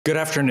Good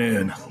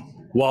afternoon.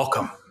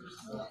 Welcome.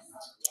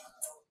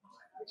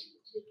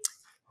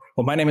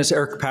 Well, my name is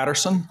Eric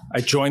Patterson.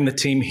 I joined the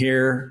team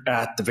here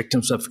at the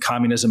Victims of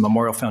Communism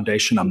Memorial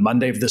Foundation on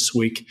Monday of this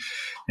week,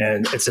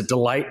 and it's a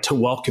delight to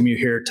welcome you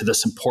here to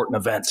this important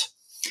event.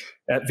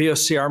 At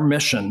VOC, our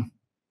mission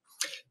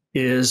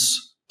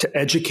is to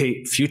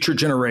educate future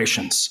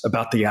generations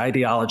about the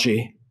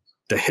ideology,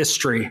 the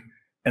history,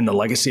 and the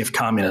legacy of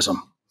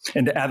communism,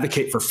 and to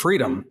advocate for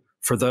freedom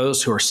for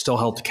those who are still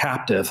held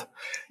captive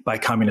by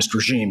communist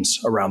regimes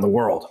around the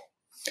world.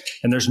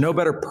 And there's no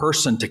better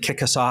person to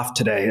kick us off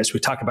today as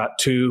we talk about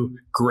two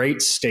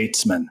great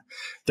statesmen,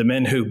 the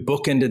men who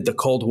bookended the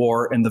Cold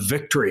War and the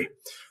victory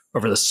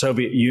over the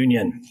Soviet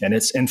Union and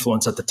its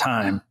influence at the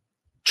time,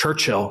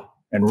 Churchill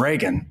and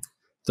Reagan.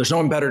 There's no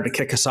one better to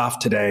kick us off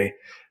today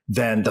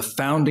than the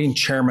founding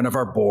chairman of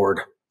our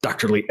board,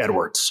 Dr. Lee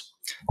Edwards.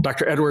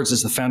 Dr. Edwards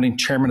is the founding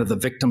chairman of the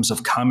Victims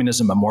of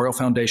Communism Memorial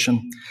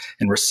Foundation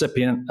and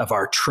recipient of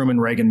our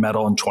Truman Reagan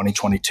Medal in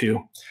 2022.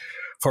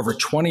 For over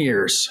 20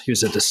 years, he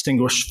was a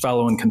distinguished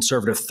fellow in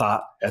conservative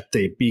thought at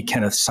the B.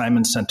 Kenneth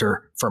Simon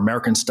Center for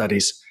American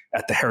Studies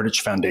at the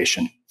Heritage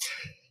Foundation.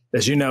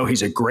 As you know,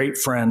 he's a great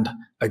friend,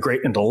 a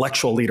great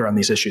intellectual leader on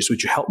these issues.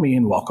 Would you help me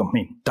in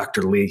welcoming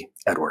Dr. Lee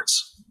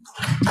Edwards?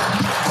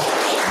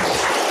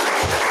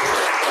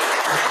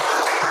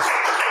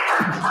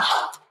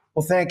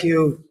 Well, thank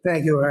you,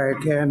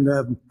 Eric,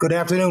 and good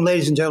afternoon,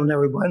 ladies and gentlemen,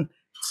 everyone.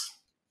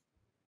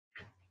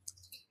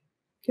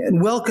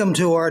 And welcome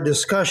to our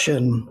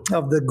discussion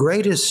of the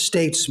greatest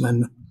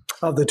statesman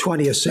of the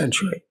 20th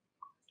century,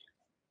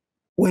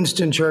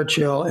 Winston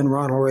Churchill and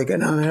Ronald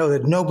Reagan. And I know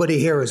that nobody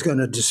here is going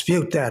to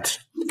dispute that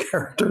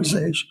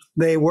characterization.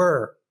 They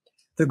were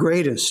the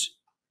greatest.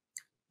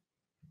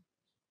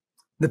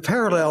 The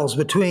parallels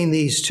between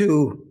these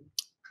two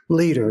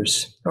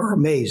leaders are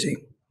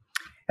amazing.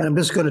 And I'm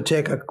just going to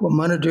take a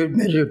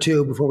minute or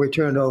two before we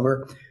turn it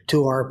over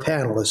to our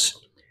panelists.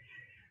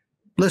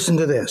 Listen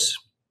to this.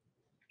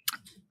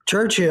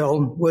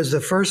 Churchill was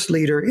the first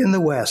leader in the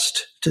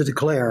West to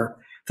declare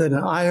that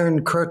an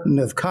iron curtain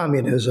of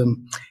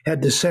communism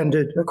had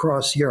descended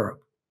across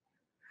Europe.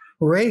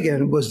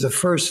 Reagan was the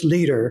first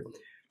leader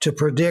to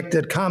predict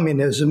that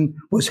communism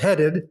was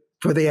headed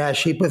for the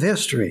ash heap of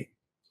history.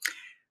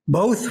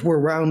 Both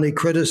were roundly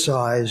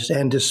criticized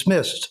and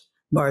dismissed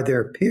by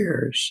their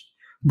peers.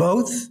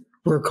 Both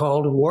were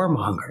called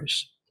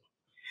warmongers.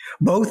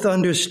 Both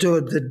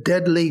understood the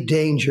deadly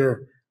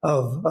danger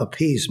of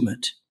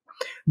appeasement.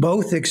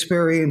 Both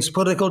experienced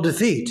political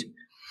defeat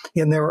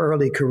in their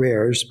early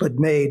careers, but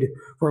made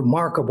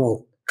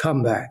remarkable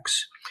comebacks.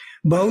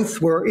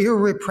 Both were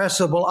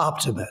irrepressible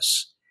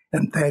optimists,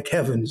 and thank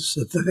heavens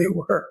that they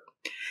were,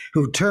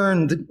 who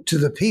turned to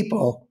the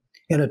people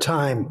in a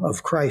time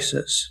of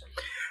crisis.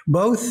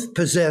 Both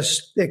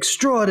possessed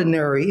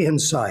extraordinary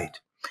insight,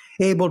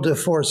 able to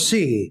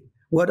foresee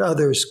what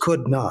others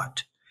could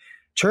not.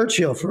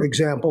 Churchill, for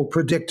example,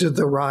 predicted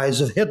the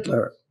rise of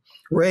Hitler.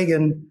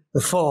 Reagan,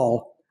 the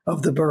fall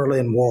of the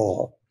Berlin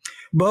Wall.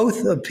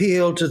 Both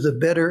appealed to the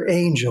better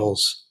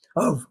angels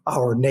of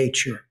our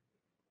nature.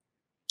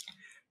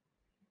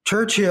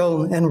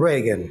 Churchill and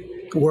Reagan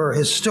were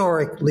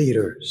historic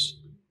leaders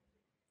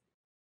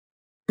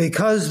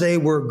because they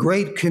were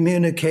great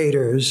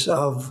communicators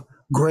of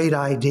great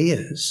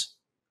ideas,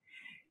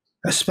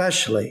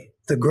 especially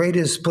the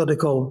greatest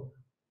political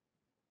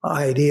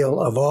ideal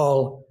of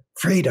all,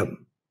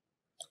 freedom.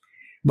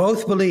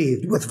 Both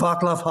believed, with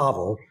Václav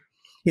Havel,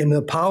 in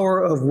the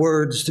power of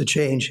words to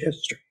change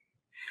history.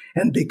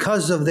 And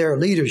because of their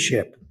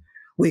leadership,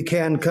 we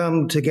can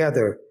come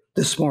together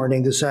this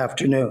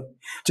afternoon,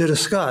 to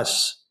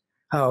discuss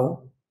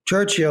how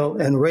Churchill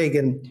and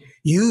Reagan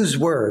used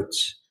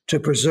words to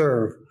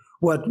preserve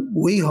what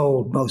we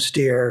hold most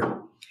dear,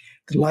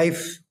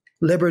 life,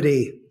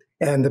 liberty,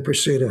 and the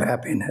pursuit of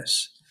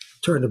happiness.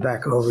 Turn it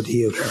back over to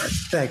you, Eric.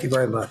 Thank you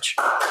very much.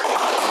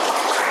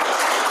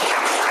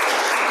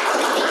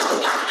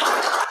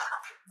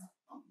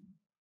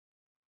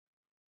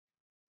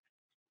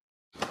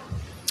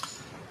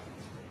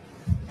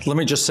 Let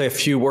me just say a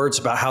few words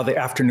about how the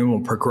afternoon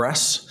will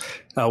progress.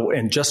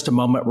 In just a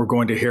moment, we're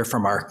going to hear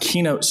from our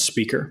keynote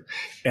speaker,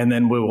 and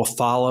then we will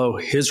follow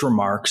his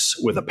remarks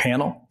with a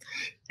panel,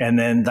 and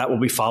then that will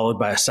be followed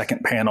by a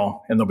second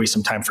panel, and there'll be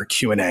some time for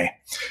Q&A.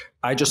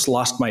 I just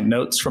lost my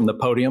notes from the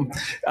podium,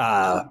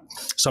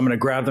 so I'm going to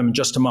grab them in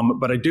just a moment,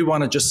 but I do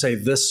want to just say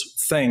this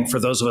thing for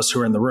those of us who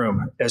are in the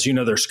room. As you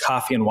know, there's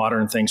coffee and water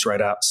and things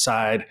right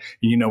outside,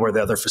 and you know where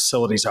the other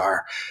facilities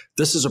are.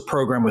 This is a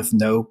program with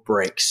no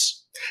breaks.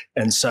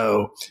 And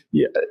so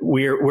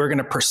we're going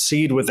to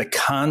proceed with the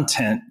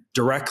content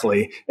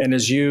directly. And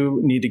as you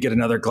need to get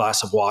another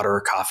glass of water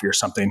or coffee or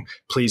something,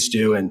 please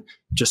do, and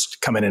just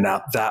come in and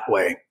out that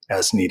way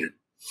as needed.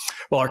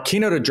 Well, our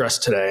keynote address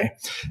today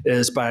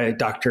is by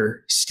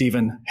Dr.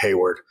 Stephen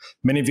Hayward.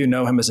 Many of you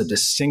know him as a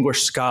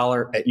distinguished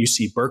scholar at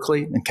UC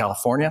Berkeley in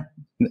California.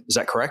 Is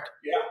that correct?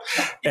 Yeah.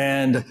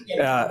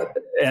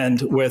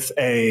 And with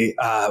a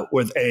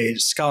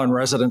scholar in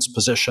residence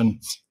position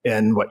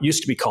in what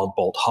used to be called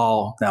Bolt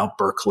Hall, now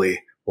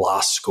Berkeley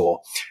Law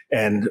School.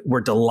 And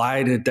we're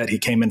delighted that he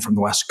came in from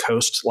the West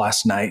Coast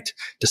last night,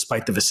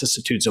 despite the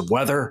vicissitudes of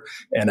weather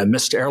and a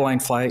missed airline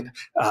flight.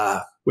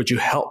 Would you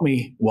help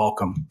me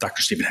welcome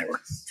Dr. Stephen Hayward?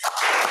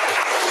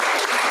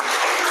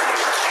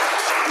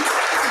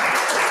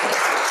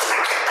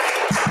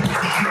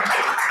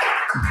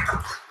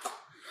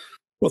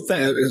 Well,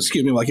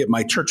 excuse me while I get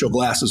my Churchill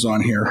glasses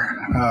on here.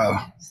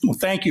 Well,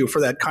 thank you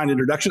for that kind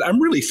introduction.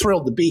 I'm really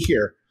thrilled to be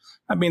here.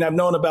 I mean, I've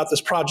known about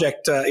this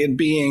project in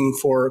being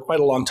for quite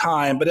a long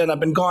time, but then I've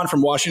been gone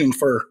from Washington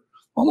for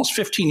almost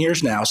 15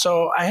 years now.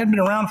 So I hadn't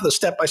been around for the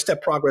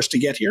step-by-step progress to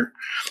get here.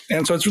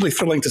 And so it's really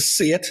thrilling to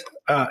see it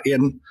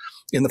in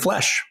the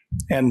flesh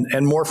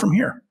and more from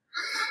here.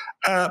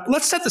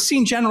 Let's set the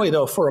scene generally,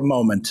 though, for a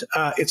moment.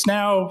 It's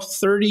now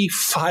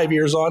 35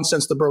 years on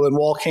since the Berlin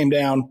Wall came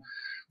down,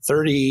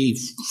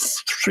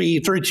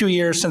 32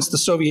 years since the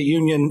Soviet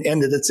Union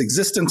ended its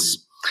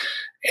existence.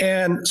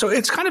 And so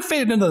it's kind of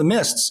faded into the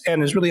mists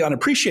and is really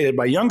unappreciated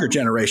by younger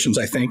generations,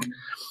 I think,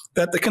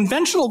 that the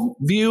conventional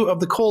view of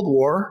the Cold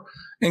War,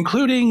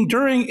 including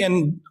during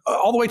and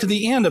all the way to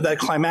the end of that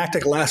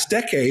climactic last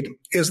decade,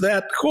 is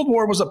that the Cold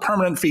War was a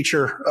permanent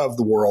feature of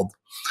the world.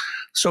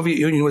 The Soviet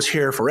Union was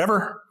here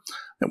forever.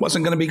 It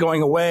wasn't going to be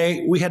going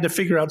away. We had to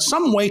figure out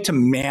some way to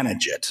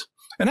manage it.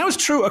 And that was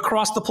true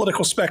across the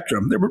political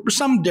spectrum. There were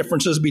some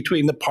differences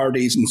between the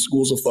parties and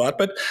schools of thought,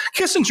 but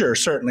Kissinger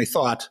certainly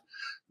thought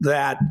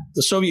that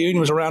the Soviet Union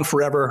was around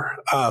forever.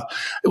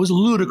 It was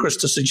ludicrous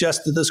to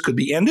suggest that this could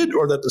be ended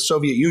or that the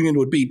Soviet Union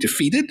would be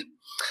defeated.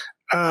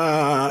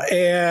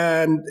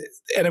 And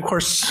of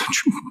course,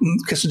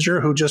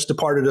 Kissinger, who just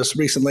departed us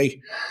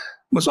recently,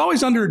 was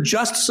always under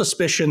just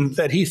suspicion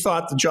that he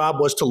thought the job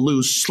was to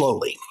lose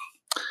slowly.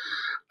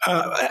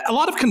 A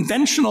lot of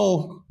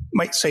conventional,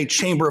 might say,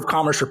 Chamber of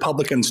Commerce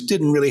Republicans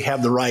didn't really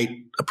have the right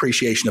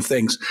appreciation of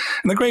things.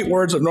 In the great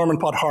words of Norman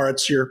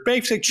Podhoretz, your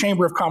basic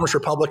Chamber of Commerce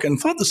Republican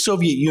thought the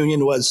Soviet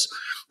Union was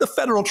the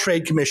Federal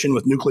Trade Commission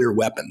with nuclear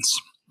weapons.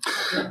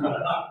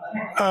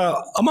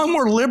 Among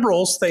more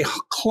liberals, they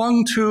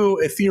clung to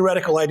a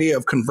theoretical idea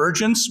of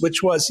convergence,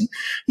 which was,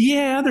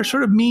 yeah, they're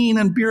sort of mean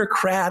and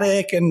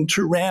bureaucratic and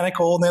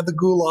tyrannical, and they have the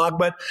gulag,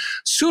 but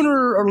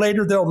sooner or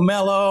later they'll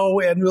mellow,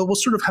 and we'll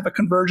sort of have a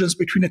convergence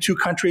between the two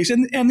countries,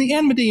 and the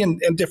enmity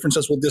and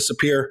differences will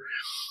disappear.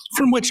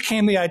 From which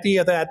came the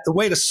idea that the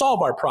way to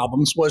solve our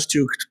problems was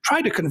to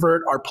try to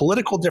convert our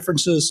political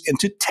differences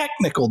into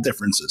technical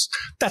differences.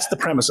 That's the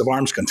premise of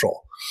arms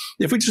control.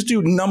 If we just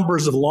do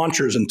numbers of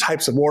launchers and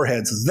types of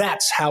warheads,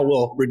 that's how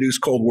we'll reduce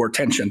Cold War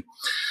tension.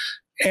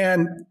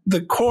 And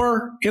the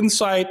core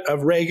insight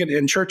of Reagan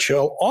and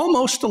Churchill,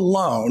 almost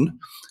alone,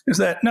 is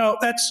that, no,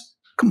 that's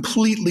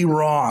completely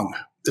wrong.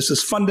 This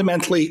is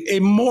fundamentally a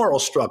moral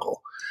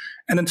struggle.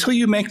 And until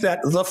you make that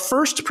the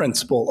first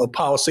principle of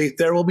policy,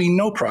 there will be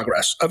no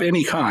progress of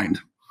any kind.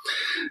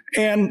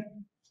 And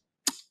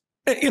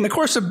in the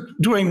course of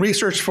doing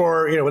research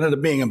for, what ended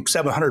up being a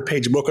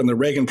 700-page book on the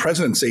Reagan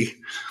presidency,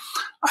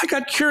 I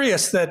got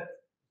curious that,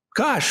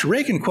 gosh,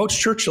 Reagan quotes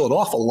Churchill an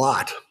awful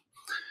lot.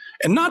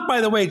 And not,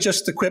 by the way,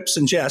 just the quips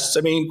and jests.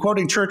 I mean,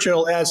 quoting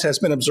Churchill, as has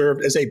been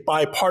observed, is a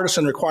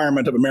bipartisan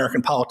requirement of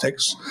American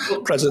politics.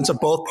 Presidents of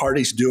both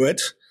parties do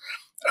it.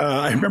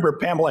 I remember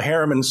Pamela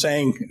Harriman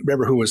saying,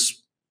 who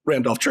was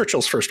Randolph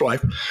Churchill's first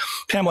wife,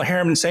 Pamela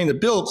Harriman saying that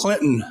Bill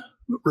Clinton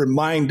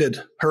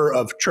reminded her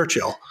of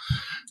Churchill.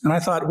 And I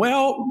thought,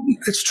 well,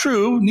 it's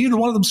true. Neither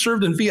one of them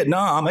served in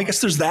Vietnam. I guess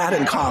there's that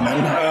in common.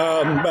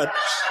 But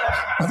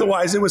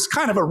otherwise, it was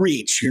kind of a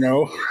reach,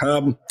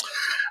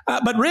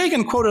 But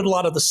Reagan quoted a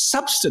lot of the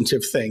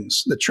substantive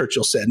things that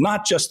Churchill said,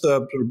 not just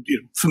the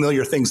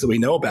familiar things that we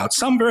know about,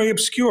 some very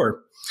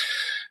obscure.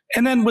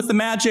 And then with the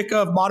magic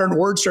of modern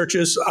word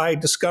searches, I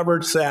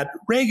discovered that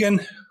Reagan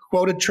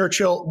quoted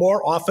Churchill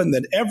more often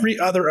than every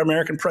other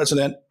American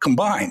president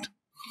combined.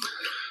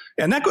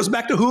 And that goes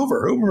back to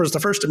Hoover. Hoover was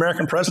the first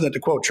American president to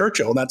quote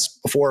Churchill, and that's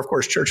before, of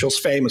course, Churchill's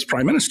fame as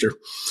prime minister.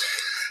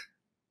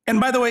 And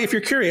by the way, if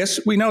you're curious,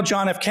 we know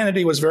John F.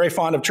 Kennedy was very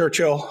fond of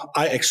Churchill.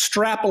 I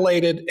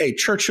extrapolated a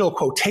Churchill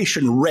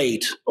quotation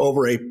rate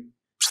over a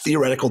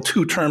theoretical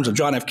 2 terms of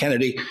John F.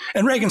 Kennedy,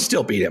 and Reagan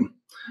still beat him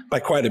by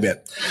quite a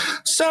bit.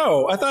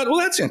 So I thought, well,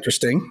 that's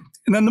interesting.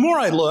 And then the more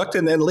I looked,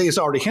 and then Lee's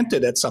already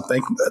hinted at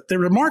something, the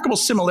remarkable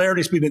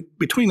similarities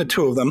between the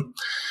two of them.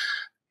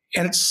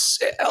 And it's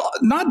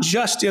not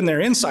just in their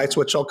insights,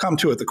 which I'll come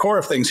to at the core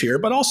of things here,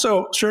 but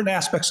also certain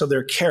aspects of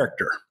their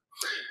character.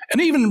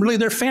 And even really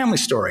their family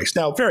stories.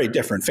 Now, very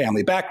different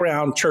family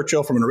background.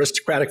 Churchill from an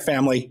aristocratic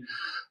family.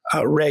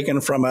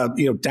 Reagan from a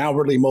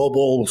downwardly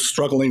mobile,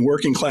 struggling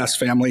working class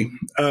family.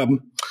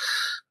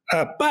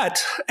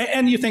 But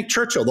you think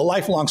Churchill, the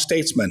lifelong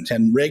statesman,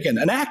 and Reagan,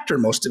 an actor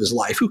most of his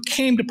life, who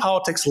came to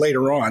politics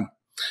later on.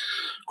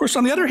 Of course,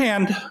 on the other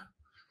hand,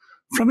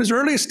 from his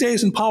earliest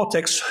days in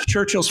politics,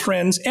 Churchill's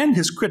friends and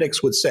his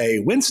critics would say,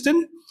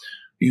 Winston,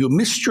 you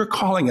missed your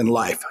calling in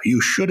life. You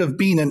should have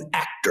been an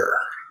actor.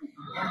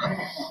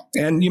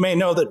 And you may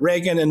know that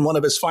Reagan, in one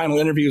of his final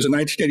interviews in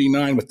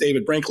 1989 with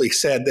David Brinkley,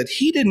 said that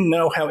he didn't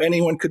know how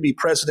anyone could be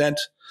president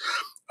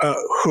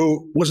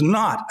who was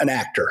not an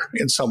actor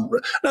in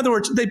other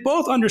words, they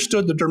both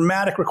understood the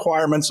dramatic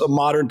requirements of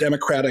modern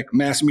democratic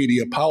mass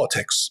media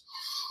politics.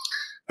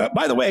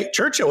 By the way,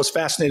 Churchill was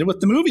fascinated with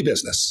the movie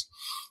business.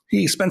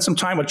 He spent some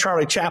time with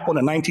Charlie Chaplin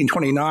in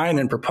 1929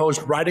 and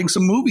proposed writing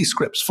some movie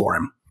scripts for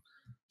him.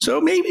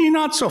 So maybe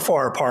not so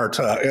far apart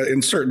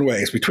in certain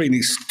ways between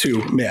these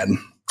two men.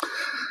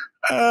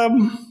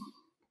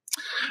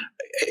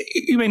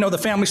 You may know the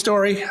family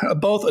story.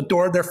 Both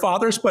adored their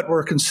fathers, but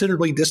were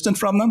considerably distant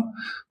from them.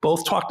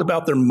 Both talked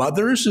about their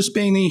mothers as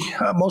being the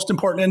most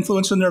important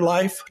influence in their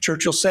life.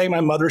 Churchill saying,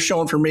 "My mother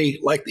shone for me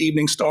like the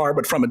evening star,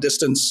 but from a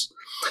distance."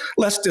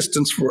 Less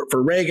distance for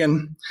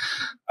Reagan.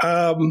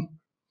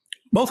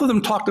 Both of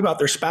them talked about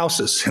their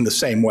spouses in the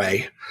same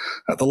way.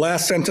 The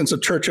last sentence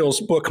of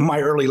Churchill's book, My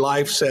Early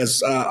Life,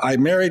 says, "I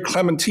married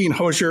Clementine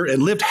Hosier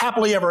and lived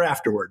happily ever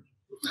afterward."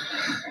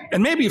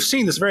 And maybe you've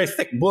seen this very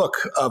thick book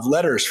of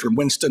letters from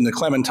Winston to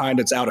Clementine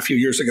that's out a few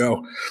years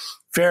ago.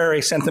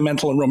 Very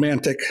sentimental and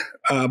romantic.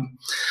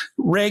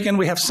 Reagan,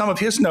 we have some of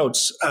his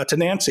notes to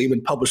Nancy,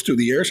 been published through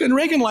the years. And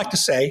Reagan liked to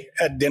say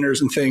at dinners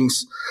and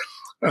things,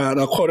 and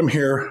I'll quote him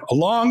here,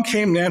 "Along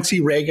came Nancy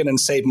Reagan and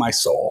saved my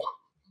soul."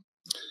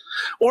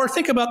 Or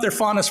think about their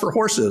fondness for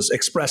horses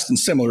expressed in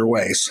similar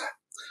ways.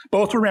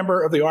 Both were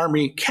member of the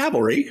Army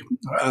Cavalry,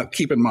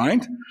 keep in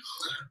mind.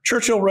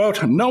 Churchill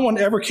wrote, "No one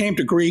ever came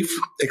to grief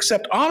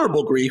except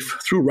honorable grief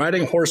through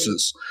riding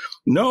horses.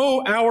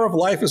 No hour of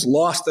life is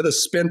lost that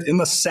is spent in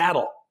the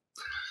saddle."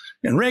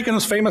 And Reagan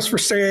is famous for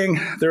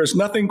saying, "There is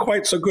nothing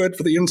quite so good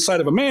for the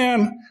inside of a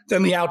man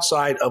than the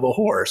outside of a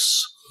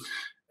horse."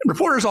 And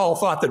reporters all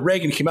thought that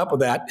Reagan came up with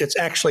that. It's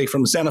actually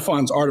from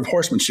Xenophon's Art of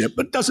Horsemanship,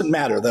 but doesn't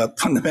matter. The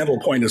fundamental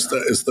point is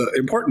the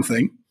important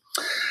thing.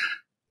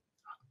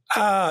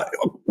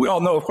 We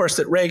all know, of course,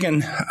 that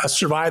Reagan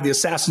survived the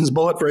assassin's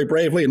bullet very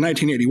bravely in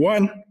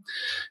 1981.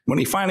 When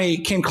he finally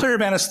came clear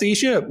of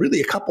anesthesia,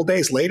 really a couple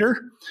days later,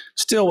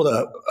 still with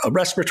a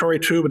respiratory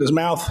tube in his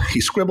mouth,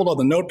 he scribbled on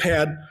the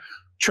notepad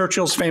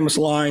Churchill's famous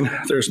line,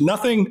 "There's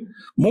nothing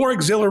more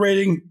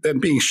exhilarating than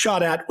being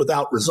shot at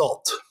without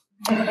result."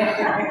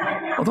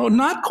 Although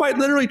not quite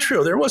literally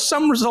true. There was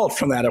some result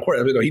from that.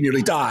 He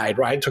nearly died,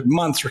 right? It took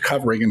months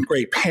recovering in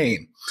great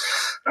pain.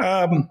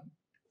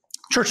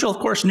 Churchill, of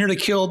course, nearly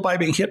killed by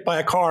being hit by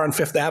a car on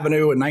Fifth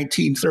Avenue in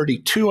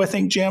 1932, I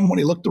think, Jim, when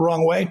he looked the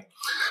wrong way,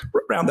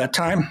 around that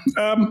time.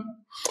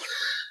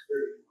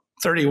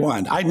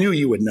 31. I knew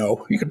you would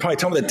know. You could probably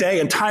tell me the day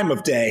and time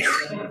of day.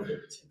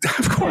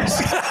 Of course.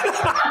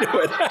 I knew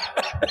it.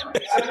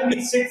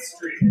 76th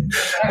Street.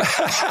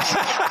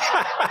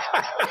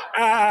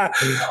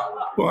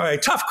 Boy,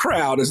 tough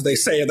crowd, as they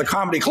say in the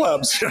comedy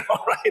clubs,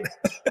 right?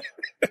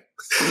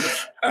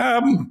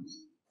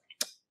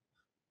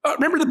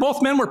 Remember that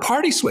both men were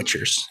party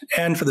switchers,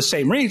 and for the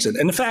same reason.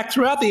 And in fact,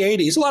 throughout the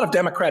 80s, a lot of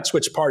Democrats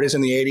switched parties in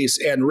the 80s,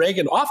 and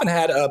Reagan often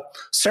had a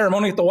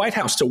ceremony at the White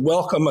House to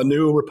welcome a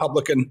new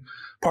Republican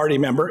Party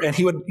member. And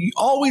he would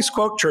always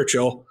quote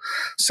Churchill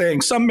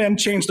saying, "Some men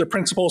change their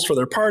principles for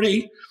their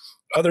party,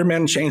 other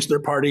men change their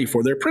party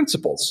for their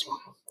principles."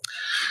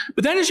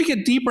 But then as you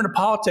get deeper into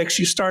politics,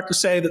 you start to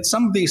say that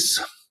some of these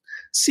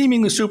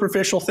seemingly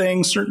superficial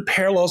things, certain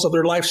parallels of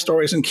their life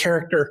stories and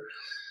character,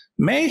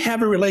 may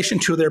have a relation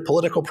to their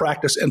political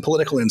practice and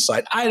political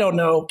insight. I don't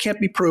know, can't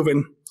be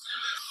proven.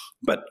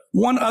 But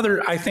one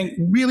other, I think,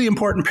 really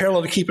important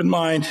parallel to keep in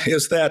mind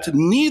is that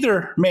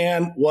neither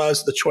man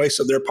was the choice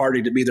of their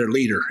party to be their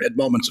leader at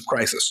moments of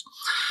crisis.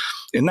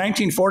 In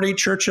 1940,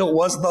 Churchill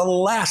was the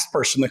last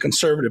person the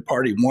Conservative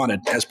Party wanted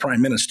as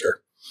prime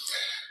minister.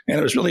 And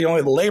it was really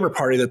only the Labour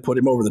Party that put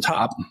him over the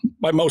top,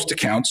 by most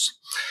accounts.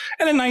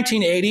 And in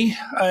 1980,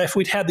 if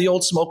we'd had the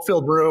old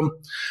smoke-filled room,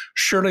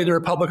 surely the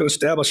Republican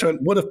establishment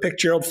would have picked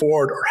Gerald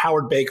Ford or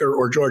Howard Baker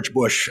or George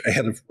Bush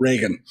ahead of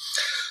Reagan.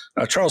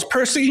 Charles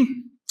Percy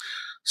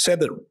said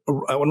that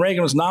when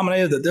Reagan was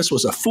nominated, that this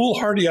was a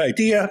foolhardy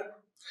idea.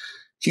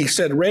 He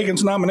said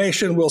Reagan's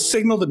nomination will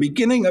signal the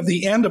beginning of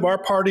the end of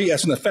our party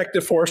as an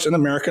effective force in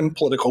American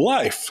political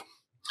life.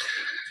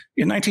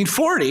 In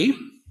 1940,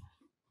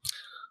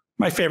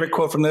 my favorite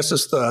quote from this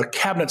is the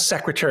Cabinet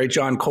Secretary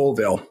John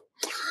Colville.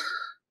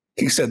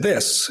 He said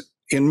this,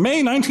 "In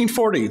May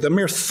 1940, the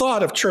mere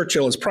thought of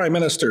Churchill as prime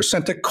minister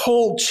sent a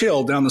cold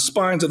chill down the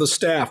spines of the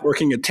staff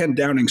working at 10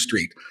 Downing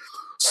Street.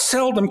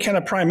 Seldom can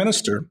a prime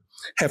minister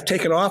have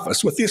taken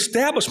office with the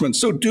establishment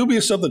so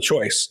dubious of the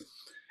choice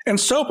and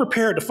so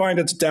prepared to find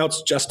its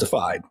doubts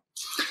justified."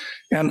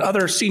 And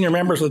other senior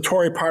members of the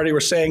Tory party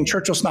were saying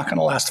Churchill's not going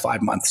to last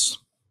 5 months.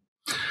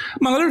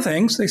 Among other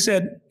things, they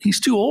said he's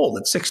too old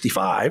at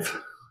 65.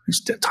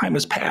 His time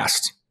has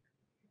passed.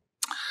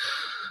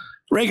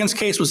 Reagan's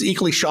case was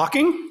equally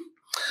shocking.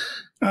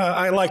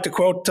 I like to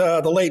quote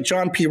the late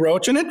John P.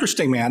 Roach, an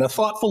interesting man, a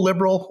thoughtful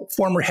liberal,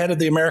 former head of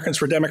the Americans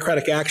for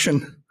Democratic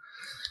Action,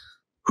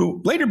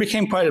 who later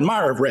became quite an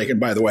admirer of Reagan,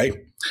 by the way.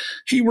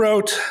 He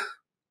wrote,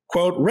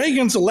 quote,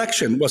 "Reagan's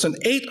election was an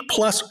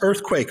 8+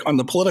 earthquake on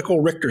the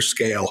political Richter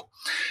scale,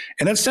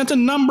 and it sent a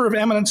number of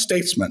eminent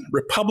statesmen,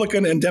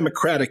 Republican and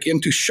Democratic,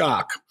 into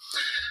shock.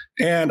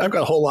 And I've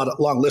got a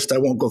long list I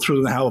won't go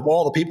through now of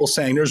all the people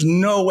saying there's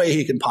no way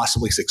he can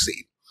possibly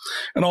succeed.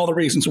 And all the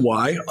reasons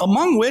why,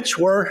 among which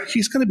were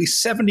he's going to be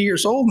 70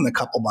 years old in a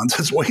couple months.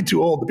 It's way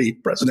too old to be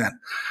president.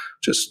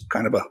 Just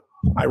kind of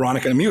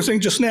ironic and amusing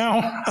just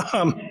now.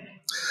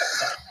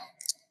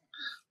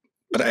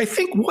 But I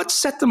think what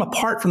set them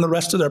apart from the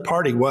rest of their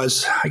party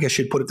was, I guess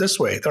you'd put it this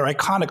way, their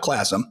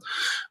iconoclasm,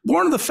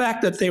 born of the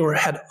fact that they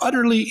had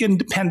utterly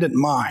independent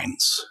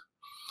minds.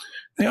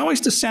 They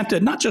always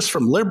dissented not just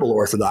from liberal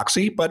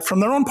orthodoxy, but from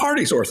their own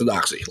party's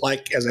orthodoxy,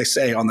 like, as I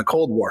say, on the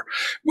Cold War.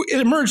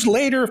 It emerged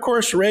later, of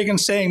course, Reagan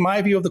saying,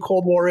 my view of the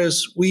Cold War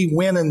is we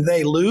win and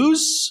they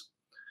lose,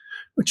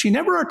 which he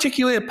never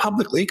articulated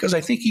publicly because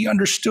I think he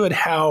understood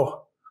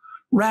how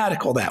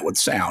radical that would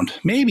sound,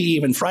 maybe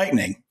even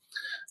frightening.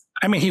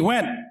 I mean, he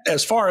went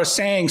as far as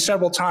saying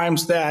several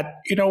times that,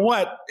 you know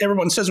what,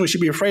 everyone says we should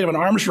be afraid of an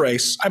arms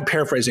race. I'm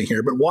paraphrasing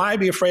here, but why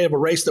be afraid of a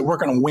race that we're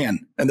going to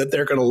win and that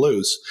they're going to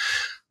lose?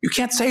 You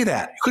can't say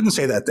that. You couldn't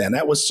say that then.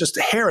 That was just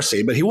a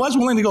heresy. But he was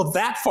willing to go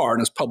that far in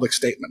his public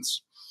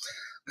statements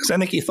because I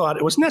think he thought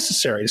it was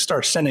necessary to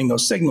start sending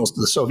those signals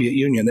to the Soviet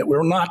Union that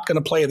we're not going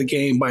to play the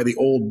game by the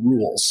old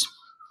rules.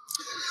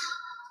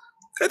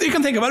 You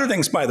can think of other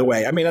things, by the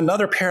way. I mean,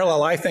 another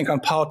parallel, I think, on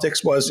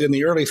politics was in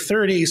the early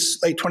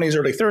 30s, late 20s,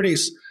 early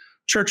 30s,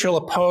 Churchill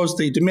opposed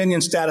the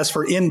Dominion status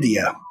for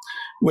India,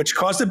 which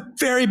caused a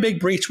very big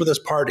breach with his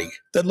party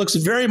that looks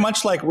very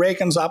much like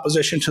Reagan's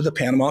opposition to the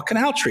Panama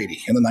Canal Treaty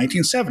in the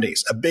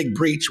 1970s, a big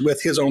breach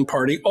with his own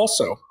party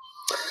also.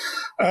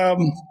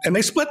 And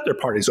they split their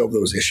parties over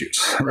those issues,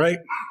 right?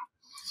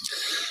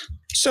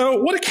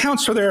 So what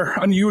accounts for their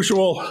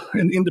unusual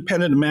and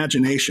independent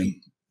imagination?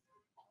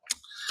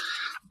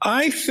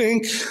 I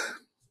think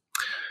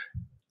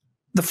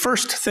the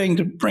first thing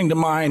to bring to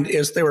mind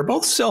is they were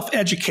both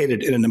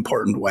self-educated in an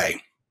important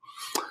way.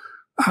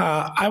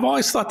 I've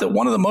always thought that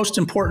one of the most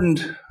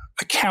important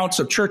accounts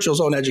of Churchill's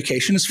own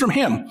education is from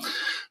him,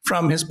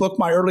 from his book,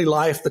 My Early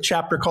Life, the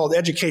chapter called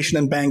Education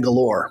in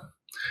Bangalore.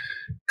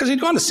 Because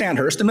he'd gone to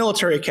Sandhurst, a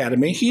military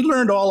academy. He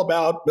learned all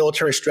about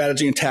military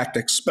strategy and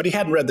tactics, but he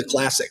hadn't read the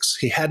classics.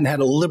 He hadn't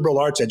had a liberal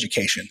arts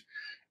education.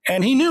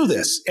 And he knew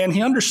this, and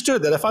he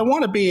understood that if I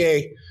want to be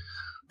a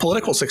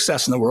political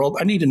success in the world,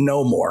 I need to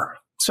know more.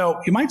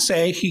 So you might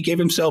say he gave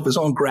himself his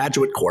own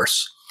graduate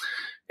course.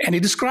 And he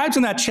describes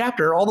in that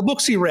chapter all the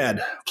books he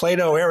read,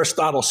 Plato,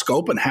 Aristotle,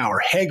 Schopenhauer,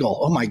 Hegel,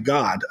 oh my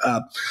God,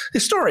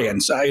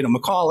 historians,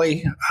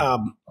 Macaulay,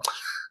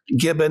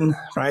 Gibbon,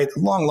 right?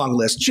 Long, long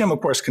list. Jim,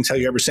 of course, can tell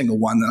you every single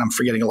one, and I'm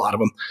forgetting a lot of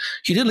them.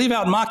 He did leave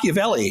out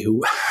Machiavelli,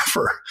 who,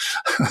 for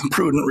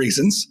prudent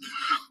reasons.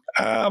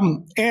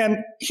 And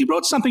he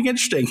wrote something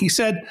interesting. He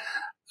said,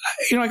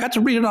 I got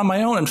to read it on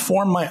my own and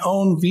form my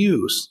own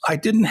views. I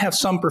didn't have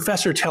some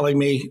professor telling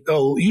me,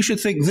 oh, you should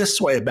think this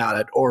way about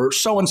it, or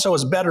so-and-so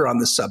is better on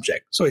this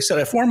subject. So he said,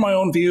 I formed my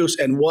own views,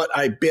 and what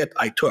I bit,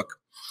 I took.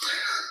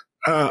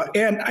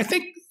 And I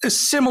think a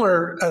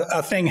similar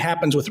thing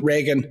happens with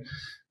Reagan.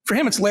 For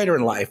him, it's later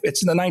in life.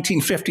 It's in the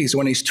 1950s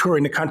when he's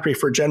touring the country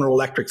for General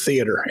Electric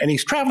Theater, and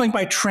he's traveling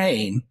by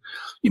train.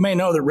 You may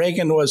know that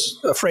Reagan was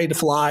afraid to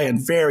fly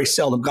and very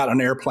seldom got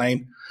on an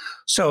airplane.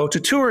 So to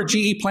tour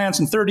GE plants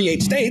in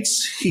 38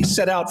 states, he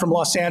set out from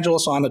Los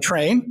Angeles on a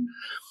train.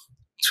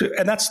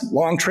 And that's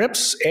long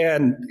trips.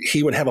 And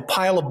he would have a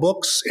pile of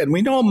books. And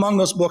we know among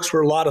those books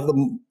were a lot of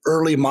the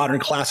early modern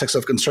classics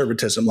of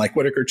conservatism, like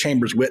Whittaker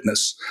Chambers'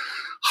 Witness,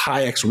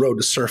 Hayek's Road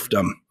to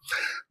Serfdom,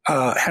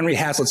 Henry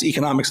Hazlitt's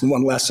Economics in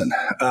One Lesson,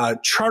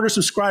 charter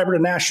subscriber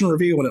to National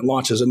Review when it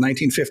launches in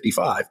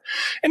 1955.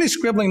 And he's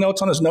scribbling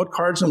notes on his note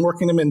cards and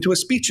working them into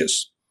his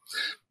speeches.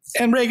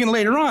 And Reagan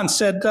later on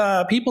said,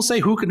 people say,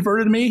 who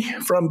converted me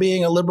from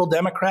being a liberal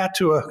Democrat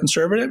to a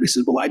conservative? He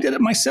said, well, I did it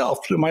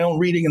myself through my own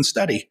reading and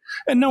study.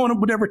 And no one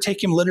would ever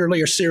take him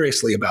literally or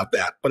seriously about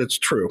that, but it's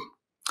true.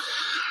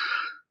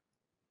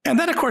 And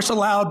that, of course,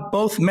 allowed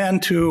both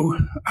men to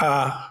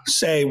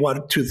say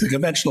what to the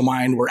conventional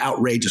mind were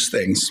outrageous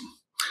things.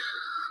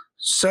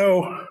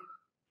 So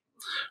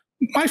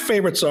my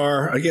favorites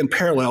are, again,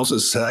 parallels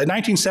is in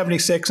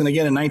 1976 and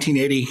again in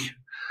 1980,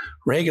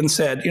 Reagan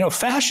said,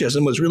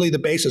 fascism was really the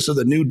basis of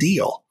the New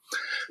Deal.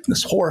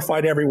 This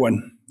horrified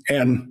everyone.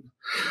 And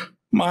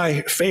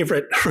my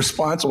favorite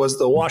response was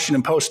the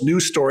Washington Post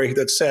news story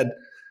that said,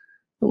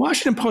 the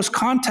Washington Post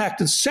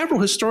contacted several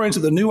historians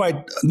of the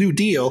New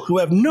Deal who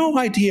have no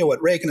idea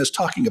what Reagan is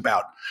talking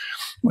about,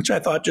 which I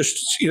thought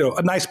just,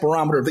 a nice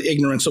barometer of the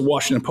ignorance of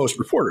Washington Post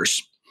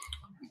reporters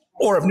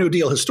or of New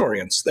Deal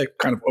historians. They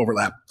kind of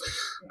overlap.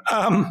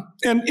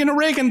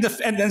 Reagan,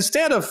 and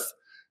instead of,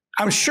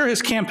 I'm sure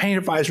his campaign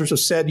advisors have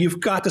said, you've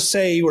got to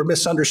say you were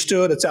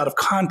misunderstood. It's out of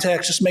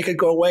context. Just make it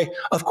go away.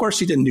 Of course,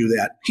 he didn't do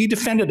that. He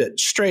defended it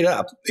straight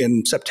up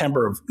in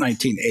September of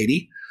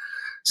 1980,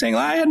 saying,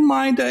 I had in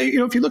mind,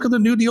 if you look at the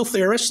New Deal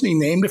theorists, and he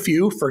named a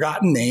few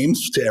forgotten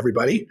names to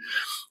everybody.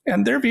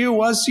 And their view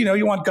was,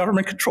 you want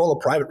government control of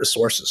private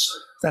resources.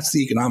 That's the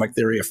economic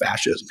theory of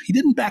fascism. He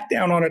didn't back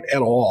down on it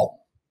at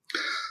all.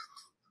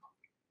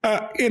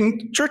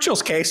 In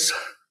Churchill's case,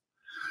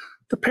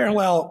 the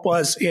parallel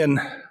was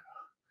in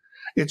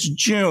It's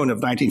June of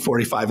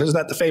 1945. Isn't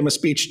that the famous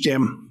speech,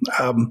 Jim?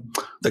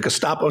 The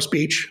Gestapo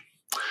speech?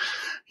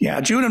 Yeah,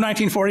 June of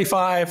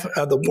 1945,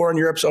 the war in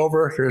Europe's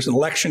over. There's an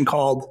election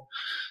called.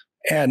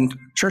 And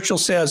Churchill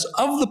says,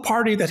 of the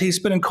party that he's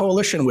been in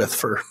coalition with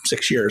for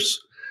 6 years,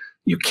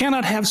 you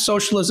cannot have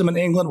socialism in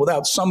England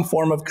without some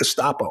form of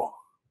Gestapo.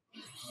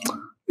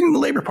 In the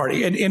Labour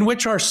Party, in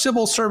which our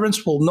civil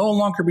servants will no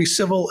longer be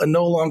civil and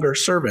no longer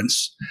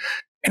servants.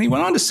 And he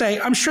went on to say,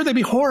 I'm sure they'd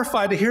be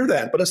horrified to hear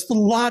that, but it's the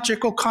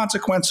logical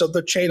consequence of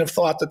the chain of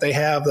thought that they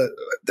have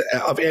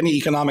of any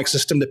economic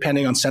system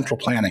depending on central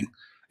planning.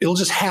 It'll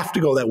just have to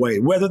go that way,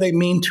 whether they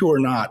mean to or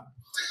not.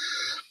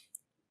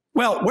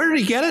 Well, where did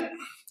he get it?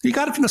 He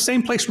got it from the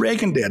same place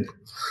Reagan did,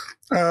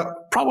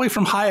 probably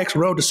from Hayek's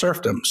Road to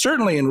Serfdom,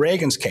 certainly in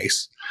Reagan's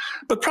case,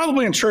 but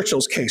probably in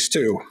Churchill's case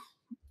too.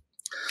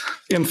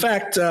 In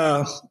fact,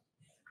 I've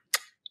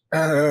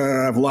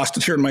lost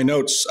it here in my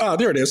notes.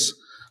 There it is.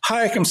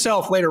 Hayek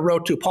himself later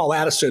wrote to Paul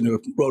Addison, who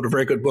wrote a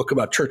very good book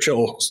about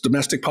Churchill's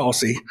domestic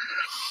policy.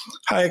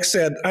 Hayek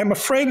said, I'm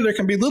afraid there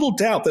can be little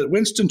doubt that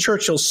Winston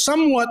Churchill's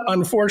somewhat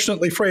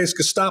unfortunately phrased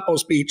Gestapo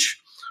speech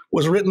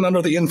was written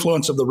under the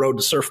influence of The Road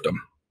to Serfdom.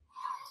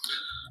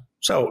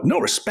 So no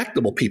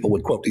respectable people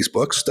would quote these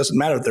books. Doesn't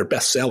matter if they're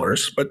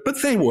bestsellers, but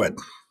they would,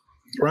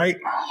 right?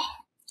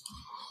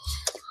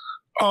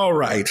 All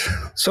right.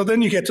 So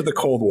then you get to the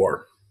Cold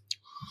War.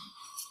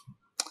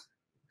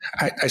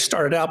 I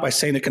started out by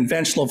saying the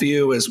conventional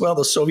view is, well,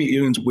 the Soviet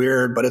Union's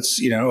weird, but it's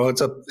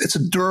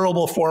a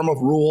durable form of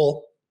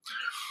rule.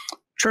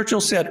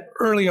 Churchill said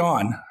early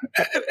on,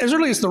 as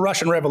early as the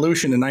Russian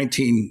Revolution in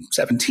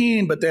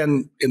 1917, but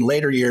then in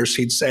later years,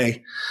 he'd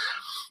say,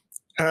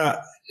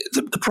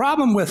 the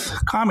problem with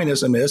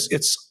communism is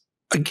it's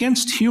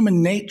against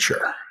human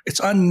nature.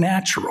 It's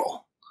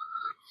unnatural.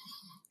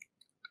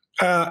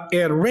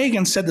 And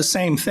Reagan said the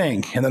same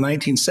thing in the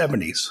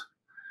 1970s.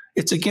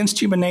 It's against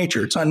human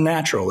nature. It's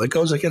unnatural. It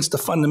goes against the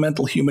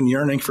fundamental human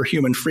yearning for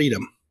human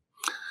freedom.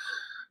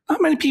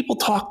 Not many people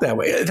talk that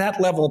way. At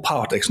that level of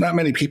politics, not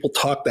many people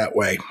talk that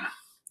way.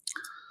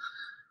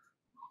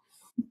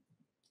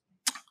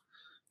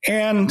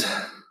 And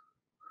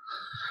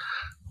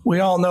we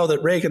all know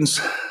that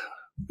Reagan's,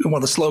 one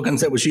of the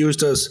slogans that was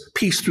used as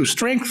peace through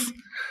strength,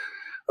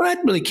 well,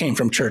 that really came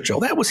from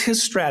Churchill. That was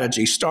his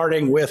strategy,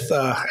 starting with,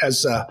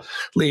 as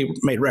Lee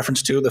made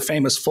reference to, the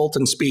famous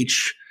Fulton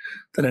speech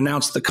that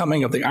announced the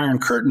coming of the Iron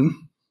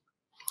Curtain.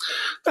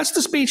 That's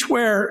the speech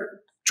where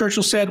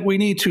Churchill said we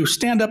need to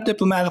stand up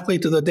diplomatically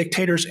to the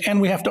dictators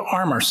and we have to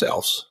arm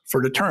ourselves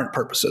for deterrent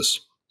purposes.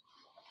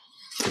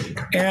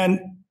 And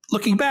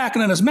looking back,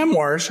 and in his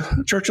memoirs,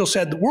 Churchill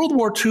said World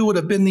War II would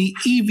have been the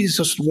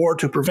easiest war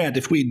to prevent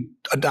if we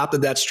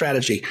adopted that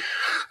strategy.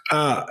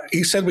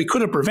 He said we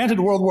could have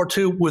prevented World War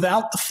II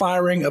without the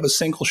firing of a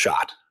single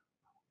shot.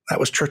 That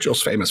was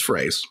Churchill's famous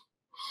phrase.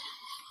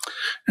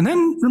 And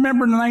then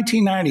remember in the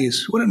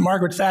 1990s, what did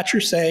Margaret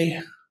Thatcher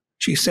say?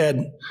 She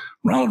said,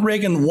 Ronald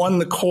Reagan won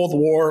the Cold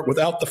War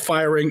without the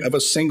firing of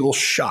a single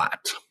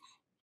shot.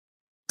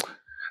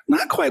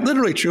 Not quite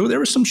literally true. There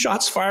were some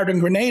shots fired in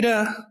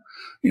Grenada,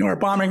 our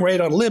bombing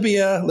raid on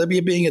Libya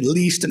being at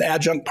least an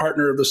adjunct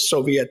partner of the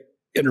Soviet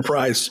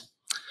enterprise.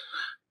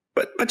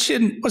 But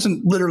she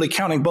wasn't literally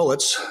counting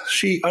bullets.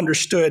 She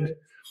understood.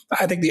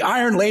 I think the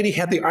Iron Lady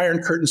had the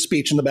Iron Curtain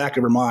speech in the back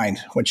of her mind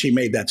when she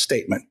made that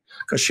statement,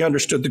 because she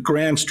understood the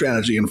grand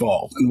strategy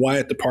involved and why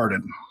it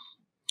departed.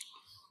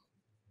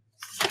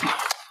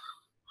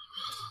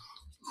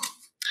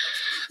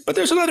 But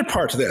there's another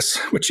part to this,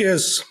 which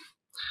is,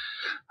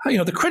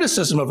 the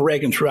criticism of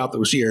Reagan throughout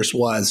those years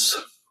was,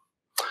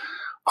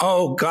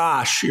 oh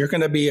gosh, you're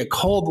going to be a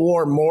Cold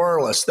War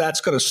moralist.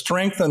 That's going to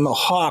strengthen the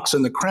hawks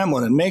in the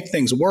Kremlin and make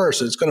things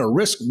worse. It's going to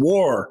risk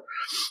war,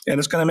 and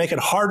it's going to make it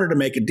harder to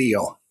make a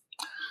deal.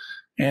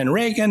 And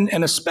Reagan,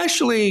 and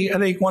especially, I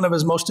think, one of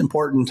his most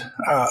important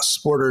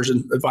supporters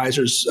and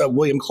advisors,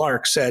 William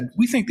Clark, said,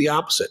 we think the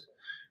opposite.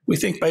 We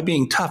think by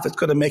being tough, it's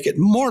going to make it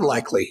more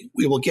likely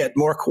we will get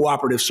more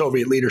cooperative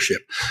Soviet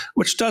leadership,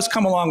 which does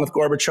come along with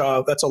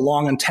Gorbachev. That's a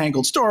long and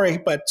tangled story,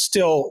 but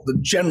still the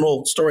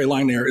general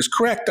storyline there is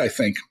correct, I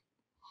think.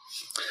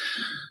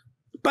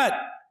 But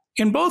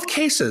in both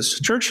cases,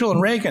 Churchill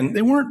and Reagan,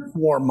 they weren't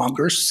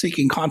warmongers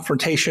seeking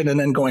confrontation and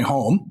then going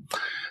home.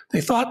 They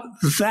thought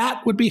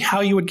that would be how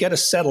you would get a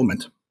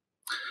settlement.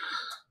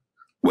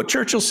 What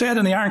Churchill said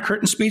in the Iron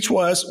Curtain speech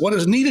was, what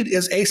is needed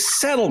is a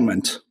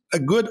settlement, a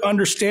good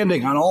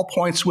understanding on all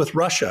points with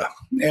Russia.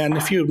 And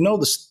if you know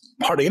this,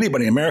 hardly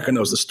anybody in America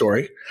knows the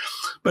story.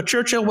 But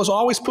Churchill was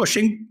always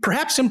pushing,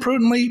 perhaps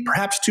imprudently,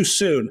 perhaps too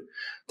soon,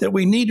 that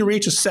we need to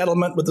reach a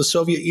settlement with the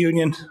Soviet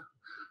Union.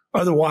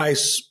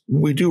 Otherwise,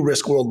 we do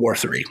risk World War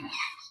III.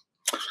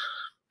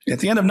 At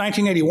the end of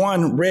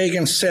 1981,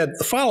 Reagan said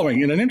the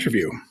following in an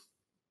interview.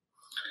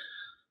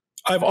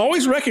 I've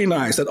always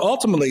recognized that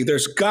ultimately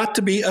there's got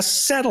to be a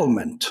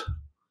settlement,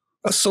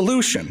 a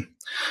solution.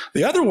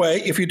 The other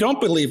way, if you don't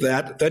believe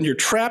that, then you're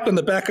trapped in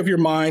the back of your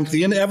mind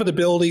the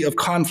inevitability of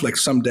conflict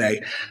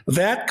someday.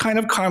 That kind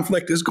of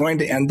conflict is going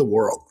to end the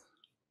world.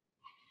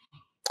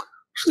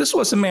 So this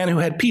was a man who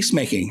had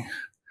peacemaking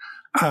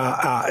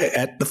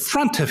at the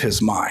front of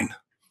his mind.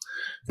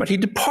 But he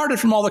departed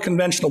from all the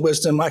conventional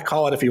wisdom, I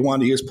call it, if you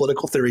want to use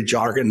political theory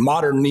jargon,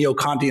 modern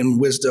neo-Kantian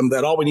wisdom,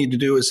 that all we need to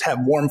do is have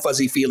warm,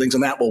 fuzzy feelings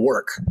and that will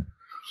work.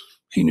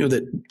 He knew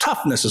that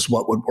toughness is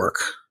what would work,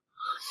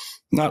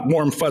 not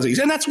warm fuzzies.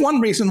 And that's one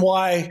reason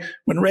why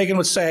when Reagan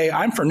would say,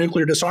 I'm for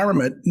nuclear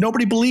disarmament,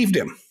 nobody believed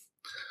him.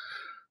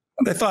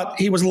 They thought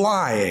he was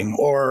lying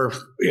or,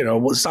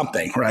 was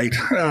something, right?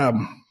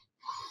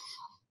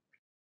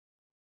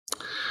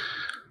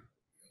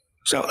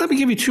 So let me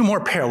give you two more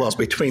parallels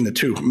between the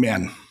two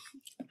men.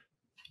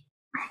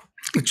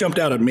 It jumped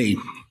out at me.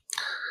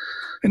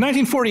 In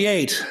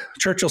 1948,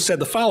 Churchill said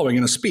the following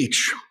in a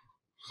speech.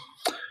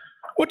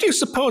 What do you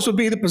suppose would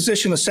be the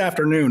position this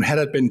afternoon had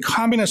it been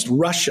communist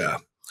Russia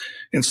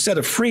instead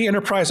of free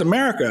enterprise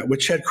America,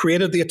 which had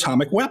created the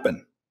atomic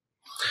weapon?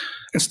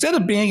 Instead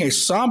of being a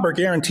somber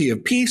guarantee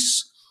of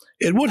peace,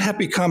 it would have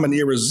become an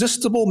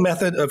irresistible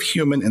method of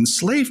human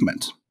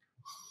enslavement.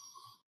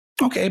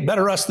 Okay,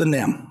 better us than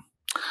them.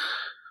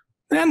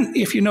 Then,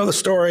 if you know the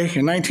story,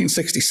 in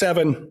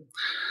 1967,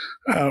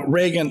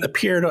 Reagan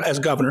appeared as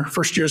governor,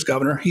 first year's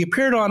governor. He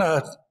appeared on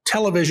a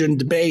television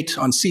debate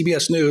on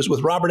CBS News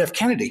with Robert F.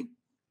 Kennedy.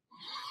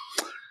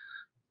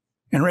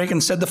 And Reagan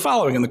said the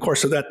following in the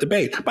course of that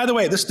debate. By the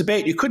way, this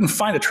debate, you couldn't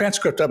find a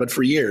transcript of it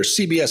for years.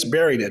 CBS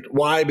buried it.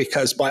 Why?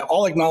 Because by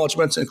all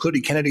acknowledgments,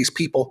 including Kennedy's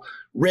people,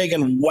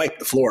 Reagan wiped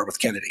the floor with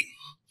Kennedy.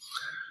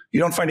 You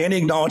don't find any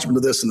acknowledgement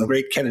of this in the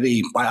great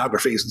Kennedy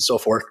biographies and so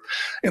forth.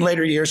 In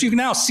later years, you can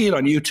now see it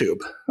on YouTube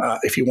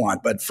if you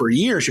want, but for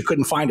years you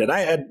couldn't find it.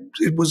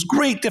 It was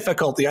great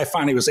difficulty. I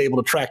finally was able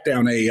to track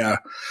down a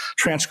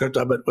transcript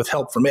of it with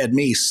help from Ed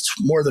Meese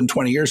more than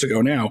 20 years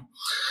ago now.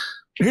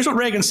 Here's what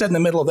Reagan said in the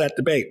middle of that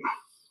debate.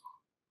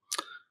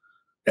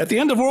 At the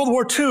end of World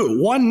War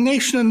II, one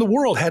nation in the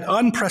world had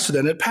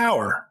unprecedented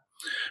power.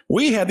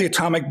 We had the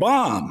atomic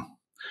bomb.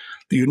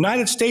 The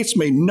United States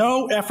made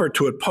no effort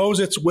to oppose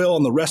its will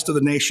on the rest of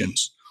the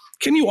nations.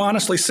 Can you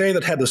honestly say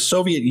that had the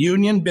Soviet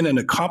Union been in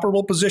a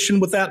comparable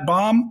position with that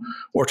bomb,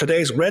 or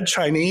today's Red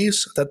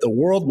Chinese, that the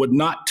world would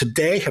not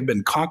today have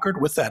been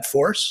conquered with that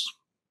force?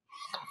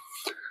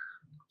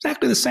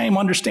 Exactly the same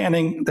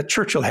understanding that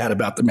Churchill had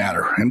about the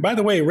matter. And by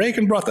the way,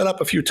 Reagan brought that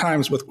up a few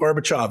times with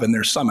Gorbachev in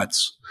their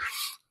summits,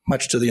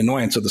 much to the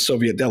annoyance of the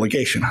Soviet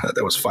delegation. I thought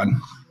that was fun.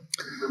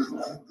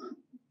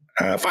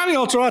 Finally,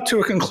 I'll draw it to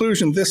a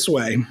conclusion this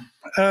way.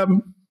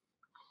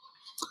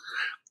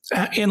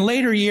 In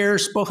later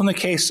years, both in the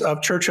case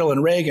of Churchill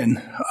and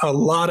Reagan, a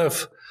lot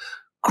of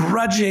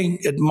grudging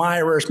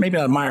admirers, maybe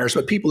not admirers,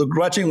 but people who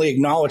grudgingly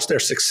acknowledged their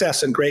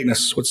success and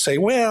greatness would say,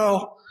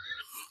 well,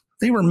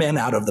 they were men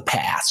out of the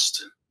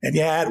past. And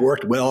yeah, it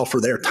worked well for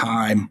their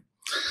time.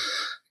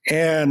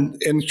 And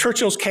in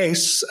Churchill's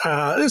case,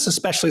 this is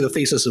especially the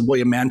thesis of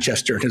William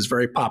Manchester in his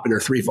very popular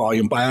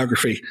 3-volume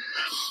biography,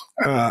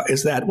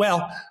 is that,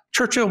 well,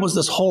 Churchill was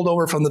this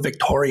holdover from the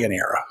Victorian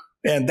era.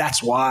 And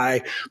that's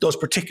why those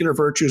particular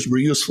virtues were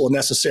useful and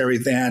necessary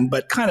then,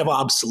 but kind of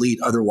obsolete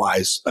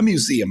otherwise, a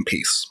museum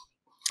piece.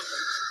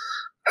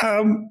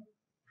 And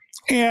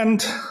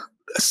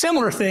a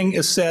similar thing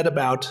is said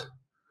about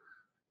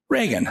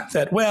Reagan,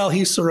 that, well,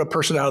 he's sort of a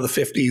person out of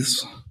the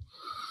 50s.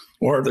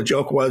 Or the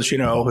joke was,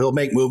 he'll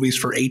make movies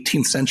for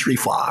 18th Century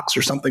Fox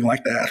or something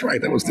like that,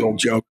 right? That was the old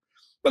joke.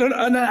 But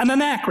an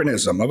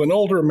anachronism of an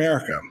older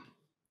America.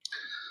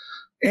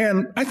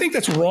 And I think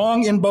that's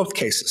wrong in both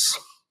cases.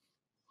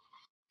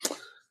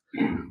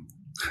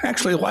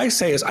 Actually, what I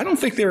say is I don't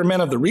think they were men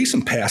of the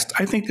recent past.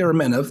 I think they were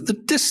men of the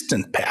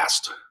distant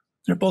past.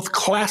 They're both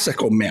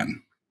classical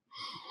men.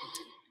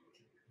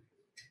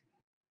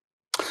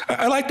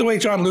 I like the way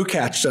John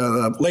Lukács,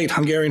 the late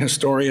Hungarian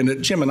historian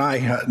that Jim and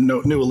I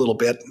knew a little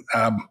bit,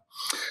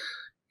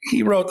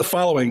 he wrote the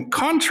following: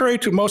 contrary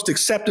to most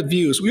accepted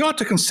views, we ought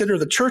to consider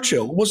that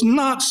Churchill was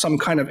not some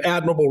kind of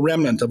admirable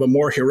remnant of a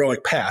more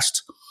heroic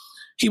past.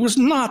 He was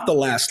not the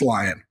last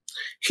lion.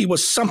 He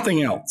was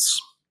something else.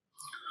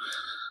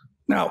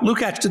 Now,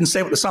 Lukács didn't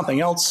say what the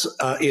something else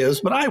is,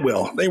 but I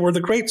will. They were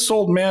the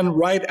great-souled men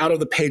right out of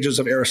the pages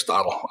of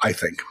Aristotle, I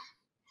think.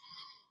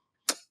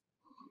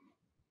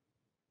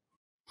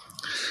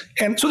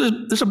 And so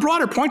there's a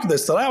broader point to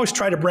this that I always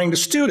try to bring to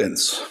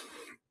students.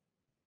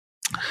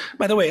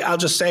 By the way, I'll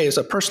just say as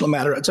a personal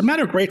matter, it's a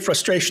matter of great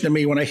frustration to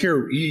me when I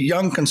hear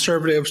young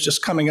conservatives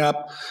just coming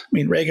up. I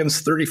mean,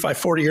 Reagan's 35,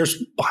 40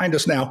 years behind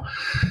us now.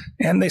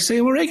 And they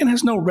say, well, Reagan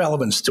has no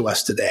relevance to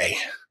us today.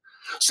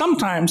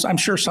 Sometimes, I'm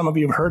sure some of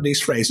you have heard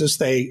these phrases,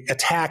 they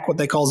attack what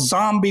they call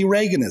zombie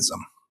Reaganism.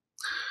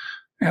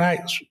 And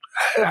I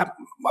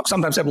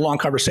sometimes have long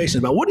conversations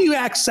about what do you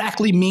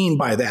exactly mean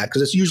by that?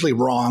 Because it's usually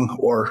wrong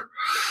or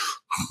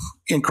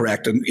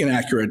incorrect and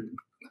inaccurate,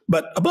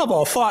 but above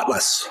all,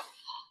 thoughtless.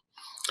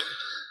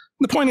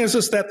 The point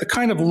is that the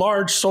kind of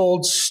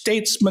large-souled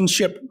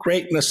statesmanship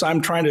greatness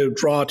I'm trying to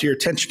draw to your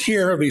attention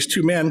here of these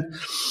two men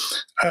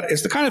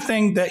is the kind of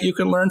thing that you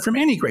can learn from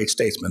any great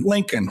statesman,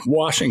 Lincoln,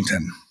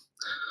 Washington.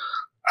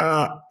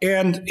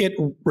 And it,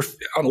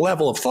 on a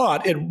level of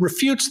thought, it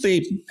refutes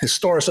the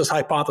historicist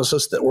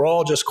hypothesis that we're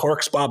all just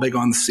corks bobbing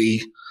on the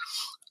sea,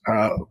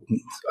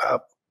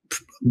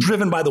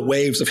 driven by the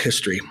waves of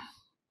history.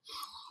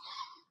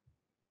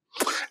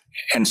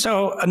 And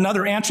so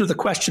another answer to the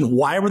question,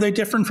 why were they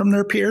different from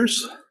their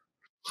peers,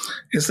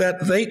 is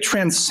that they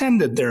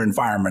transcended their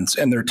environments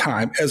and their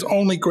time as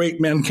only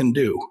great men can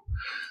do.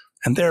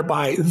 And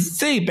thereby,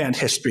 they bent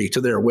history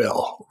to their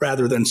will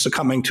rather than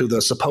succumbing to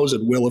the supposed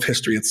will of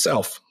history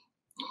itself.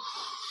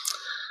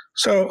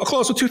 So I'll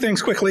close with two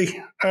things quickly.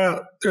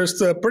 There's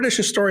the British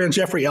historian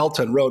Geoffrey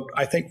Elton wrote,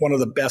 I think, one of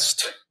the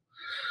best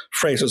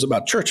phrases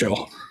about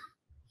Churchill.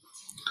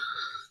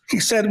 He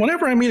said,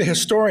 whenever I meet a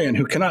historian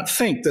who cannot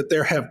think that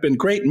there have been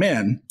great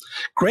men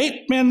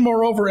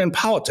moreover in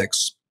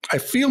politics, I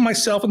feel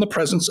myself in the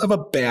presence of a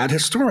bad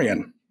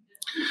historian.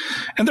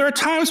 And there are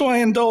times when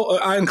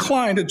I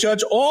incline to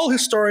judge all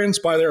historians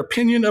by their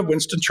opinion of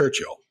Winston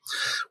Churchill,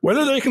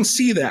 whether they can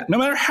see that, no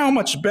matter how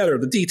much better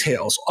the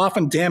details,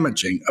 often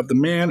damaging, of the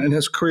man and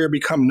his career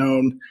become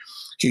known,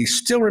 he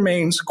still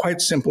remains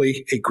quite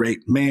simply a great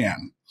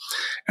man.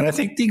 And I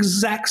think the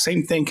exact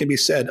same thing can be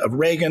said of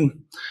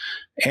Reagan.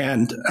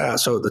 And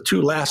so the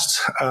two last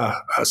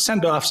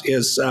send-offs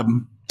is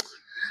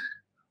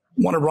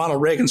one of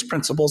Ronald Reagan's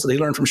principles that he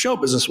learned from show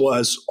business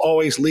was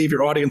always leave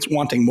your audience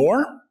wanting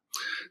more.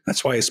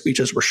 That's why his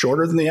speeches were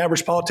shorter than the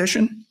average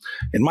politician.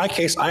 In my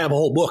case, I have a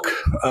whole book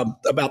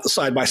about the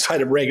side-by-side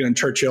of Reagan and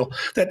Churchill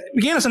that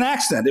began as an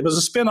accident. It was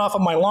a spin-off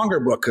of my longer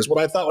book, because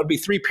what I thought would be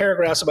 3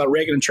 paragraphs about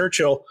Reagan and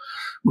Churchill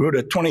grew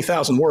to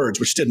 20,000 words,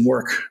 which didn't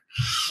work.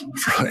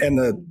 And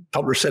the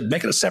publisher said,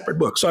 make it a separate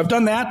book. So I've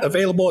done that,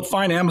 available at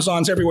fine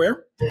Amazons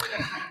everywhere.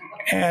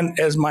 And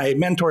as my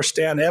mentor,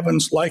 Stan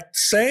Evans, liked to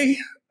say,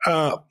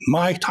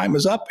 my time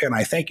is up, and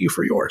I thank you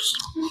for yours.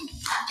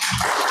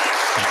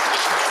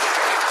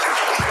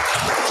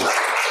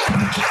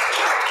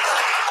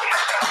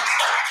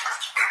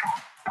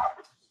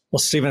 Well,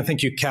 Stephen, I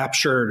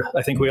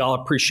think we all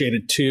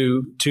appreciated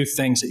two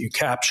things that you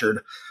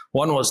captured.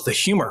 One was the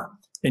humor,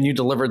 and you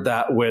delivered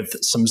that with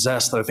some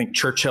zest that I think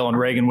Churchill and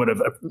Reagan would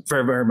have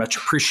very, very much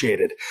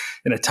appreciated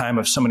in a time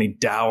of so many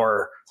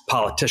dour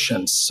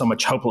politicians, so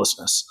much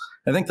hopelessness.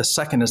 I think the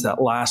second is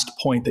that last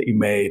point that you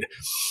made,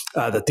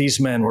 that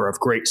these men were of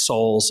great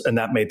souls, and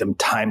that made them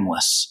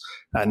timeless,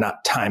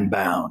 not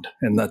time-bound,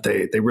 and that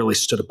they really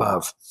stood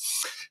above.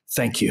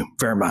 Thank you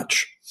very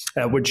much.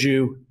 Would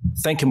you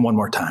thank him one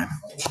more time?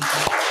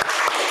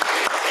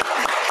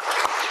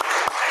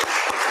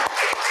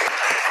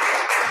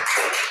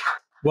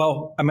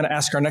 Well, I'm going to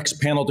ask our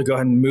next panel to go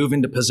ahead and move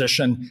into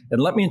position.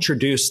 And let me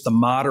introduce the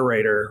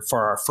moderator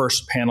for our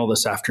first panel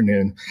this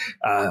afternoon,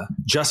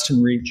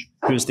 Justin Reach,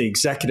 who's the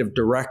Executive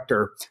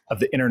Director of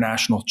the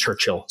International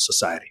Churchill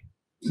Society.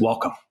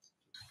 Welcome.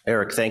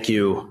 Eric, thank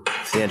you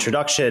for the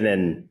introduction.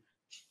 And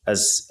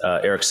as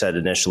Eric said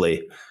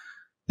initially,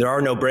 there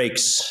are no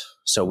breaks,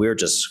 so we're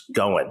just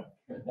going.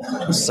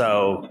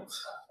 So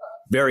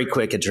very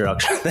quick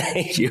introduction,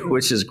 thank you,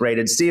 which is great.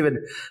 And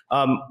Stephen,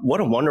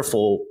 what a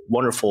wonderful,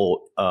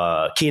 wonderful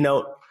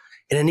keynote,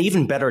 and an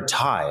even better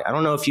tie. I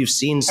don't know if you've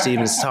seen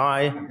Stephen's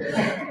tie.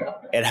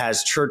 It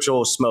has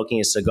Churchill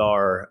smoking a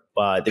cigar.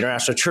 The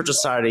International Churchill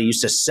Society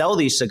used to sell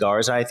these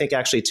cigars. I think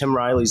actually Tim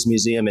Riley's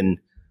museum in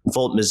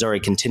Fulton, Missouri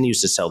continues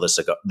to sell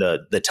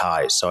the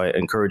ties. So I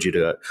encourage you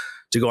to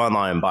go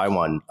online and buy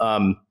one.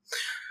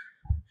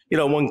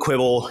 One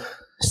quibble,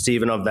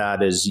 Stephen, of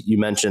that is you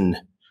mentioned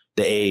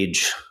the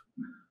age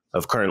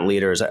of current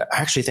leaders. I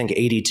actually think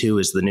 82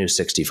 is the new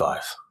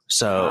 65.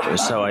 So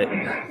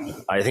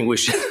I think we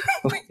should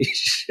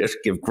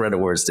give credit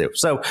where it's due.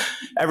 So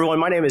everyone,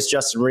 my name is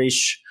Justin Reich.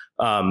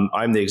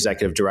 I'm the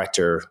executive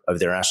director of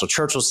the International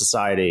Churchill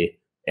Society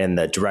and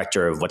the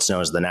director of what's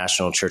known as the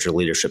National Churchill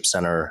Leadership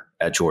Center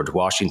at George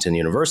Washington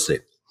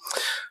University.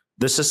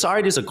 The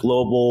Society is a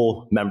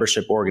global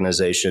membership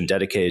organization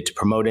dedicated to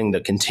promoting the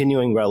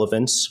continuing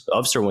relevance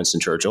of Sir Winston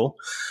Churchill,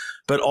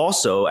 but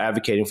also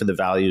advocating for the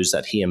values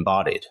that he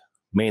embodied,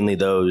 mainly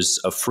those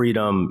of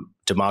freedom,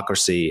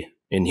 democracy,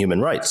 and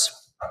human rights.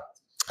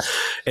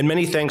 And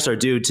many thanks are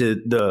due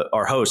to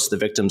our hosts, the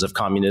Victims of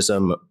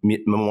Communism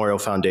Memorial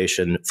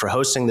Foundation, for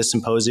hosting this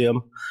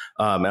symposium.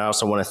 And I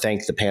also want to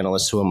thank the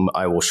panelists whom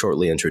I will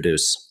shortly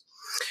introduce.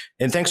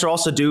 And thanks are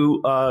also due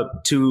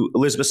to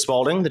Elizabeth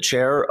Spaulding, the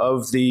chair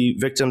of the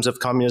Victims of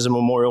Communism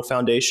Memorial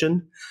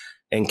Foundation,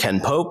 and Ken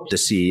Pope, the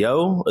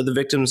CEO of the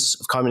Victims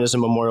of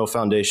Communism Memorial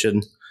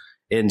Foundation,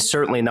 and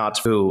certainly not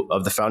who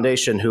of the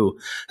foundation who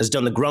has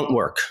done the grunt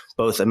work,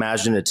 both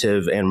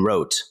imaginative and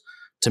rote,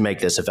 to make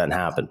this event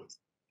happen.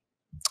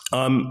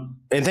 And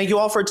thank you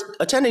all for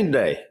attending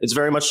today. It's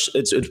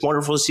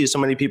wonderful to see so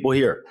many people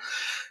here.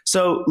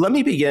 So let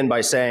me begin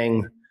by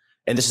saying,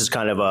 and this is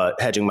kind of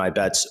hedging my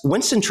bets,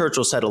 Winston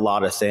Churchill said a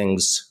lot of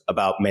things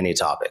about many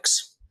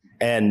topics.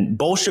 And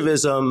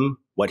Bolshevism,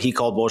 what he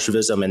called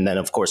Bolshevism, and then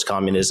of course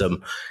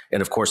communism,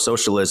 and of course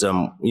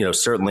socialism,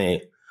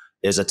 certainly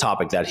is a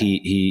topic that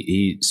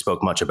he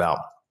spoke much about.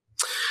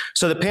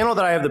 So the panel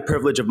that I have the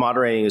privilege of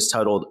moderating is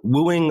titled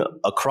Wooing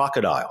a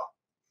Crocodile.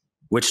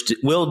 which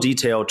will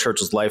detail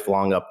Churchill's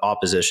lifelong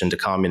opposition to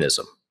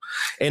communism.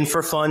 And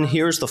for fun,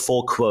 here's the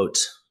full quote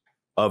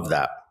of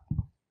that.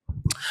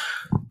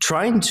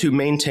 Trying to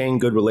maintain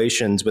good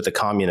relations with a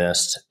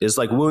communist is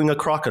like wooing a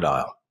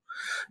crocodile.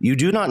 You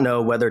do not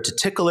know whether to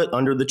tickle it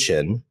under the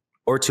chin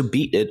or to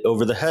beat it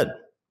over the head.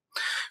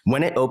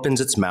 When it opens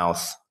its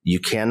mouth, you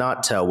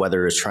cannot tell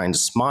whether it is trying to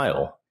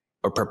smile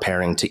or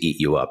preparing to eat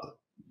you up.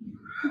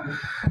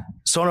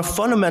 So on a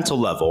fundamental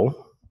level,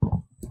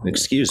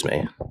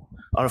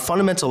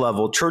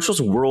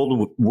 Churchill's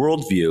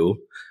worldview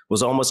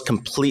was almost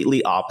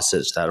completely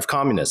opposite to that of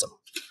communism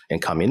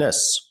and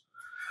communists.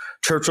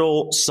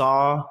 Churchill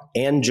saw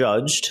and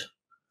judged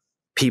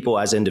people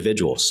as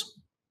individuals.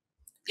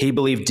 He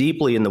believed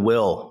deeply in the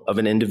will of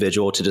an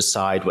individual to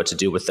decide what to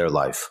do with their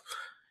life,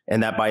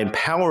 and that by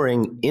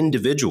empowering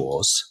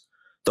individuals,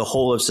 the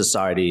whole of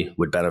society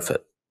would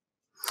benefit.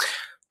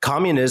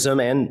 Communism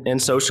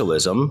and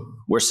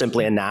socialism were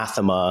simply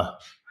anathema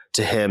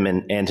to him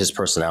and his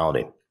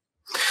personality.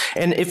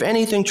 And if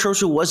anything,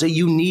 Churchill was a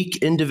unique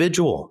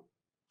individual.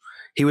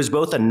 He was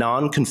both a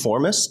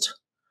nonconformist,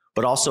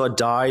 but also a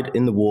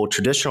dyed-in-the-wool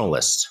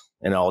traditionalist,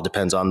 and it all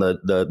depends on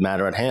the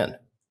matter at hand.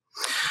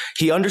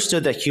 He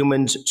understood that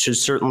humans should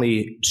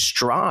certainly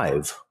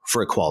strive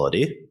for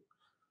equality,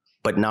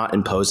 but not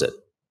impose it.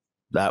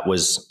 That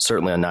was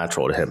certainly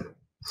unnatural to him.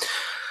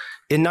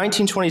 In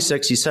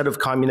 1926, he said of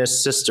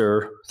communist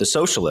sister, the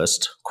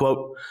socialist,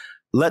 quote,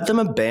 "Let them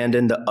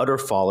abandon the utter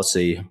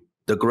fallacy,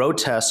 the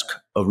grotesque,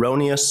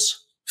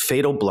 erroneous,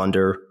 fatal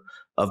blunder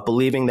of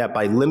believing that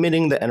by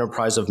limiting the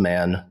enterprise of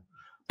man,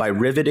 by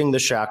riveting the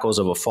shackles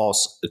of a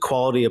false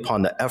equality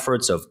upon the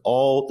efforts of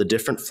all the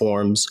different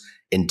forms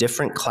in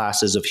different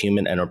classes of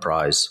human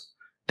enterprise,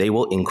 they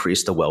will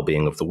increase the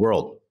well-being of the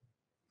world."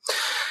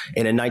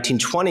 And in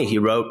 1920, he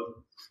wrote,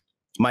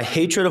 "My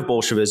hatred of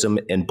Bolshevism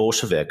and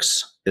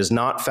Bolsheviks is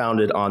not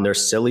founded on their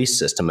silly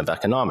system of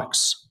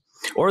economics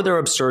or their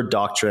absurd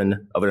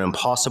doctrine of an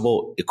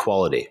impossible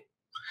equality.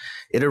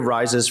 It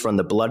arises from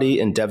the bloody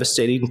and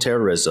devastating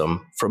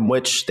terrorism from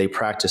which they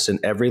practice in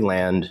every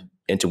land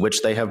into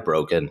which they have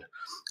broken,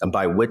 and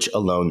by which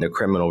alone their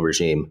criminal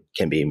regime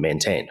can be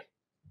maintained."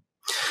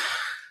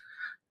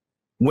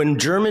 When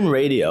German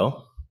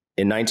radio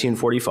in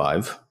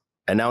 1945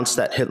 announced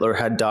that Hitler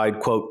had died,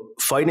 quote,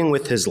 "fighting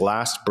with his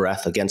last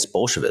breath against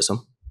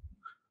Bolshevism,"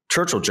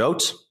 Churchill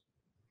joked,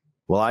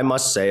 "Well, I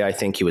must say, I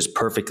think he was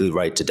perfectly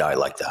right to die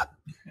like that."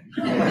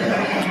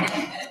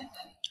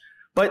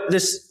 But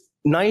this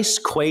nice,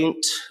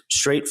 quaint,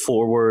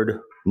 straightforward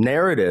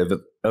narrative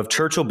of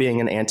Churchill being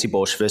an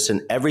anti-Bolshevist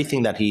and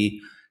everything that he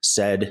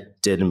said,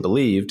 did, and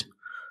believed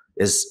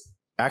is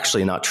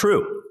actually not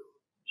true.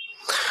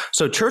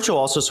 So Churchill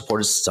also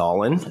supported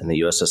Stalin and the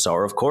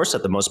USSR, of course,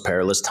 at the most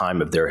perilous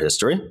time of their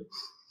history.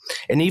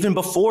 And even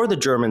before the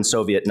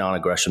German-Soviet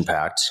non-aggression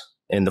pact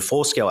and the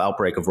full-scale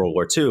outbreak of World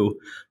War II,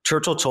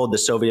 Churchill told the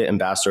Soviet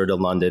ambassador to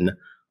London,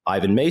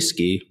 Ivan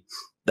Maysky,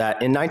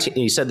 that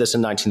he said this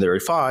in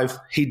 1935,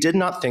 he did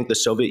not think the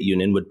Soviet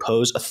Union would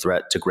pose a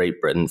threat to Great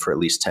Britain for at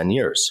least 10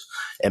 years.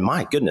 And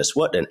my goodness,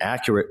 what an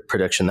accurate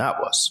prediction that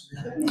was.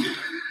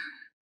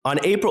 On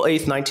April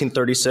 8th,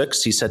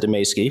 1936, he said to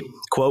Maysky,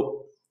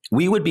 quote,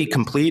 "We would be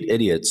complete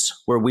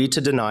idiots were we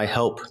to deny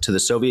help to the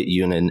Soviet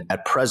Union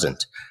at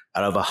present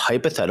out of a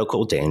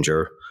hypothetical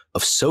danger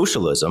of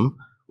socialism,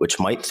 which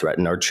might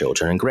threaten our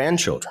children and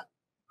grandchildren."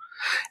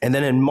 And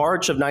then in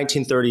March of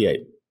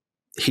 1938,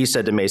 he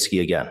said to Maysky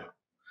again,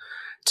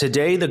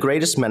 "Today, the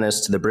greatest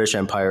menace to the British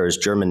Empire is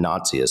German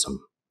Nazism,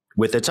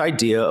 with its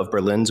idea of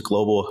Berlin's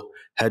global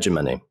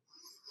hegemony.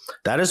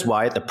 That is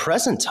why at the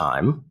present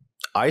time,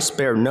 I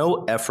spare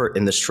no effort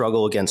in the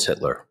struggle against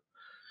Hitler.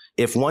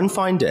 If one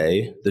fine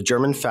day the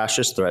German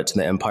fascist threat to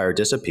the empire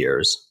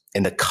disappears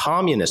and the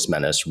communist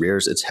menace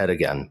rears its head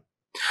again,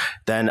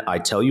 then I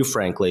tell you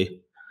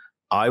frankly,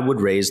 I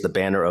would raise the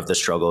banner of the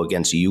struggle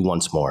against you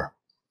once more.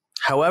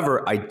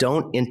 However, I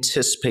don't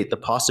anticipate the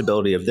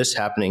possibility of this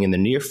happening in the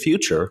near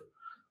future,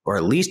 or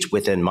at least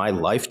within my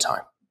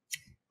lifetime."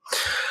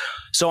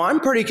 So I'm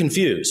pretty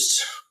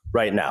confused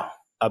right now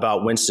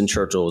about Winston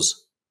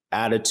Churchill's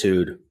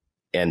attitude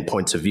and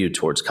points of view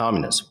towards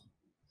communism.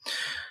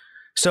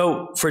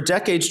 So for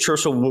decades,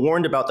 Churchill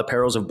warned about the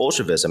perils of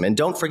Bolshevism. And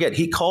don't forget,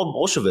 he called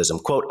Bolshevism,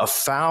 quote, "a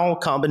foul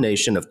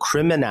combination of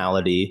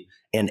criminality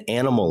and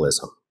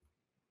animalism."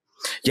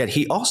 Yet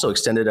he also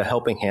extended a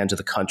helping hand to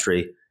the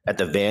country at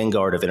the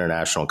vanguard of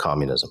international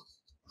communism.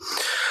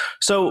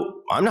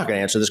 So I'm not going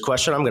to answer this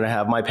question. I'm going to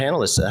have my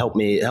panelists help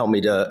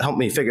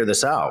me figure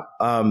this out.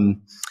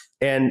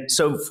 And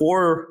so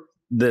for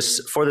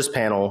this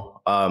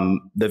panel,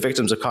 the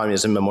Victims of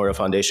Communism Memorial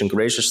Foundation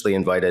graciously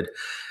invited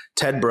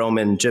Ted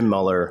Broman, Jim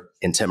Muller,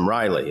 and Tim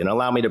Riley. And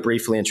allow me to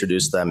briefly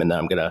introduce them, and then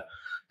I'm going to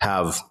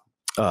have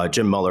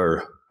Jim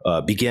Muller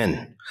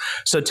begin.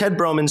 So Ted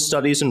Broman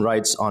studies and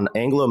writes on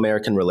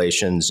Anglo-American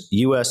relations,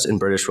 U.S. and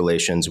British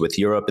relations with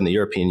Europe and the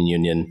European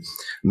Union,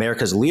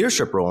 America's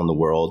leadership role in the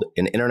world,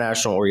 in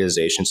international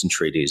organizations and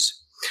treaties,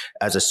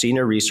 as a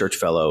senior research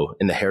fellow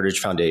in the Heritage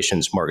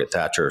Foundation's Margaret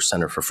Thatcher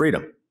Center for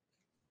Freedom.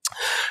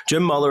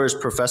 Jim Muller is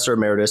Professor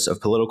Emeritus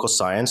of Political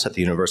Science at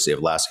the University of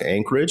Alaska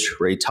Anchorage,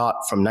 where he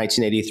taught from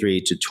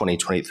 1983 to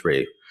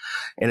 2023,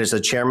 and is the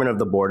chairman of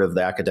the board of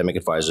the Academic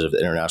Advisors of the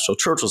International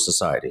Churchill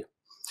Society.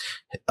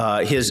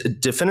 His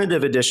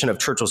definitive edition of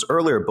Churchill's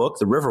earlier book,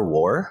 The River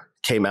War,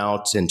 came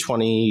out in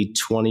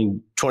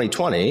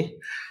 2020,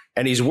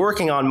 and he's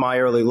working on My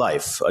Early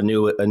Life, a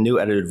new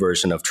edited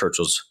version of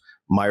Churchill's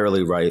My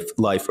Early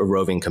Life, a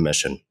Roving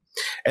Commission.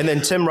 And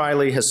then Tim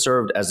Riley has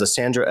served as the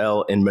Sandra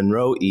L. and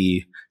Monroe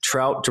E.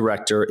 Trout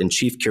Director and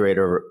Chief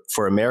Curator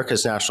for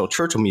America's National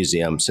Churchill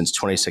Museum since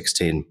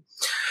 2016.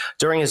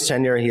 During his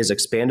tenure, he has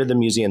expanded the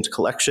museum's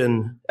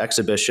collection,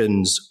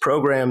 exhibitions,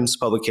 programs,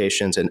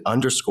 publications, and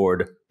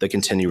underscored the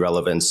continued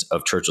relevance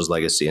of Churchill's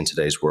legacy in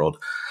today's world.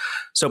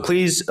 So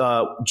please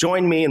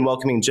join me in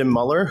welcoming Jim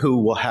Muller, who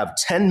will have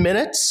 10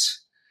 minutes.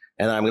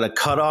 And I'm going to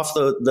cut off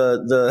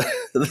the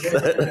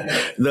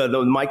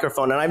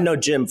microphone. And I've known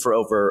Jim for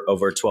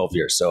over 12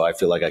 years, so I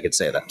feel like I could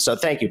say that. So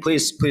thank you.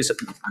 Please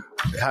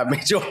have me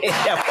join.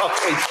 Yeah,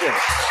 welcome, Jim.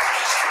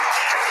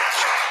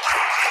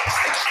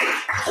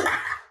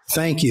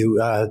 Thank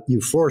you.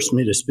 You forced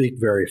me to speak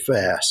very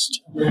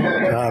fast.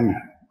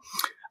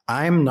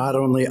 I'm not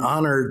only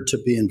honored to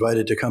be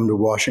invited to come to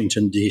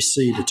Washington,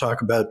 D.C. to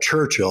talk about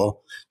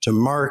Churchill, to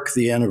mark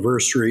the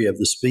anniversary of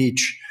the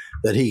speech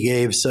that he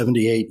gave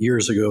 78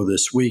 years ago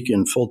this week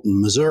in Fulton,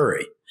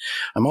 Missouri.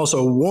 I'm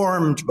also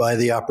warmed by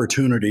the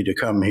opportunity to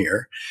come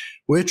here,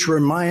 which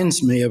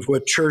reminds me of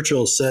what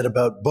Churchill said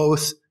about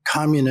both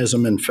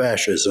communism and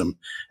fascism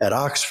at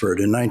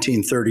Oxford in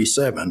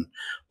 1937,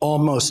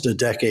 almost a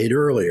decade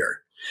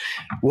earlier.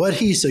 What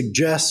he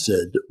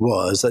suggested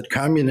was that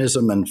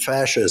communism and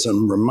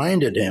fascism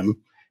reminded him,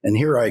 and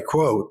here I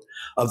quote,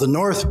 of the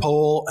North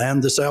Pole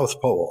and the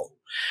South Pole.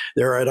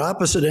 They're at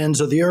opposite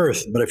ends of the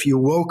earth, but if you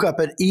woke up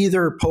at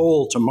either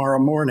pole tomorrow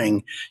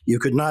morning, you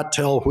could not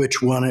tell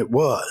which one it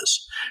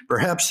was.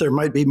 Perhaps there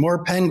might be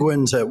more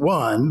penguins at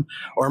one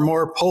or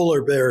more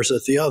polar bears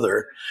at the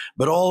other,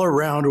 but all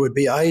around would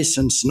be ice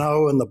and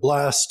snow and the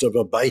blast of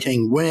a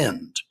biting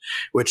wind,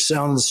 which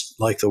sounds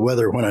like the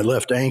weather when I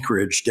left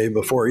Anchorage day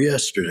before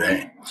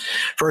yesterday.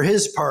 For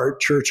his part,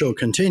 Churchill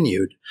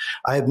continued,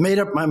 I have made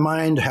up my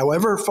mind,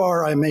 however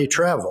far I may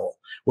travel,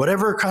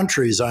 whatever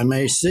countries I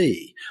may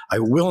see, I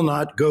will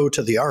not go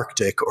to the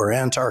Arctic or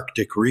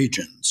Antarctic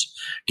regions.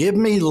 Give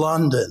me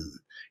London.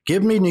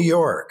 Give me New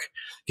York.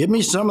 Give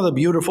me some of the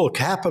beautiful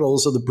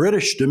capitals of the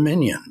British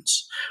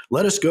dominions.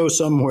 Let us go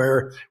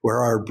somewhere where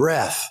our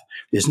breath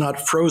is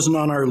not frozen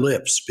on our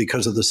lips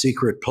because of the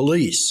secret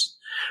police.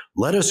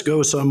 Let us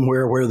go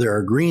somewhere where there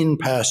are green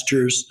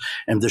pastures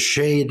and the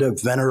shade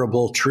of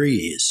venerable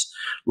trees.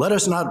 Let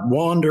us not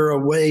wander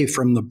away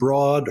from the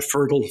broad,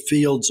 fertile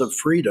fields of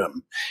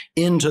freedom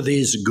into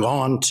these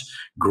gaunt,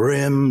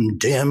 grim,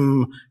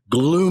 dim,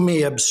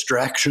 gloomy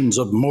abstractions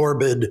of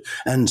morbid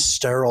and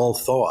sterile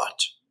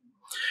thought.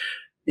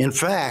 In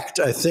fact,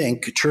 I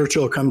think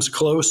Churchill comes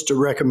close to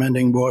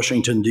recommending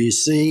Washington,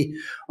 D.C.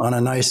 on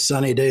a nice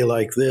sunny day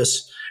like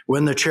this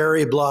when the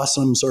cherry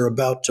blossoms are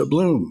about to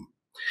bloom.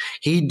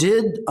 He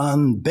did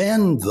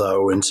unbend,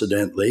 though,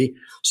 incidentally,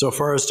 so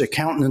far as to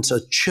countenance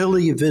a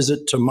chilly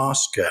visit to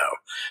Moscow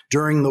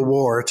during the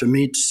war to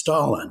meet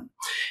Stalin,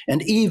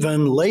 and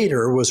even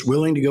later was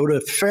willing to go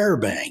to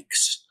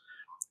Fairbanks,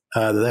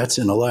 that's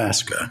in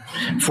Alaska,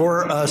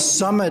 for a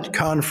summit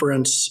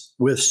conference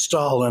with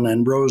Stalin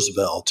and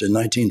Roosevelt in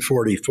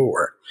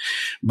 1944.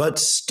 But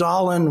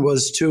Stalin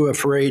was too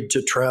afraid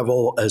to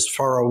travel as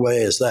far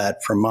away as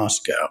that from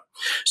Moscow.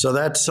 So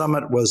that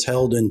summit was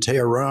held in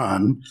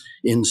Tehran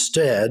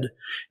instead,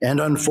 and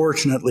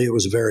unfortunately it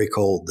was very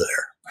cold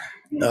there.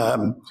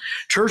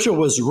 Churchill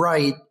was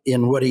right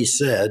in what he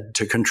said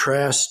to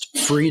contrast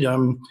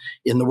freedom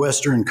in the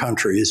Western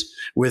countries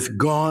with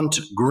gaunt,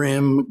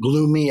 grim,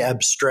 gloomy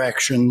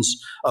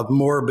abstractions of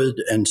morbid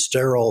and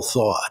sterile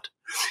thought.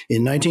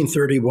 In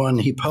 1931,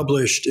 he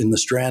published in the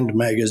Strand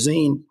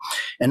magazine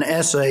an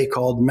essay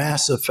called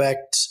Mass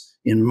Effects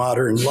in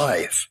Modern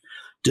Life,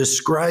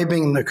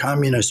 describing the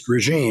communist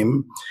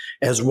regime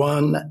as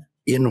one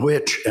in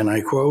which, and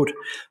I quote,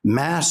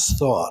 mass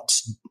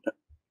thoughts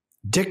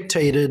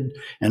dictated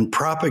and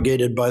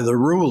propagated by the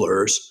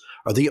rulers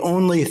are the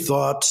only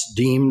thoughts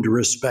deemed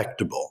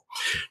respectable.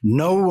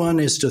 No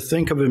one is to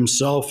think of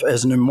himself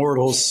as an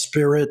immortal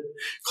spirit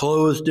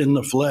clothed in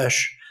the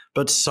flesh,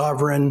 but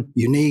sovereign,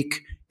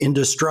 unique,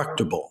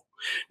 indestructible.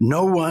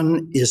 No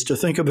one is to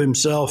think of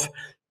himself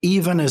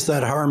even as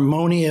that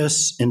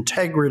harmonious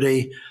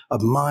integrity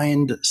of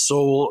mind,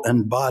 soul,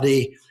 and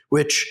body,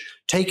 which,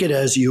 take it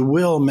as you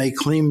will, may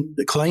claim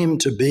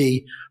to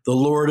be the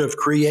Lord of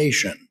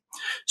creation.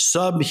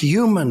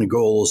 Subhuman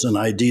goals and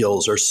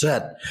ideals are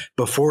set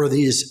before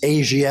these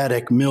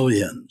Asiatic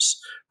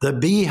millions. The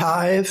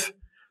beehive?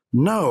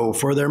 No,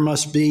 for there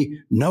must be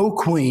no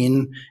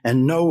queen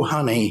and no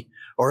honey,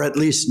 or at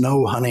least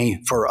no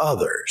honey for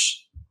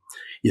others.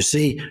 You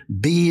see,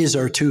 bees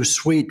are too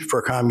sweet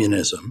for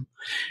communism.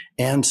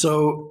 And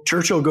so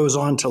Churchill goes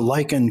on to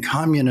liken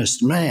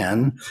communist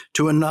man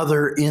to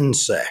another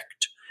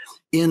insect.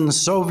 In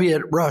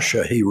Soviet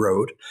Russia, he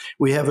wrote,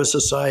 we have a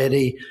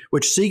society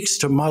which seeks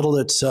to model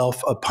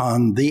itself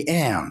upon the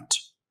ant.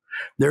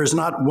 There is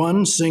not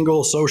one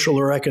single social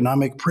or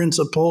economic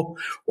principle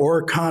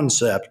or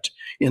concept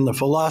in the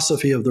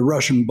philosophy of the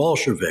Russian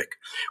Bolshevik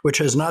which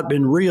has not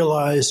been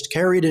realized,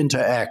 carried into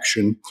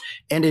action,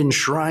 and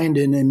enshrined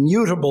in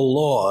immutable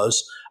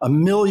laws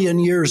 1,000,000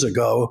 years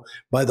ago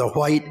by the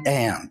white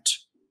ant.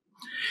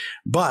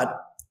 But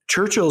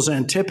Churchill's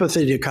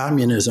antipathy to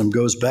communism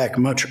goes back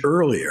much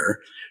earlier,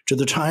 to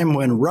the time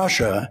when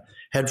Russia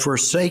had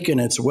forsaken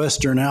its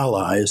Western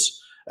allies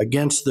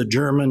against the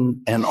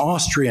German and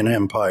Austrian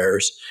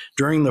empires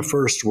during the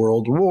First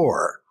World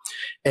War,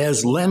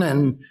 as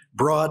Lenin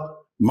brought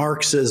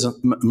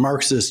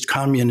Marxist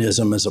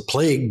communism as a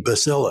plague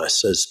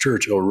bacillus, as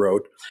Churchill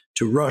wrote,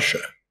 to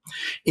Russia.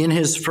 In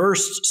his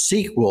first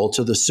sequel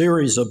to the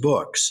series of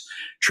books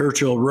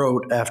Churchill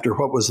wrote after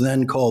what was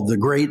then called the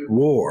Great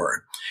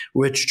War,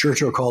 which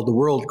Churchill called the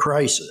World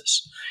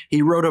Crisis,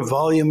 he wrote a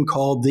volume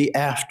called The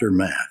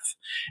Aftermath,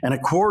 and a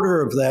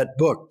quarter of that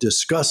book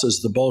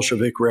discusses the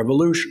Bolshevik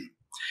Revolution.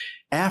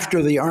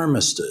 After the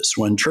armistice,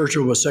 when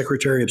Churchill was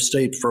Secretary of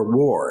State for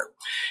War,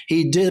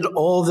 he did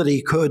all that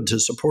he could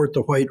to support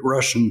the White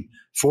Russian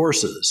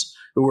forces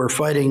who were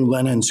fighting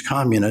Lenin's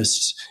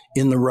communists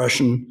in the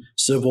Russian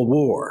Civil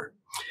War.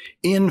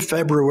 In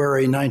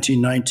February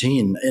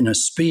 1919, in a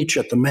speech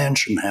at the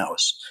Mansion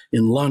House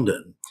in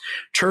London,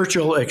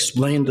 Churchill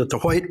explained that the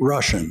White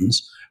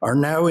Russians are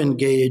now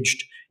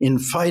engaged in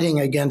fighting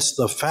against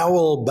the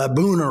foul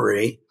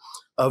baboonery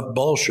of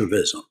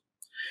Bolshevism.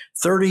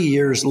 30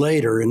 years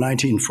later, in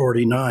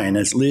 1949,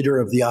 as leader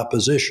of the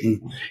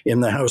opposition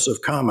in the House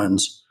of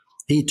Commons,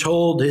 he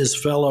told his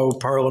fellow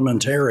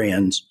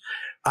parliamentarians,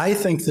 "I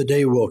think the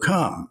day will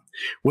come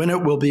when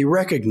it will be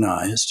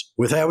recognized,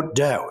 without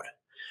doubt,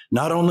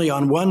 not only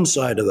on one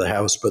side of the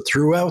House, but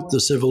throughout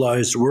the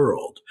civilized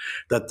world,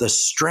 that the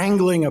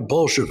strangling of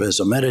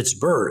Bolshevism at its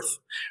birth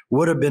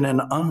would have been an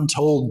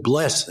untold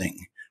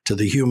blessing to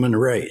the human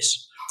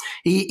race."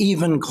 He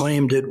even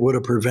claimed it would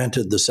have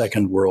prevented the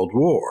Second World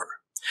War.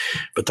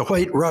 But the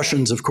White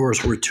Russians, of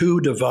course, were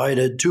too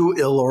divided, too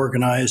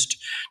ill-organized,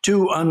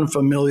 too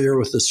unfamiliar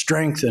with the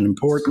strength and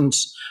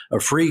importance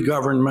of free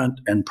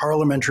government and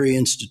parliamentary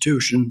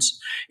institutions.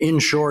 In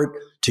short,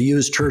 to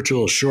use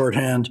Churchill's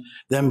shorthand,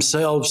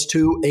 themselves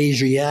too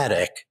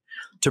Asiatic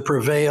to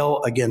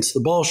prevail against the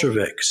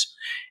Bolsheviks.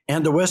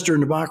 And the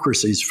Western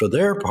democracies, for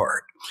their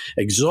part,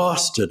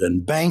 exhausted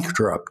and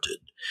bankrupted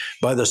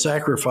by the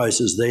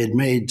sacrifices they had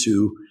made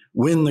to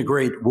win the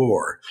Great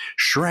War,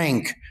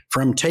 shrank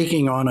from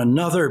taking on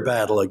another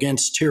battle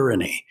against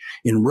tyranny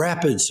in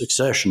rapid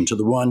succession to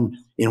the one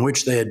in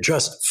which they had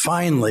just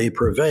finally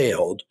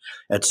prevailed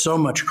at so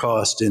much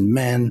cost in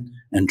men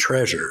and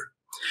treasure.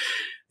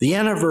 The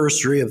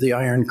anniversary of the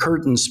Iron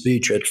Curtain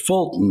speech at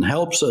Fulton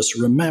helps us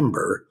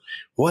remember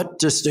what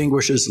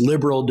distinguishes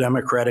liberal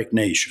democratic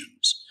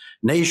nations,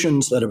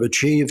 nations that have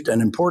achieved an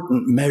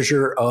important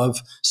measure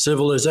of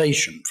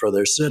civilization for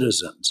their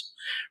citizens,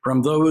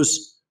 from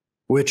those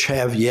which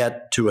have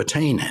yet to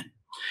attain it,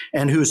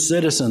 and whose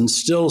citizens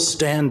still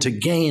stand to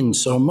gain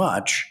so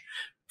much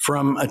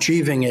from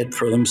achieving it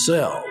for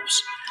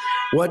themselves.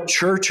 What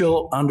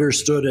Churchill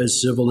understood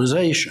as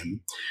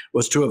civilization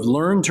was to have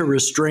learned to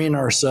restrain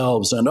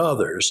ourselves and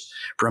others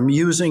from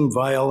using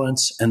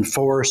violence and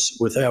force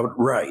without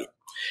right,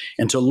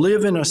 and to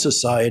live in a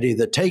society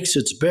that takes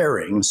its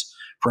bearings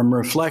from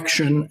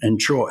reflection and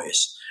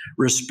choice,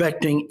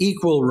 respecting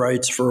equal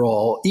rights for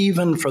all,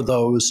 even for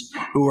those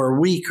who are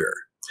weaker.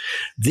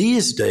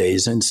 These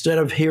days, instead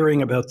of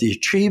hearing about the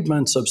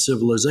achievements of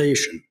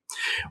civilization,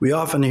 we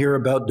often hear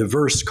about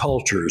diverse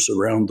cultures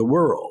around the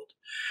world.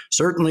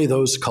 Certainly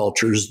those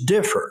cultures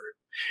differ.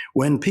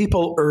 When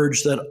people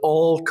urge that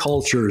all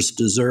cultures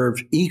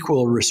deserve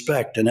equal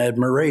respect and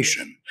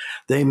admiration,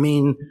 they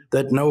mean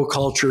that no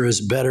culture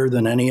is better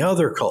than any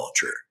other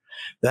culture.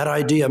 That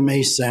idea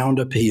may sound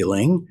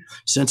appealing,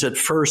 since at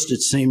first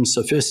it seems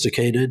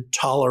sophisticated,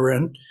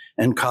 tolerant,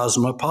 and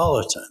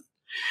cosmopolitan.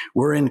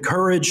 We're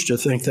encouraged to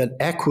think that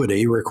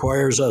equity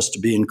requires us to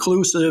be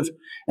inclusive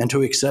and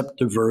to accept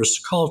diverse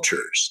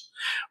cultures.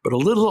 But a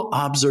little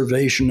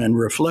observation and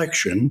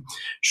reflection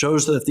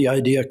shows that the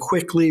idea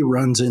quickly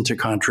runs into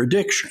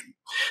contradiction,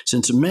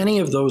 since many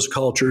of those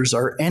cultures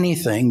are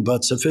anything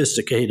but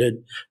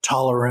sophisticated,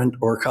 tolerant,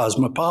 or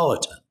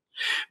cosmopolitan.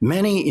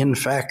 Many, in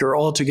fact, are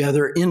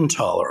altogether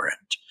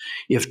intolerant.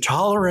 If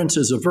tolerance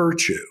is a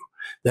virtue,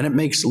 then it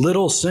makes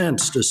little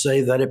sense to say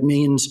that it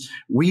means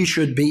we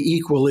should be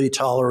equally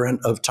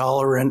tolerant of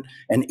tolerant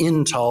and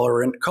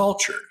intolerant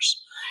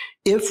cultures.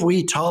 If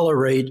we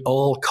tolerate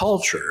all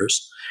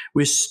cultures,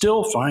 we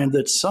still find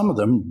that some of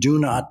them do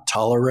not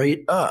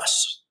tolerate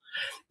us.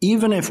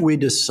 Even if we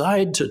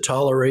decide to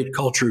tolerate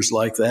cultures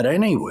like that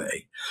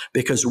anyway,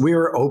 because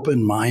we're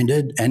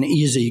open-minded and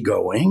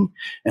easygoing,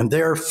 and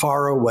they're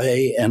far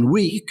away and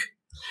weak,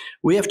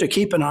 we have to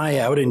keep an eye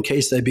out in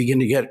case they begin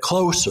to get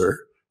closer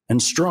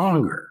and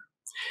stronger.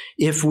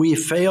 If we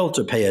fail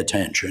to pay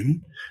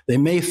attention, they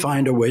may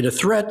find a way to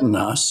threaten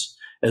us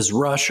as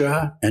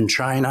Russia and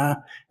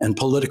China and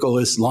political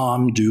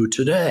Islam do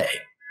today.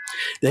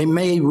 They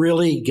may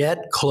really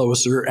get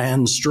closer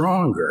and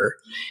stronger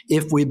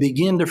if we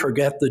begin to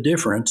forget the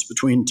difference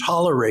between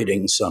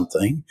tolerating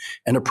something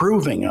and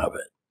approving of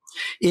it.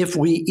 If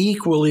we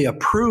equally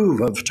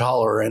approve of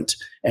tolerant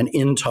and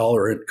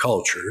intolerant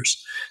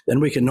cultures,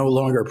 then we can no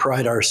longer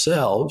pride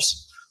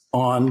ourselves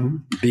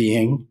on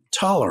being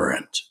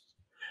tolerant.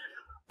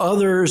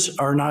 Others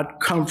are not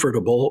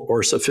comfortable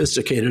or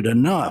sophisticated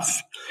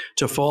enough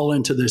to fall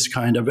into this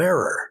kind of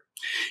error.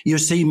 You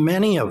see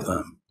many of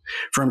them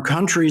from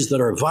countries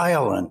that are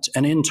violent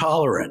and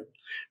intolerant,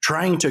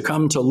 trying to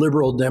come to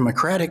liberal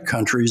democratic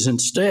countries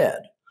instead.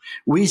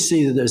 We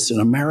see this in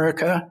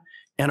America,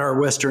 and our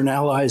Western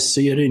allies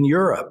see it in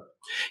Europe.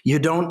 You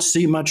don't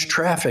see much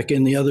traffic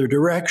in the other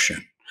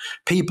direction.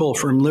 People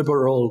from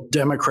liberal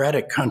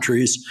democratic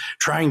countries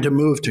trying to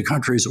move to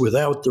countries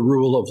without the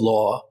rule of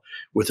law,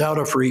 without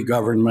a free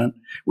government,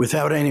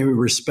 without any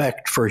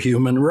respect for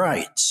human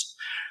rights.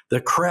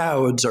 The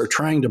crowds are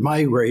trying to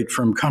migrate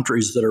from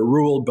countries that are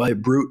ruled by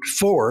brute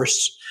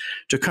force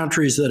to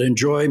countries that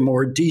enjoy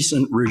more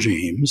decent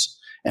regimes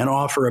and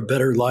offer a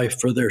better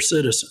life for their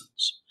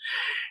citizens.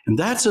 And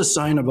that's a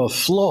sign of a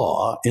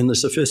flaw in the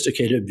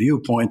sophisticated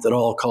viewpoint that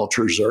all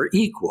cultures are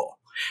equal,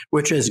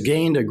 which has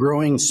gained a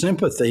growing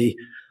sympathy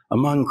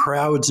among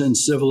crowds in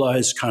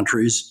civilized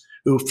countries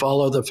who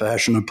follow the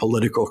fashion of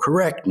political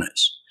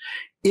correctness.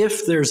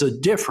 If there's a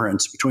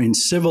difference between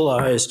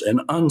civilized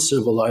and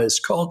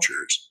uncivilized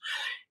cultures,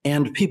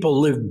 and people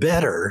live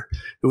better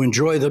who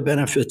enjoy the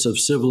benefits of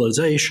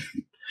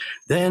civilization,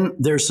 then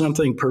there's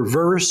something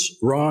perverse,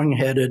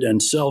 wrong-headed,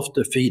 and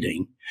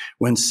self-defeating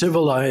when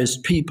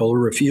civilized people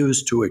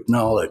refuse to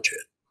acknowledge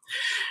it.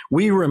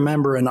 We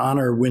remember and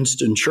honor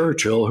Winston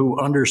Churchill,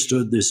 who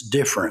understood this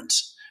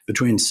difference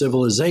between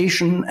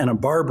civilization and a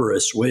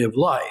barbarous way of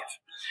life.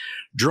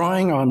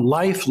 Drawing on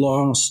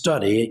lifelong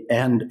study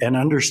and an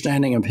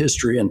understanding of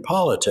history and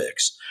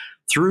politics,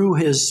 through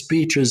his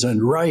speeches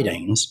and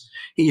writings,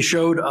 he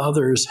showed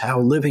others how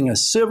living a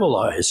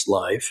civilized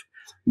life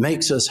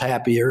makes us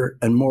happier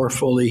and more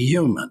fully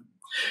human.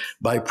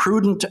 By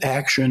prudent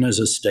action as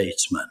a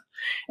statesman,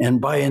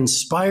 and by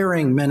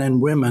inspiring men and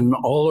women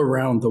all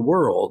around the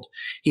world,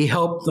 he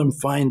helped them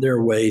find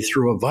their way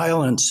through a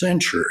violent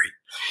century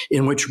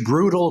in which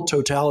brutal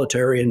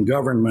totalitarian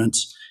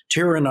governments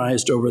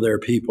tyrannized over their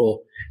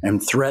people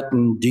and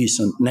threatened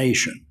decent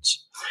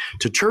nations.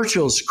 To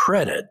Churchill's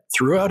credit,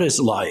 throughout his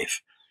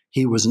life,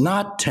 he was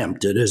not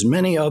tempted, as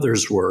many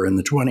others were in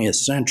the 20th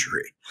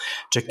century,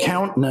 to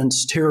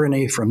countenance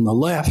tyranny from the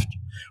left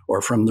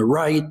or from the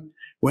right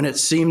when it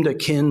seemed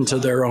akin to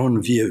their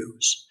own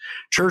views.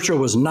 Churchill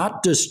was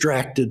not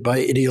distracted by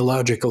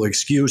ideological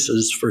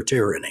excuses for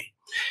tyranny.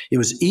 He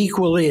was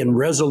equally and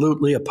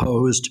resolutely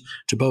opposed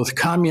to both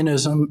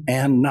communism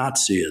and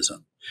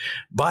Nazism.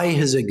 By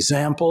his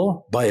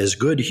example, by his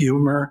good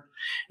humor,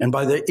 and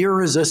by the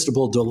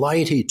irresistible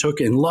delight he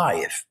took in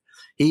life,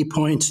 he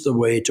points the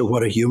way to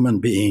what a human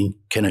being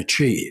can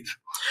achieve.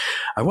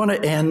 I want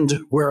to end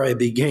where I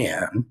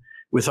began,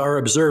 with our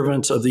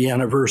observance of the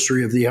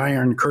anniversary of the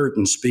Iron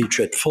Curtain speech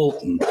at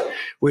Fulton,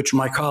 which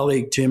my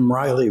colleague Tim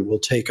Riley will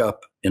take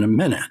up in a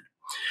minute.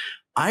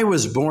 I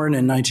was born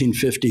in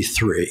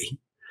 1953,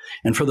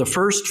 and for the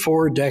first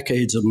 4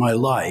 decades of my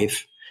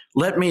life,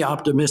 let me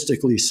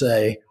optimistically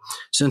say,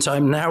 since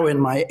I'm now in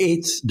my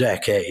 8th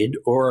decade,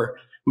 or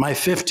my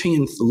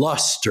 15th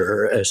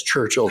luster, as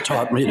Churchill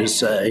taught me to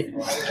say,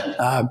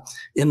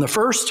 in the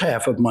first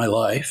half of my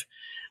life,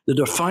 the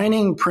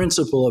defining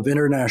principle of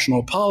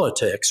international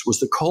politics was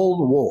the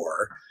Cold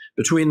War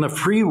between the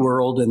free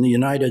world and the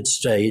United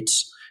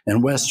States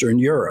and Western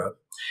Europe,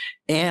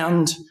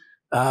 and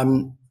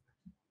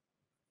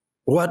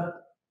what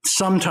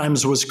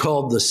sometimes was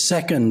called the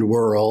Second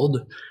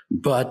World,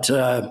 but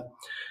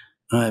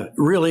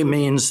really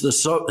means the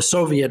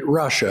Soviet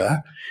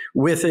Russia,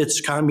 with its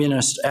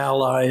communist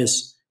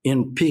allies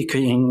in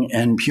Peking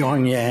and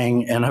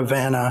Pyongyang and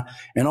Havana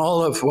and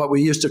all of what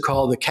we used to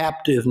call the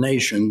captive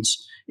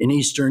nations in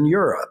Eastern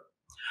Europe.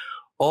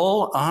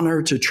 All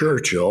honor to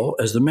Churchill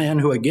as the man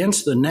who,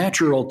 against the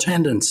natural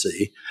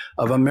tendency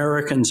of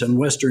Americans and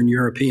Western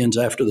Europeans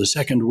after the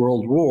Second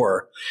World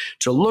War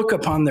to look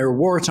upon their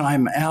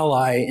wartime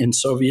ally in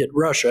Soviet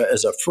Russia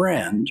as a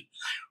friend,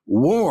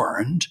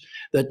 warned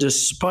that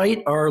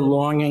despite our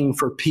longing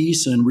for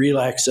peace and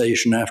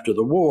relaxation after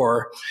the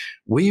war,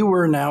 we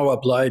were now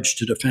obliged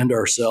to defend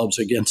ourselves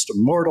against a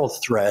mortal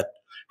threat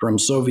from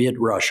Soviet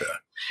Russia.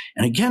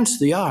 And against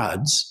the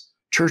odds,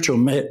 Churchill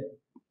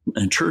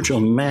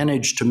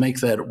managed to make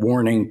that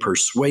warning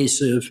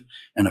persuasive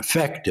and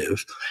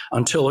effective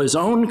until his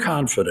own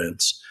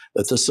confidence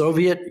that the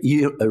Soviet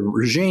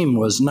regime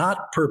was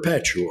not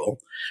perpetual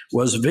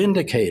was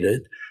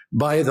vindicated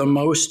by the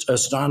most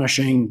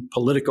astonishing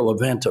political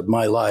event of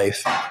my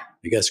life,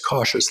 I guess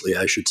cautiously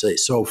I should say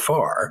so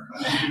far,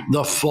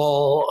 the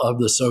fall of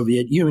the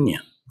Soviet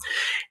Union.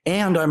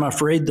 And I'm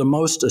afraid the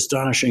most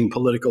astonishing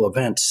political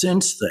event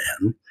since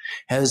then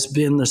has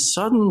been the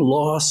sudden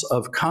loss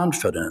of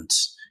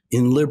confidence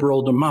in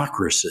liberal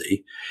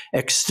democracy,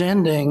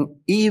 extending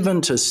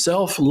even to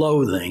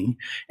self-loathing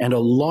and a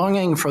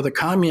longing for the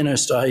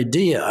communist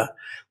idea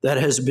that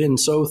has been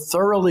so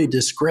thoroughly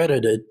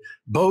discredited,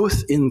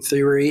 both in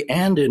theory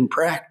and in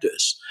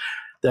practice,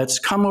 that's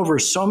come over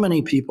so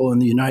many people in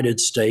the United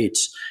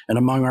States and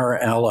among our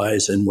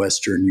allies in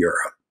Western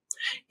Europe.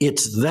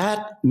 It's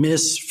that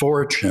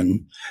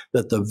misfortune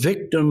that the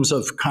Victims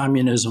of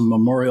Communism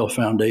Memorial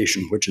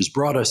Foundation, which has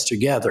brought us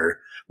together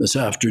this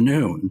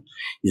afternoon,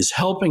 is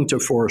helping to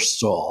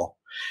forestall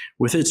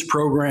with its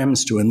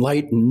programs to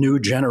enlighten new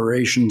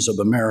generations of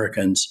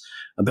Americans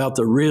about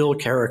the real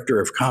character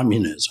of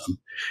communism,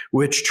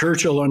 which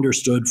Churchill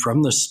understood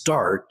from the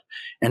start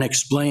and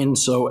explained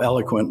so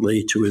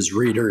eloquently to his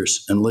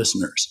readers and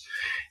listeners.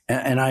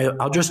 And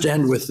I'll just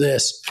end with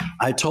this.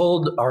 I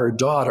told our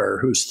daughter,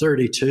 who's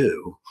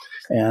 32,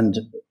 and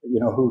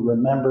who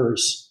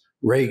remembers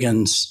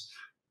Reagan's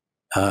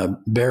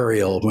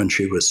burial when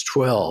she was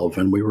 12,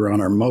 and we were on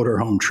our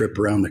motorhome trip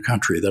around the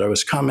country, that I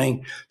was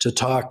coming to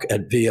talk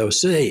at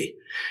VOC.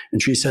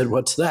 And she said,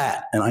 "What's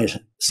that?" And I,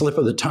 slip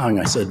of the tongue,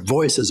 I said,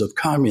 "Voices of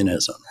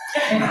Communism."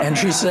 And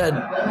she said,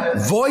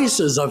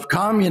 "Voices of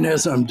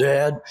Communism,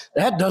 Dad?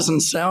 That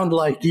doesn't sound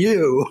like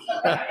you."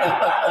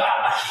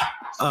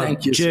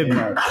 Thank you, Jim.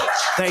 so much.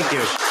 Thank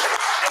you.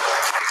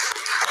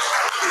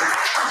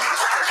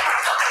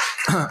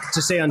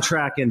 To stay on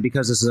track, and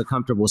because this is a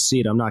comfortable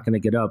seat, I'm not going to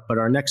get up, but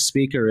our next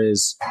speaker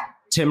is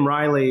Tim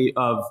Riley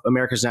of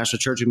America's National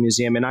Churchill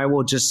Museum. And I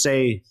will just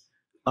say,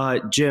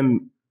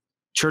 Jim,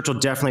 Churchill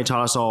definitely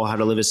taught us all how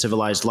to live a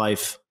civilized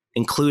life,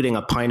 including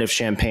a pint of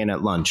champagne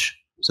at lunch.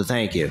 So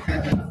thank you.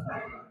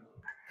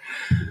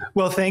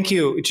 Well, thank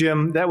you,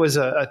 Jim. That was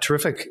a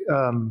terrific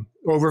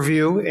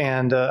overview,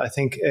 and I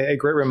think a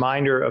great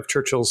reminder of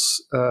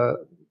Churchill's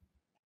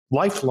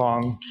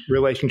lifelong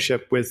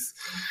relationship with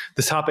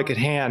the topic at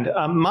hand.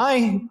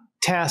 My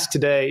task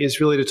today is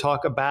really to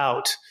talk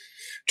about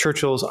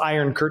Churchill's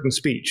Iron Curtain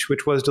speech,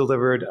 which was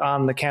delivered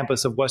on the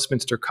campus of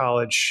Westminster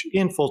College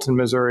in Fulton,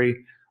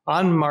 Missouri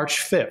on March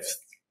 5th,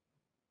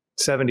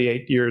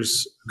 78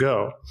 years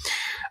ago.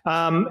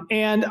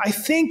 And I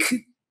think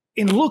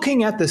in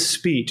looking at the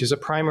speech as a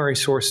primary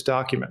source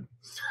document,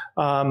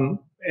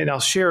 and I'll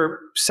share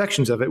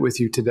sections of it with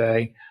you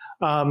today,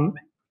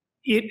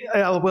 it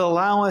will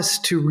allow us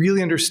to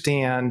really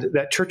understand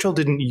that Churchill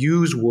didn't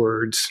use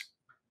words,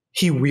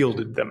 he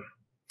wielded them.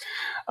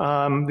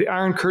 The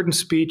Iron Curtain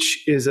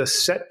speech is a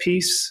set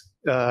piece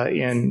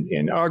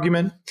in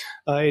argument.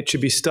 It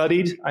should be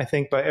studied, I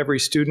think, by every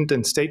student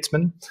and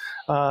statesman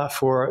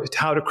for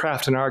how to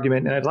craft an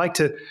argument. And I'd like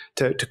to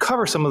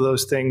cover some of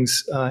those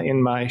things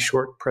in my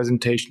short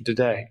presentation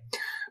today.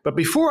 But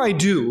before I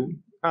do,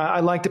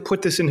 I'd like to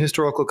put this in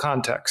historical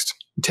context.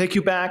 Take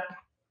you back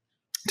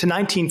to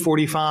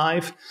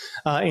 1945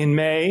 in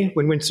May,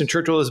 when Winston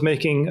Churchill is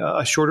making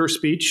a shorter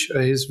speech,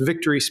 his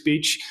victory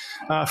speech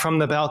from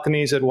the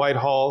balconies at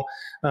Whitehall,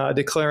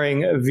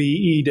 declaring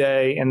VE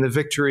Day and the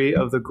victory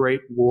of the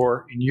Great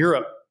War in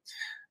Europe.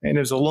 And it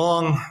was a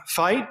long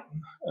fight.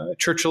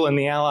 Churchill and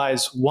the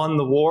Allies won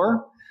the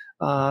war.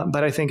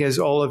 But I think, as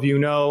all of you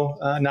know,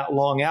 not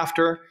long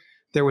after,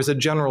 there was a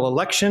general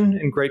election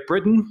in Great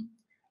Britain,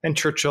 and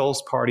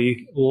Churchill's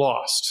party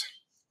lost.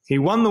 He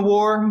won the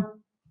war.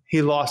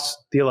 He lost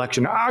the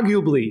election.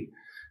 Arguably,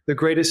 the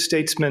greatest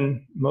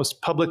statesman, most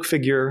public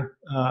figure,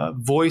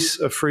 voice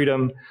of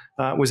freedom,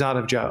 was out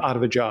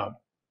of a job.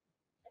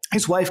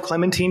 His wife,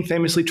 Clementine,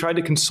 famously tried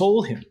to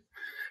console him.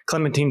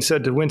 Clementine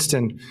said to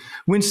Winston,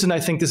 "Winston, I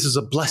think this is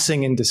a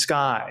blessing in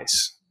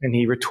disguise." And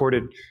he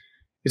retorted,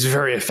 "It's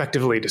very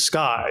effectively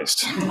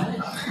disguised."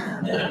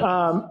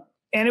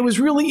 And it was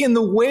really in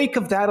the wake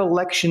of that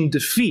election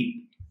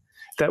defeat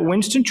that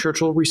Winston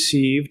Churchill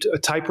received a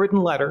typewritten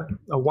letter,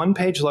 a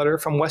one-page letter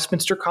from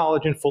Westminster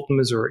College in Fulton,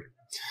 Missouri,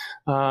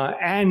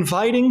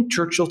 inviting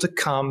Churchill to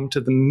come to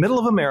the middle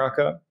of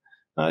America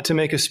to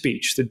make a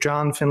speech, the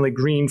John Finley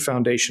Green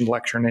Foundation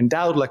Lecture, an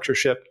endowed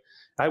lectureship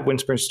at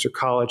Westminster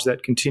College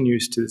that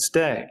continues to this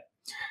day.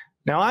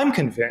 Now, I'm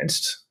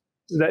convinced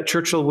that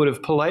Churchill would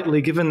have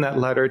politely given that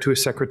letter to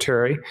his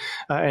secretary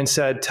and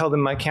said, "Tell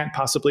them I can't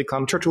possibly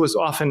come." Churchill was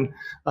often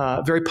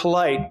very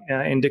polite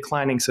in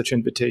declining such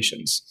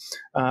invitations.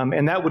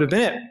 And that would have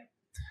been it.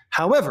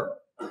 However,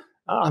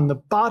 on the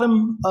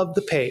bottom of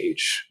the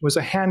page was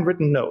a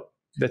handwritten note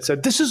that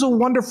said, "This is a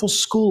wonderful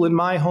school in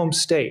my home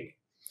state.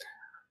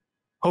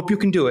 Hope you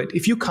can do it.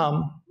 If you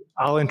come,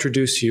 I'll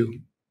introduce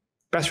you.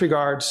 Best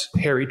regards,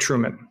 Harry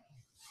Truman."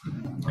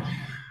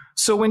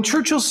 So when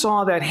Churchill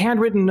saw that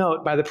handwritten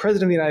note by the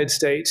President of the United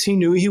States, he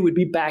knew he would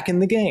be back in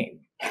the game.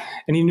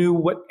 And he knew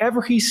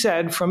whatever he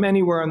said from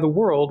anywhere in the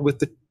world with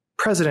the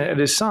President at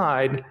his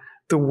side,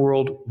 the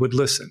world would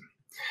listen.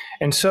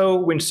 And so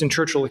Winston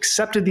Churchill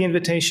accepted the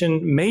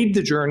invitation, made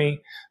the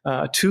journey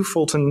to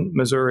Fulton,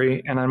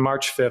 Missouri, and on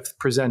March 5th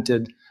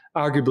presented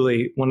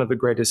arguably one of the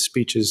greatest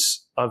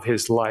speeches of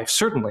his life,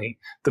 certainly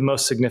the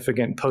most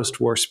significant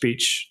post-war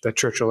speech that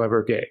Churchill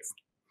ever gave.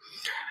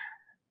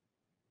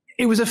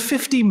 It was a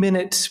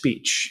 50-minute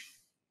speech.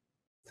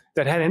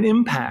 that had an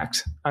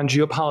impact on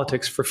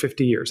geopolitics for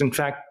 50 years. In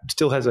fact,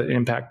 still has an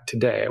impact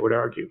today, I would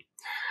argue.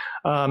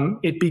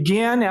 It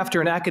began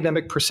after an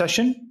academic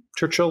procession.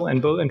 Churchill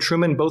and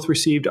Truman both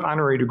received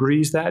honorary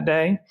degrees that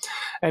day.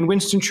 And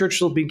Winston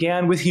Churchill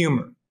began with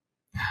humor.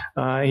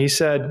 He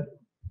said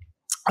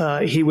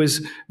he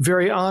was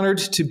very honored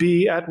to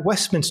be at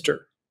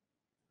Westminster,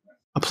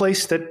 a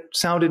place that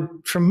sounded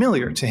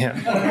familiar to him.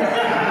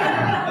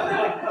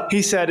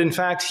 He said, in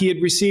fact, he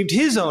had received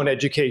his own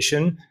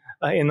education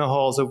in the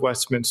halls of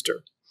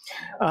Westminster.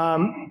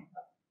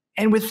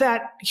 And with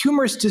that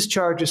humorous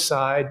discharge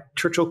aside,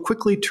 Churchill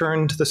quickly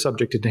turned to the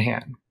subject at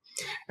hand.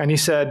 And he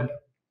said,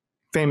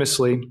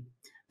 famously,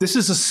 "This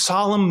is a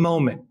solemn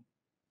moment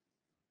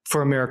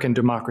for American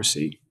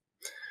democracy.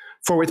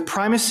 For with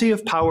primacy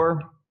of power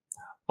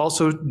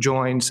also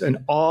joins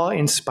an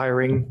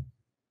awe-inspiring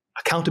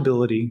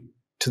accountability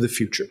to the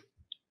future."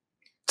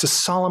 It's a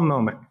solemn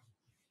moment.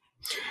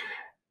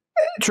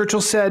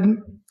 Churchill said,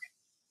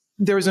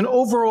 there is an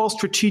overall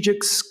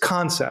strategic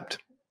concept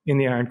in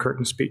the Iron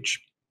Curtain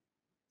speech.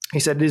 He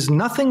said, it is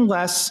nothing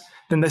less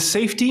than the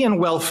safety and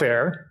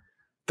welfare,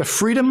 the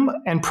freedom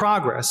and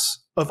progress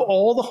of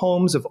all the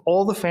homes, of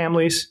all the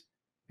families,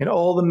 and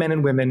all the men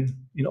and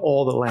women in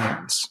all the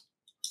lands.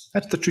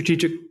 That's the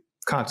strategic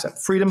concept,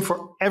 freedom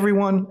for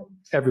everyone,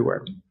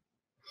 everywhere.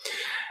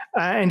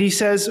 And he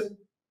says,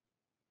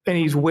 and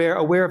he's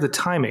aware of the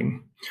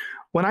timing,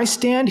 when I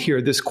stand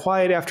here this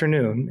quiet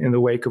afternoon in the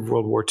wake of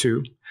World War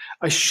II,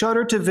 I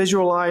shudder to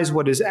visualize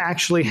what is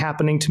actually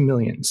happening to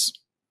millions.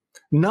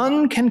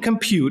 None can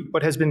compute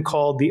what has been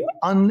called the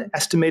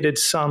unestimated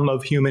sum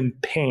of human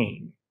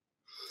pain.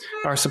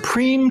 Our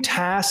supreme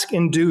task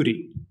and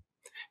duty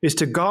is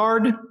to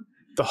guard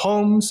the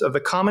homes of the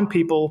common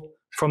people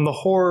from the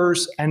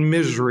horrors and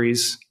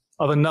miseries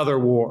of another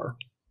war.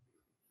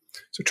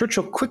 So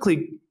Churchill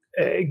quickly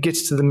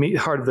gets to the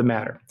heart of the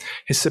matter.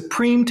 His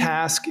supreme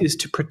task is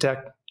to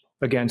protect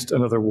against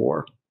another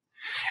war.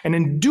 And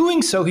in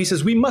doing so, he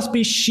says, we must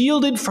be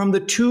shielded from the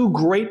two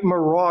great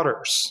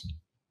marauders,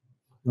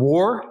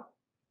 war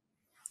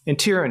and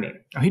tyranny.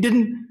 Now, he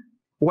didn't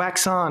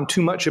wax on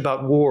too much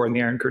about war in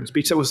the Iron Curtain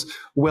speech. That was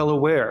well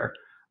aware.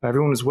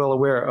 Everyone was well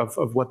aware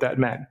of what that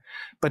meant.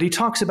 But he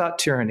talks about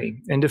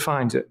tyranny and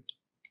defines it.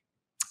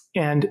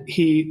 And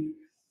he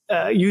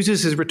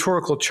uses his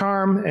rhetorical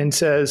charm and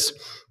says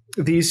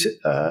these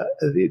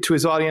to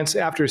his audience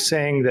after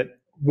saying that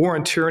war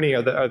and tyranny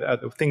are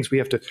the things we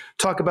have to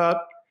talk about.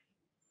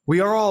 We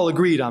are all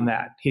agreed on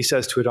that, he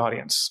says to an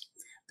audience.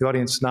 The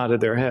audience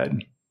nodded their head.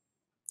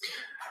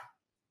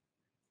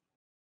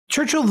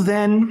 Churchill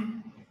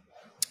then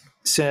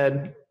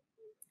said,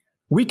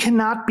 we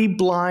cannot be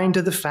blind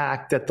to the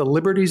fact that the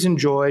liberties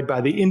enjoyed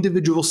by the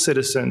individual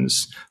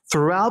citizens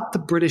throughout the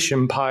British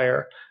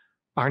Empire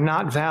are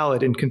not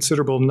valid in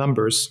considerable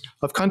numbers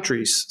of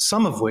countries,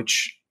 some of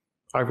which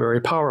are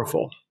very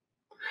powerful.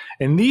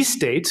 In these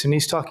states, and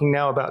he's talking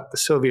now about the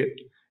Soviet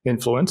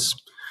influence,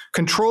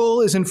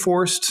 control is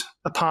enforced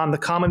upon the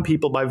common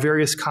people by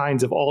various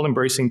kinds of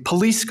all-embracing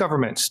police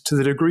governments, to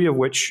the degree of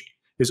which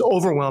is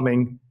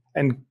overwhelming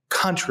and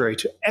contrary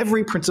to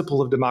every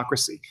principle of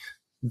democracy.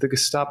 The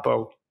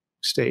Gestapo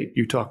state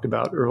you talked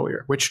about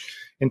earlier, which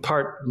in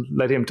part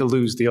led him to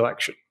lose the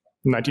election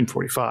in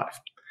 1945.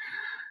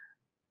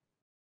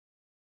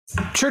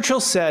 Churchill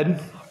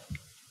said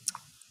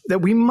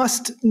that we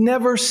must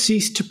never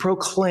cease to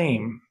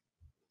proclaim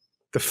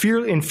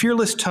in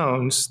fearless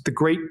tones the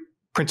great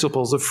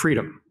principles of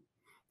freedom,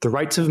 the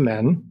rights of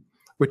men,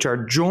 which are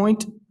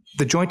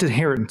the joint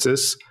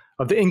inheritances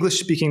of the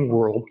English-speaking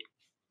world,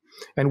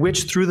 and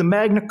which through the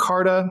Magna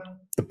Carta,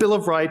 the Bill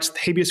of Rights, the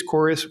habeas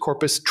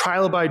corpus,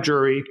 trial by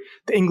jury,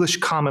 the English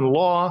common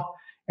law,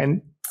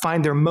 and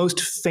find their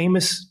most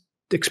famous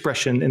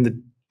expression in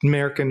the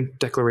American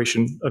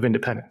Declaration of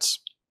Independence.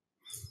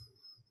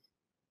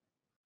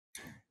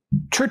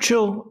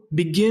 Churchill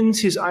begins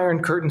his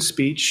Iron Curtain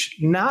speech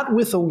not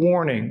with a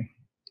warning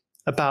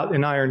about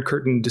an Iron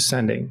Curtain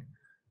descending,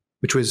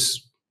 which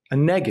was a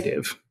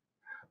negative,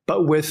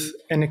 but with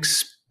an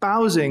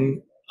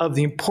espousing of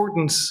the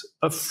importance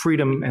of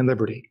freedom and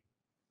liberty,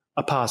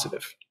 a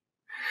positive.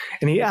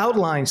 And he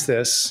outlines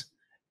this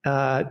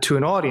to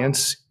an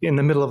audience in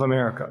the middle of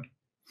America,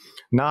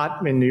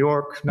 not in New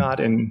York, not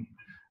in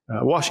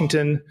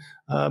Washington,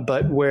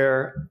 but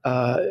where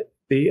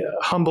the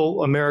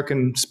humble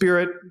American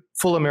spirit,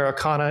 full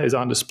Americana, is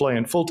on display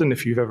in Fulton,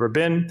 if you've ever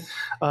been.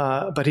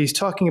 But he's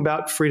talking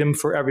about freedom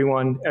for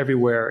everyone,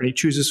 everywhere, and he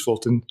chooses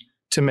Fulton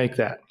to make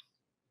that.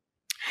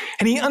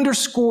 And he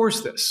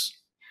underscores this.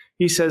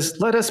 He says,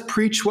 let us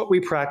preach what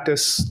we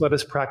practice, let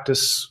us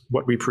practice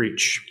what we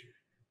preach.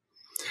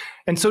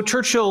 And so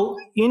Churchill,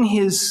 in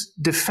his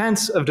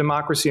defense of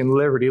democracy and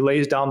liberty,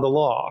 lays down the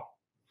law,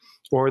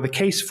 or the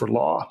case for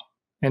law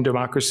and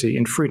democracy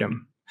and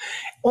freedom.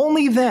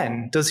 Only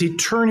then does he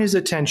turn his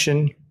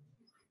attention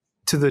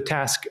to the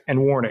task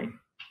and warning.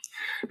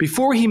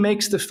 Before he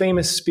makes the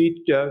famous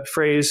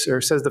phrase,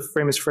 or says the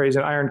famous phrase,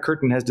 "an iron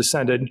curtain has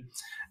descended,"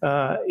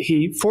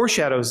 he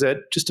foreshadows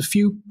it just a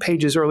few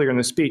pages earlier in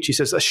the speech. He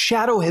says, "A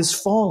shadow has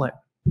fallen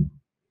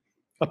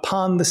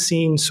upon the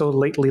scene so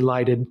lately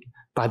lighted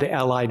by the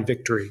Allied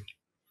victory.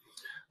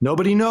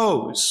 Nobody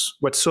knows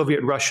what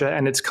Soviet Russia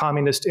and its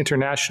communist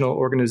international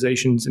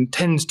organizations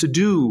intends to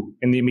do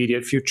in the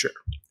immediate future,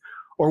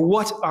 or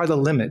what are the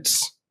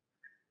limits,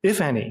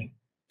 if any,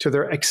 to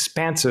their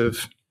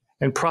expansive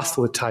and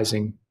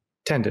proselytizing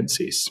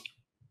tendencies."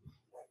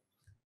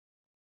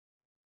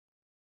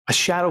 A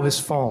shadow has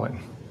fallen.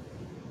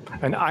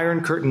 An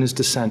iron curtain has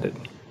descended.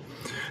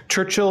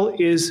 Churchill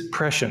is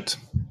prescient.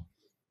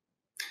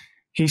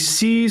 He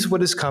sees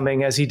what is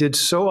coming, as he did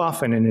so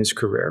often in his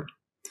career,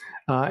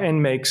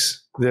 and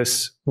makes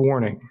this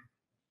warning.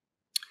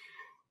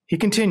 He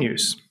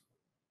continues,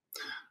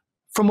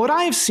 "From what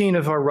I have seen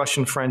of our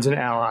Russian friends and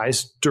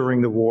allies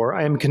during the war,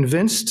 I am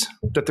convinced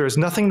that there is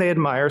nothing they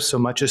admire so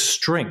much as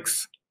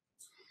strength,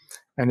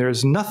 and there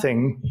is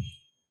nothing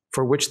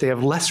for which they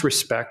have less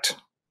respect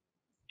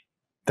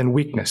than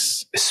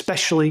weakness,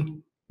 especially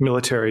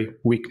military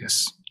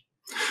weakness.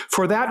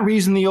 For that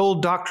reason, the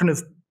old doctrine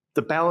of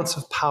the balance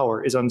of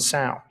power is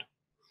unsound.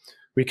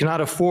 We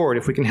cannot afford,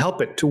 if we can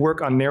help it, to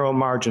work on narrow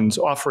margins,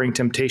 offering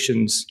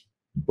temptations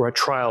or a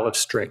trial of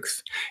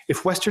strength.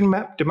 If Western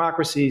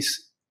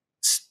democracies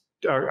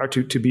are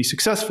to be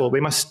successful, they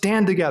must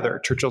stand together,"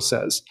 Churchill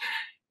says,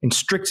 "in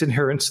strict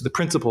adherence to the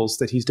principles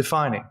that he's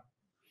defining,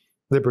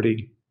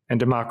 liberty and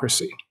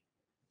democracy."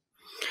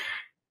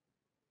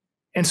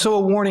 And so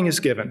a warning is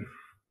given.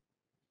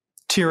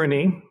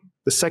 Tyranny,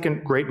 the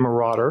second great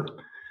marauder,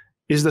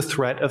 is the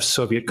threat of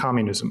Soviet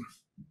communism,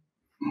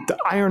 the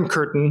Iron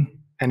Curtain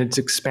and its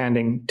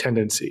expanding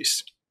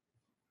tendencies.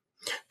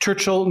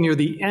 Churchill, near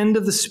the end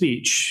of the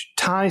speech,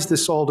 ties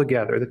this all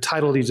together: the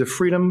title deeds of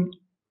freedom,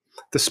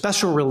 the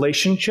special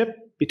relationship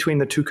between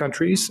the two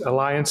countries'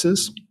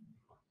 alliances.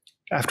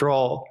 After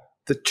all,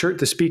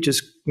 the speech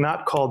is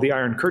not called the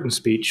Iron Curtain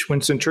speech.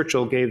 Winston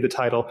Churchill gave the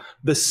title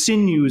 "The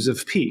Sinews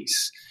of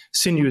Peace."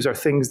 Sinews are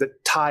things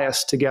that tie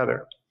us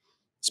together,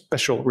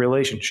 special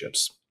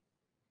relationships.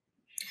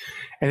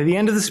 And at the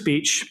end of the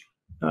speech,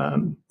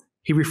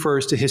 he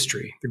refers to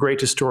history. The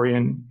great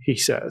historian, he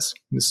says,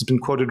 and this has been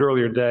quoted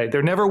earlier today,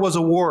 "There never was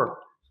a war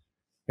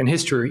in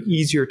history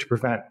easier to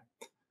prevent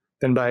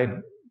than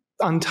by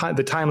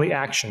the timely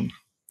action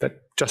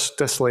that just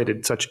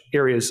desolated such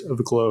areas of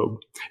the globe.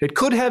 It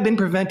could have been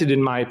prevented,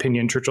 in my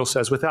opinion," Churchill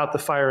says, "without the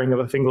firing of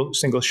a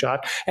single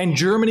shot, and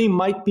Germany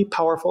might be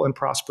powerful and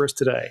prosperous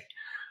today."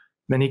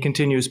 Then he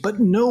continues, "But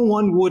no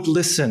one would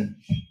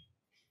listen.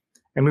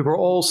 And we were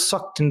all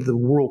sucked into the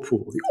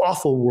whirlpool, the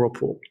awful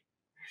whirlpool."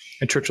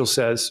 And Churchill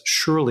says,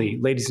 "Surely,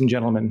 ladies and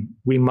gentlemen,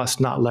 we must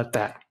not let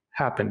that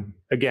happen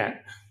again."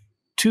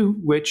 To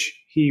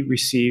which he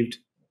received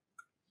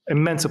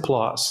immense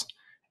applause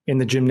in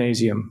the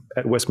gymnasium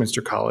at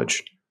Westminster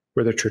College,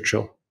 where he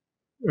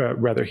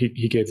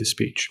gave the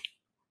speech.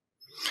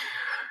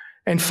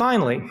 And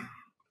finally,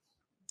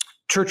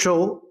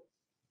 Churchill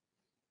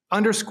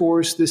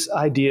underscores this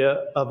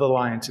idea of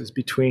alliances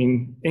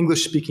between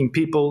English-speaking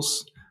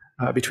peoples,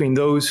 between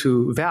those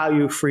who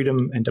value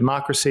freedom and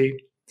democracy,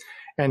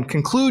 and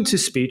concludes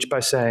his speech by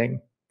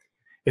saying,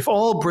 "If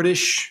all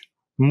British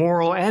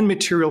moral and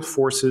material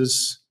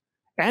forces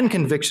and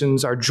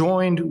convictions are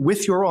joined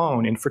with your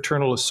own in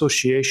fraternal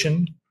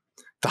association,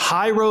 the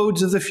high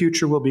roads of the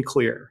future will be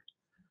clear,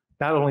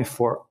 not only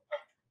for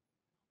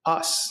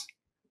us,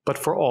 but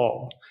for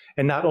all,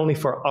 and not only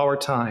for our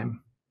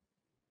time,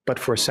 but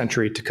for a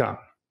century to come."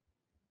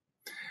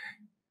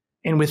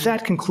 And with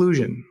that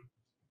conclusion,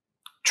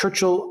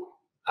 Churchill,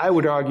 I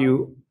would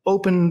argue,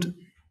 opened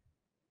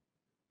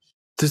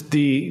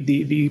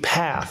the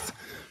path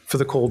for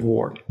the Cold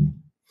War.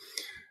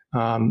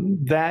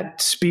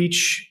 That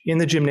speech in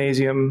the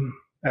gymnasium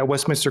at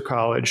Westminster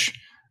College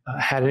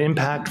had an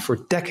impact for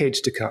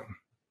decades to come.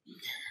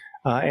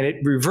 And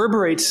it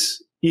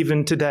reverberates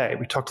even today.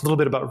 We talked a little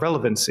bit about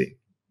relevancy.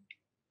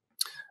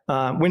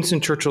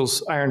 Winston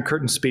Churchill's Iron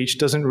Curtain speech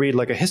doesn't read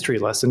like a history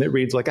lesson, it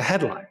reads like a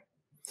headline,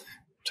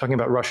 talking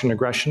about Russian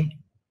aggression,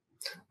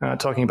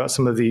 talking about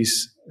some of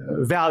these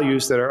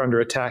values that are under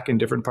attack in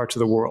different parts of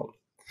the world.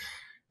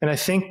 And I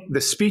think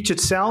the speech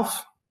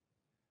itself,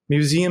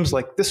 museums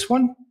like this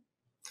one,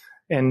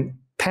 and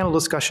panel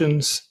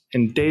discussions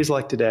and days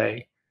like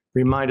today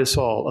remind us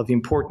all of the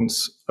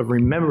importance of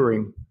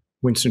remembering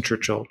Winston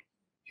Churchill,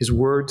 his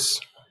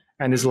words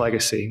and his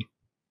legacy.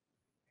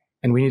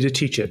 And we need to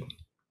teach it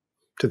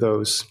to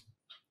those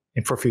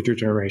and for future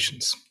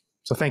generations.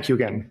 So thank you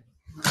again.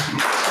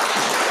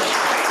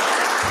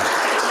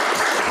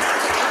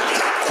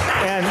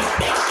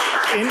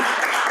 And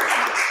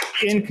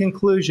in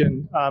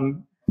conclusion,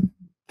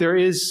 there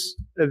is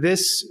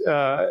this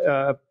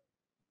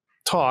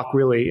talk,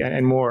 really,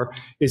 and more,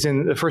 is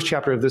in the first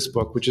chapter of this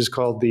book, which is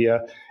called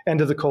The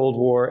End of the Cold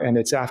War and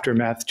Its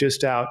Aftermath,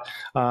 just out.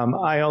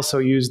 I also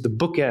use the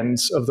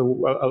bookends of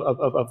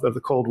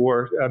the Cold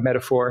War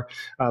metaphor,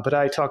 but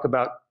I talk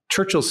about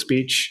Churchill's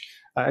speech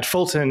at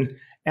Fulton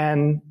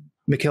and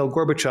Mikhail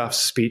Gorbachev's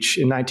speech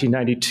in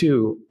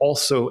 1992,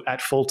 also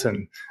at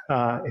Fulton.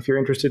 If you're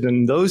interested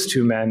in those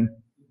two men,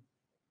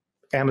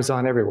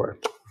 Amazon everywhere.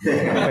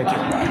 Thank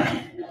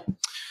you.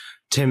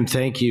 Tim,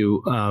 thank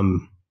you.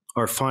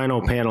 Our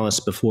final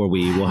panelist before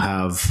we will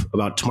have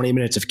about 20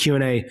 minutes of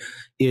Q&A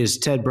is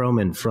Ted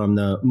Broman from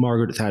the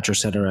Margaret Thatcher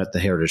Center at the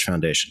Heritage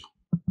Foundation.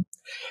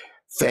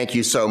 Thank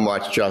you so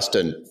much,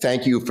 Justin.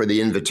 Thank you for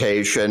the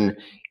invitation.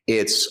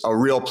 It's a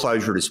real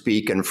pleasure to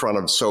speak in front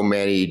of so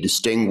many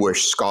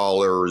distinguished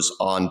scholars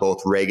on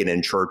both Reagan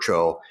and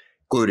Churchill,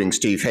 including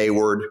Steve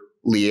Hayward,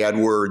 Lee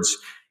Edwards,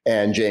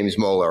 and James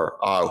Muller,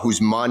 whose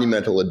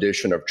monumental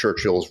edition of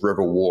Churchill's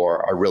River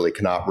War I really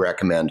cannot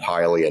recommend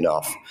highly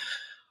enough.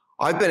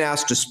 I've been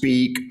asked to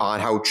speak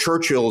on how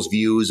Churchill's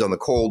views on the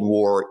Cold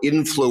War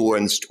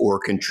influenced or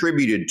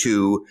contributed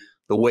to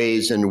the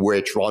ways in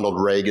which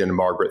Ronald Reagan and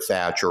Margaret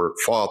Thatcher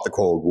fought the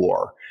Cold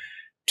War.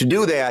 To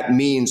do that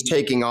means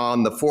taking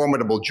on the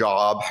formidable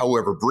job,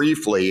 however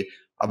briefly,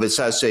 of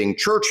assessing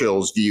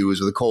Churchill's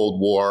views of the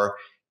Cold War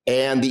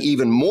and the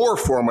even more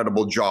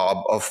formidable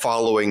job of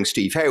following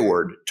Steve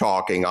Hayward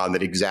talking on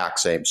that exact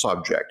same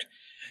subject.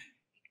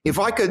 If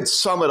I could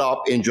sum it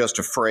up in just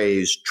a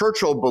phrase,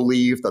 Churchill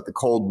believed that the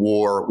Cold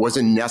War was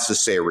a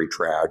necessary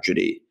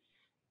tragedy.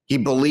 He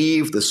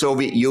believed the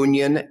Soviet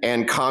Union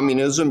and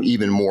communism,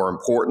 even more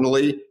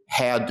importantly,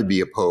 had to be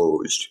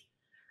opposed.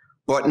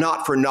 But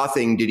not for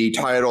nothing did he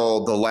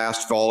title the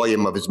last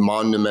volume of his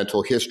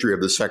monumental history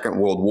of the Second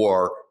World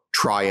War,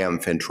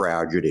 Triumph and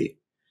Tragedy.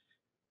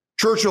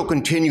 Churchill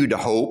continued to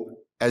hope,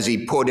 as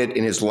he put it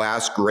in his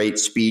last great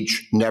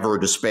speech, Never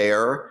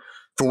Despair,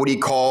 for what he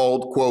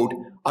called, quote,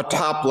 a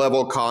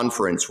top-level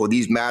conference where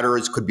these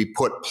matters could be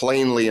put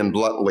plainly and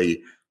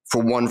bluntly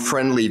for one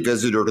friendly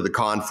visitor to the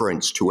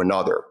conference to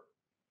another.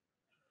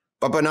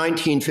 But by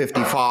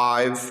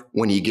 1955,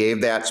 when he gave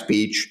that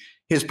speech,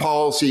 his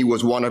policy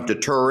was one of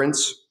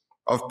deterrence,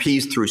 of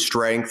peace through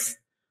strength,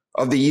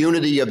 of the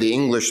unity of the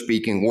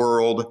English-speaking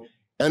world,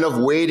 and of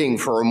waiting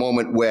for a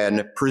moment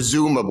when,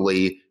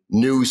 presumably,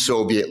 new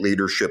Soviet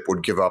leadership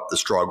would give up the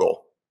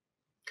struggle.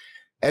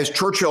 As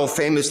Churchill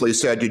famously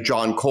said to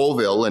John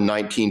Colville in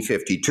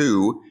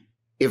 1952,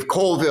 if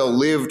Colville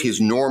lived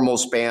his normal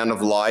span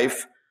of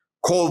life,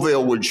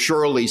 Colville would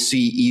surely see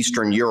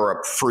Eastern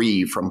Europe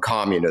free from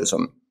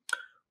communism.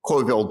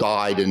 Colville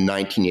died in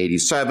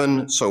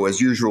 1987, so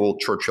as usual,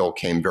 Churchill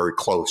came very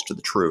close to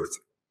the truth.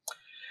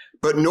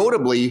 But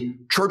notably,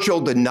 Churchill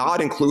did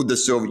not include the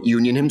Soviet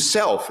Union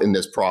himself in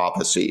this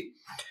prophecy.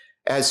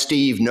 As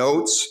Steve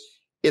notes,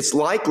 it's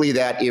likely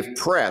that if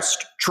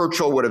pressed,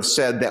 Churchill would have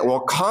said that while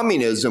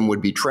communism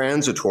would be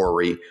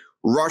transitory,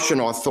 Russian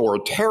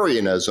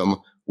authoritarianism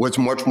was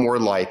much more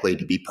likely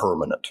to be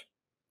permanent.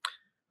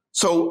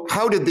 So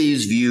how did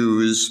these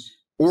views,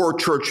 or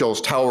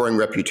Churchill's towering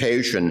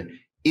reputation,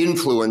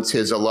 influence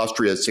his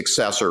illustrious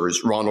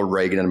successors, Ronald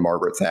Reagan and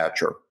Margaret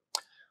Thatcher?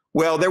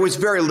 Well, there was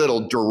very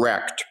little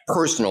direct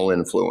personal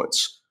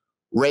influence.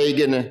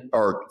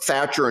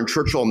 Thatcher and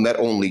Churchill met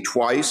only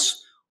twice.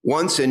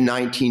 Once in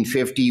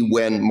 1950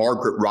 when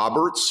Margaret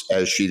Roberts,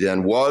 as she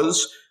then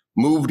was,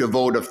 moved a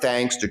vote of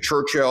thanks to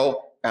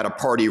Churchill at a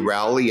party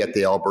rally at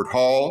the Albert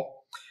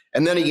Hall.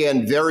 And then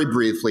again, very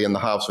briefly in the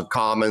House of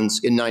Commons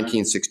in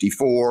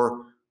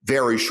 1964,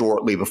 very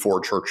shortly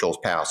before Churchill's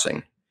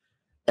passing.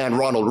 And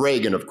Ronald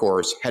Reagan, of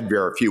course, had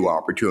very few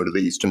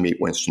opportunities to meet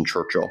Winston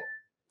Churchill.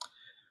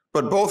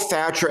 But both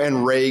Thatcher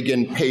and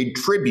Reagan paid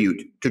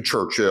tribute to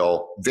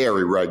Churchill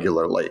very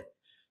regularly.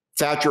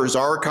 Thatcher's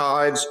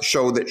archives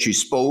show that she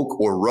spoke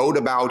or wrote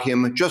about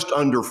him just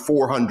under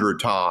 400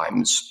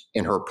 times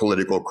in her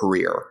political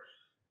career.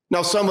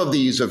 Now, some of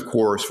these, of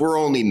course, were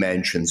only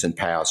mentions in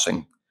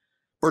passing.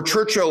 But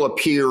Churchill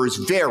appears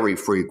very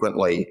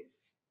frequently,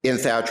 in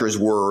Thatcher's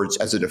words,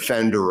 as a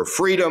defender of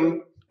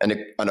freedom, an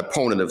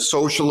opponent of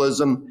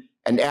socialism,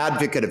 an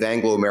advocate of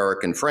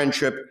Anglo-American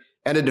friendship,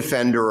 and a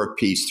defender of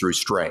peace through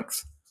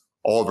strength.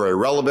 All very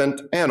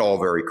relevant and all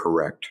very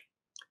correct.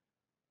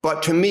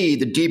 But to me,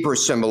 the deeper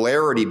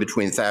similarity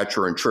between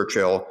Thatcher and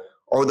Churchill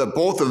are that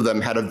both of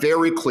them had a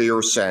very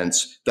clear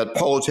sense that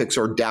politics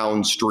are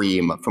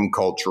downstream from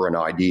culture and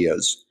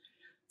ideas.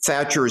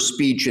 Thatcher's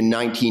speech in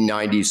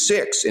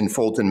 1996 in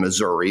Fulton,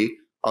 Missouri,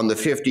 on the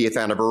 50th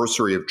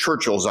anniversary of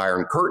Churchill's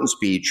Iron Curtain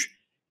speech,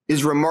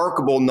 is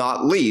remarkable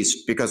not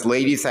least because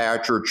Lady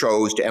Thatcher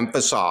chose to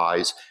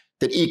emphasize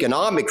that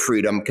economic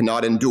freedom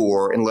cannot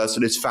endure unless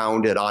it is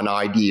founded on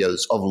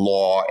ideas of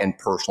law and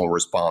personal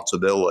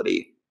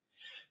responsibility.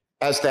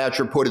 As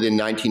Thatcher put it in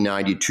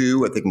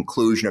 1992 at the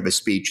conclusion of a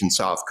speech in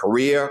South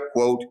Korea,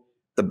 quote,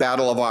 the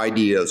battle of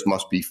ideas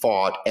must be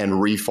fought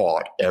and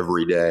refought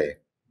every day.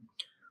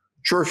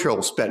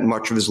 Churchill spent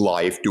much of his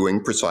life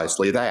doing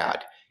precisely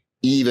that,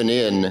 even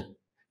in,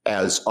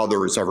 as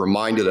others have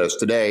reminded us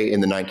today, in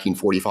the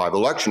 1945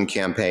 election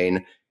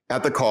campaign,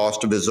 at the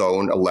cost of his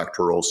own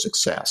electoral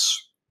success.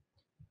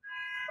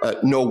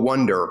 No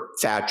wonder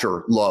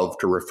Thatcher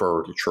loved to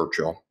refer to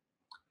Churchill.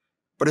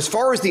 But as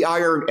far as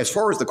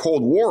the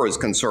Cold War is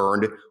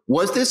concerned,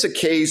 was this a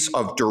case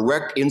of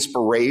direct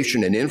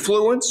inspiration and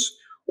influence,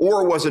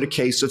 or was it a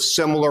case of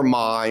similar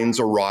minds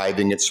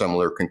arriving at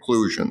similar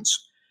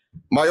conclusions?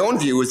 My own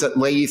view is that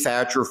Lady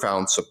Thatcher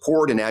found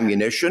support and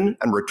ammunition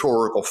and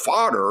rhetorical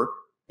fodder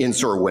in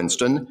Sir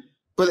Winston,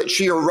 but that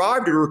she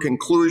arrived at her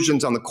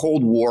conclusions on the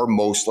Cold War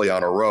mostly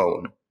on her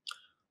own.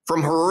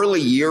 From her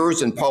early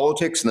years in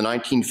politics in the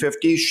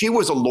 1950s, she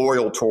was a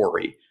loyal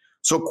Tory,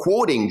 so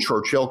quoting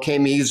Churchill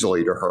came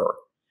easily to her.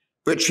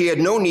 But she had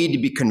no need to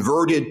be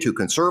converted to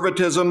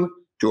conservatism,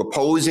 to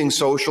opposing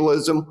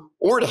socialism,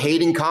 or to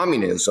hating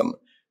communism.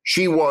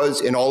 She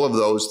was, in all of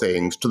those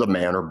things, to the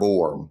manner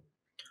born.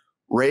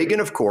 Reagan,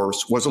 of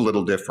course, was a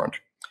little different.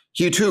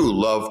 He too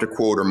loved to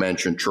quote or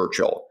mention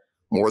Churchill,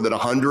 more than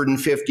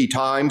 150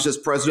 times as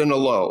president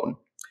alone,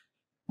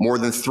 more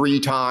than 3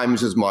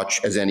 times as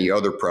much as any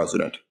other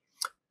president.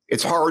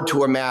 It's hard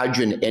to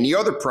imagine any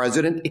other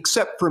president,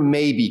 except for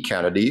maybe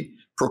Kennedy,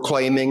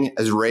 proclaiming,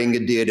 as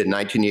Reagan did in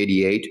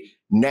 1988,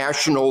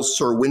 National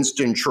Sir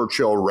Winston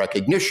Churchill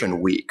Recognition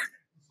Week.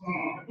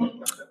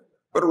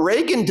 But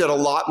Reagan did a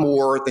lot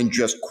more than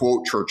just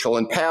quote Churchill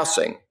in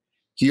passing.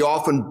 He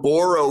often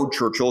borrowed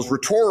Churchill's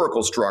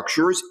rhetorical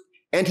structures,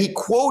 and he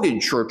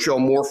quoted Churchill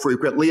more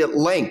frequently at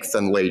length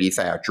than Lady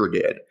Thatcher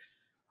did.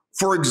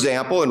 For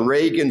example, in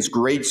Reagan's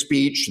great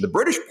speech to the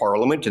British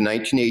Parliament in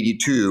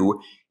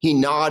 1982, he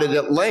nodded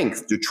at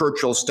length to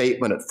Churchill's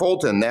statement at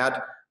Fulton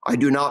that, "I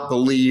do not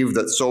believe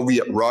that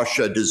Soviet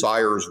Russia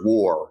desires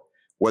war.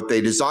 What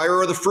they desire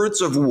are the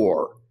fruits of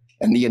war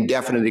and the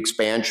indefinite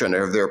expansion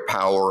of their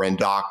power and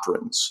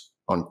doctrines,"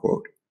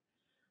 unquote.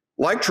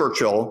 Like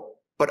Churchill,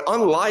 but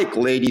unlike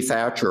Lady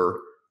Thatcher,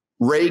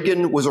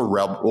 Reagan was a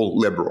rebel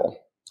liberal.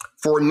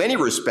 For in many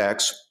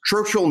respects,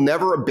 Churchill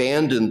never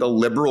abandoned the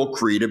liberal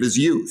creed of his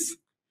youth.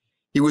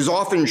 He was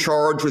often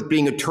charged with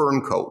being a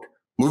turncoat,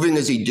 moving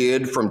as he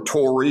did from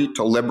Tory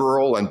to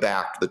liberal and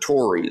back to the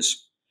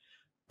Tories.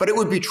 But it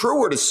would be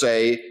truer to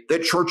say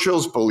that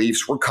Churchill's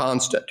beliefs were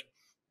constant.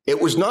 It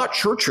was not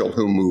Churchill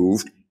who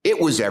moved, it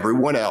was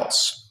everyone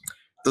else.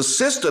 The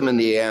system, in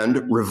the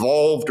end,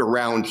 revolved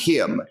around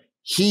him.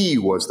 He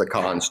was the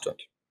constant.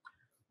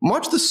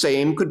 Much the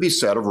same could be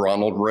said of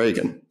Ronald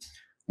Reagan.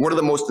 One of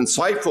the most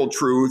insightful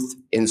truths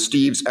in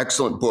Steve's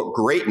excellent book,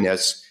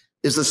 Greatness,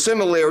 is the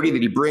similarity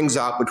that he brings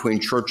out between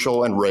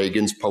Churchill and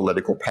Reagan's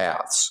political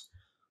paths.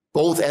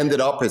 Both ended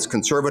up as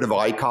conservative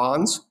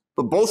icons,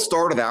 but both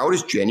started out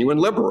as genuine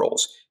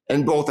liberals,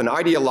 and both an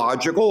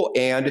ideological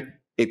and,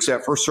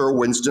 except for Sir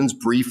Winston's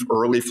brief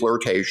early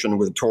flirtation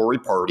with the Tory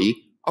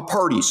party, a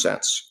party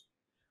sense.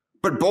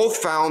 But both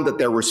found that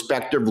their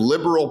respective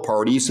liberal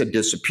parties had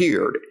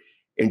disappeared.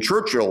 In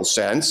Churchill's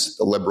sense,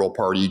 the Liberal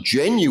Party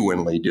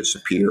genuinely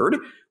disappeared,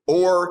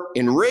 or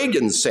in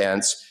Reagan's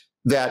sense,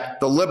 that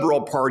the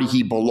Liberal Party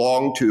he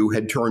belonged to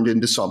had turned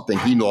into something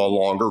he no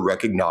longer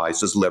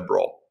recognized as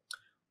liberal.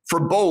 For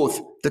both,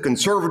 the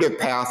conservative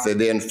path they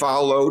then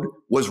followed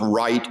was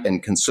right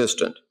and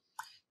consistent.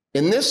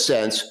 In this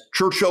sense,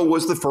 Churchill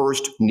was the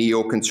first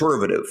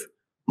neoconservative,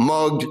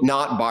 mugged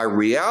not by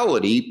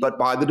reality, but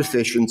by the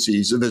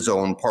deficiencies of his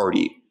own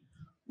party.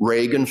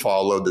 Reagan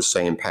followed the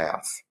same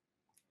path.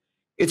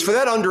 It's for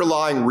that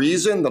underlying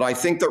reason that I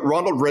think that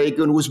Ronald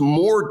Reagan was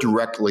more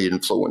directly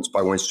influenced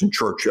by Winston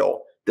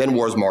Churchill than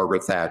was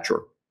Margaret Thatcher.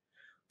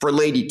 For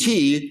Lady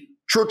T,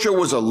 Churchill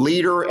was a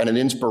leader and an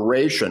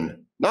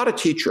inspiration, not a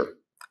teacher.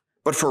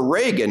 But for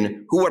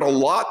Reagan, who had a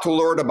lot to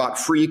learn about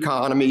free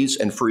economies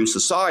and free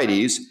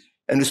societies,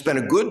 and who spent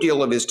a good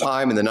deal of his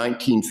time in the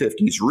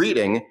 1950s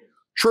reading,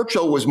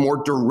 Churchill was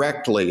more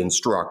directly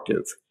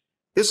instructive.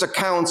 This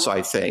accounts,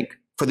 I think,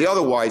 for the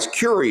otherwise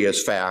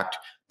curious fact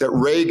that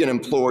Reagan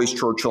employs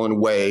Churchill in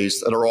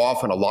ways that are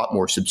often a lot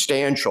more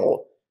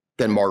substantial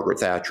than Margaret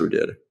Thatcher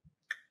did.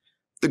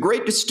 The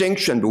great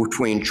distinction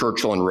between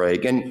Churchill and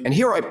Reagan, and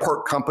here I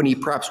part company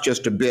perhaps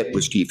just a bit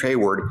with Steve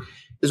Hayward,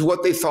 is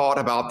what they thought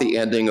about the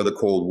ending of the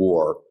Cold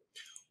War.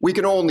 We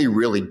can only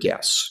really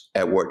guess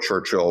at what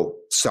Churchill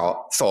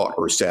thought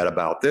or said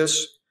about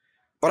this,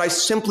 but I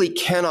simply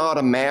cannot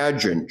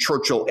imagine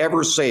Churchill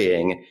ever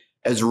saying,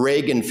 as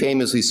Reagan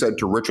famously said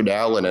to Richard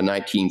Allen in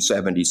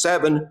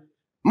 1977,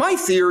 "My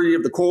theory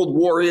of the Cold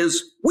War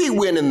is we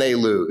win and they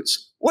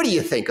lose. What do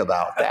you think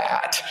about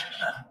that?"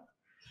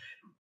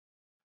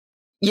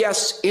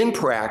 Yes, in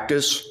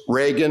practice,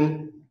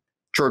 Reagan,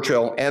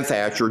 Churchill, and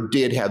Thatcher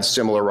did have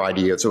similar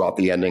ideas about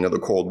the ending of the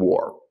Cold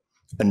War.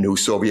 A new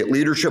Soviet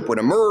leadership would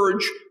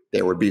emerge,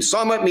 there would be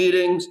summit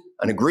meetings,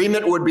 an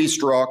agreement would be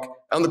struck,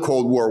 and the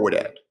Cold War would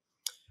end.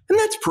 And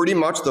that's pretty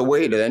much the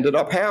way it ended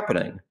up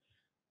happening.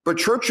 But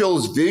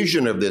Churchill's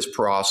vision of this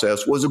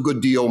process was a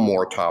good deal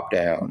more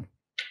top-down.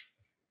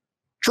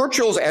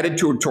 Churchill's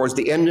attitude towards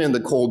the ending of the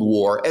Cold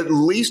War, at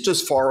least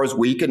as far as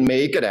we can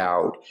make it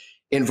out,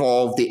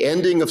 involved the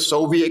ending of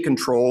Soviet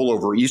control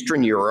over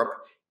Eastern Europe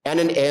and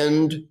an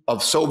end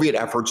of Soviet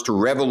efforts to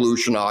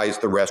revolutionize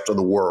the rest of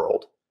the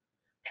world.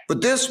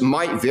 But this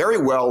might very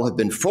well have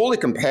been fully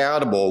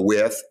compatible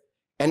with,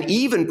 and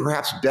even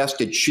perhaps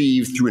best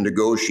achieved through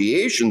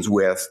negotiations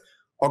with,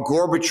 a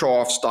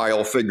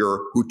Gorbachev-style figure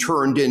who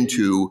turned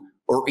into,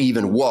 or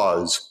even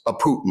was, a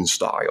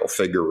Putin-style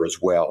figure as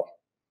well.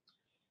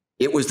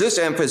 It was this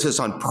emphasis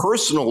on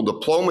personal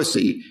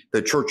diplomacy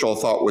that Churchill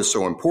thought was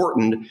so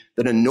important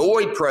that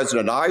annoyed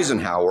President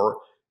Eisenhower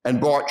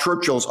and brought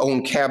Churchill's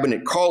own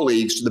cabinet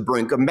colleagues to the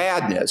brink of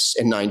madness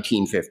in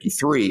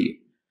 1953.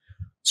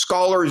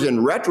 Scholars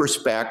in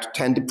retrospect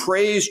tend to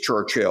praise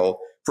Churchill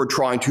for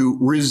trying to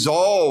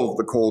resolve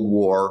the Cold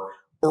War,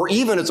 or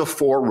even as a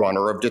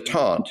forerunner of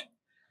détente.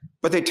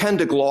 But they tend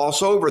to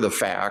gloss over the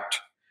fact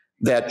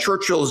that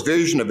Churchill's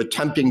vision of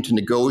attempting to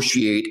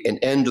negotiate an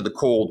end to the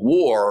Cold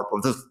War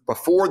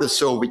before the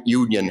Soviet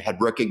Union had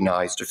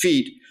recognized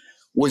defeat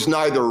was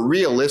neither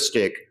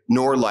realistic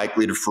nor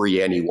likely to free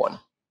anyone.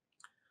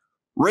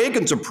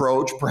 Reagan's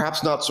approach,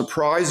 perhaps not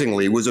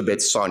surprisingly, was a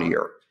bit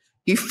sunnier.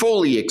 He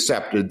fully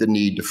accepted the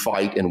need to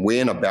fight and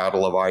win a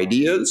battle of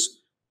ideas.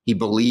 He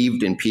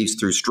believed in peace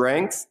through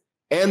strength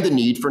and the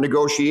need for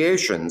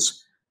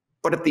negotiations.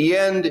 But at the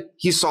end,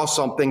 he saw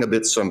something a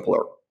bit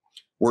simpler.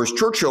 Whereas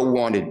Churchill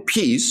wanted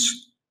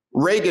peace,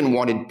 Reagan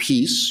wanted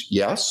peace,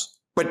 yes,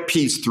 but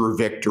peace through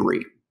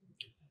victory.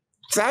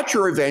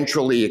 Thatcher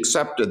eventually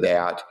accepted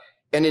that,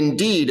 and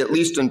indeed, at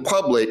least in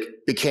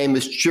public, became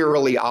as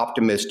cheerily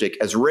optimistic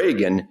as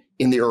Reagan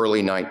in the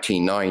early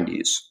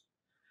 1990s.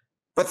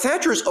 But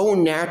Thatcher's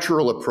own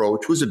natural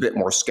approach was a bit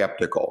more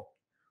skeptical.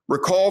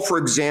 Recall, for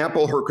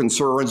example, her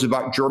concerns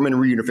about German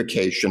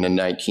reunification in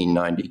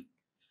 1990.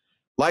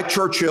 Like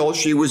Churchill,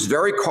 she was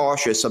very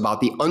cautious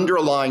about the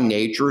underlying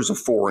natures of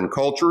foreign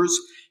cultures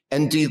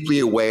and deeply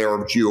aware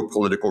of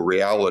geopolitical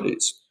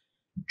realities.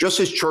 Just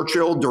as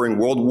Churchill during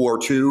World War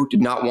II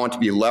did not want to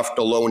be left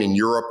alone in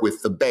Europe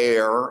with the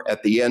bear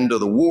at the end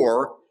of the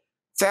war,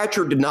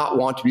 Thatcher did not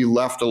want to be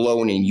left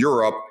alone in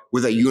Europe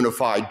with a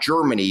unified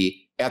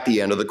Germany at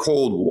the end of the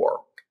Cold War.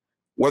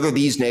 Whether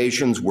these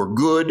nations were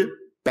good,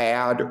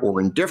 bad,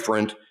 or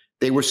indifferent,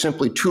 they were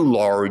simply too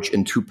large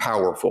and too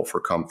powerful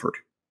for comfort.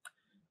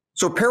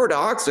 So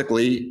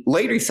paradoxically,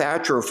 Lady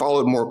Thatcher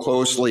followed more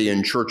closely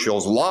in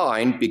Churchill's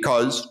line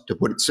because, to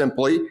put it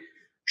simply,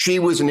 she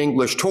was an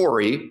English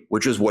Tory,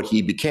 which is what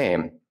he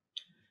became.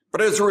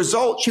 But as a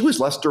result, she was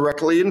less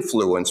directly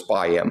influenced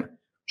by him.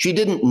 She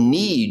didn't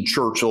need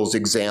Churchill's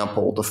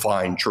example to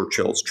find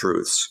Churchill's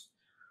truths.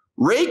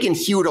 Reagan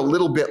hewed a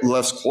little bit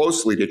less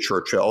closely to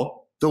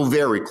Churchill, though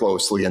very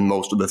closely in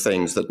most of the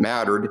things that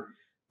mattered,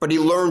 but he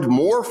learned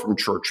more from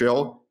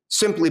Churchill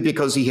simply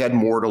because he had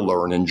more to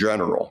learn in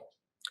general.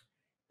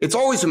 It's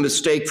always a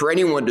mistake for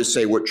anyone to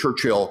say what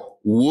Churchill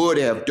would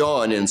have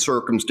done in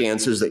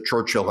circumstances that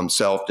Churchill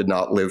himself did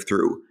not live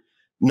through.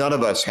 None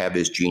of us have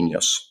his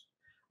genius.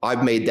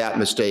 I've made that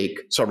mistake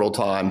several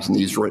times in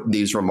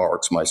these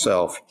remarks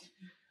myself.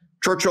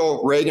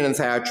 Churchill, Reagan, and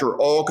Thatcher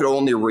all could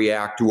only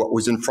react to what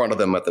was in front of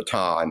them at the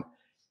time.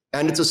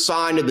 And it's a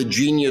sign of the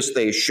genius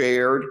they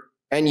shared,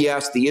 and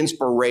yes, the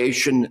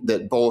inspiration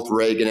that both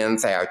Reagan and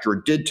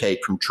Thatcher did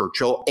take from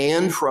Churchill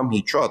and from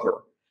each other,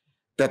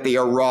 that they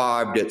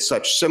arrived at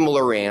such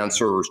similar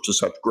answers to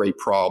such great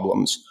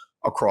problems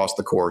across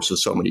the course of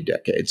so many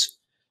decades.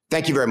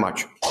 Thank you very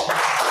much.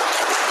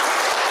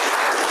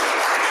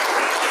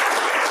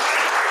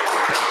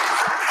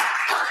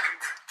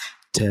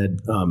 Ted,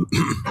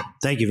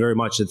 thank you very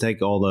much, and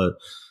thank all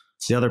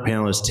the other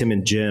panelists, Tim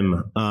and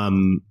Jim.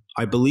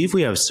 I believe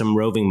we have some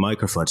roving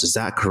microphones. Is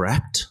that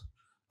correct?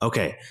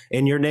 Okay.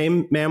 And your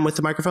name, ma'am, with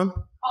the microphone?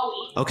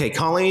 Colleen. Okay,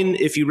 Colleen,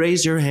 if you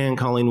raise your hand,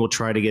 Colleen will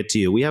try to get to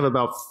you. We have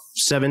about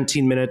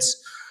 17 minutes.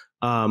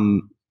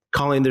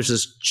 Colleen, there's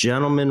this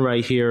gentleman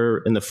right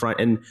here in the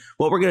front. And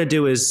what we're going to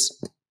do is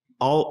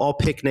I'll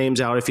pick names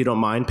out, if you don't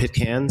mind, pick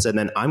hands, and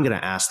then I'm going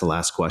to ask the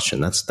last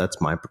question.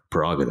 That's my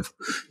prerogative.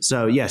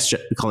 So yes,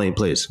 Colleen,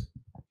 please.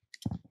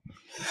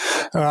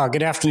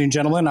 Good afternoon,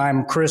 gentlemen.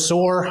 I'm Chris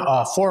Orr,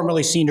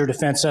 formerly senior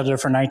defense editor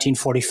for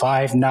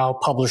 1945, now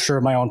publisher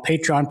of my own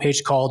Patreon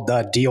page called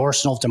The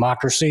Arsenal of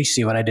Democracy.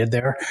 See what I did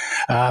there?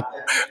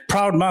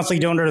 Proud monthly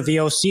donor to the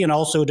OC and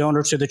also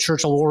donor to the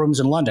Churchill War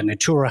Rooms in London, a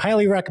tour I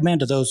highly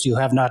recommend to those who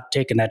have not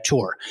taken that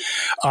tour.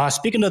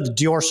 Speaking of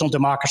the Arsenal of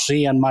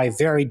Democracy and my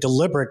very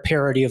deliberate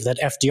parody of that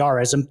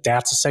FDRism,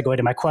 that's a segue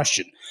to my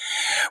question.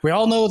 We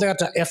all know that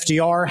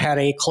FDR had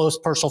a close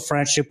personal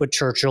friendship with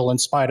Churchill in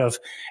spite of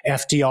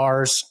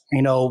FDR's,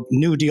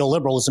 New Deal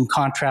liberalism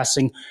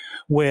contrasting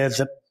with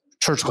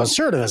Churchill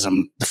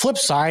conservatism. The flip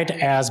side,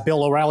 as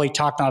Bill O'Reilly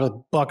talked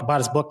about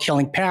his book,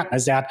 Killing Patton,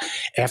 is that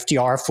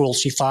FDR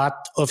foolishly thought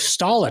of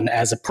Stalin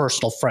as a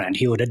personal friend.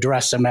 He would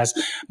address him as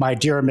my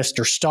dear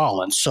Mr.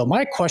 Stalin. So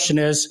my question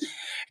is,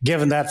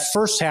 given that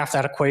first half of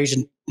that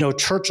equation,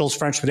 Churchill's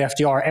friendship with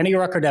FDR, any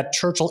record that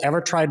Churchill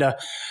ever tried to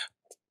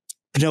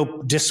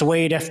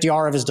dissuade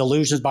FDR of his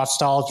delusions about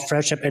Stalin's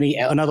friendship?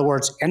 In other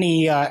words,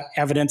 any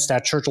evidence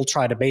that Churchill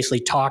tried to basically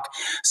talk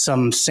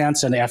some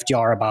sense into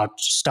FDR about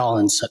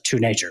Stalin's true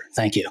nature?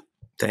 Thank you.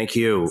 Thank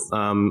you.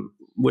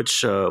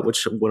 Which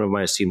one of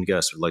my esteemed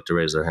guests would like to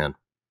raise their hand?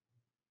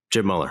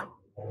 Jim Muller.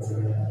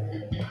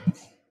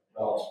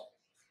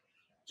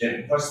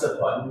 Jim, push the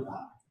button.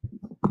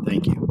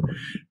 Thank you.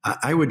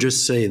 I would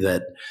just say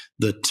that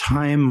the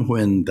time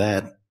when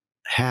that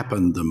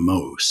happened the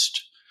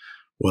most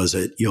was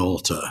at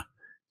Yalta.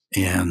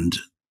 And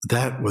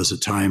that was a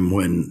time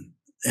when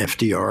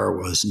FDR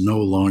was no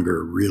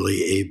longer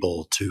really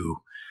able to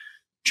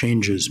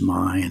change his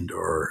mind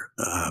or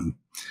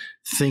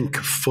think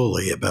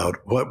fully about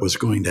what was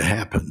going to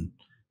happen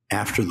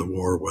after the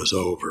war was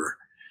over.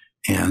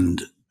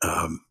 And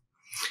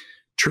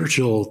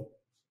Churchill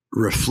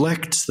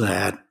reflects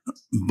that,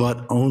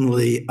 but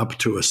only up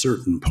to a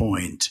certain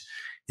point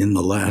in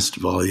the last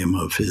volume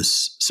of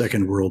his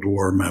Second World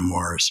War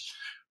memoirs,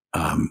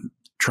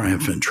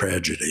 Triumph and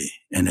Tragedy.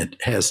 And it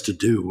has to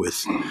do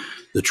with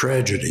the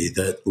tragedy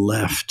that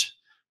left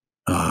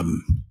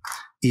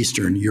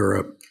Eastern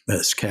Europe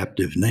as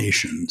captive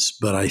nations.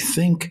 But I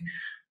think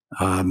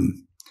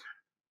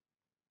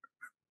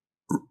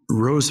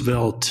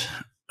Roosevelt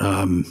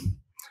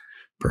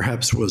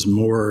perhaps was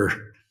more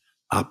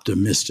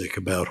optimistic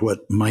about what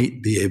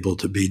might be able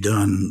to be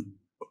done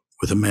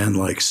with a man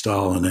like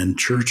Stalin, and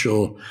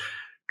Churchill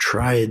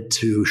tried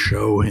to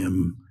show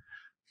him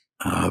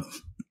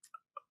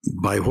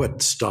by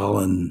what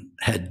Stalin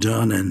had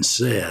done and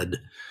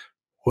said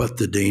what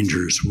the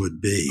dangers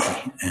would be,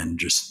 and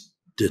just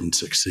didn't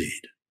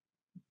succeed.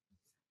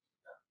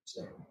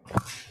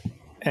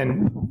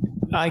 And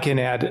I can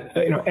add,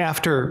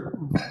 after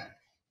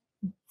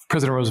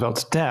President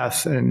Roosevelt's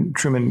death and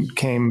Truman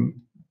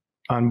came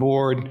on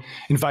board,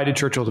 invited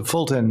Churchill to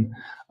Fulton,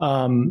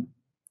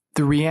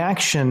 the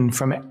reaction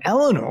from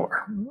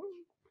Eleanor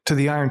to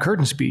the Iron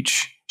Curtain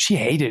speech, she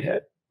hated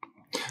it.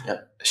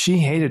 Yep. She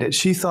hated it.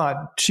 She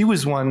thought she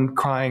was one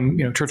crying,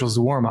 Churchill's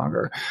the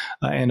warmonger,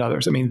 and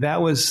others. I mean,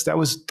 that was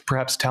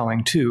perhaps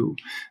telling too,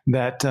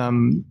 that,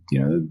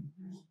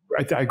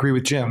 I agree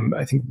with Jim.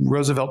 I think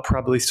Roosevelt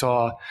probably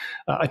saw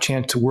a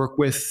chance to work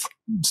with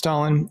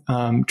Stalin.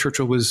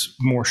 Churchill was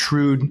more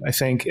shrewd, I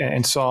think,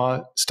 and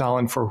saw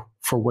Stalin for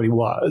what he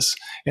was.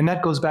 And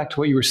that goes back to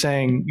what you were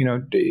saying,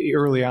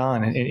 early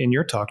on in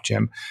your talk,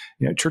 Jim.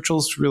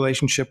 Churchill's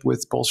relationship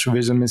with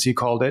Bolshevism, as he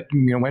called it,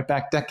 went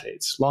back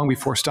decades, long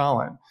before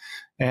Stalin,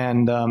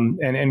 and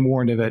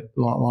warned of it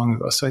long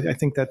ago. So I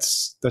think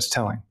that's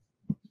telling.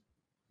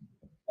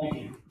 Thank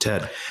you.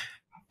 Ted.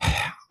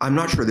 I'm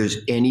not sure there's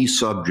any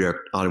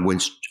subject on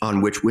which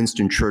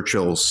Winston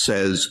Churchill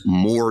says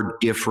more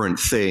different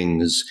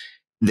things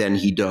than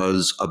he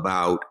does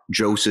about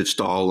Joseph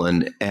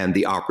Stalin and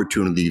the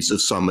opportunities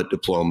of summit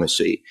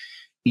diplomacy.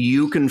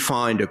 You can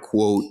find a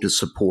quote to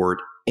support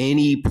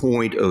any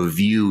point of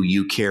view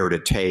you care to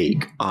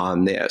take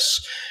on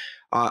this.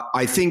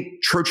 I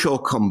think Churchill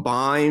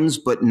combines,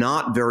 but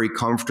not very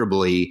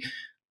comfortably,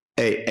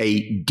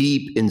 a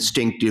deep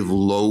instinctive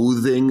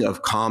loathing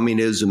of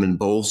communism and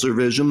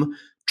Bolshevism,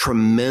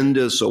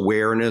 tremendous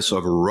awareness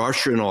of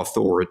Russian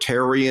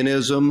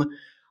authoritarianism,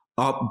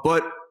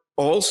 but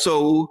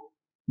also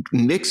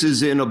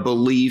mixes in a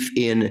belief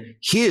in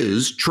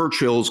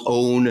Churchill's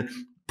own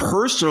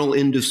personal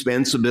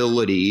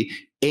indispensability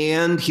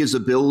and his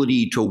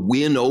ability to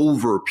win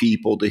over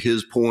people to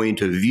his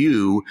point of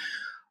view,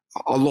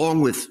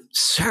 along with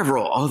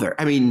several other.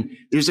 I mean,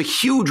 there's a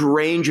huge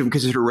range of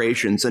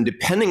considerations, and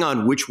depending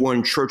on which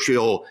one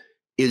Churchill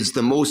is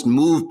the most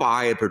moved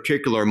by at a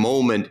particular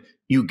moment,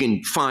 you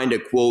can find a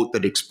quote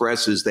that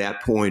expresses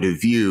that point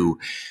of view.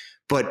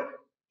 But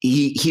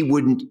he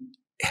wouldn't,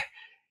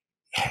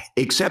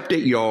 except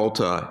at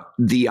Yalta,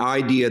 the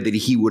idea that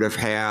he would have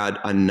had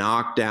a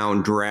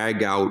knockdown,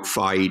 drag-out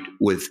fight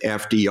with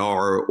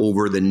FDR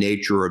over the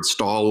nature of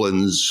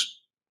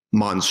Stalin's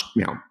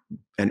monster,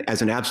 and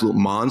as an absolute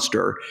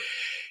monster,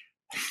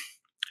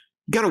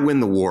 got to win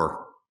the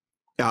war.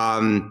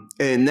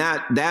 And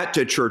that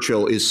to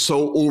Churchill is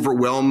so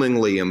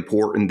overwhelmingly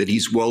important that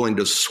he's willing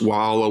to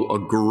swallow a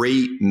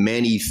great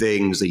many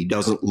things that he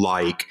doesn't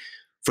like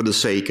for the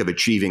sake of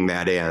achieving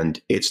that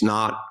end. It's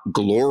not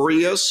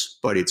glorious,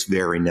 but it's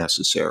very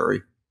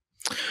necessary.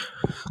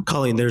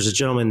 Colleen, there's a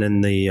gentleman in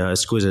the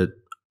exquisite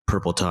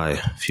purple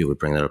tie. If you would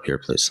bring that up here,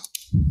 please.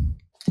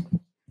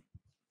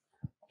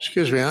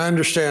 Excuse me, I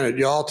understand at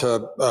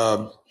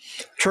Yalta,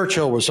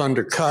 Churchill was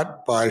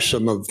undercut by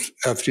some of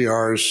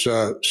FDR's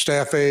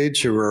staff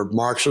aides who were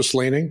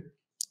Marxist-leaning.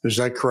 Is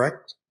that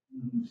correct?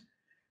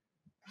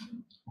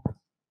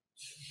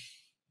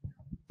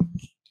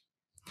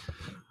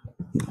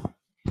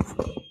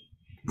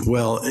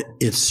 Well,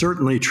 it's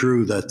certainly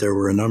true that there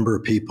were a number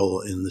of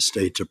people in the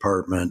State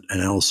Department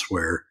and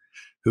elsewhere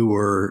who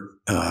were,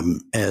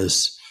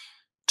 as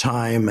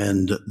time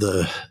and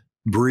the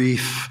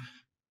brief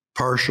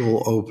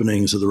partial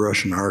openings of the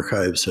Russian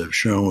archives have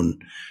shown,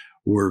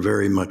 were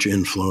very much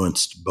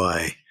influenced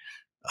by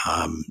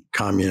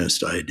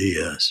communist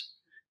ideas.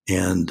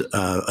 And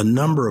a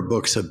number of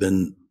books have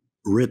been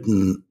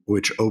written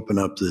which open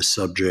up this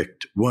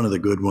subject. One of the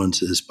good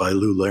ones is by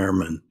Lou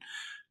Lehrman,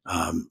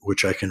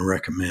 which I can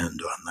recommend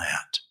on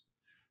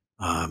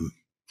that.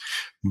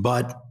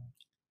 But,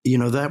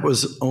 that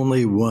was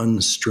only one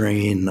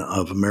strain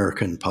of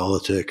American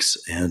politics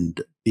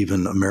and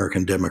even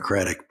American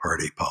Democratic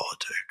Party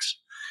politics.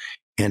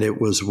 And it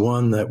was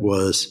one that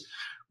was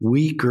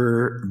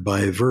weaker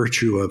by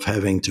virtue of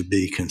having to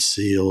be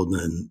concealed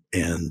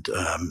and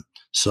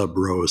sub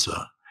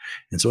rosa.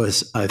 And so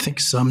I think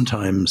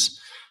sometimes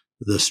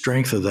the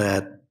strength of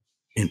that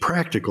in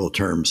practical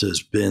terms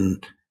has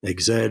been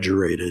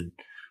exaggerated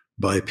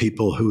by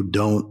people who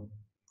don't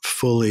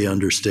fully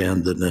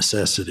understand the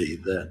necessity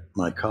that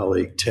my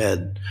colleague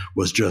Ted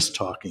was just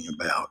talking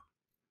about.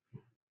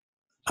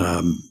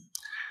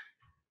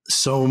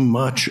 So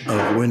much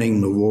of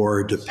winning the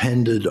war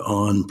depended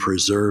on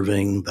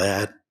preserving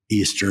that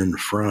Eastern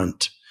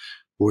Front,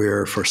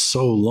 where for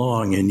so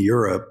long in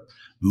Europe,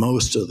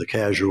 most of the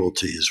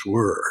casualties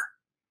were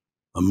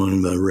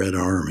among the Red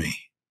Army.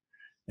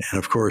 And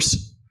of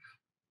course,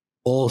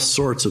 all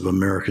sorts of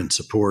American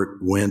support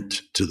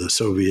went to the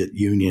Soviet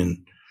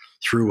Union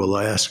through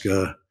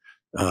Alaska.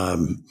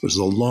 It was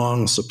a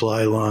long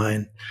supply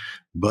line,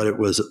 but it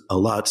was a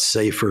lot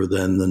safer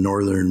than the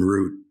northern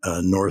route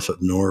north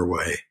of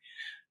Norway.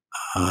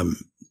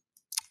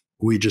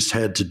 We just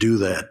had to do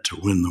that to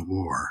win the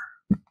war.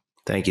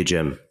 Thank you,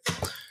 Jim.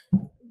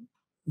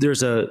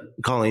 There's a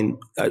Colleen.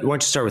 Why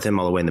don't you start with him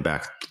all the way in the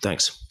back?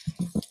 Thanks.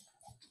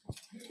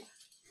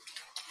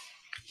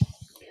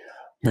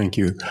 Thank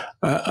you.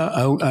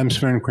 I'm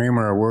Sven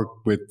Kramer. I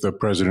worked with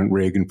President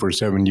Reagan for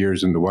 7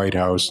 years in the White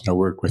House, and I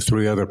worked with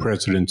 3 other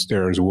presidents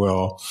there as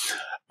well.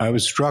 I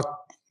was struck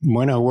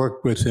when I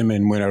worked with him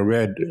and when I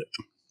read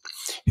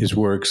his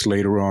works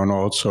later on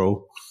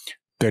also,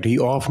 that he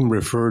often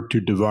referred to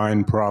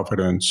divine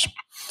providence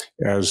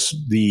as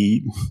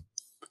the,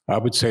 I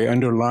would say,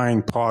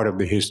 underlying part of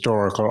the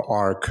historical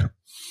arc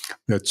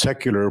that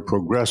secular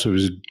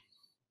progressives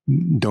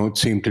don't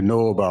seem to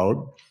know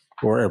about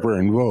or ever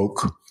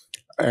invoke.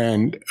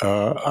 And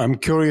I'm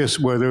curious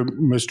whether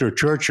Mr.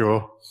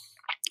 Churchill,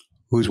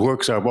 whose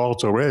works I've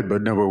also read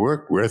but never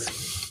worked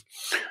with,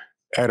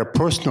 at a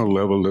personal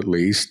level at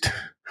least,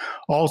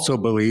 also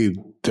believed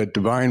that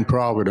divine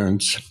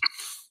providence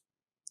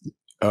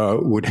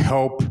would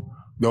help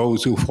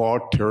those who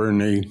fought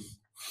tyranny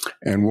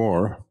and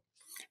war,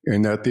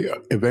 and that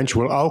the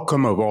eventual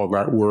outcome of all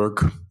that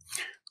work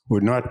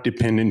would not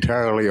depend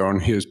entirely on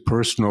his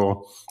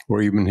personal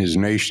or even his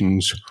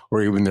nation's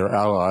or even their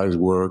allies'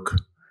 work,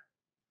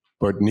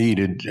 but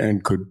needed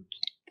and could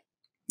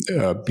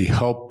be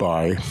helped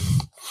by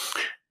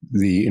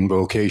the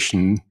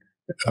invocation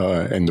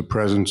and the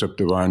presence of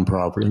divine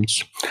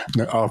providence.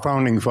 Now, our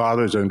founding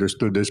fathers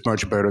understood this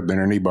much better than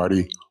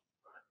anybody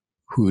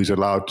who is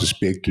allowed to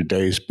speak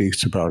today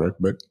speaks about it,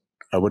 but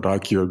I would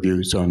like your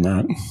views on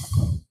that.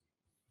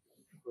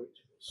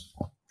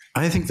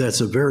 I think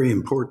that's a very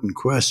important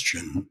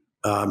question.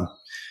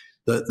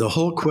 The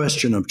whole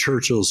question of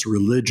Churchill's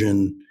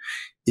religion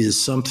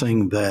is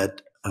something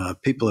that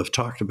people have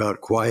talked about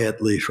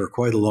quietly for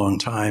quite a long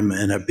time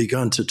and have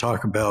begun to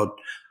talk about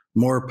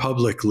more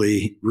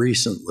publicly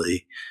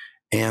recently.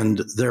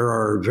 And there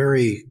are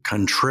very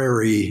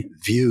contrary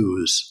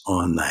views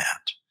on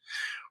that.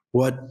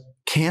 What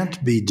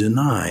can't be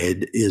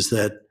denied is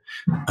that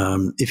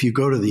if you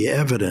go to the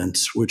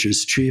evidence, which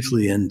is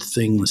chiefly in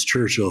things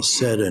Churchill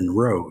said and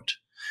wrote,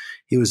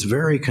 he was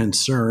very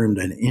concerned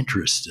and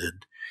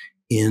interested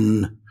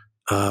in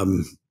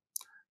the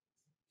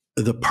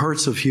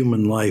parts of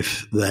human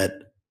life that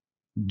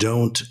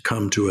don't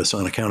come to us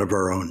on account of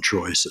our own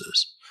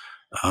choices.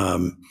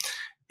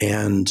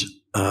 And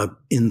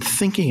in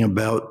thinking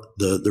about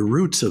the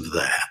roots of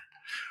that,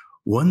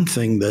 one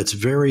thing that's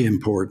very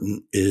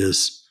important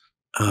is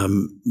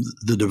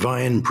the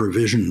divine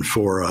provision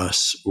for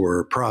us,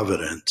 or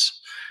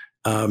providence,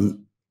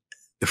 from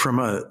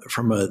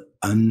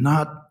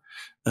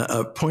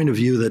a point of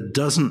view that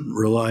doesn't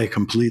rely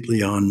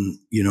completely on,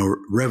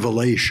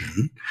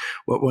 revelation.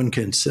 What one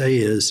can say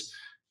is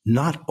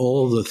not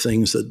all the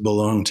things that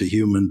belong to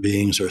human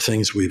beings are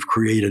things we've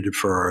created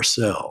for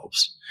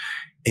ourselves.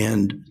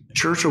 And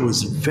Churchill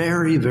was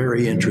very,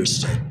 very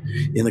interested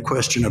in the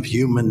question of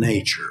human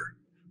nature,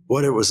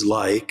 what it was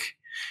like,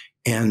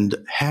 and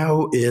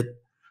how it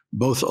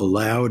both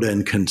allowed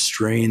and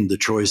constrained the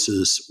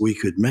choices we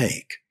could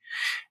make.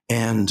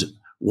 And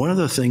one of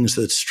the things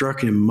that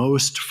struck him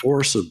most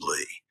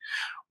forcibly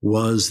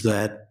was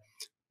that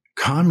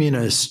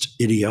communist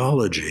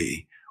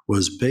ideology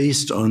was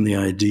based on the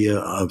idea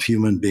of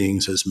human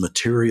beings as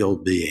material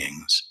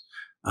beings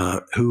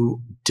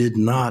who did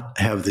not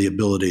have the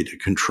ability to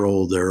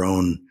control their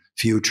own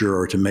future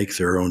or to make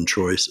their own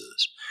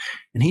choices.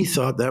 And he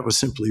thought that was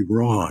simply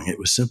wrong. It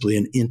was simply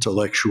an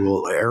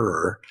intellectual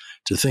error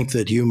to think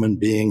that human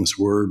beings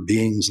were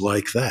beings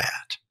like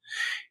that.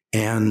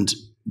 And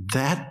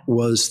that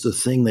was the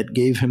thing that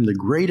gave him the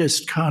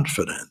greatest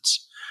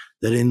confidence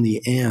that in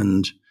the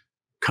end,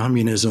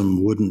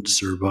 communism wouldn't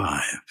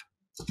survive.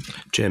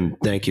 Jim,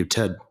 thank you.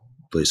 Ted,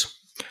 please.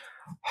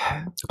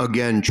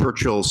 Again,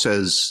 Churchill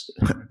says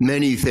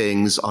many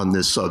things on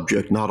this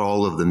subject, not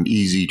all of them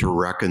easy to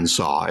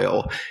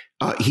reconcile.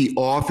 He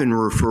often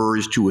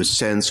refers to a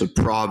sense of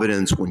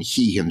providence when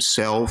he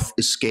himself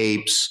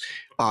escapes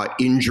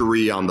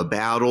injury on the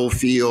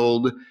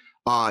battlefield.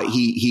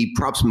 He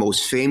perhaps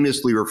most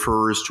famously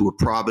refers to a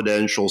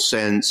providential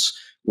sense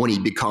when he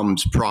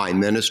becomes prime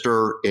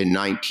minister in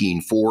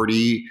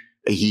 1940,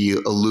 he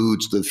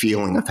alludes to the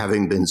feeling of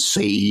having been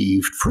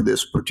saved for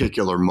this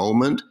particular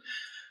moment.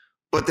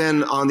 But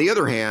then on the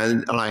other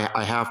hand, and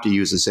I have to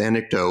use this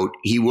anecdote,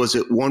 he was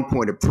at one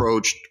point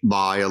approached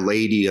by a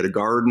lady at a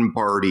garden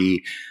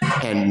party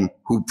and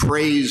who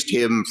praised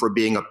him for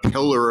being a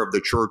pillar of the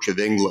Church of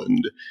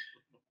England.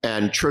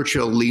 And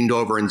Churchill leaned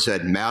over and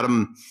said,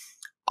 "Madam,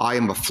 I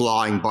am a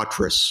flying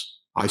buttress.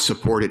 I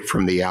support it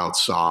from the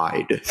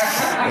outside."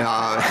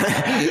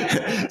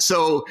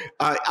 So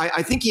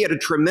I think he had a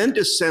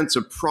tremendous sense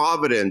of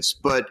providence,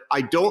 but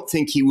I don't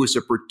think he was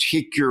a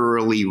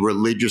particularly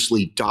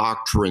religiously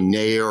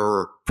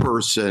doctrinaire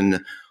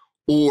person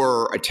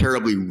or a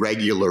terribly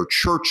regular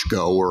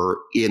churchgoer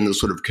in the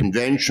sort of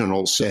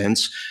conventional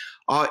sense.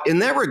 In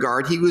that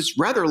regard, he was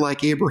rather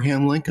like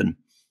Abraham Lincoln,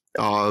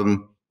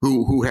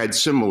 who had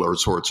similar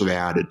sorts of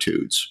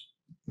attitudes.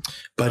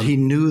 But he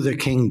knew the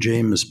King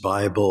James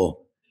Bible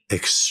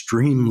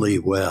extremely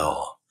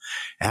well.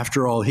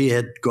 After all, he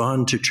had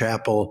gone to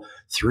chapel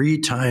 3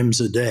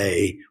 times a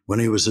day when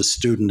he was a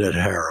student at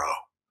Harrow.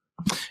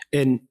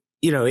 And,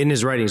 in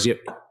his writings,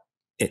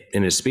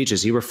 in his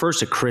speeches, he refers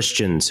to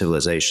Christian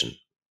civilization.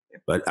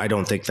 But I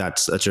don't think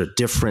that's such a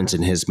difference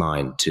in his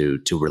mind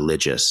to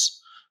religious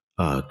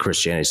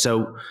Christianity.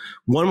 So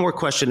one more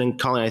question, and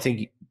Colleen, I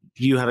think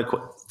you had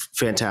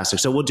fantastic.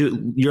 So we'll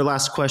do your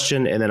last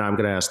question, and then I'm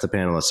going to ask the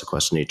panelists a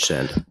question each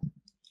end.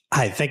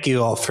 Hi, thank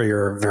you all for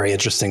your very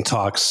interesting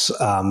talks.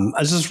 I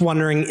was just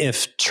wondering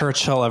if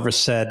Churchill ever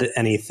said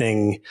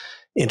anything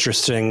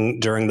interesting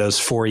during those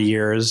 4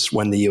 years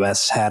when the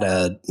U.S. had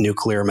a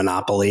nuclear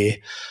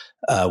monopoly,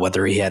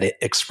 whether he had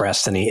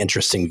expressed any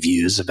interesting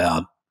views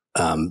about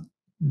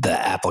the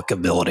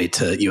applicability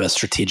to U.S.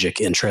 strategic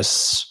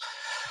interests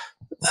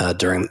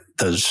during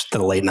the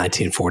late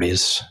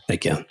 1940s.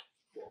 Thank you.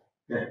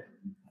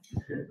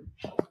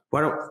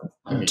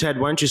 Ted,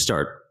 why don't you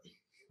start?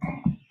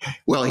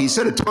 Well, he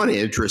said a ton of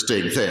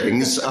interesting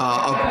things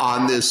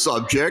on this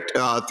subject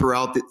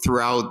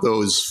throughout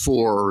those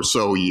 4 or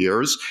so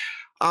years.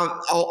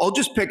 I'll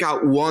just pick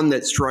out one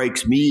that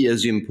strikes me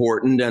as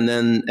important, and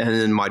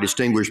then my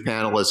distinguished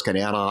panelists can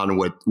add on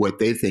what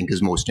they think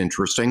is most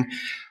interesting.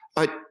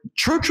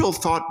 Churchill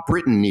thought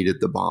Britain needed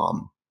the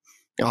bomb.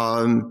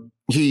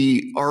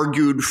 He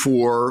argued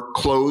for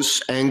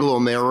close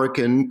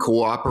Anglo-American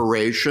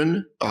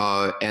cooperation,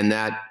 and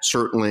that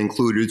certainly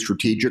included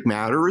strategic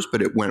matters,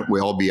 but it went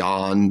well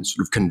beyond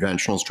sort of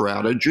conventional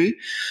strategy.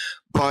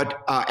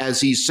 But as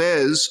he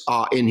says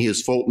in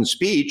his Fulton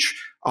speech,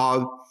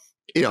 I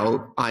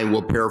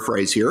will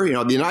paraphrase here,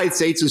 the United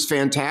States is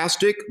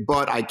fantastic,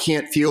 but I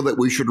can't feel that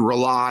we should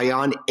rely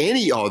on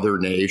any other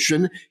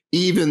nation,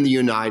 even the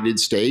United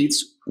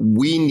States.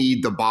 We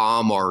need the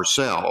bomb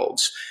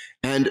ourselves.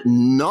 And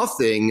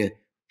nothing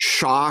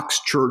shocks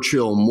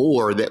Churchill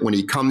more that when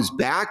he comes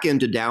back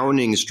into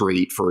Downing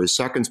Street for his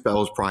second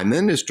spell as prime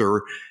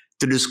minister,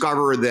 to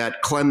discover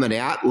that Clement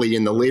Attlee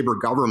and the Labour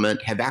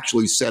government have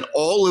actually set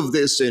all of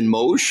this in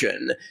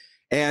motion,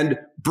 and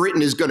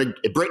Britain is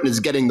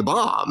getting the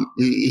bomb.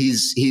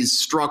 He's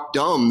struck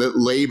dumb that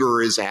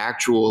Labour has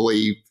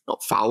actually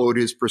followed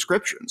his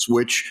prescriptions,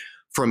 which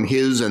from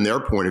his and their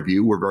point of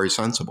view were very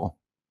sensible.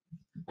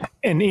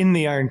 And in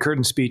the Iron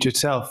Curtain speech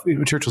itself,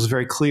 Churchill's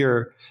very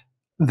clear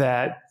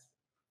that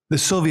the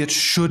Soviets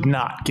should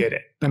not get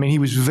it. I mean, he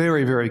was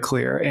very, very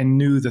clear and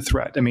knew the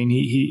threat. I mean,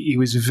 he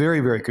was very,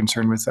 very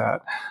concerned with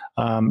that.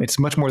 It's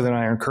much more than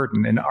Iron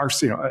Curtain, and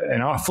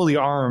a fully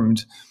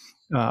armed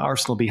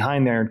arsenal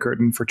behind the Iron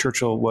Curtain for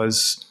Churchill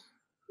was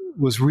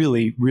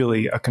really,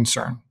 really a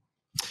concern.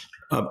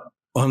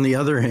 On the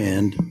other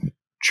hand,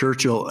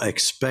 Churchill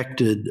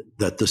expected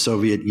that the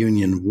Soviet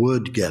Union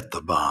would get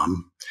the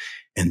bomb.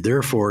 And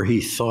therefore, he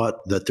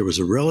thought that there was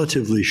a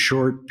relatively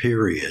short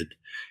period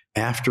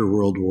after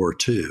World War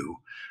II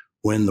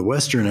when the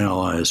Western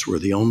Allies were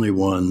the only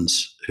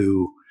ones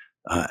who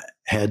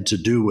had to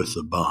do with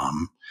the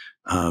bomb.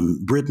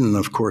 Britain,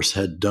 of course,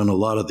 had done a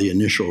lot of the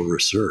initial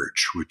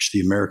research, which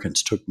the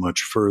Americans took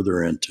much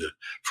further into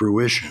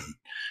fruition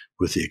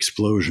with the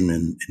explosion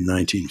in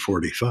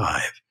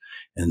 1945,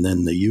 and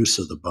then the use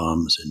of the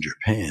bombs in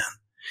Japan.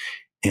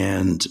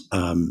 And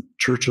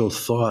Churchill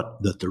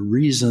thought that the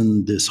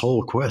reason this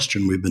whole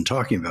question we've been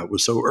talking about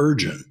was so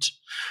urgent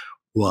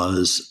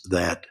was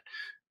that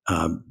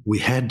we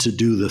had to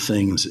do the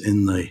things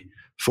in the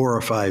 4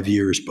 or 5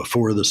 years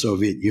before the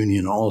Soviet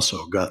Union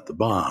also got the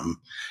bomb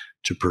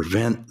to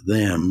prevent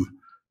them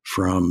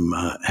from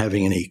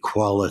having an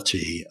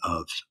equality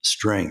of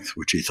strength,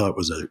 which he thought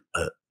was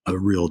a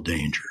real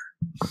danger.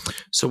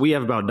 So we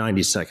have about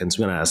 90 seconds.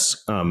 I'm going to ask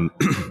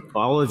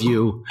all of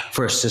you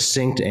for a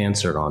succinct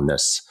answer on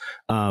this.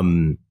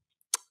 And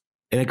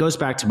it goes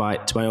back to my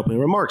opening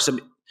remarks. I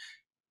mean,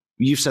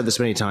 you've said this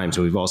many times,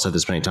 and we've all said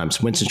this many times.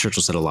 Winston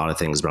Churchill said a lot of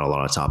things about a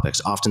lot of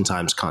topics,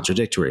 oftentimes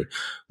contradictory.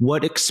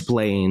 What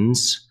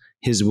explains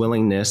his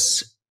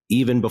willingness,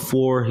 even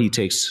before he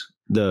takes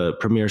the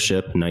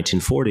premiership in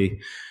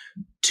 1940,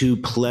 to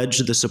pledge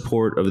the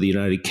support of the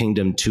United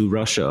Kingdom to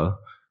Russia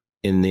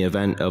in the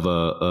event of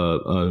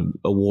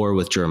a war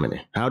with Germany?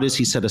 How does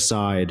he set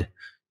aside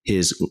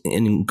his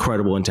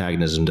incredible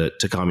antagonism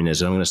to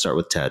communism. I'm going to start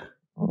with Ted.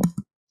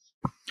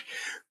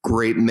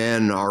 Great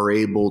men are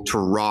able to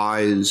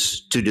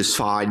rise to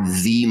decide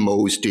the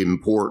most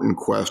important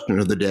question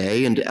of the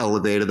day and to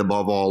elevate it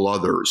above all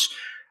others.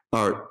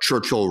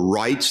 Churchill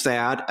writes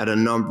that at a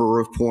number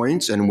of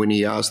points, and when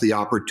he has the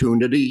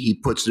opportunity, he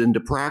puts it into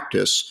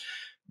practice.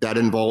 That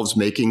involves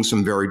making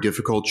some very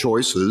difficult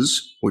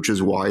choices, which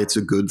is why it's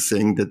a good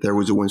thing that there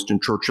was a Winston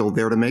Churchill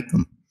there to make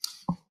them.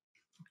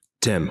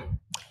 Tim.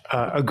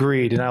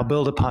 Agreed. And I'll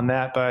build upon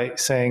that by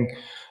saying,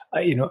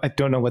 I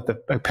don't know what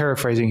I'm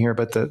paraphrasing here,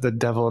 but the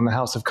devil in the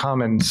House of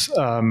Commons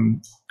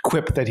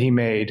quip that he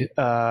made,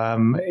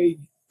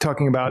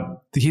 talking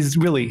about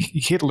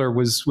Hitler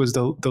was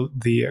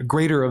the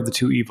greater of the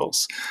two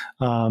evils.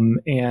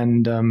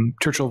 And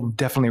Churchill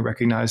definitely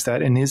recognized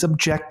that. And his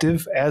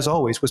objective, as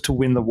always, was to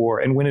win the war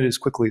and win it as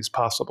quickly as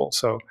possible.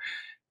 So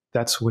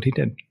that's what he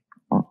did.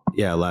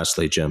 Yeah.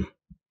 Lastly, Jim.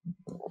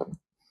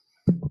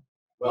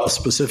 Well,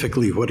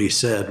 specifically what he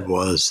said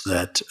was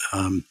that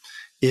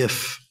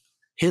if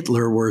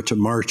Hitler were to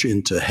march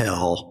into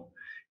hell,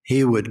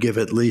 he would give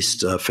at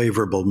least a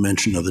favorable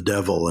mention of the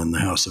devil in the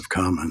House of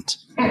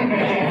Commons.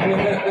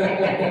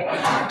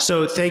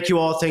 So thank you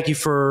all. Thank you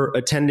for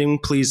attending.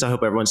 Please, I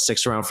hope everyone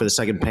sticks around for the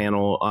second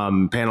panel.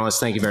 Panelists,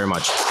 thank you very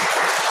much.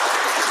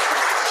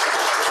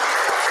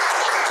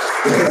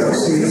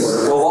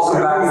 Well,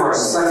 welcome back for our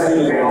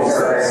second panel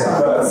today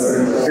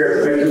here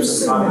at the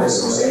Victims of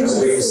Communism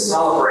as we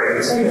celebrate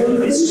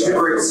these two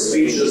great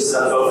speeches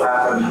that both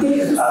happened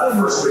the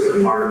first week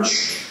of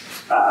March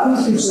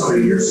so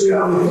many years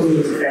ago.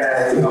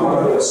 And I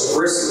want to do this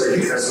briskly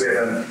because we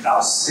have an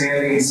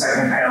outstanding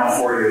second panel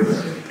for you,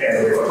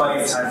 and we have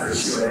plenty of time for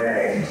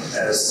Q&A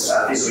as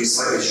these will be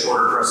slightly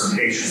shorter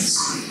presentations.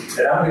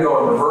 And I'm going to go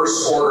in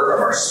reverse order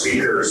of our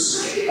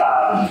speakers.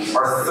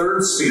 Our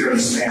third speaker in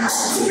this panel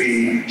will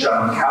be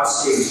John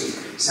Mikowski.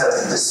 He's had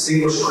a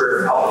distinguished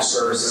career in public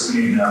service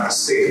in the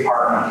State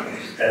Department,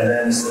 and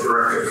then is the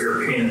Director of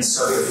European and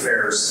Soviet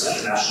Affairs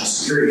at the National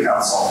Security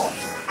Council.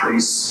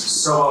 He's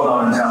so well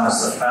known in town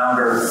as the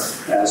founder,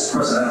 as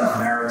President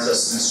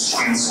Emeritus, and as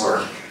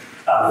Chancellor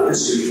of the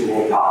Institute for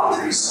World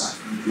Politics.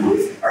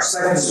 Our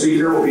second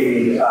speaker will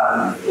be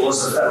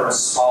Elizabeth Edwards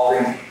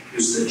Spalding,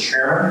 who's the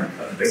chairman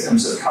of the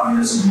Victims of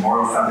Communism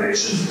Memorial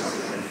Foundation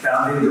and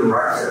founding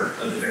director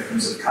of the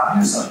Victims of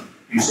Communism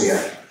Museum.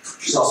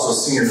 She's also a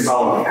senior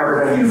fellow at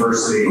Pepperdine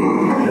University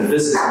and a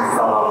visiting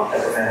fellow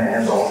at the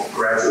Van Andel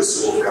Graduate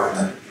School of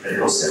Government at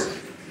Hillsdale.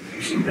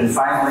 And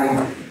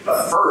finally,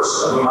 but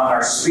first among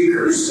our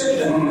speakers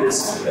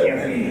is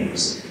Anthony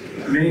Eames.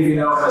 Many of you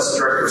know him as the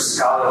Director of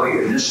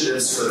Scholarly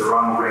Initiatives for the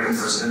Ronald Reagan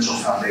Presidential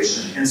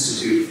Foundation and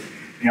Institute.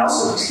 And he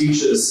also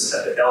teaches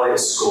at the Elliott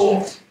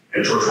School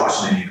at George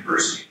Washington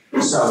University.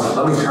 So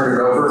let me turn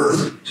it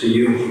over to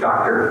you,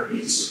 Dr.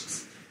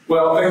 Eames.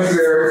 Well, thank you,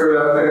 Eric, for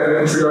that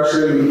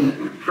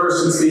introduction.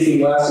 First in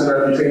speaking, last in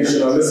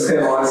reputation on this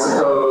panel, I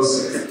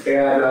suppose.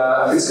 And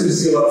it's good to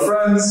see a lot of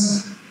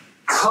friends.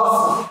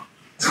 Tough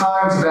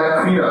time to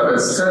back cleanup,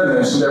 as Ted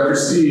mentioned, after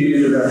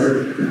Steve and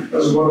after that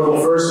was a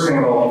wonderful first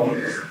panel.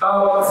 I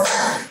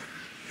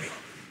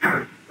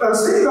was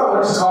thinking about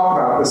what to talk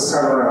about this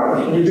time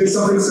around. We did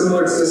something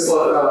similar to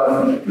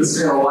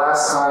this panel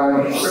last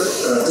time,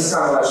 this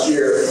time last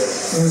year.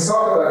 And we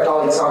talked about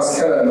colleague Thomas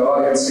Kenna in the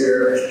audience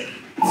here.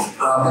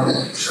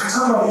 Should I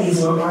talk about the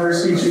Evil Empire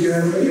speech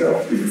again?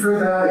 You've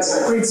heard that. It's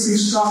a great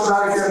speech to talk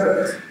about again, but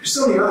there's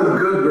so many other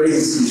good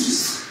Reagan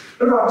speeches.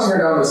 What about tearing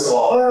down this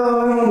wall?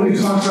 Well, I don't know what we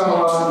talked about a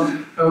lot.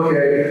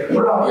 Okay.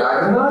 What about the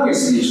Ivan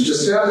speech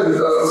just after the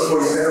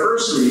 40th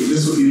anniversary?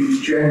 This would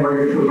be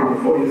January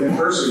 40th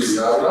anniversary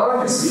of the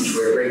Ivan speech,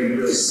 where Reagan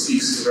really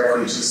speaks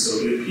directly to the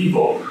Soviet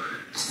people.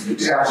 He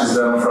detaches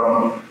them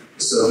from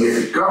the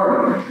Soviet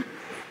government.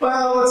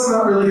 Well, that's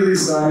not really the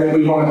assignment.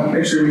 We want to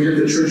make sure we get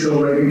the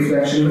Churchill-Reagan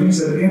connection. And he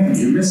said, Anthony,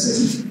 you're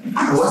missing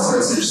the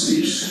Westminster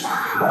speech.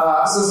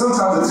 So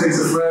sometimes it takes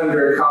a friend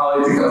or a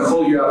colleague to kind of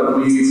pull you out of the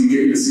weeds and get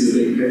you to see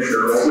the big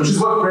picture, right? Which is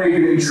what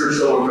Reagan and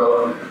Churchill were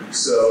both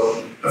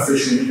so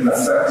efficient and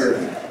effective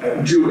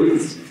at doing.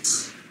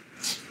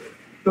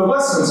 The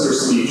Westminster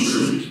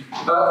speech,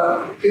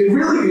 it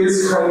really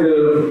is kind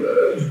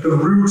of the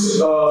root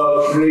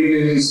of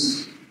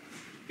Reagan's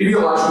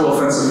ideological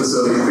offensive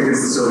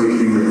against the Soviet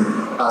Union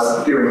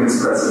during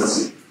his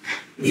presidency.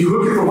 If you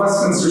look at the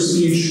Westminster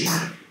speech,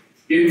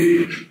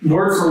 it,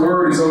 word for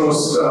word, is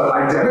almost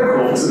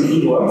identical to the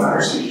Evil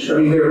Empire speech. I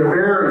mean, they're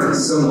very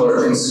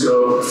similar in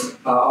scope.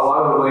 A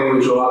lot of the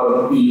language, a lot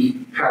of the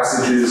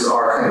passages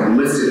are kind of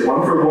lifted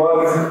one for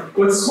one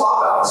with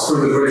swap outs for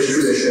the British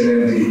tradition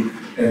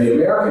and the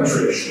American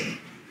tradition.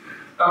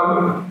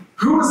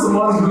 Who was the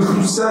one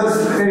who said,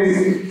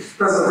 hey,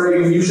 President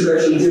Reagan, you should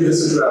actually give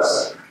this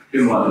address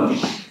in London?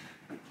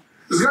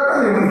 There's a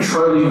guy named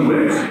Charlie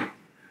Wick.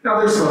 Now,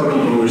 there's some other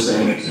people who are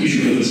saying you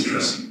should give this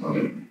address in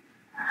London.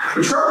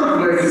 But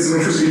Charlie Wick is an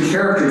interesting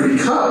character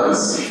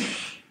because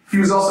he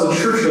was also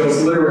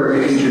Churchill's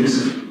literary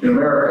agent in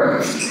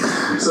America.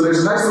 So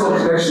there's a nice little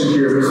connection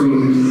here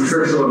between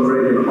Churchill and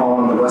Reagan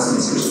on the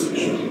Westminster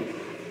speech.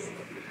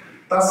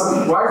 That's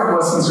why the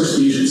Westminster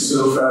speech is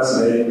so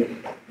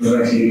fascinating in the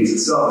 1980s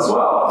itself as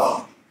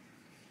well.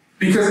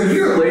 Because a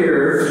year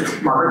later,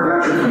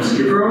 Margaret Thatcher comes to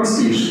give her own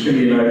speech in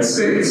the United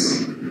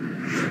States.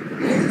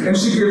 And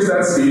she gives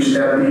that speech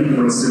at the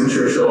Winston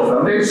Churchill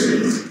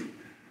Foundation.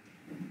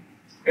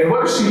 And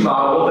what does she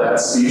model that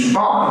speech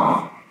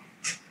on?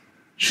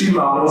 She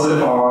models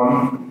it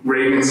on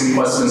Reagan's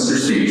Westminster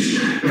speech.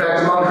 In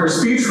fact, among her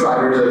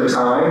speechwriters at the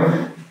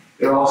time,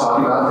 they're all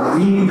talking about,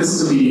 we need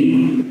this to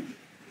be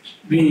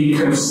the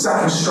kind of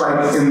second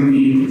strike in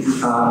the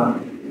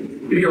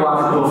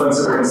ideological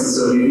offensive against the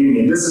Soviet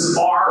Union. This is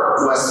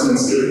our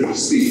Westminster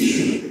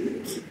speech.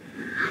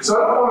 So I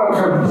don't want to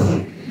kind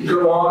of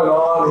go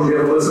on and get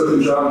Elizabeth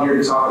and John here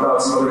to talk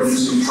about some other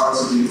interesting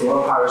parts of the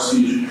Evil Empire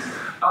speech.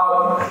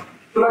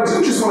 But I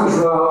do just want to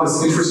draw out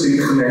this interesting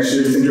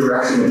connection,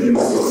 interaction, and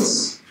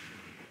influence.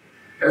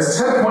 As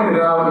Ted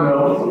pointed out,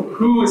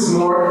 who is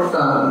more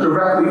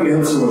directly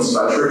influenced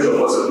by Churchill?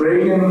 Was it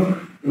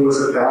Reagan or was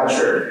it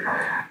Thatcher?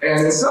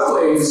 And in some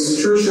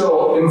ways,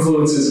 Churchill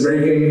influences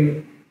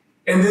Reagan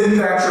and then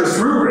Thatcher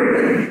through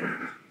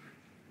Reagan.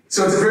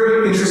 So it's a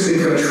very interesting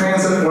kind of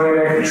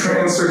transatlantic,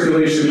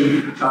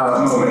 transcirculation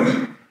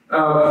moment.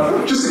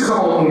 Just a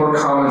couple more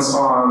comments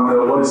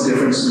on what is the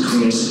difference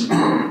between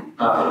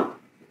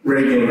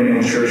Reagan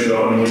and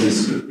Churchill, and what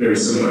is very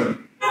similar.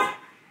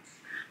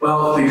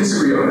 Well, they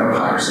disagree on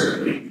empire,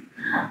 certainly.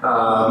 And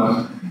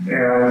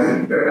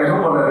I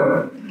don't want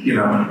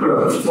to, put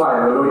a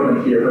flyer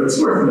argument here, but it's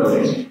worth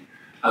noting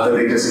that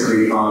they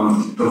disagree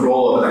on the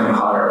role of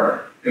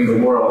empire in the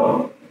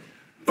world.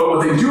 But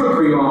what they do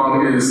agree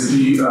on is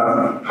the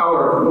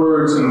power of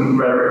words and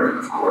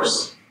rhetoric, of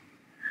course.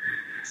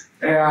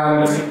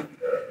 And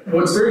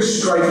what's very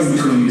striking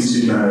between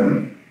these two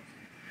men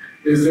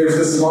is there's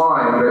this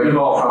line that you've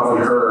all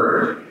probably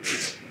heard,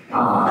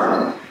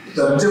 that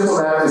a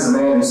diplomat is a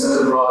man who's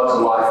sent abroad to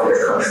lie for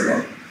their country.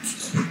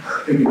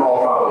 I think you've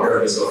all probably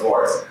heard this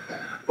before.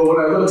 But when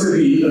I look to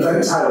the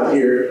event title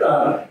here,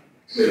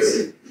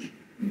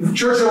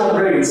 Churchill and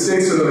Reagan,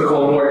 Statesmen of the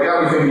Cold War, it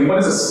got me thinking, what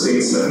is a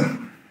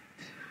statesman?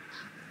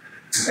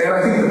 And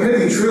I think the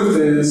pithy truth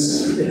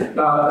is,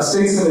 a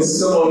statesman is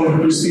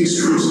someone who speaks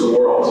truth to the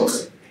world.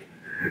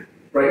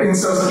 Right? In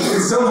some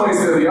ways,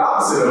 they're the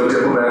opposite of a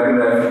diplomat in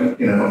that,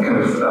 kind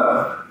of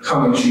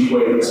tongue-in-cheek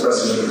way of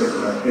expressing what a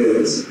diplomat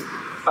is.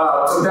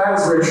 So that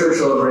is where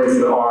Churchill and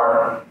Reagan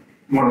are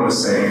one and the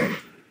same.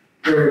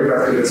 Very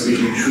effective at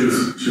speaking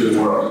truth to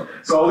the world.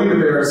 So I'll leave it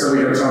there so we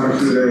have time to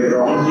Q&A, and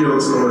I'll yield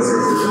to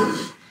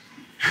Elizabeth.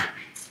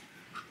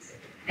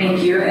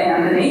 Thank you,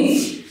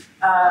 Anthony.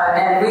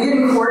 And we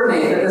didn't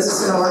coordinate that this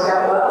was going to work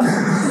out well.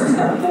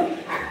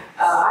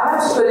 I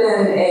have to put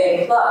in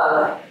a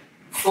plug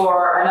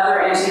for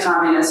another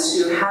anti-communist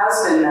who has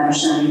been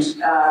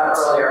mentioned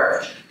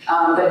earlier.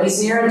 But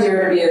he's near and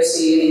dear to BOC,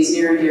 and he's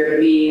near and dear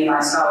to me and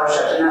my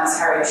scholarship, and that's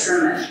Harry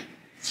Truman.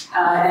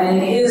 And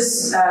in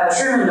his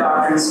Truman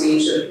Doctrine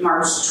speech of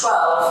March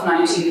 12,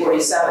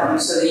 1947,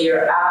 so the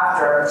year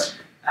after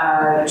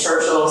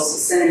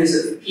Churchill's Sinews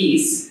of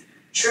Peace,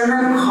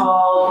 Truman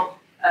called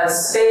a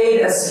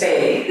spade a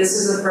spade. This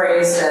is a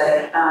phrase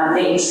that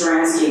Nathan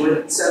Sharansky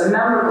would so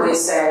memorably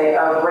say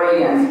of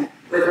Reagan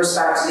with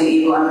respect to the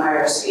Evil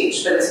Empire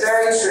speech, but it's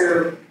very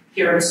true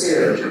here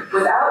too.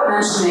 Without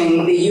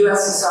mentioning the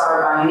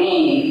USSR by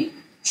name,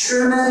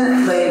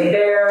 Truman laid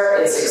bare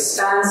its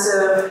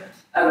expansive,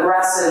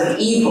 aggressive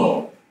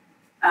evil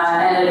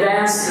and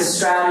advanced the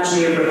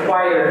strategy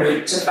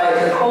required to fight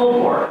the Cold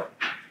War.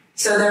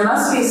 So there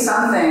must be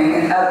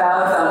something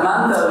about the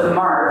month of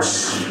March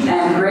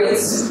and great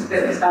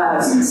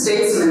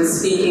statesmen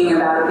speaking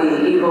about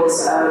the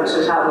evils of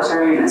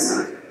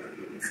totalitarianism.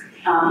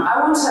 I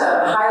want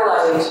to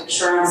highlight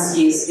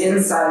Sharansky's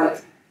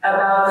insight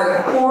about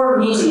the core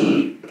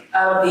meaning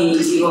of the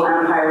Evil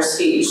Empire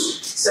speech.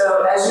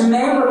 So as you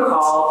may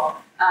recall,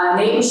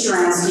 Nathan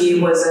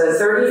Sharansky was a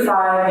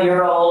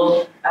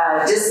 35-year-old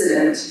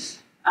dissident.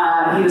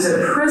 He was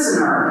a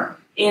prisoner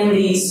in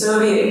the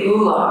Soviet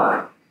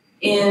Gulag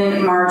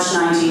in March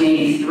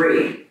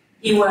 1983.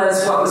 He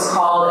was what was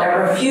called a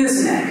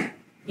refusenik.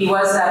 He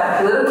was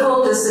that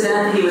political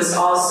dissident. He was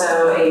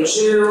also a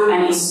Jew,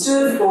 and he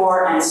stood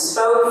for and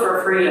spoke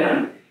for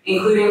freedom,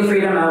 including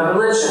freedom of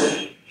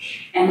religion.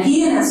 And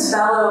he and his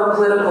fellow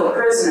political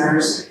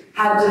prisoners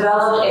had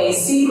developed a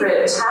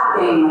secret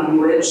tapping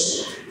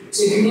language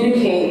to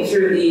communicate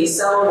through the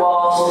cell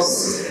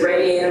walls,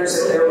 radiators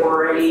if there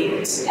were any,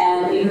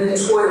 and even the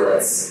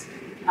toilets.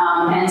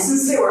 And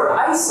since they were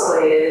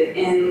isolated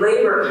in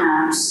labor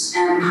camps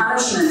and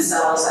punishment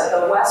cells at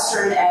the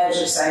western edge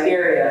of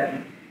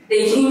Siberia,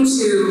 they came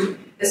to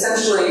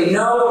essentially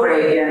know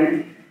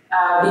Reagan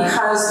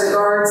because the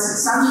guards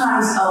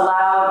sometimes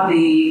allowed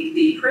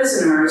the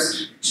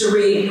prisoners to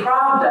read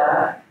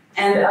Pravda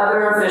and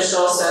other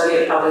official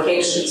Soviet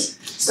publications.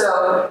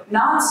 So,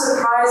 not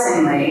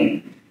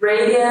surprisingly,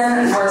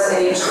 Reagan was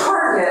a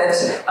target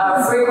of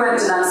frequent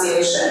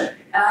denunciation.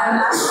 And I'm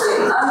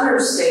actually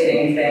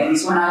understating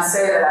things when I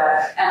say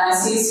that. And I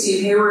see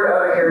Steve Hayward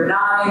over here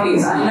nodding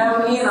because I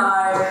know he and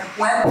I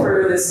went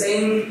through the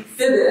same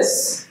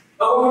FIBIS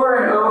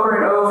over and over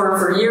and over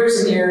for years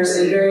and years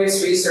in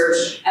various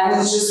research. And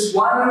it's just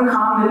one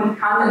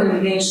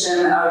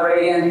condemnation of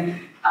Reagan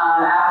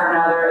after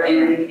another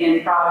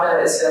in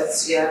Pravda,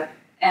 Izvestia,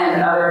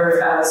 and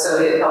other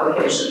Soviet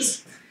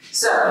publications.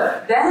 So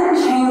then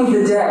came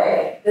the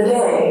day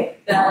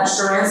that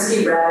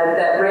Sharansky read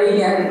that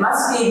Reagan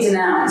must be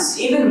denounced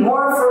even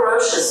more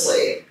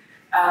ferociously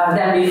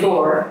than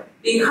before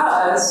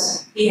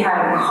because he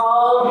had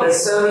called the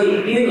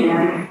Soviet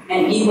Union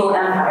an evil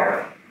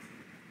empire.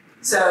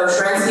 So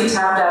Sharansky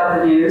tapped out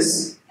the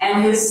news,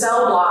 and his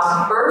cell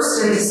block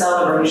burst into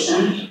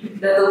celebration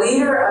that the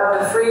leader of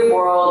the free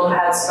world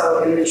had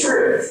spoken the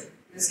truth.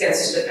 This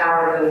gets to the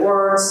power of the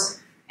words.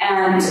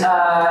 And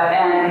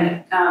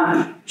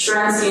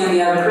Sharansky and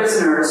the other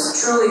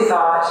prisoners truly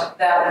thought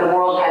that the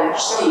world had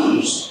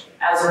changed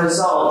as a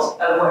result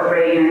of what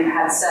Reagan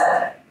had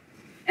said.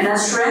 And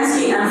as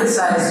Sharansky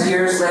emphasized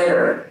years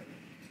later,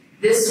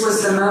 this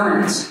was the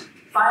moment.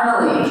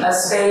 Finally, a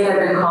spade had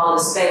been called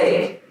a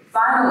spade.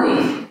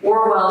 Finally,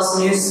 Orwell's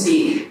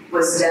newspeak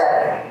was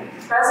dead.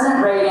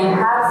 President Reagan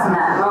had from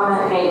that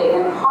moment made it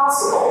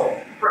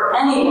impossible for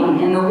anyone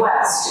in the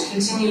West to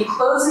continue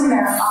closing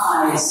their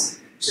eyes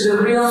to the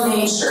real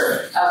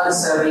nature of the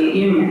Soviet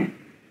Union.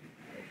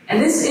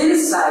 And this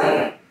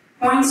insight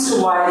points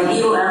to why the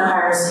evil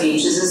empire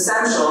speech is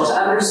essential to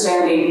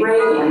understanding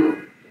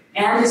Reagan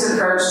and his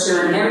approach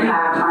to an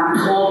impact on the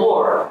Cold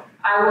War.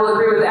 I will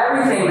agree with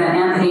everything that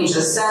Anthony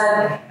just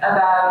said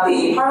about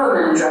the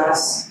Parliament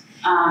address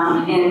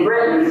in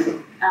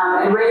Britain.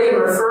 And Reagan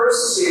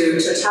refers to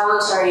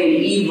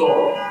totalitarian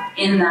evil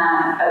in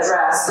that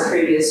address the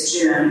previous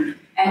June.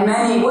 And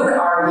many would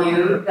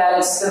argue that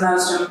it's the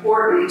most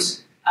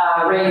important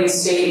Reagan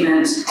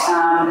statement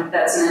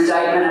that's an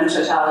indictment of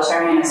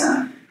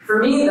totalitarianism. For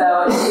me,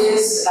 though, it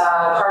is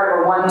part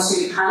of a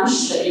 1-2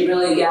 punch that you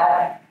really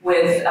get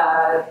with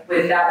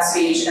that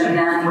speech and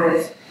then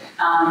with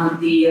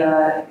the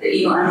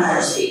evil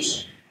empire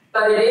speech.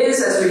 But it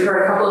is, as we've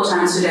heard a couple of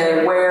times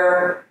today,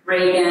 where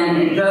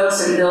Reagan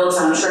invokes and builds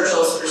on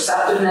Churchill's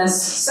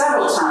perceptiveness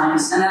several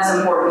times, and that's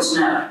important to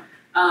note.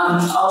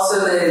 Also,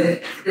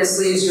 this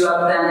leads you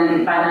up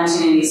then by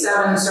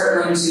 1987,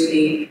 certainly to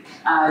the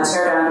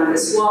tear down of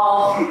this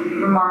wall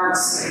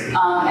remarks,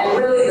 and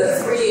really the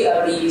three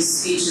of these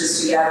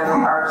speeches together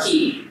are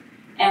key.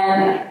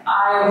 And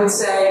I would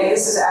say,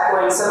 this is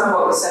echoing some of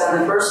what was said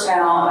on the first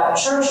panel about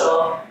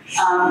Churchill,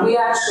 we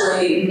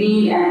actually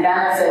need and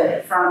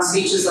benefit from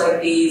speeches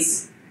like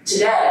these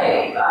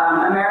today.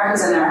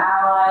 Americans and their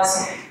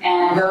allies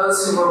and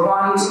those who were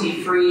wanting to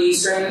be free,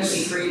 straining to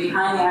be free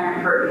behind the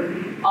Iron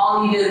Curtain,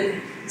 all needed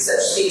such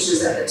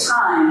speeches at the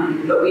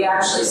time, but we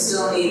actually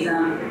still need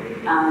them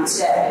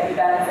today. We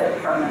benefit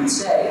from them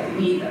today. We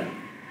need them.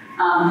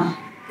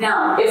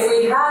 Now, if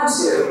we had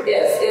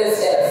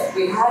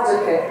to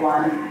pick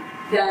one,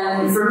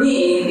 then for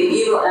me, the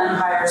evil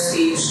empire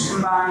speech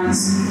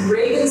combines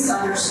Reagan's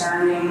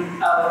understanding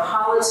of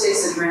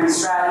politics and grand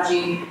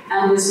strategy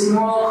and his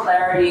moral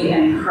clarity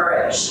and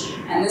courage.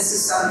 And this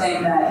is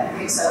something that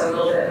picks up a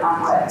little bit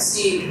on what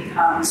Steve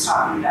was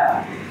talking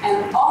about.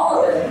 And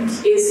all of it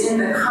is in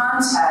the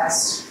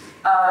context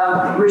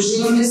of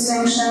regime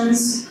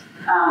distinctions,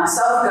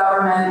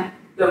 self-government,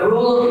 the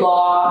rule of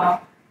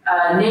law,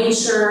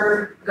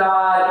 nature,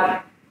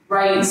 God,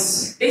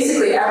 rights,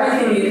 basically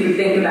everything you can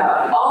think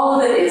about. All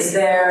of it is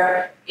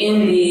there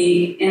in the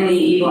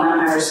evil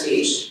empire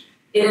speech.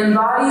 It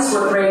embodies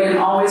what Reagan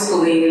always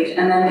believed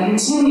and then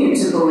continued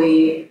to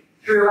believe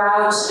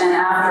throughout and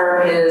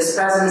after his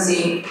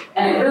presidency,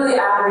 and it really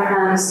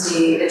apprehends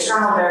the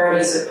eternal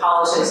verities of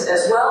politics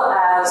as well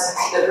as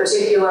the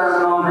particular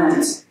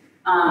moment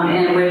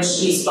in which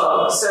he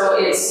spoke. So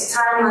it's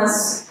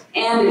timeless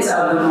and it's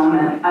of the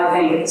moment, I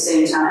think, at the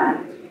same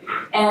time.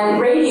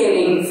 And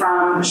radiating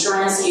from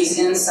Sharansky's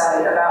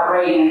insight about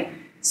Reagan,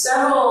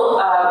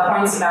 several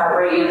points about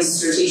Reagan's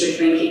strategic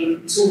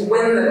thinking to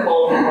win the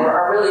Cold War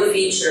are really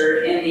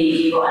featured in the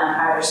evil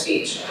empire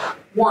speech.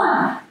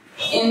 One,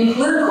 in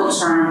political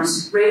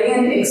terms,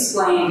 Reagan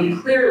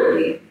explained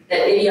clearly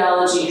that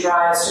ideology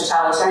drives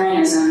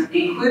totalitarianism,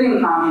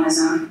 including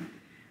communism,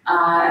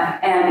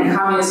 and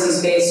communism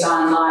is based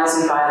on lies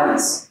and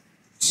violence.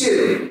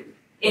 Two,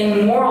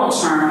 in moral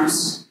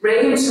terms,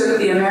 Reagan took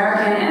the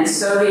American and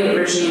Soviet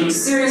regimes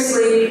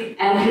seriously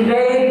and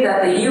conveyed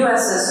that the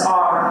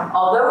USSR,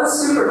 although a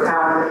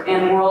superpower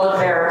in world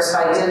affairs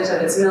by dint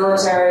of its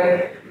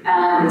military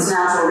and its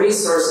natural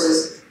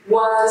resources,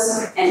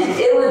 was an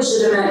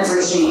illegitimate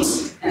regime.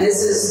 And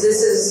this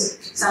is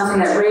something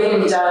that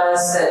Reagan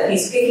does that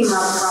he's picking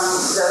up from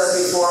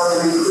those before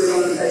him,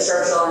 including a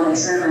Churchill and a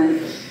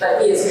Truman,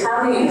 but he is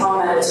pounding it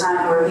home at a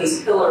time where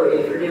he's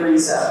pilloried for doing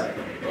so.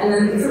 And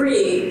then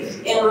three,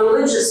 in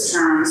religious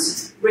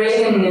terms,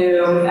 Reagan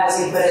knew, as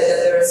he put it,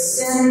 that there is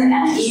sin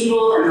and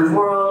evil in the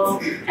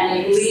world, and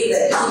he believed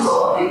that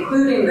people,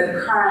 including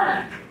the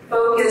current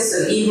focus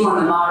of evil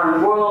in the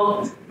modern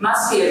world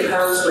must be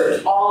opposed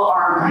with all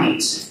our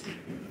might.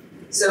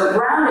 So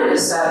grounded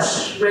as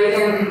such,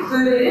 Reagan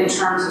concluded in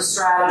terms of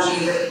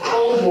strategy that the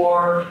Cold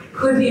War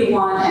could be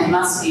won and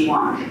must be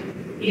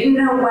won. He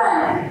didn't know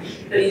when,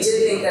 but he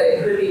did think that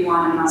it could be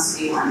won and must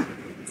be won.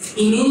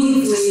 He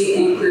meaningfully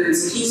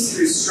includes peace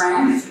through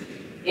strength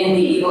in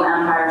the Evil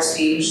Empire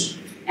speech.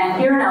 And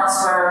here and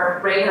elsewhere,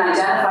 Reagan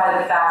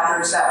identified the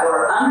factors that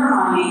were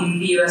undermining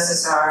the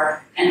USSR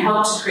and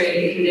helped to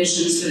create the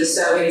conditions for the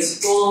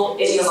Soviets' full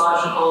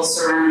ideological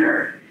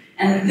surrender.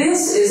 And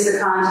this is the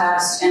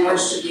context in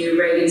which to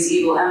view Reagan's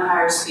Evil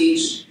Empire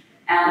speech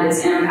and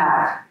its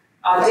impact.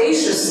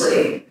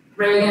 Audaciously,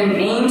 Reagan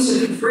aimed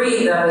to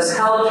free those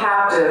held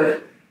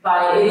captive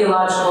by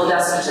ideological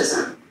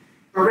despotism.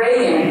 For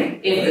Reagan,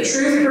 if the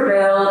truth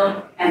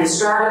prevailed and the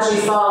strategy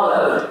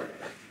followed,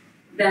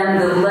 then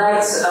the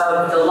legs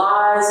of the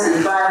lies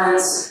and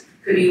violence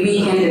could be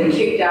weakened and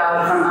kicked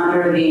out from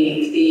under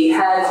the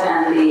head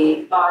and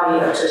the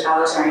body of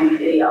totalitarian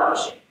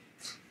ideology.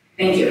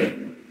 Thank you.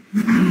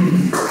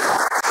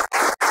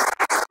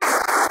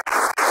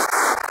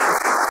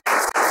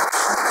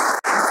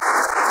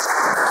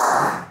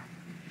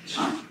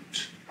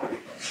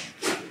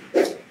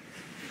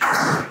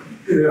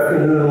 Good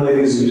afternoon,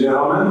 ladies and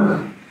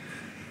gentlemen.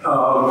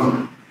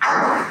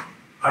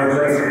 I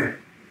think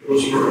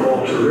those were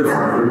all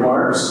terrific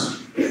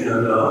remarks,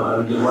 and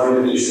I'm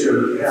delighted to share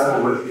the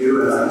panel with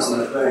you, and I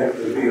want to thank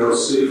the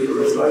VOC for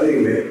inviting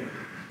me.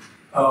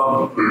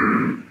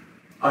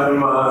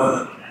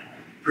 I'm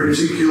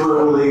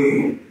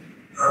particularly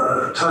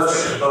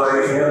touched by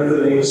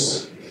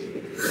Anthony's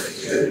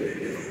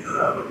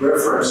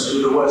reference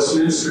to the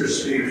Westminster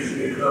speech,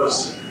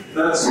 because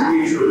that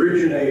speech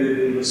originated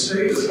in the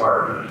State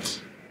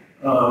Department,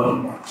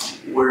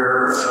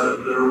 where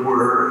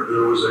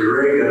there was a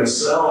Reagan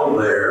cell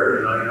there,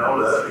 and I know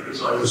that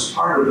because I was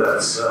part of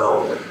that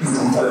cell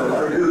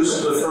that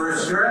produced the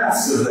first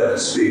draft of that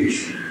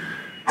speech.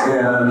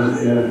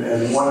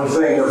 And one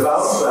thing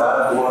about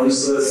that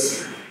was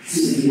that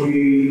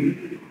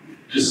we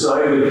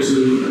decided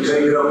to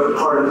take up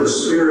part of the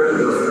spirit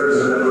of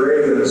President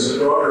Reagan's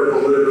broader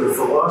political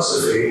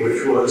philosophy,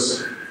 which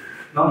was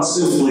not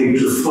simply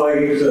to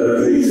fight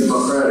the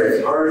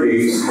Democratic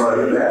Party by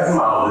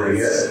bad-mouthing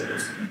it,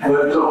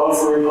 but to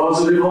offer a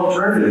positive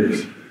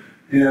alternative.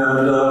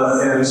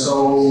 And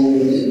so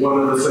one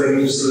of the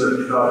things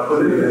that got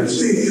put in that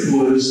speech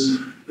was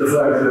the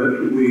fact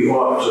that we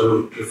ought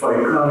to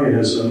fight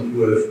communism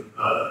with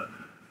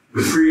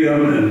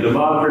freedom and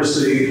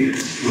democracy,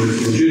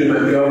 with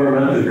legitimate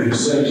government, the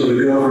consent of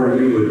the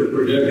governed, with the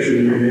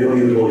protection of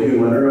inalienable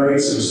human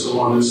rights, and so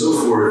on and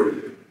so forth.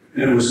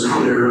 And it was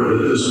clear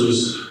that this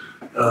was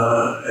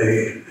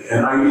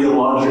an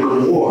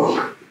ideological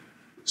war.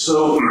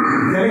 So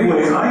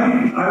anyway,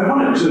 I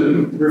wanted to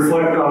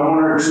reflect on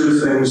one or two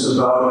things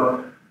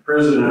about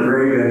President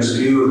Reagan's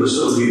view of the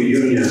Soviet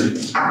Union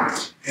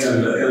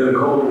and the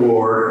Cold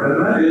War,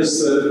 and that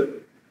is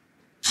that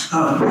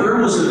there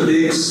was a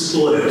big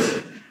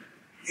split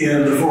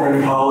in the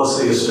foreign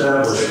policy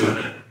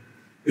establishment.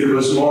 It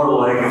was more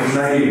like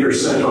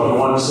 90% on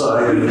one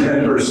side and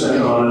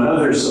 10% on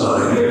another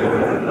side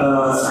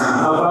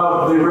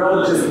about the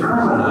relative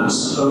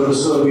permanence of the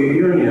Soviet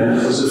Union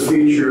as a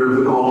feature of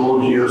the global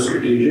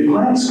geostrategic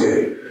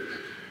landscape.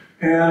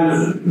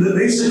 And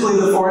basically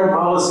the foreign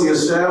policy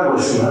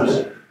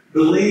establishment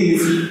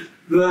believed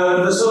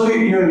that the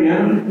Soviet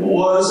Union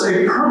was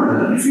a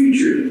permanent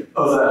feature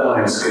of that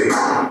landscape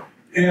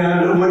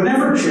and would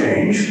never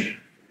change.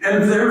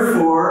 And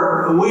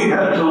therefore, we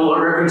had to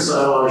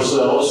reconcile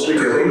ourselves to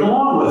getting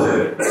along with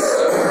it.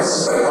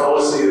 It's a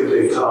policy of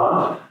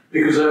détente,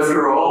 because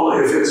after all,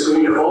 if it's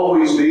going to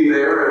always be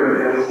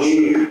there and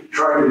we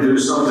try to do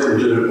something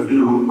to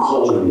do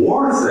Cold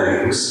War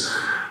things,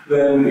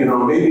 then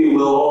maybe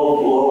we'll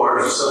all blow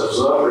ourselves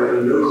up in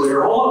a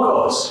nuclear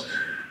holocaust.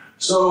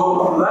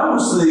 So that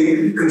was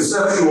the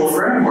conceptual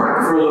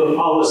framework for the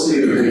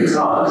policy of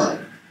détente.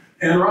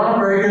 And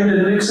Ronald Reagan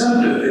didn't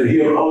accept it, and he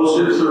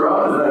opposed it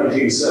throughout the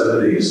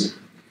 1970s.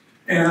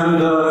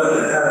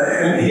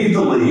 And he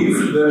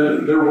believed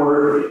that there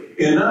were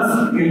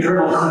enough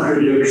internal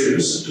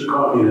contradictions to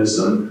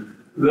communism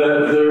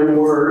that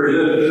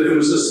it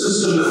was a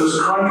system that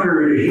was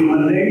contrary to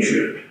human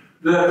nature.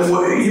 That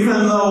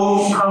even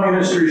though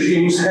communist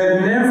regimes had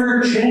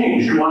never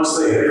changed once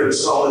they had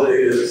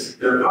consolidated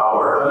their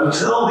power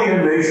until the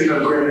invasion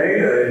of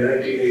Grenada in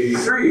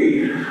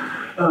 1983,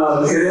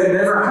 it had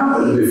never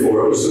happened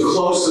before. It was the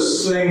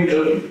closest thing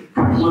to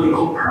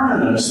political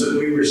permanence that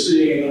we were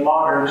seeing in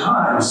modern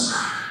times.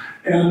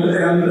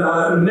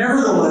 And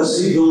nevertheless,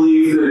 he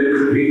believed that it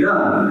could be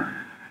done.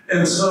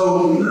 And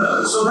so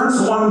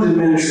that's one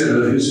dimension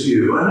of his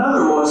view.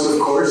 Another was,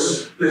 of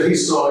course, that he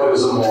saw it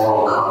as a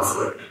moral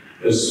conflict.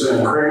 As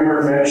Sven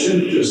Kramer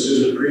mentioned, just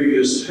in the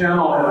previous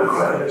panel,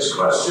 in his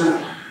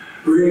question,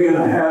 Reagan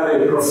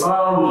had a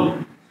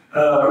profound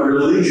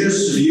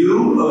religious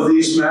view of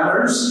these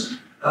matters.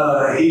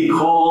 He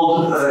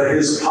called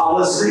his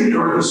policy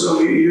toward the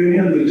Soviet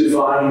Union the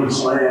divine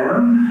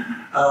plan.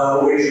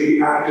 which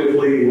he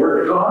actively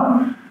worked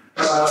on.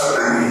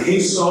 He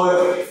saw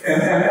it,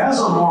 and as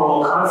a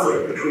moral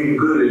conflict between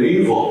good and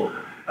evil,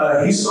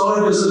 he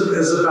saw it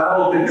as a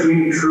battle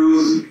between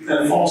truth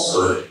and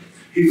falsehood.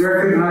 He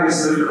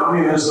recognized that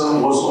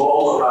communism was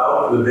all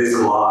about the big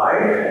lie.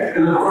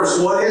 And of course,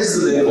 what is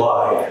the big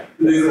lie?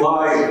 The big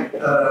lie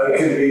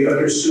can be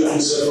understood in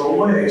several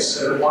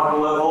ways. At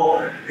one level,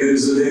 it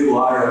is the big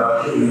lie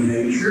about human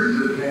nature,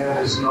 that man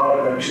is not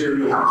a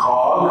material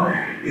cog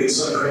in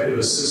some kind of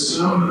a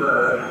system,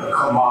 a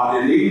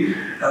commodity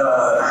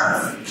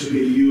to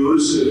be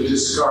used and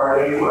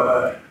discarded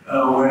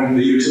when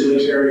the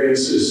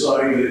utilitarians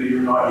decide that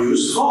you're not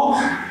useful.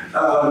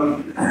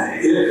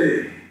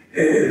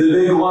 The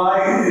big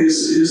lie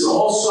is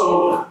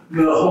also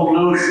the whole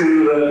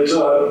notion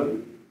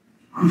that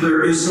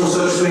there is no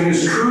such thing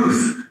as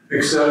truth,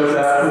 except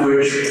that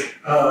which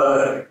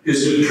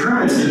is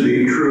determined to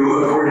be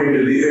true according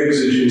to the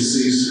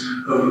exigencies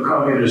of the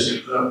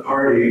Communist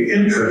Party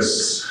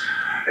interests.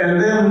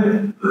 And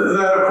then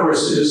that, of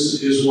course,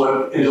 is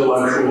what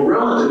intellectual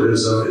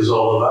relativism is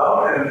all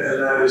about, and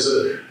that is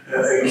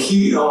a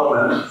key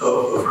element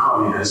of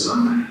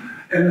communism.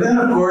 And then,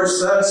 of course,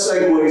 that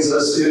segues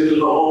us into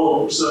the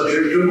whole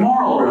subject of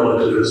moral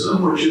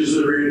relativism, which is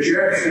the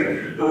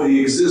rejection of the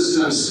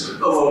existence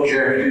of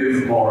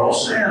objective moral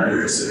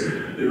standards.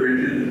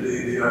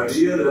 The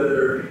idea that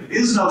there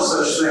is no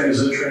such thing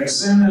as a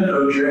transcendent,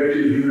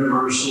 objective,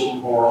 universal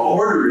moral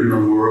order in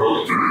the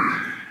world.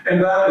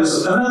 And that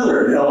is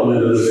another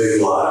element of the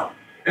big lie.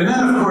 And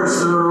then, of course,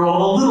 there are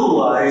all the little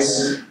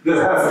lies that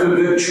have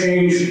to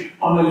change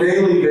on a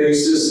daily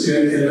basis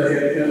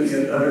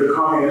under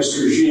communist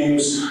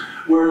regimes,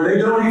 where they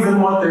don't even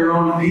want their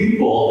own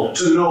people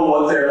to know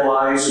what their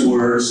lies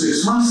were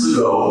 6 months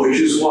ago, which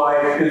is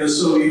why in the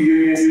Soviet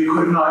Union you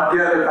could not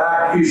get a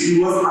back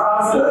issue of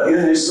Pravda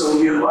in a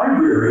Soviet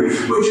library,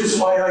 which is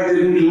why I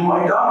didn't do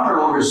my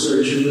doctoral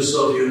research in the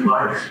Soviet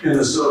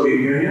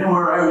Union,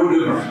 where I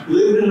would have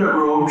lived in a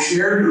room,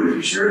 shared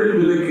it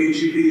with a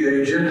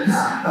KGB agent,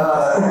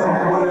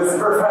 and would have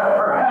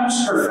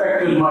perhaps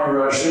perfected my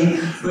Russian,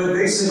 but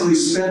basically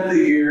spend the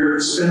year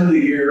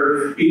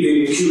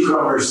eating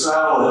cucumber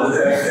salad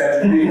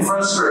and being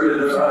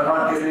frustrated about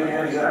not getting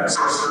any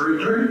access to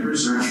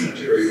research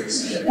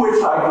materials,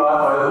 which I got,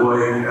 by the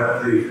way,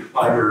 at the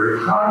Library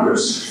of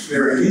Congress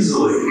very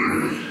easily.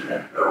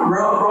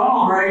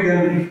 Ronald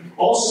Reagan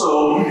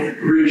also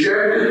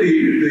rejected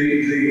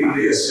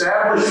the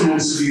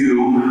establishment's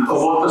view of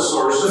what the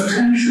source of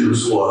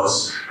tensions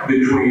was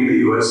between the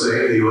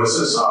USA and the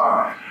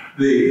USSR.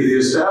 The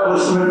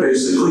establishment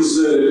basically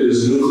said it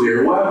is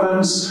nuclear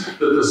weapons,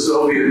 that the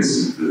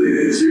Soviets,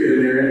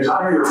 in their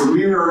entire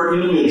mirror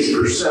image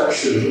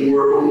perception,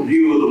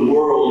 view of the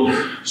world,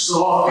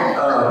 saw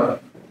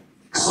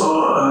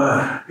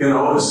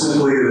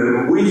simply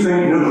that we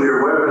think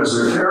nuclear weapons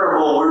are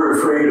terrible, we're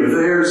afraid of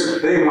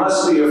theirs, they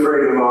must be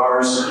afraid of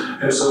ours,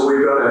 and so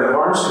we've got to have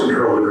arms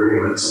control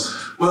agreements.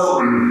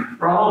 Well,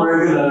 Ronald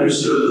Reagan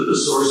understood that the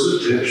source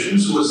of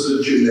tensions was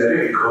the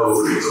genetic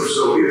code of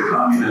Soviet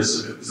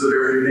communism. It was the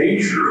very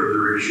nature of the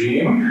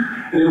regime,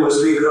 and it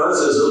was because,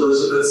 as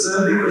Elizabeth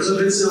said, because of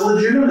its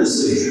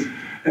illegitimacy.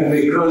 And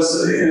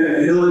because in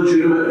an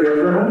illegitimate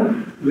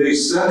government, the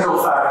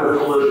central fact of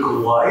political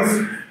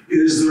life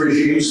is the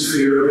regime's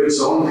fear of its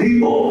own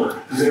people.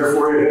 And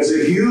therefore, it has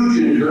a huge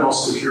internal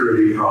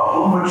security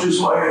problem, which is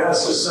why it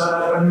has to set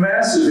up a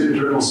massive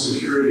internal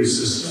security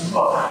system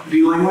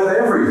dealing with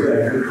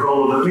everything.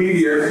 Control of the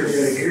media,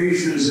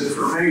 communications,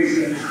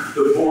 information,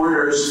 the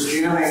borders,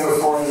 jamming of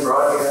foreign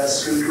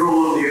broadcasts,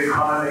 control of the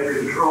economy,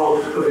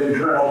 control of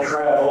internal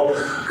travel,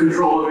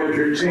 control of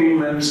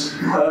entertainment,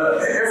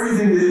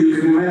 everything that you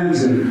can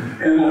imagine.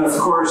 And then, of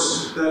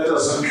course, that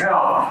doesn't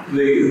count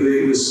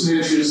the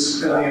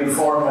snitches and the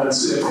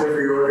informants in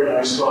every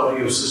organized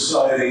body of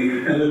society,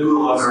 and the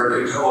Gulag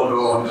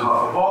Archipelago on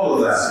top of all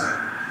of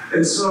that.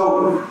 And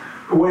so,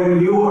 when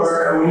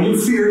you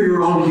fear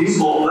your own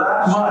people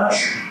that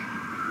much,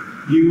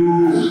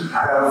 you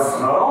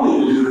have not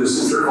only to do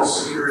this internal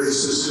security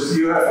system,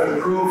 you have to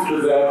prove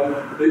to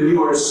them that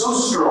you are so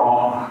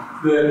strong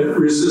that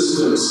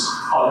resistance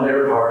on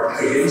their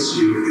part against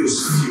you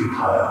is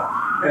futile.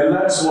 And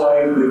that's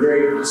why the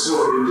great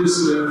Soviet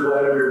dissident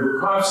Vladimir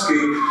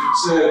Bukovsky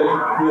said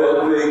that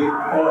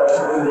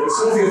the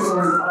Soviet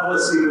foreign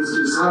policy was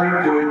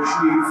designed to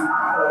achieve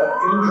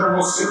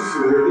internal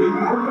security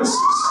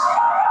purposes.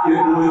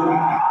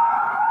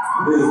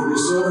 The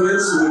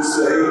Soviets would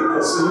say,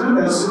 send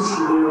a message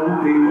to their own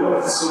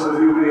people, some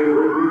of you may have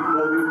heard me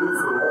quoted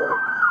before,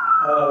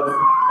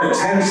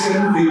 attention,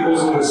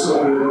 peoples of the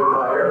Soviet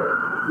Empire,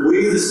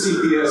 we, the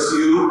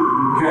CPSU,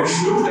 can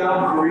shoot down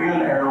Korean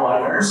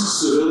airliners,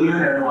 civilian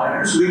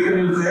airliners. We can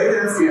invade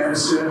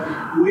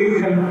Afghanistan. We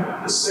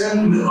can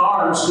send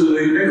arms to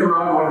the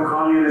Nicaraguan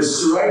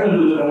communists right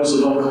into the nose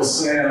of Uncle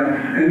Sam,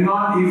 and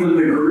not even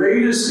the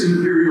greatest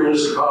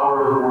imperialist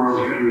power of the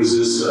world can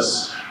resist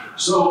us.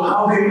 So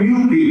how can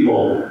you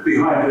people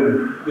behind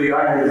the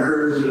Iron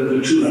Curtain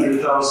and the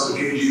 200,000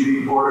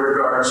 KGB border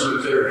guards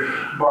with their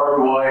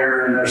barbed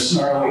wire and their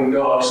snarling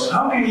dogs,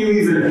 how can you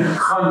even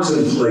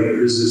contemplate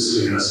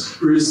resisting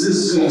us?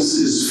 Resistance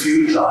is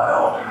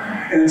futile.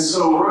 And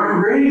so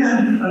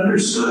Reagan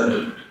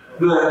understood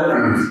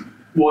that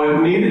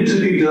what needed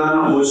to be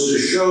done was to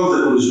show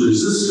that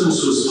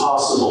resistance was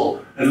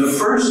possible. And the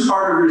first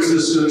part of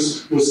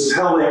resistance was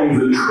telling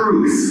the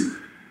truth.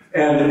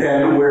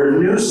 And where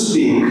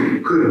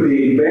newspeak could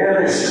be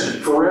banished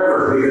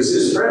forever, because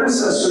his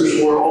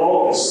predecessors were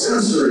all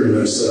censoring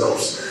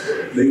themselves.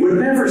 They would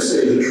never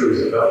say the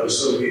truth about the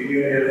Soviet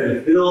Union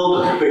and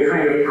build the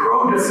kind of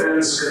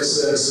pro-defense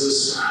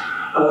consensus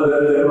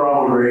that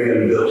Ronald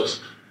Reagan built.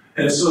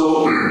 And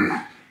so,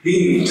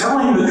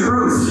 telling the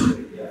truth.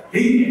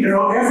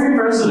 Every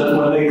president,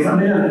 when they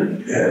come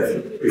in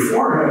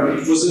before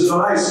him, was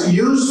advised,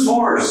 use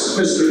force,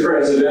 Mr.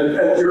 President,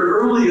 at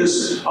your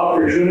earliest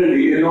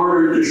opportunity in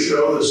order to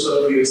show the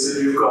Soviets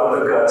that you've got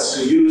the guts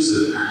to use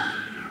it.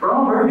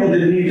 Ronald Reagan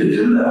didn't need to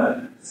do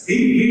that.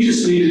 He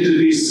just needed to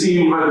be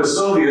seen by the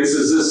Soviets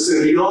as a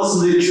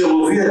seriozny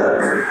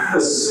человек, a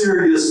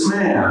serious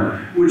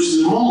man, which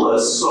the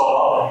mullahs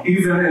saw,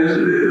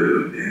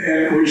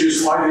 and which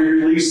is why they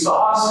released the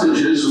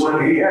hostages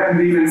when he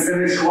hadn't even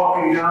finished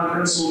walking down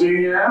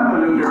Pennsylvania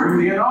Avenue during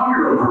the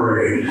inaugural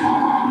parade.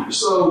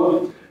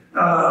 So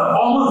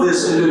all of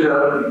this ended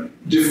up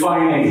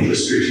defining the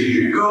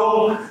strategic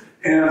goal,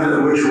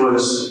 and which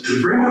was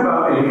to bring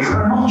about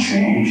internal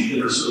change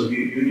in the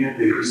Soviet Union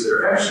because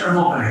their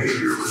external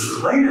behavior was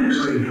related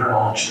to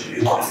internal change.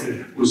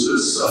 It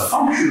was a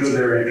function of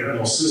their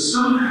internal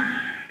system.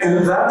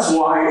 And that's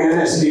why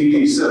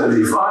NSDT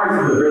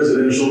 75, the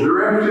presidential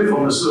directive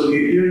on the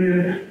Soviet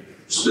Union,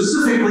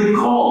 specifically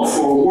called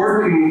for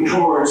working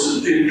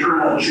towards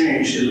internal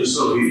change in the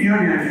Soviet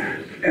Union.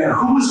 And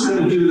who was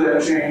going to do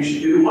that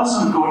change? It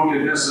wasn't going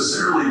to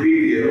necessarily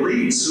be the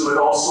elites who had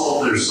all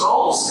sold their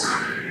souls.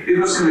 It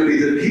was going to be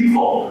the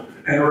people.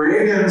 And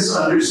Reagan's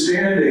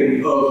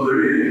understanding of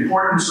the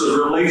importance of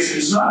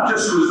relations, not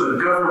just with the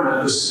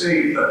government, the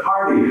state, the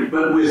party,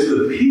 but with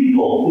the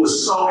people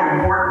was so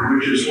important,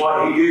 which is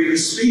why he gave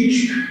his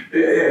speech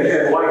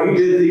and why he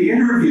did the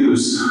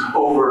interviews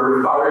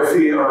over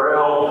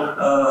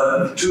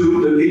RFE-RL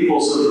to the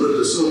peoples of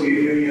the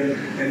Soviet Union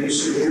and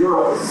Eastern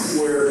Europe,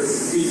 where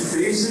he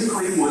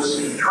basically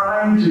was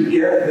trying to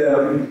get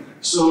them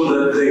so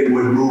that they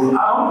would move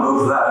out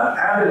of that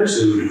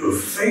attitude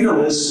of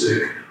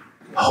fatalistic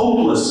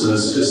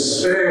hopelessness,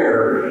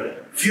 despair,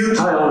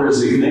 futile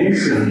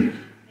resignation,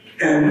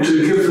 and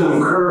to give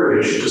them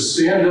courage to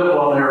stand up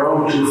on their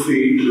own 2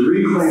 feet, to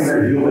reclaim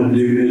their human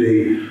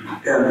dignity,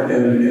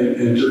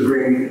 and to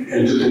bring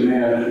and to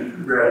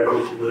demand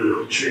radical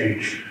political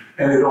change.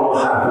 And it all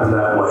happened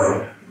that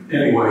way.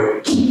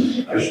 Anyway,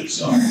 I should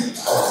stop.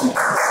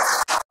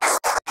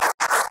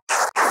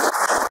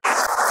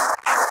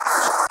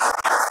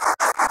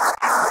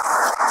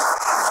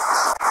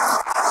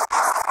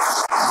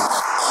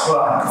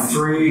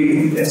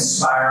 Three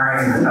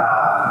inspiring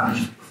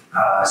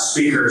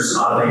speakers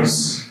on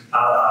these,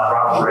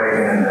 Ronald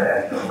Reagan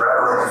and the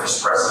rhetoric of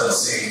his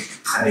presidency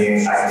and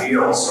the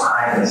ideals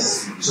behind it.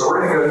 So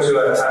we're going to go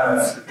to a time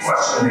of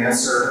question and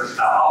answer.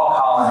 I'll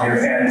call on you,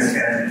 and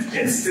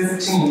in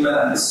 15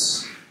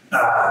 minutes,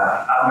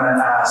 I'm going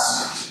to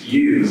ask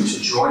you to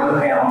join the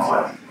panel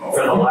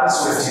for the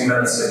last 15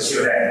 minutes of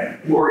Q&A.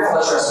 We're going to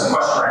let you ask a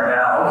question right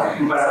now,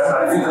 but I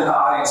think that the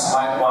audience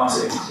might want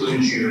to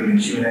include you in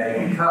the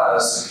Q&A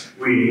because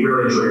we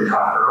really enjoyed your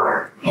talk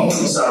earlier.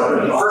 So,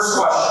 first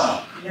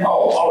question.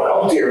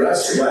 Oh dear,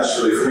 that's too much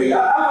really for me. I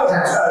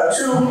have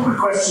two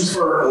questions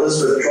for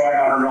Elizabeth drawing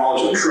on her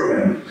knowledge of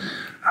Truman.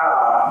 I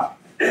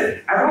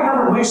don't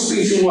remember which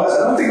speech it was. I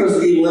don't think it was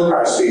the Evil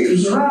Empire speech. It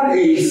was around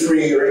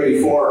 83 or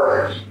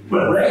 84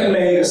 when Reagan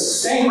made the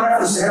same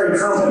reference to Harry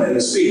Truman in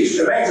the speech,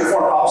 the major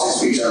foreign policy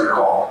speech, I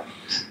recall.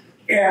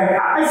 And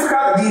I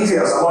forgot the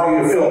details. I want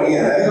you to fill me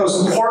in. I think it was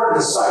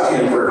important to cite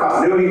him for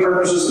continuity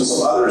purposes and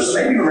some others. So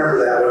maybe you remember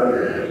that one.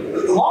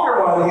 The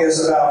longer one is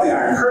about the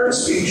Iron Curtain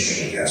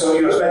speech. And so,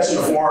 it was mentioned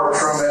before,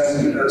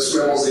 Truman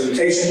scribbles the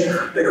invitation.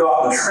 They go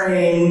out on the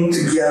train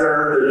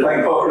together. They're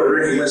playing poker, they're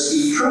drinking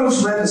whiskey.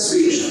 Truman's read the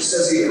speech and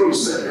says he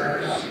approves it.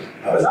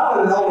 But not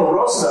that Eleanor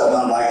Roosevelt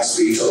not like the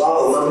speech. A lot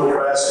of the liberal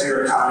press, New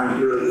York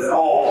Times,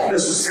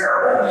 this was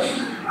terrible.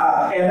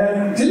 And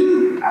then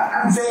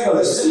I'm vague on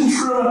this, didn't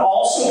Truman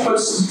also put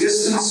some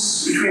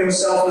distance between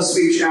himself and the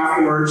speech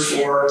afterwards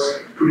for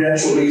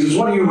prudential reasons?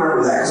 What do you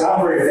remember that? Because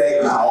I'm very vague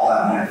about all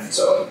that went.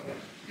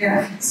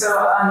 Yeah, so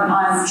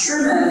on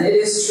Truman, it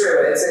is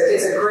true.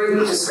 It's a great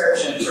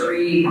description to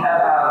read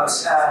about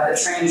the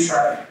train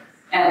trip.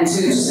 And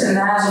to just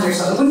imagine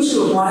yourself, wouldn't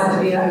you have wanted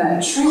to be on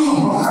that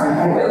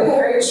train with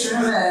Harry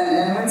Truman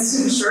and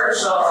Winston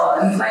Churchill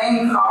and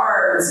playing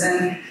cards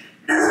and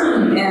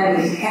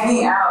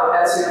hanging out,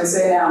 as we would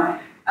say now.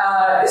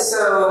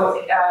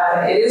 So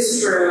it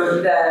is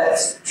true that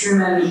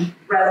Truman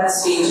read the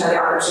speech, had the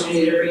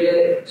opportunity to read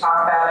it,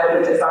 talk about it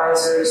with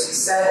advisors,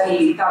 said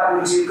he thought it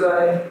would do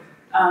good.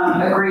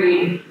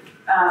 agreed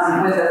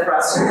with the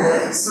thrust of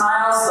it. He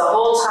smiles the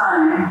whole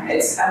time.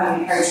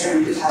 Harry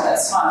Truman did have that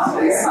smile,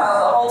 but he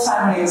smiled the whole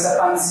time when he was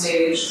up on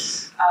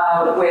stage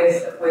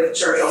with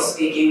Churchill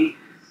speaking.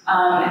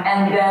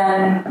 And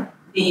then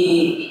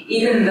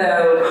even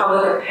though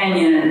public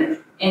opinion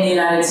in the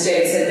United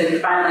States had been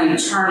finally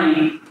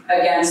turning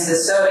against the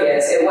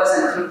Soviets, it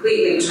wasn't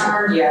completely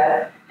turned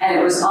yet, and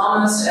it was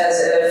almost as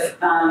if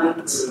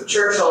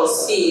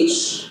Churchill's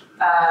speech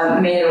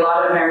made a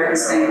lot of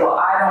Americans think, well,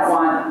 I don't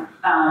want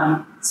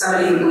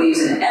somebody who believes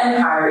in an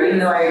empire, even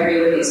though I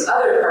agree with these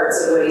other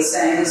parts of what he's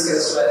saying. This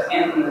goes to what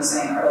Anthony was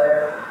saying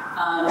earlier.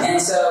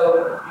 And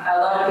so a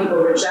lot of people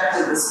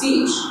rejected the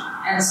speech.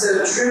 And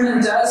so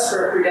Truman does,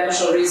 for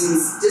prudential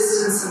reasons,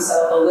 distance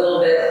himself a little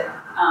bit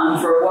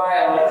for a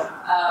while,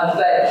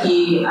 but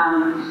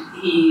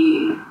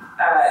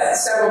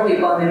several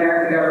people in the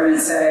American government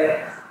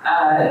say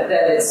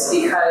that it's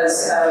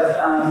because of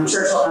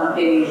Churchill not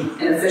being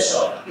an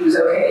official. He was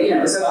okay,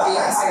 it was okay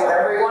to say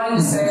whatever he wanted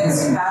to say in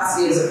his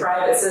capacity as a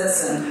private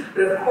citizen.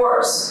 But of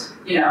course,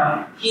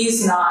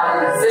 he's not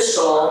an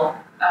official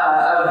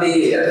of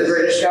the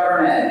British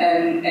government,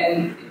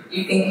 and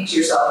you think to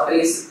yourself, but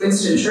he's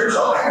Winston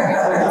Churchill. It's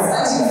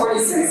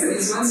 1946, and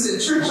he's Winston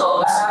Churchill,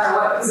 no matter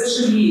what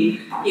position he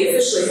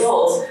officially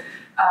holds.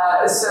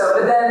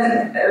 But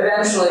then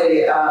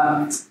eventually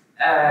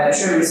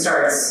Truman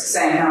starts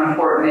saying how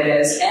important it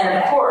is. And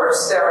of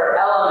course, there are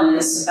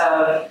elements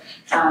of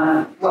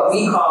what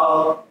we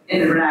call,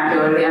 in the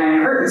vernacular, the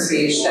Iron Curtain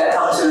speech that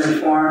help to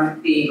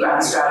inform the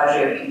grand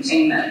strategy of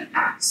containment.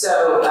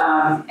 So,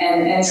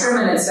 and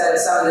Truman had said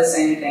some of the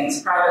same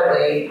things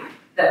privately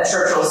that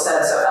Churchill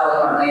said so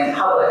eloquently in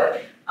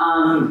public.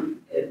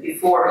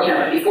 Before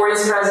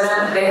he's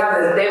president, they have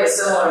a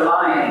similar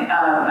line.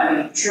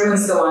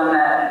 Truman's the one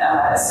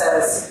that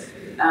says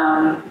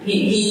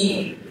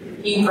he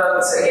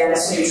votes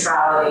against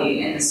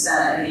neutrality in the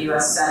Senate, in the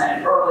U.S.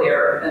 Senate,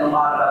 earlier than a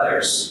lot of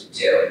others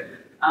do.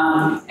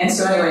 And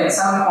so anyway, at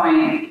some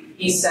point,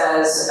 he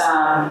says,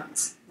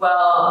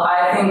 well,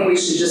 I think we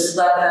should just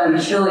let them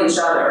kill each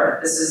other.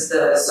 This is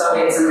the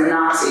Soviets and the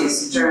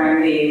Nazis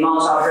during the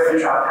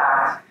Molotov-Ribbentrop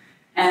Pact.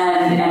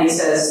 And he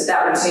says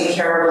that would take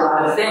care of a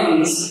lot of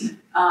things.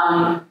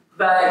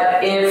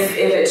 But if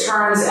it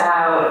turns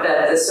out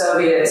that the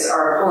Soviets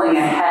are pulling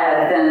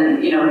ahead, then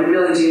we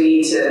really do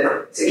need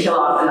to kill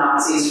off the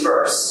Nazis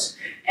first.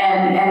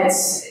 And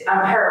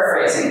I'm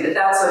paraphrasing, but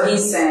that's what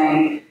he's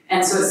saying.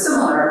 And so it's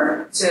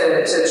similar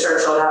to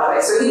Churchill that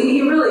way. So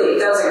he really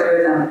does agree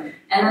with them.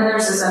 And then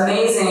there's this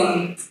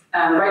amazing,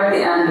 right at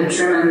the end of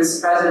Truman's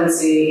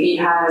presidency, he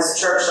has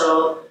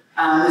Churchill,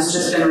 who's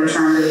just been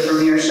returned to the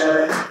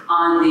premiership,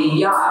 on the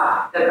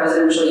yacht, the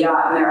presidential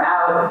yacht, and they're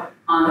out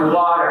on the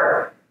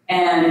water.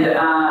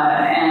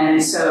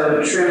 And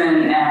so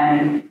Truman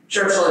and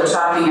Churchill are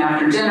talking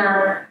after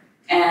dinner,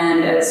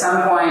 and at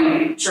some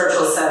point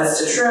Churchill says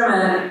to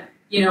Truman,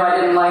 I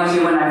didn't like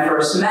you when I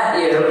first met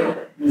you,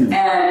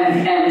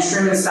 and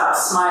Truman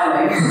stops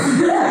smiling.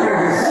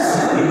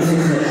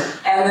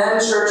 And then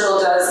Churchill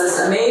does this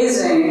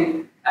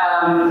amazing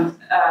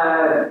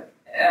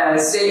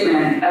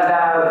statement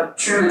about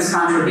Truman's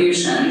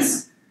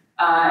contributions.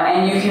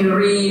 And you can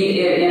read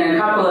it in a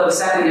couple of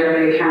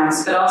secondary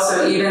accounts, but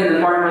also even the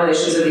foreign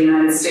relations of the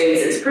United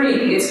States. It's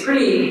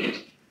pretty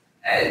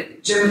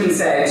Jim can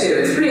say too,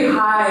 it's pretty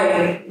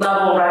high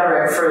level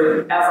rhetoric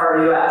for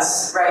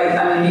FRUS, right?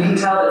 You can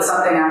tell that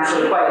something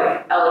actually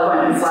quite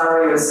eloquent and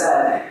flowery was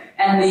said.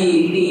 And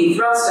the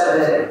thrust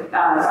of it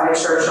by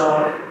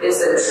Churchill is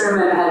that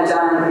Truman had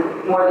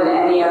done more than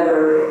any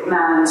other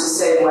man to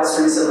save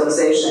Western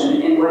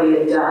civilization in what he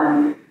had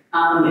done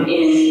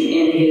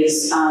in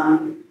his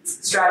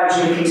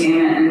strategy of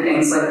containment and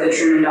things like the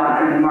Truman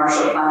Doctrine, the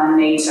Marshall Plan,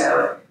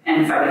 NATO,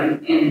 and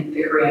fighting in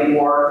the Korean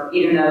War,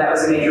 even though that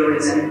was a major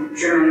reason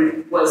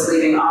Truman was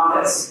leaving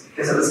office,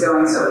 because it was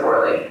going so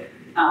poorly.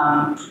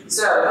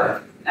 That's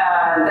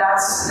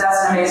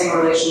an amazing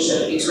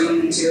relationship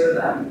between the two of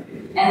them.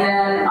 And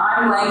then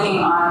I'm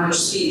blanking on which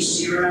speech.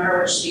 Do you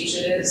remember which speech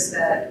it is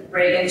that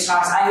Reagan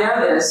talks? I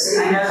know this.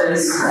 And I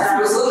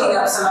was looking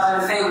up some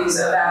other things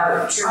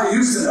about Truman. I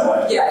used to know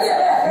it.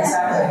 Yeah,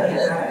 exactly.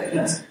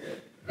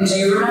 And do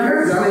you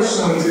remember?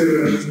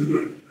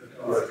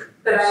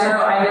 But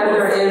I know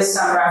there is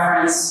some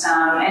reference,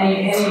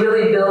 and he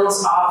really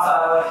builds off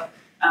of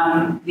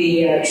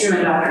the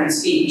Truman Doctrine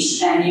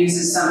speech and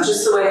uses some,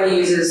 just the way Reagan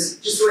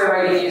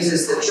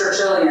uses the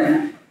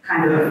Churchillian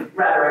kind of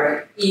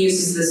rhetoric. He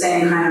uses the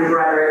same kind of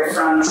rhetoric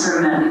from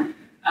Truman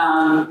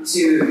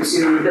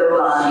to build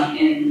on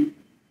in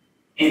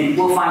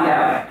we'll find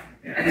out,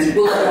 and then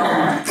we'll let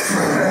know.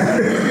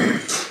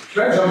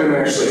 Can I jump in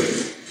actually?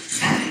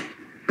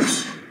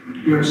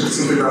 You mentioned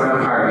something about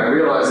empire, and I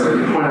realized that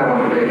the point I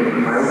want to make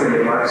in my opening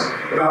remarks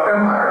about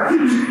empire.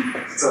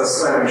 So I was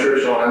slamming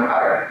Churchill and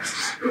empire.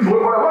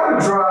 What I wanted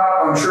to draw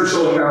out on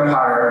Churchill and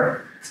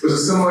empire was a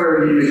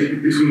similarity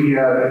between he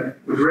had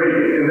with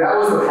Reagan, and that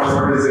was the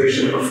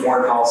prioritization of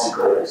foreign policy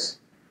goals.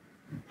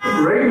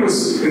 Reagan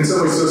was in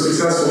some ways so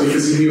successful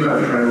because he knew how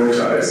to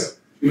prioritize.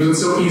 He wasn't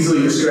so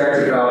easily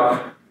distracted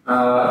about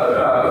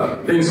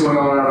things going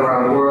on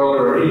around the world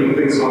or even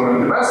things going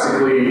on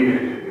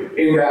domestically,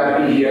 in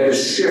that he had to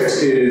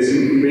shift his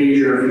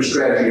major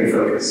strategy and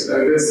focus.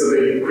 That's the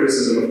big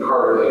criticism of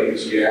Carter, that he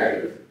was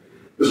reactive.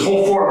 This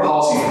whole foreign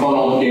policy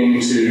funneled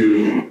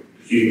into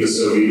defeating the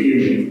Soviet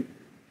Union.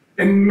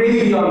 And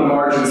maybe on the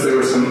margins there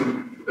were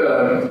some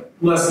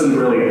less than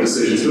brilliant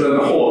decisions, but on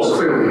the whole it was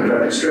clearly an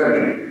effective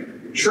strategy.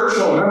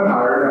 Churchill and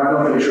Empire, now I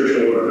don't think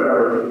Churchill would have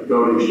ever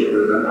voted to get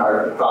rid of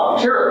Empire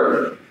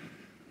voluntarily,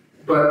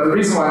 but the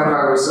reason why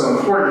Empire was so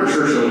important to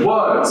Churchill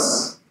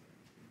was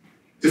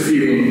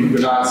defeating the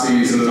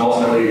Nazis and then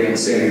ultimately again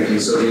standing in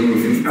the Soviet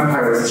Union.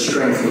 Empire is the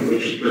strength with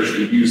which the British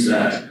could use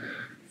that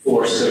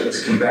force to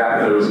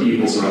combat those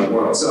evils around the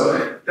world.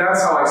 So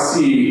that's how I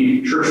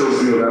see Churchill's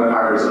view of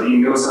empire, is that he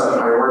knows how to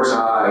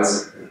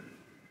prioritize,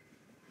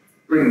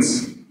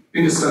 brings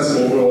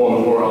indispensable role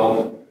in the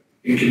world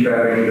in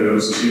combating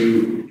those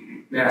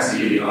two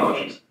nasty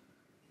ideologies.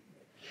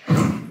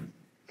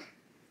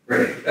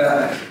 Great.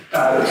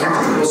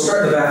 We'll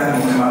start in the back and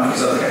we'll come out.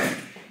 Is that okay?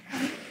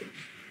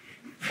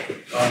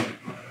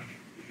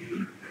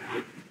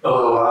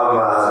 Hello, I'm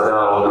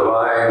Donald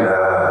Devine.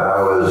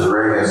 I was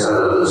Reagan's head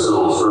of the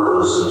Civil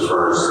Service his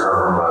first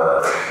term.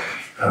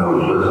 I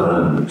was with him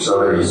in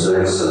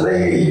 76 and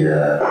 80 at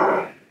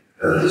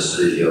the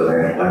city of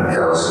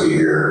Lankowski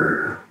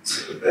here.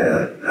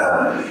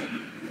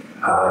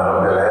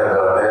 I'm going to end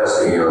up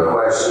asking you a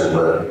question,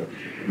 but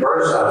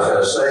first I was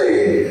going to say,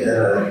 in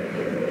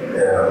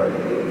a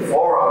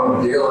forum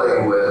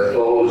dealing with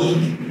both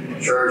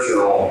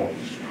Churchill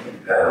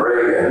and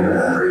Reagan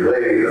and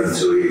relating them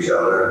to each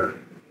other,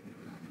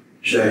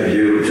 shame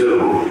you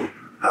too,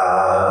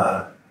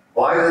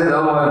 why did no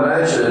one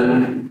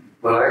mention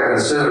what I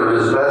consider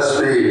his best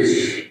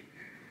speech?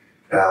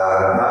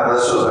 Not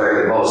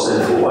necessarily the most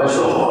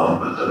influential one,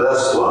 but the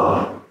best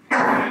one,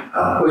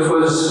 which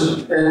was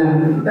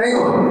in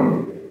England.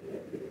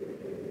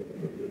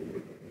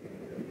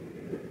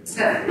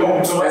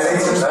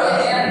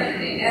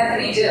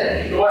 Anthony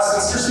did. The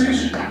Westminster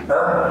speech?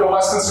 Huh? The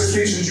Westminster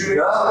speech in June?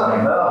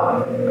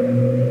 No.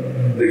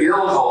 The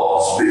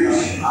Guildhall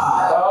speech.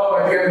 Oh,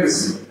 my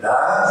goodness.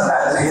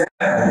 At the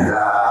end,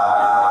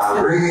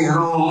 bringing it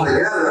all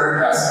together,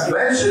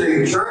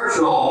 mentioning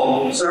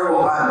Churchill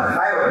several times. I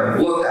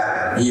haven't looked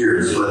at it in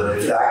years, but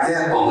I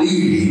can't believe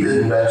he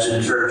didn't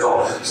mention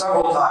Churchill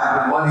several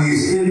times when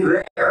he's in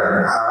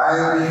there, all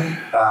right?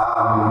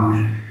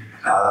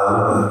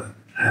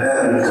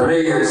 And to me,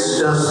 it's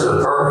just a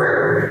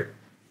perfect,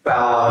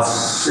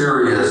 balanced,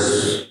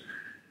 serious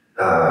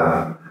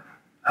guy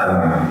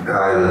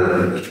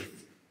that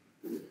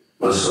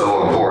was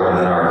so important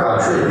in our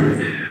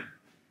country.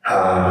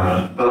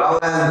 But I'll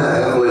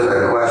end with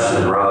a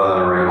question rather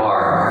than a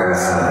remark.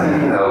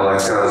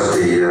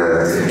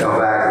 Lankowski, go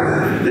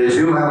back. Did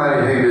you have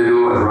anything to do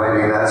with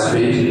writing that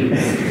speech?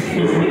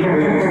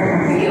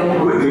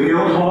 With the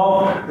Guildhall?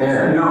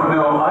 Yeah. No.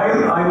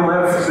 I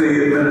left the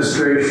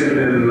administration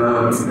in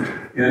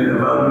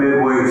about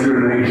midway through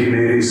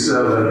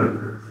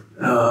 1987,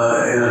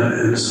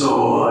 and so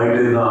I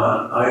did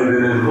not. I had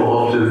been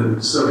involved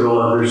in several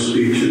other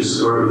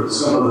speeches, or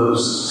some of the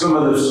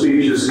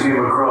speeches came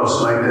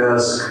across my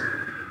desk.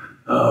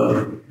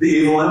 The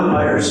Evil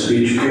Empire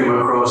speech came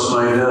across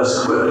my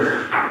desk, but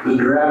the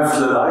draft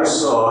that I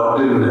saw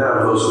didn't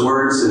have those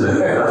words in it.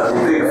 The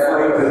big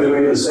fight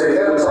between the state. They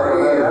kept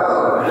taking it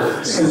out.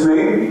 Excuse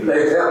me?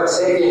 They kept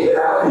taking it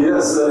out.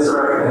 Yes, that's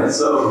right.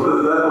 So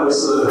that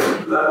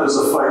was a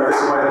fight that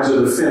went to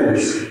the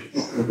finish.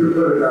 Who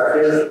put it back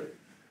here?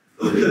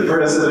 The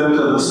president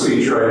of the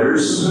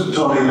speechwriters,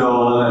 Tony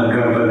Dolan and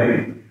company.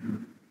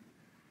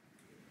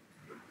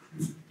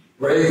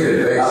 Reagan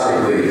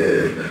basically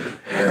did.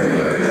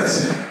 Anyway, yes.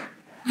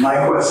 My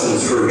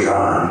question's for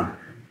John,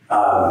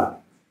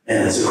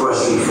 and it's a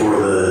question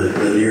for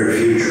the near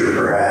future,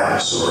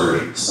 perhaps,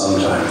 or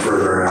sometime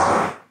further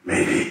out,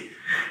 maybe.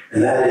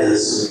 And that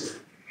is,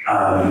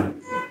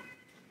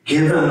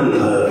 given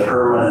the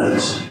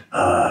permanent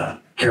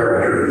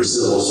character of the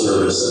civil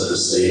service at the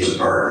State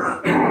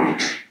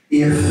Department,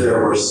 if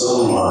there were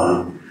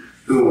someone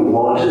who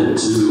wanted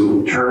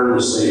to turn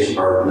the State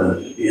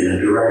Department in a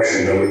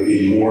direction that would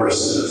be more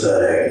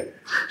sympathetic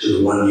to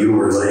the one you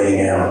were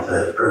laying out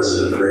that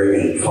President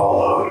Reagan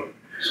followed,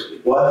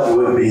 what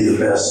would be the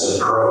best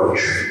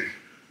approach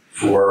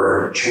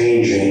for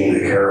changing the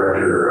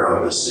character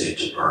of the State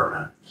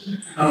Department?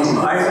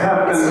 I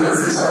happen to...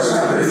 Is that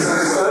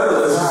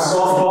a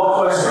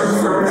softball question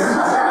for me?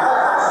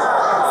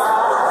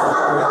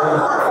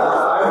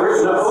 I've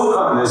written a book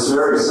on this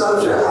very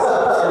subject.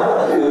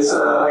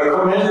 I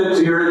commend it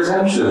to your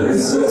attention.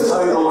 It's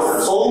titled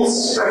Full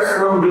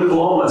Spectrum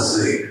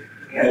Diplomacy.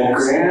 And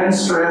grand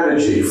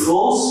strategy,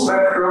 full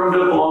spectrum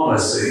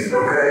diplomacy,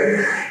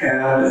 okay?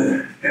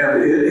 And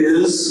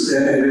the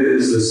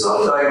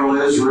subtitle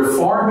is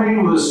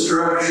Reforming the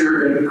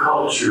Structure and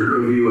Culture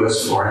of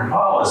U.S. Foreign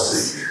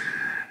Policy.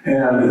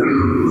 And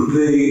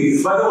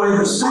by the way,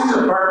 the State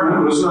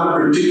Department was not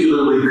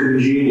particularly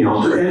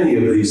congenial to any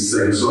of these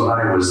things when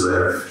I was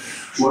there.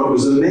 What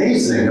was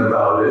amazing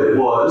about it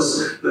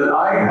was that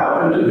I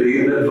happened to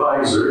be an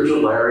advisor to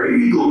Larry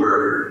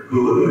Eagleburger,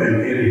 who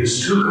in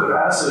his two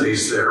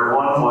capacities there,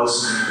 one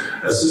was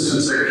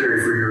Assistant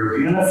Secretary for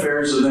European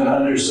Affairs and then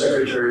Under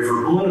Secretary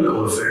for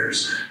Political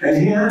Affairs. And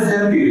he had a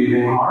deputy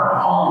named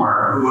Mark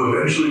Palmer, who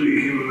eventually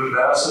became an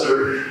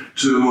ambassador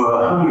to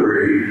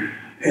Hungary.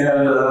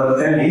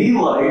 And he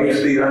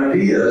liked the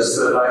ideas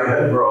that I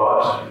had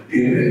brought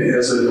in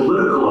as a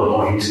political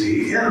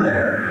appointee in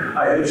there.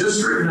 I had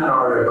just written an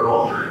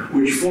article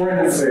which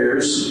Foreign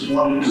Affairs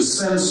wanted to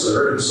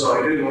censor, and so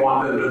I didn't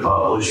want them to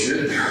publish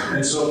it.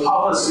 And so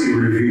Policy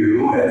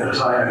Review, at the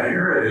time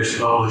Heritage,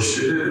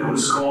 published it, and it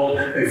was called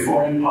A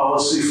Foreign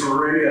Policy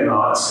for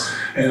Reaganauts.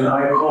 And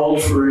I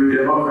called for a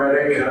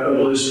democratic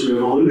capitalist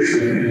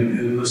revolution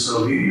in the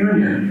Soviet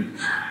Union.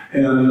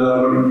 And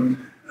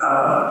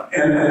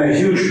a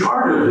huge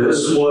part of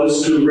this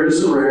was to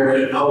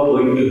resurrect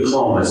public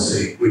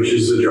diplomacy, which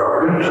is the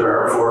jargon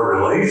term for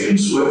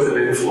relations with and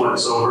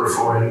influence over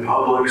foreign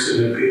publics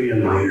and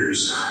opinion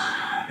leaders.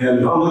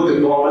 And public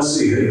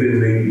diplomacy had been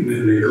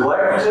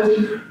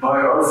neglected by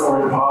our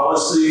foreign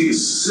policy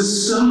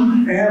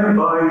system and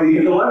by the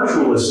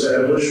intellectual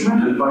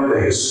establishment and by the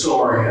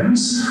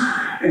historians.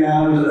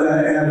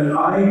 And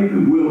I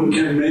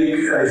can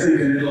make, I think,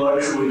 an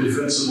intellectually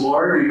defensible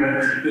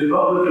argument that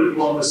public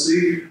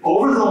diplomacy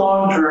over the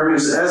long term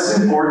is as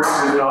important,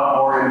 if not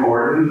more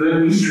important,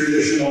 than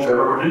traditional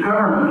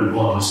government-to-government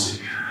diplomacy.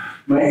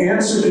 My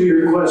answer to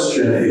your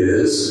question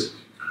is,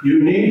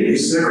 you need a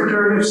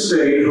Secretary of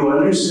State who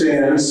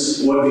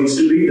understands what needs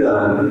to be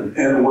done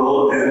and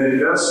will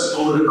invest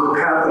political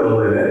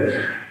capital in it.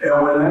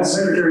 And when that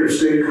Secretary of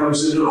State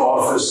comes into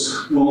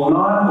office, will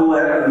not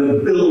let the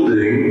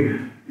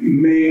building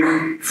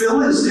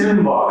fill his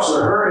inbox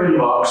or her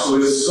inbox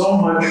with so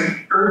much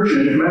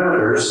urgent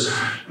matters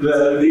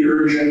that the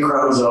urgent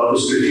crowds out the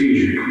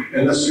strategic.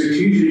 And the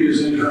strategic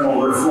is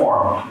internal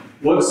reform.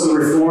 What's the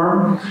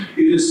reform?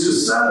 It is to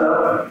set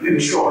up, in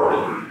short,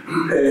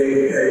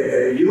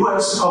 a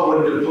U.S.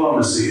 public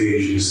diplomacy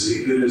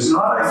agency that is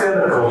not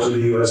identical to the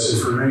U.S.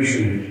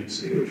 Information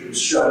Agency, which was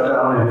shut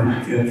down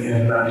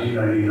in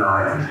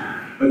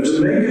 1999, but to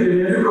make it an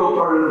integral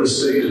part of the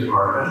State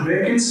Department,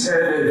 make its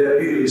head a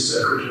Deputy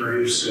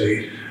Secretary of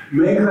State,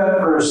 make that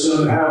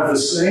person have the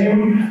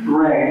same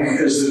rank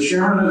as the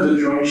Chairman of the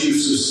Joint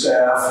Chiefs of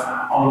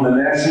Staff on the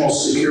National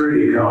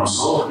Security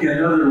Council,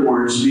 in other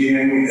words,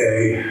 being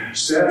a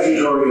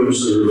statutory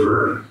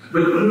observer.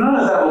 But none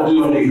of that will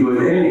do any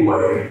good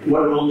anyway.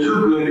 What will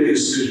do good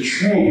is to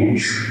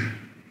change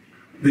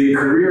the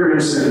career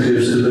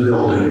incentives in the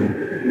building.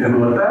 And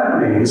what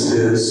that means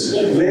is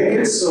make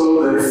it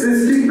so that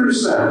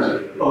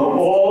 50% of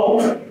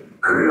all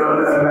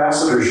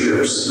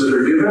ambassadorships that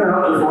are given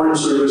out to foreign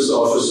service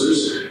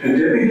officers and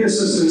deputy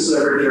assistant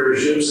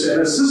secretaryships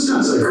and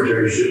assistant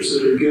secretaryships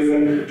that are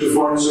given to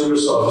foreign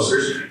service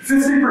officers,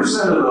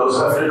 50% of those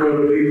have to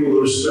go to people who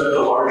have spent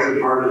the larger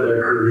part of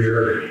their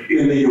career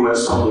in the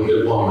U.S. Public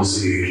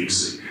Diplomacy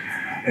Agency.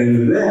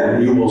 And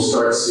then you will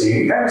start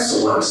seeing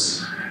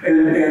excellence.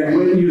 And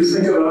when you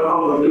think about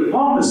public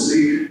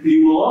diplomacy,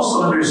 you will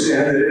also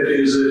understand that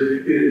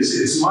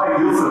it's my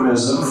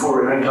euphemism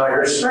for an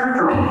entire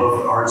spectrum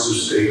of arts of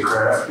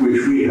statecraft,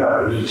 which we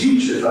happen to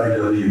teach at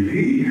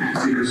IWP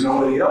because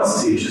nobody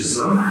else teaches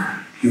them.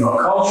 You know,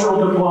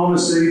 cultural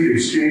diplomacy,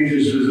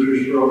 exchanges,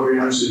 visitors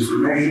programs,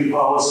 information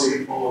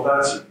policy, all of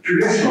that's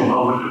traditional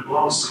public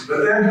diplomacy.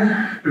 But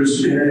then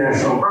there's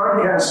international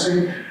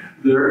broadcasting.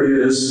 There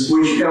is,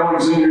 which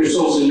Alexander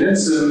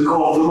Solzhenitsyn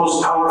called the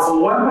most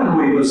powerful weapon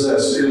we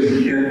possessed in the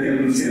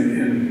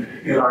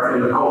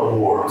Cold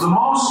War. The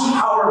most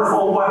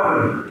powerful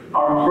weapon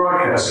are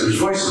broadcasters,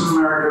 Voice of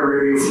America,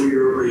 Radio Free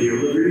Europe, Radio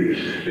Liberty.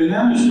 And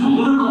then there's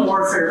political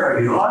warfare,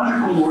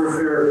 ideological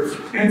warfare,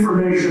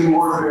 information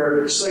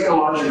warfare,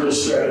 psychological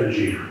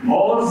strategy.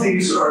 All of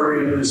these are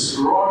in this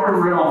broader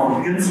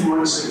realm of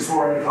influencing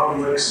foreign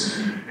publics.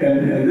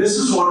 And this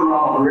is what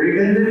Ronald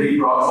Reagan did. He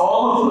brought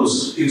all of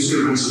those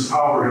instruments of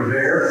power to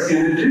bear,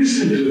 in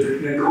addition to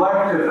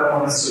neglected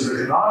elements of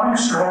economic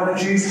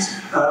strategy,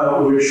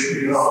 about which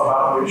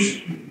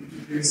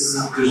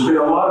there's been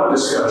a lot of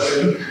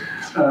discussion,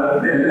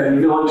 and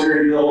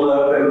military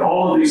buildup, and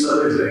all of these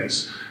other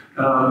things.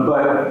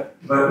 But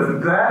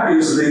that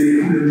is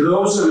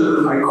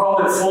I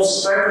call it full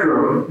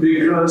spectrum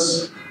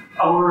because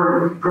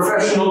our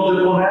professional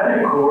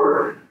diplomatic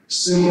corps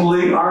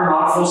simply are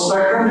not full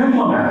spectrum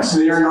diplomats.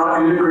 They are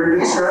not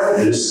integrated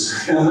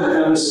strategists. And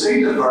the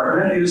State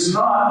Department is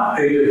not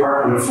a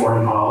department of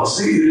foreign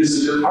policy. It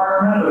is a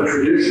department of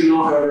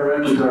traditional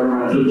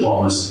government-to-government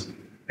diplomacy.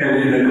 And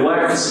it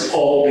neglects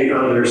all the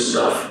other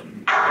stuff.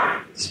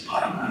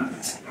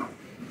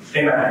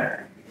 Amen.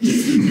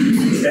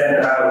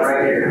 And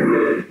right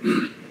here.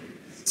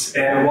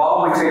 And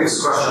while we take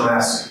this question,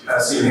 ask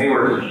Stephen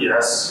Hayward,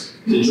 yes,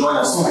 to join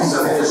us. So I think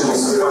there's going to be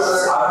some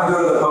questions. I'm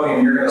going to go to the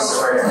podium. You're going to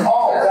sit right here.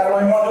 Oh, that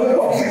way you want to do it?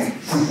 Okay.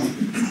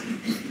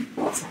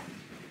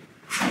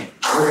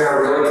 We're going to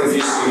really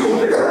confuse people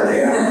there.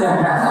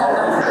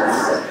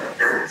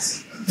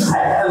 I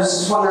was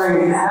just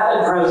wondering, how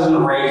did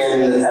President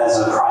Reagan, as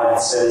a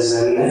private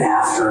citizen,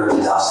 after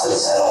the dust had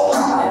settled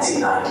in the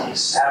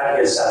 1990s, how did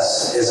he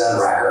assess his own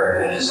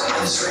record and his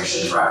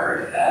administration's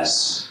record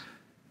as,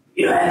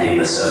 ending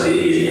the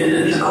Soviet Union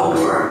and the Cold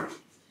War?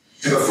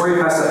 And before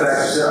you pass that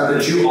back,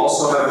 did you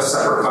also have a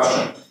separate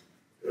question?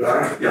 Did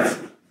I? Yeah.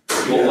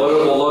 We'll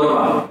load them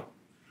up.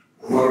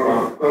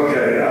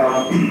 Okay.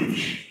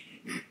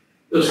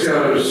 This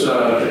goes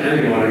to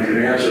anyone who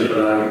can answer, but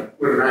I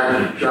would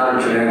imagine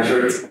John can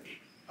answer it.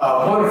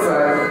 What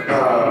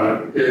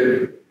effect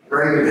did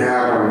Reagan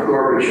have on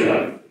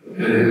Gorbachev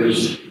and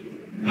his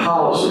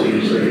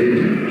policies that he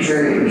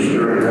changed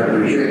during that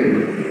regime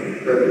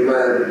that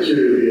led to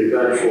the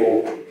eventual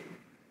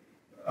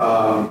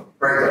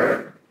breakup?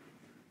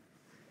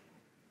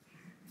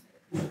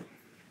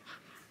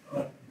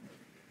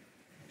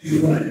 Do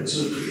you want to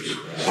answer this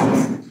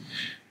question?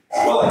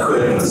 Well, I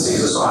could. Let's see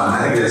this on. I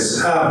think it's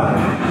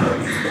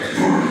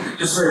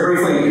just very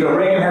briefly.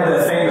 Reagan had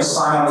that famous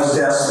sign on his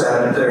desk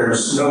that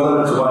there's no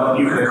limit to what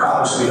you can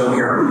accomplish. We don't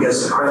care who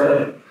gets the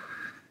credit.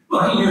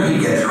 Well, he knew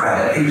he'd get the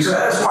credit.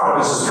 That's part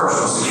of his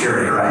personal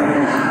security,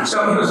 right?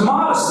 So he was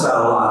modest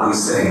about a lot of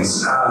these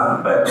things.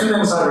 But two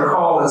things I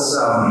recall is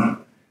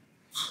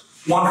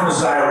one from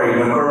his diary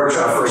when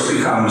Gorbachev first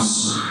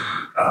becomes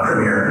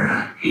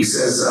premier. He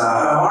says,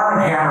 Arm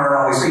and Hammer and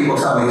all these people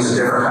tell me he's a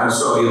different kind of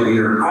Soviet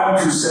leader. I'm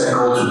too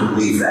cynical to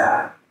believe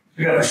that.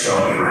 You got to show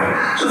me,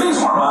 right? So things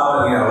warm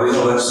up, and we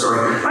know that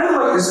story. By the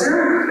way, is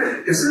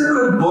there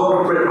a good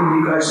book written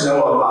you guys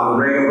know on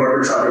the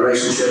Reagan-Gorbachev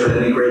relationship in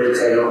any great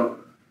detail?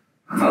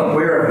 I'm not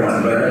aware of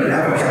one, but I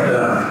haven't kept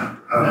up.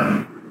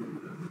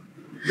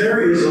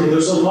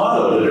 There's a lot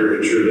of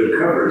literature that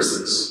covers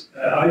this.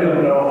 I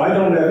don't know. I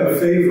don't have a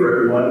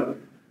favorite one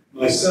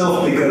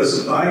myself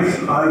because I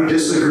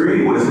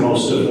disagree with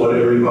most of what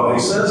everybody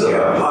says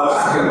about it. I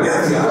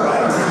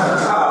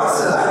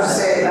would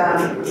say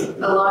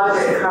a lot of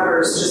it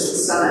covers just the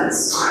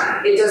sentence.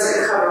 It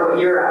doesn't cover what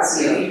you're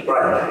asking.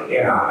 Right.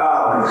 Yeah.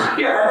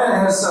 And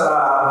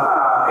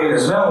then in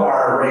his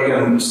memoir,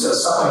 Reagan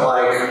says something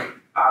like,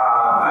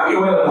 we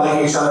didn't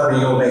like each other,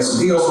 and make some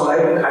deals, but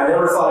I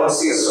never thought I'd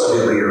see a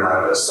Soviet leader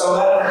like this. So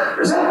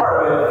there's that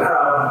part of it.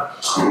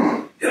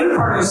 The other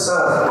part is,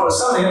 some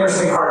of the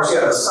interesting parts,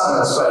 the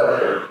summits,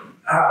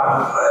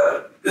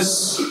 but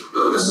this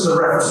is a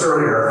reference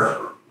earlier.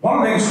 One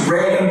of the things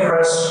Reagan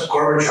pressed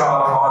Gorbachev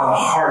on the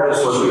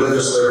hardest was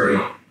religious liberty.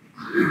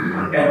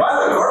 And by the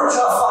way, Gorbachev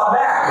fought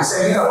back and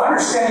said, I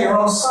understand your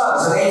own son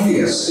is an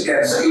atheist.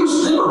 And so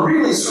they were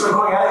really sort of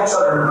going at each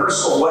other in a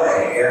personal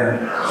way.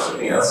 And,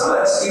 some of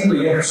that's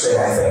deeply interesting,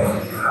 I think.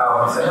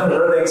 And then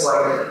there are things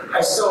like,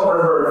 I still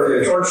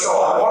remember George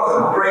Shultz, one of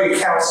the great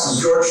accounts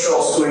is George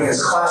Shultz doing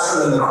his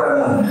classroom in the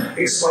Kremlin,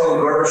 explaining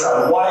to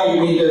Gorbachev why you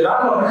need to,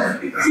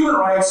 human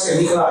rights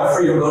and economic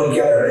freedom go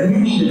together, and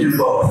you need to do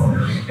both.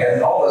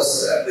 And all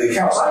this, the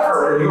accounts I've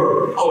heard, and you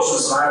were closer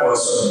than I was,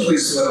 so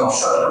please, I'll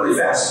shut up really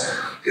fast,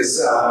 is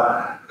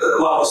a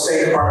lot of the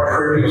State Department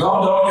heard people,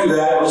 don't do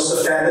that, we'll just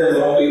defend it, it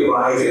won't be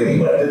right. And he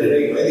went to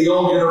the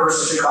old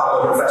University of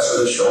Chicago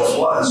professor that Schultz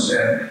was,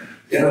 and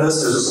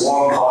there's this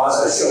long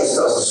pause as Schultz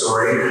tells the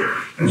story,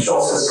 and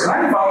Schultz says, can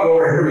I invite you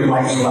over here to be my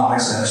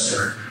economics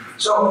minister?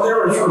 So there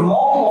were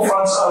multiple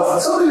fronts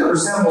of something that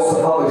resembles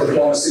the public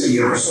diplomacy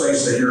and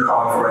persuasion that you're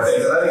calling for, I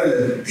think. And I think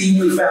it's a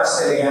deeply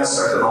fascinating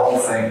aspect of the whole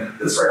thing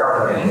that's very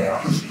hard to pin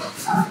down.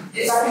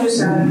 If I can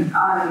just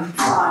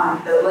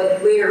on the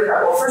later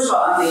part, well, first of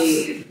all, on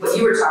what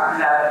you were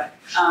talking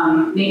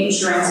about, Nathan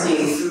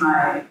Sharansky, whom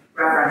I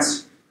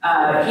referenced,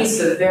 he's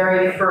the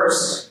very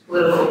first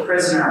political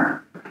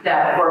prisoner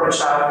that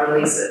Gorbachev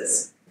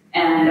releases.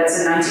 And that's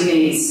in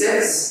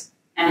 1986.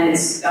 And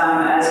it's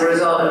as a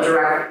result of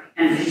direct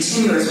and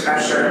continuous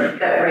pressure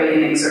that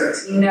Reagan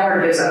exerts. He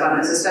never gives up on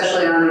this,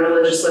 especially on the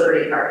religious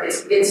liberty part.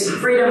 It's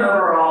freedom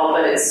overall,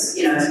 but it's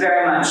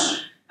very much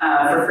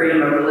for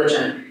freedom of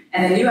religion.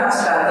 And then you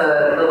asked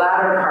about the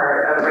latter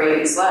part of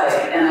Reagan's life,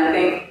 and I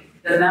think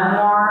the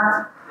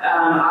memoir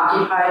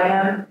occupied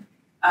him,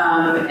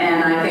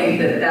 and I think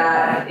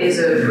that is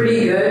a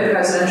pretty good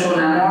presidential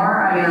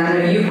memoir. I mean, I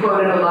know you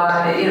quoted a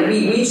lot.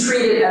 We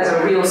treat it as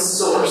a real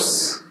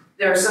source.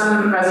 There are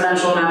some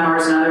presidential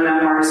memoirs and other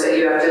memoirs that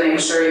you have to make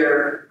sure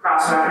you're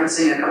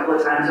cross-referencing a couple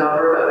of times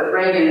over, but with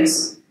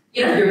Reagan's,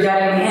 you're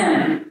getting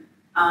him.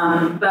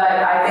 But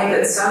I think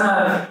that some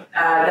of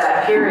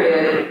that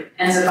period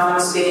ends up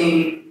almost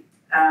being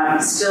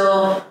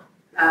still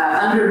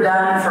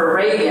underdone for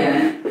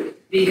Reagan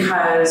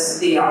because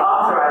the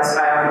authorized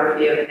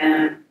biography of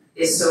him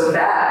is so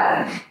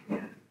bad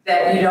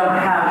that you don't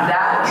have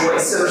that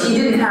voice. So he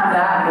didn't have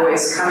that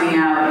voice coming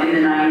out in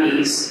the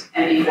 90s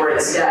and before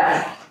his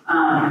death.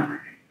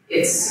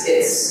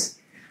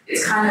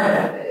 It's kind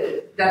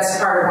of, that's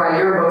part of why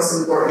your book's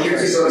important, your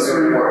two books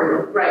are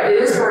important. Right,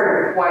 it is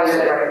part of why you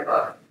had to write a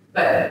book,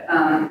 but,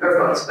 or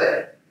books,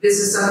 but this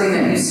is something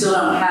that you still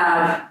don't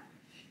have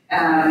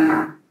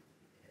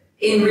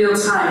in real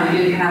time.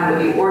 You didn't have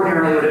what you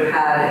ordinarily would have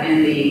had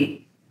in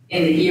the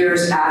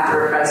years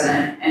after a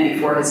president and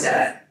before his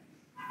death.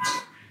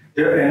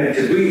 And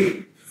did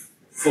we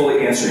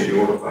fully answer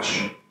your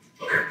question.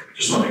 Okay,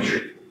 just want to make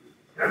sure.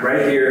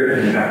 Right here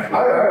in the back.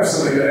 I have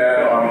something to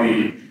add on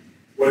the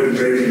what did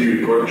Reagan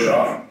do to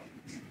Gorbachev?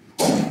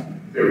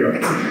 There we go.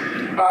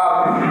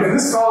 And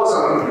this follows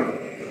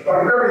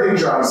on everything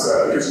John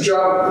said, because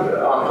John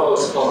on public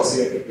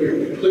diplomacy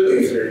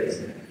completely agrees.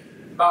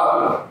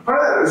 Part of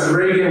that is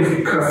Reagan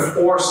kind of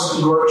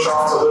forced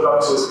Gorbachev to live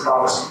up to his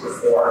promised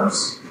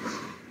reforms.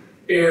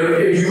 And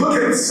if you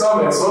look at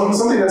summits,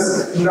 something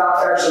that's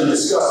not actually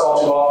discussed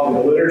all too often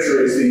in the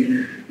literature is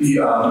the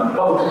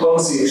public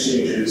diplomacy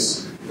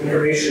exchanges,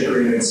 information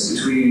agreements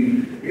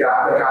between the guy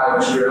I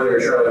mentioned earlier,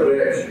 Charlie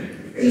Wick,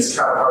 and his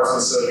counterparts in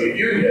the Soviet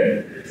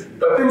Union.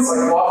 But things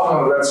like walking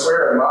on the Red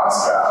Square in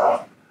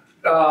Moscow,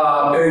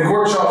 and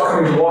Gorbachev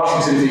coming to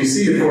Washington,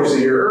 D.C., of course, a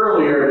year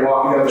earlier, and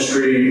walking down the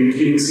street,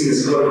 being seen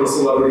as a political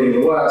celebrity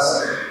in the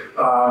West,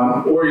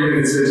 or even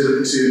his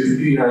visit to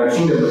the United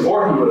Kingdom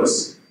before he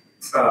was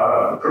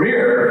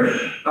premier.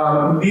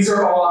 These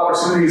are all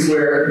opportunities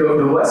where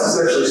the West is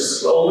actually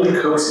slowly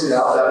coaxing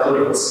out that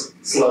political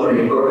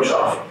celebrity in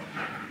Gorbachev,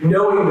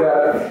 knowing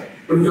that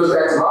when he goes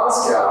back to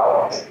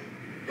Moscow,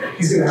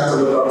 he's going to have to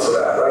live up to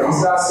that, right?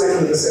 He's not sticking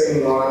to the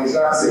same line, he's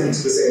not sticking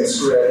to the same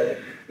script.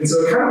 And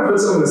so it kind of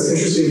puts him in this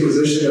interesting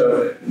position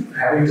of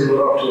having to live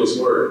up to his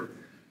word.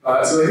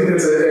 So I think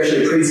that's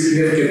actually a pretty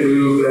significant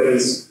move that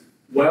is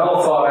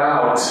well thought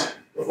out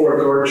before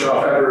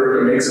Gorbachev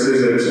ever makes a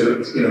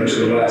visit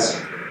to the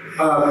West.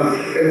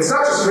 And it's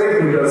not just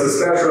Reagan who does this,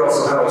 Thatcher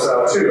also helps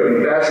out too. I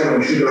mean, Thatcher,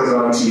 when she goes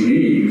on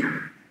TV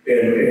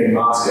in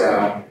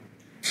Moscow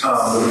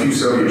with a few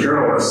Soviet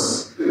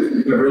journalists,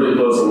 it really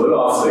blows the lid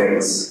off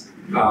things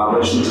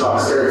when she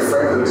talks very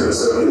frankly to the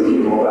Soviet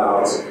people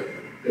about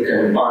the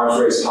kind of arms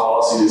race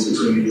policies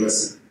between the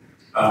US,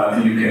 the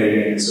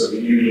UK, and the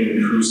Soviet Union,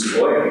 and who's to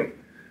blame.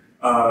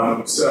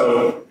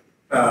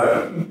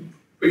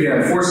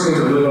 Again, forcing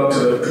them to live up to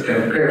the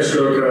kind of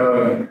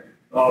perestroika and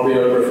all the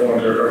other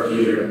reforms are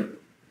key there.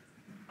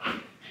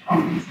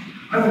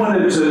 I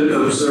wanted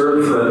to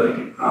observe that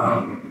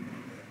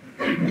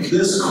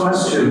this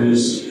question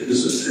is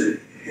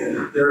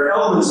there are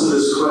elements of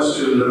this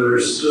question that are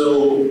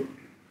still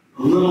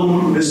a little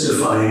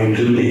mystifying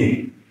to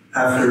me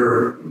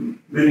after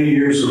many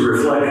years of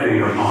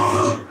reflecting upon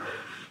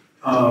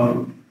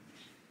them.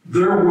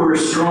 There were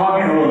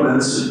strong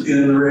elements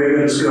in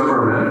Reagan's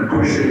government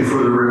pushing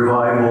for the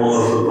revival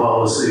of the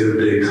policy of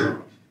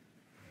détente.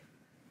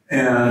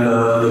 And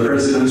the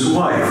president's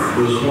wife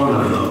was one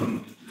of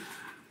them.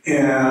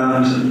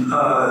 And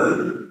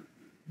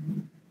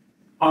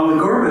on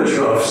the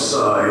Gorbachev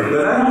side,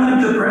 but I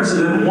don't think the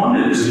president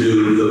wanted to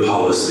do the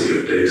policy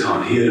of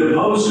détente. He had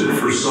opposed it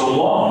for so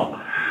long.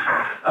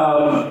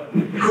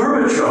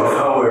 Gorbachev,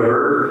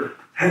 however,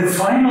 had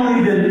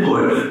finally been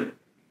put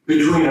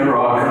between a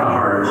rock and a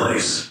hard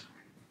place.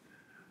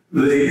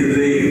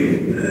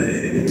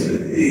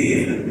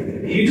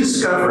 He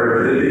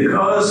discovered that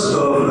because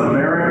of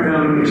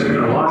American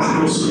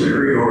technological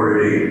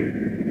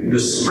superiority, the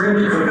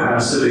sprint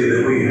capacity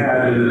that we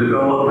had in the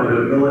development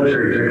of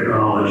military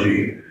technology,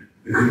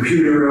 the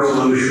computer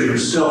revolution,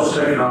 stealth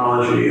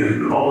technology,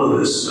 and all of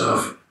this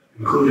stuff,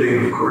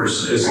 including, of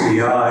course,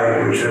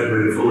 SDI, which had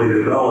been fully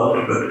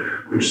developed,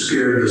 but which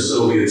scared the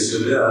Soviets to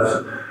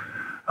death,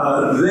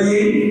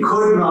 they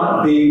could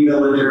not be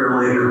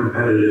militarily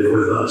competitive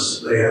with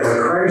us. They had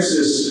a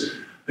crisis.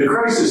 The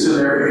crisis in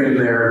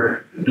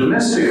their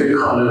domestic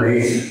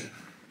economy,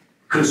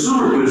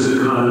 consumer goods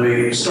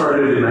economy,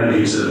 started in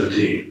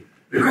 1917.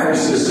 The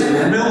crisis in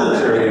the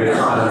military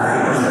economy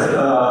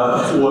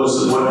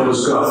was what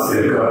was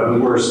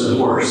gotten worse and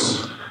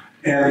worse.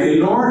 And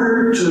in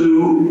order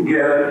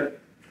to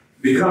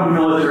become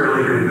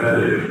militarily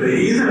competitive, they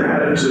either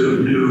had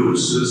to do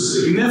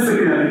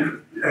significant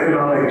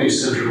economic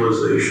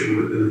decentralization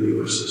within the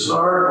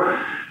USSR,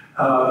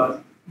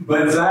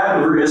 but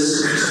that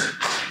risked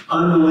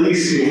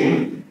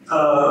unleashing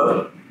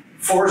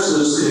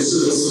forces in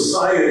civil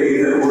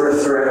society that were a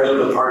threat to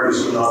the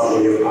party's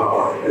monopoly of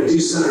power. A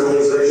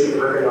decentralization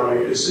of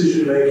economic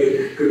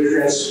decision-making could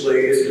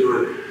translate into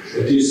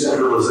a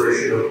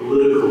decentralization of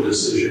political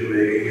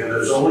decision-making, and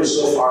there's only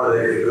so far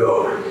they could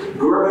go.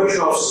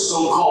 Gorbachev's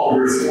so-called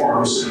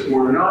reforms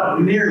were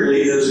not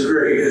nearly as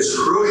great as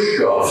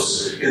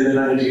Khrushchev's in the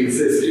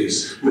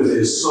 1950s with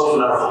his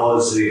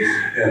Sovnarkholozy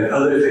and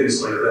other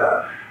things like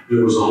that.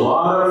 There was a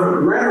lot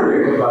of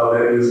rhetoric about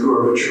it with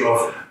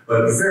Gorbachev,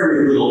 but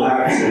very little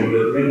action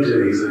that meant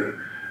anything.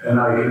 And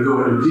I can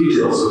go into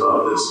details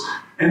about this.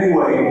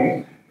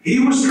 Anyway, he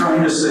was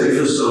trying to save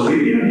the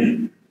Soviet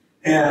Union.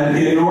 And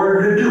in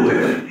order to do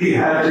it, he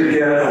had to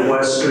get a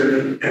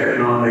Western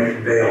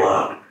economic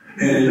bailout.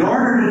 And in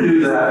order to do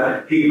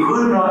that, he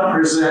could not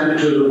present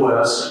to the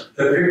West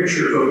a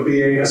picture of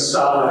being a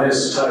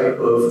Stalinist type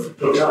of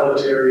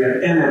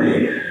totalitarian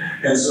enemy.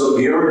 And so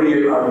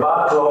Georgy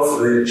Arbatov,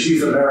 the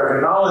chief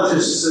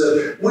Americanologist,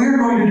 said, we're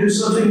going to do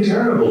something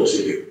terrible to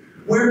you.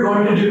 We're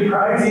going to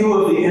deprive you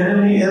of the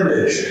enemy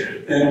image.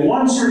 And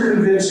once you're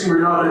convinced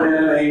we're not an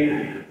enemy,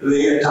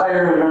 the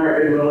entire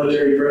American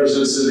military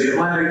presence in the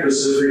Atlantic,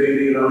 Pacific,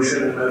 Indian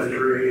Ocean, and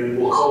Mediterranean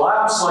will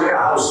collapse like a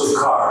house of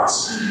cards.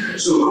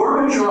 So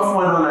Gorbachev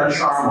went on a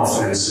charm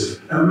offensive,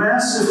 a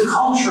massive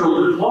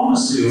cultural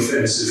diplomacy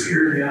offensive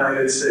here in the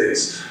United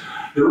States.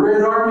 The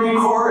Red Army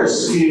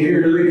Chorus came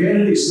here to the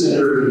Kennedy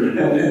Center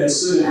and they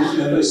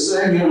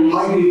sang a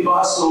mighty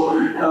bustle,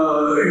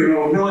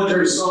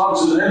 military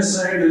songs, and then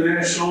sang the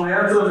national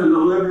anthem, and the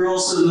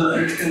liberals in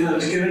the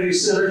Kennedy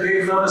Center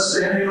gave them a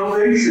standing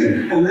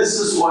ovation. And this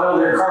is while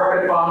they're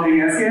carpet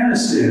bombing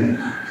Afghanistan.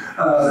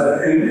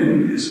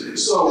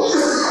 So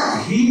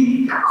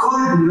he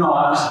could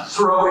not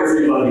throw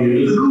everybody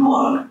into the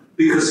gulag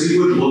because he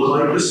would look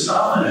like the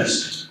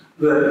Stalinist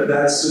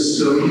that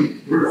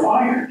system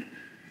required.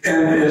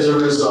 And as a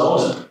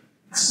result,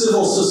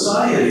 civil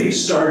society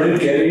started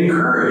getting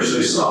courage.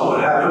 They saw what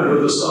happened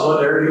with the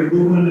Solidarity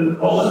movement in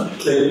Poland.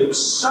 They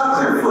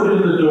stuck their foot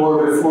in the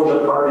door before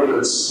the party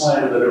could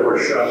slam the door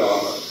shut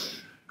on them.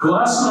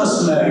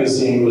 Glasnost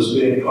magazine was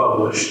being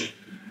published.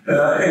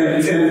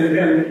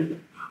 And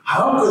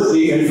how could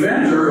the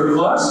inventor of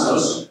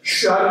Glasnost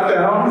shut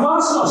down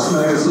Glasnost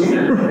magazine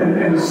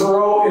and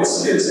throw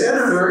its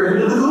editor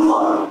into the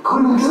gulag?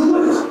 Couldn't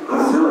do it.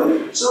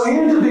 So he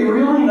had to be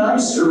really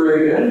nice to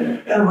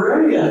Reagan, and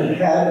Reagan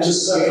had to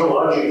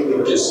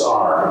psychologically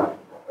disarm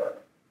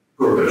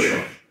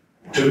Gorbachev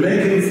to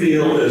make him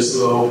feel as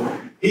though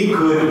he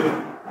could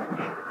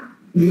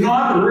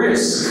not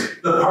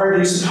risk the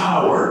party's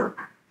power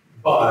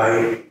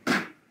by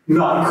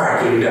not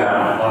cracking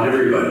down on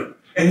everybody.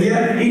 And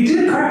yet he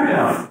did crack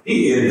down.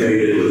 He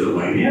invaded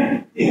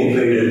Lithuania, he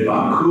invaded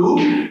Baku,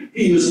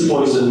 he used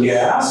poison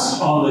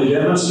gas on the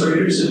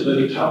demonstrators in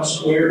the town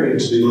square in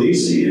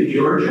Tbilisi in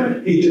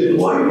Georgia. He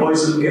deployed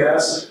poison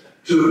gas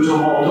to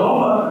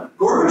Moldova.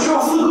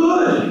 Gorbachev the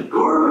good.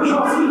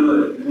 Gorbachev the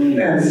good.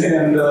 And he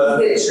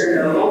did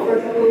Chernobyl for a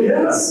couple of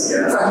years.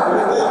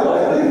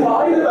 They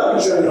lied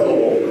about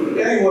Chernobyl.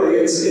 Anyway,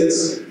 it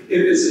is a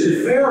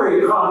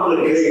very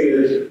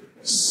complicated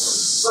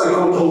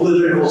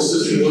psychopolitical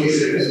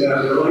situation in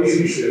that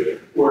relationship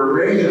where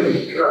Reagan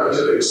tried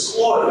to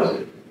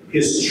exploit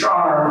his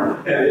charm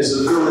and his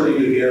ability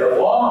to get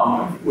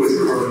along with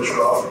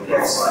Gorbachev,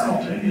 while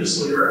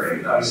simultaneously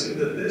recognizing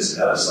that this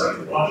had a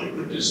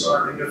psychologically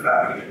disarming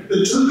effect.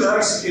 The two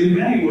guys, in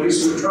many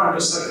ways, were trying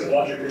to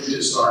psychologically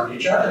disarm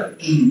each other.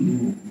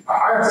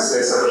 I have to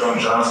say something on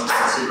John's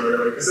point too,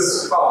 earlier, because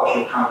this follows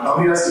your comment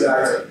on the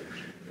SDI.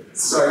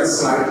 So this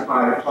is my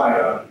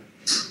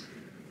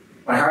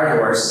high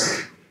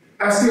horse.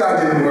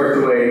 SDI didn't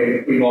work the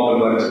way we've all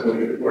been led to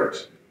believe it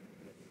worked.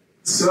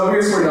 The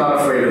Soviets were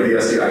not afraid of the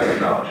SDI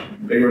technology.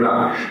 They were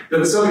not.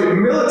 The Soviet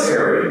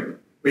military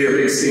made a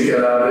big stink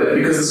out of it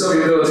because the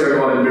Soviet military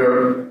wanted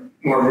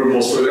more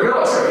rubles for their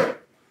military.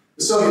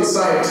 The Soviet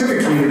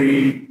scientific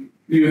community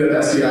knew that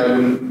SDI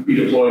wouldn't be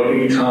deployed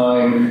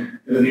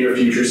anytime in the near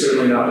future,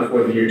 certainly not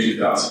before the year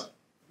 2000.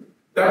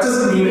 That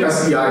doesn't mean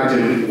SDI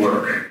didn't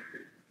work.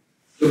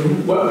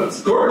 What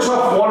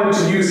Gorbachev wanted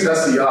to use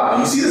SDI,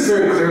 you see this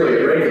very clearly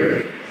at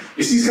Reagan.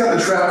 You see he's got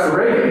the trap for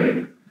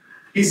Reagan.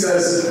 He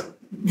says,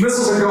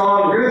 missiles are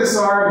gone, we're going to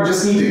disarm, you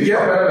just need to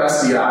get rid of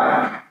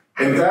SDI.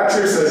 And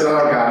Thatcher says,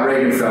 oh God,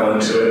 Reagan fell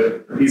into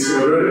it. He's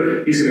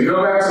going to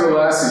go back to the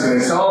West, he's going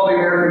to tell all the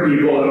American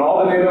people and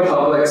all the NATO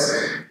publics,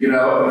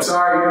 I'm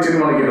sorry, you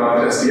didn't want to give up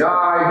to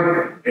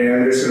SDI,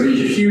 and there's going to be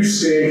a huge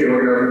stink, and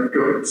we're going to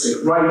go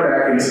sink right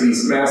back into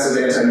these massive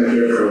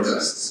anti-nuclear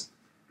protests.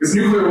 Because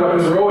nuclear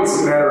weapons were always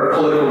a matter of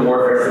political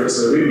warfare for the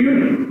Soviet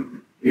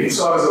Union. He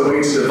saw it as a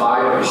way to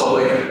divide the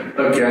public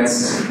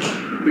against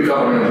the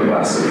government of the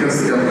West, against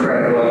the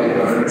democratic elected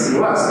governments of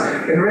the West.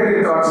 And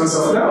Reagan thought to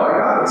himself, no, I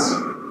got this.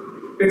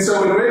 And so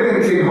when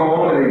Reagan came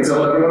home and he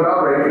told everyone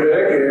about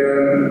Reykjavik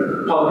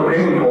and public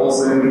opinion polls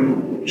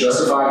and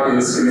justified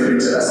his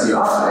commitment to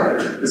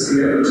SDI, his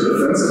commitment to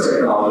defensive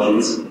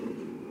technologies,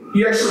 he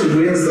actually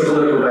wins the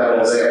political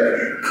battle there.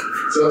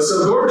 So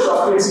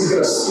Gorbachev thinks he's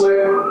going to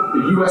split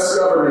the U.S.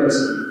 government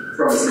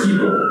from its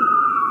people.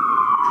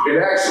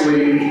 It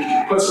actually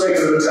puts Reagan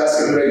to the test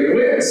and Reagan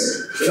wins.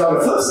 And on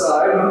the flip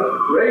side,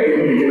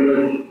 Reagan, beginning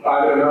with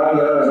Ivan and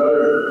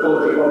other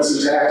political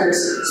diplomacy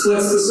tactics,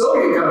 splits the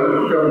Soviet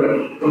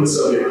government from the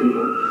Soviet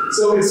people.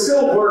 So it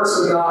still works,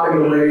 but not in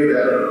the way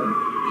that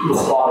people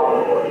thought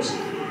it would.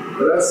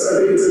 But I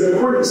think it's an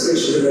important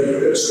distinction to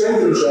make. It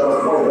strengthens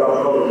John's point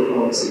about public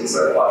diplomacy and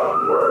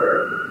psychological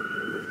warfare.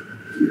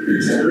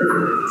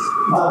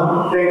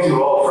 Thank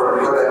you all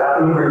for that.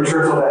 I'm going to bring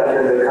Churchill back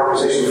into the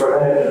conversation for a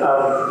minute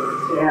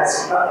and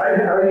ask, I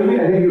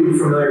think you're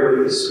familiar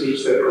with the speech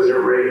that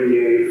President Reagan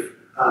gave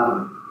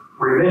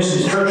where he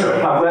mentions Churchill.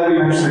 I'm glad we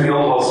mentioned the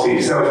Guildhall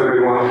speech. That was a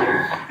good one.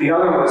 The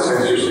other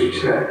Westminster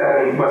speech at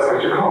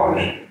Westminster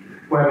College,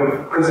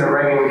 when President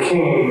Reagan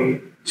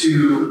came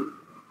to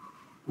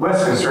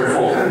Westminster and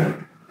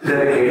Fulton to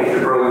dedicate the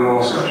Berlin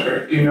Wall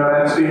sculpture. Do you know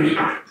that speech?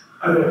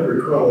 I don't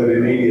recall it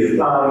immediately.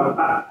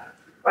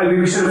 I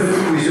mean, we should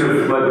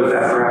have led with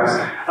that, perhaps.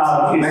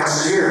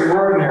 Next year.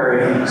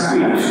 Extraordinary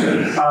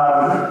speech.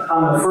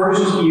 On the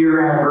first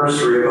year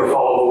anniversary of the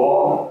fall of the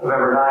wall,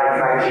 November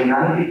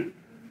 9th,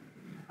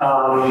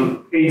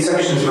 1990, 8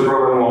 sections of the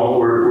Berlin Wall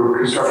were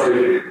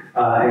constructed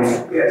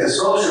as a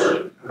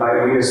sculpture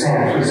by Winston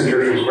Churchill, Winston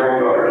Churchill's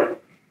granddaughter,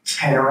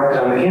 and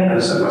erected on the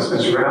campus of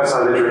Westminster, right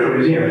outside the Churchill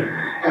Museum.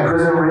 And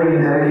President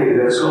Reagan dedicated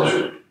that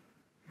sculpture.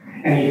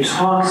 And he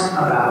talks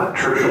about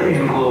Churchill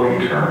in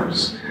glowing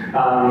terms. I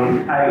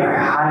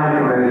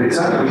highly recommend it. It's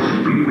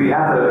we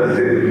have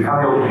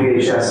the old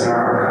VHS in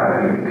our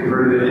archive and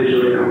converted it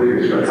digitally a couple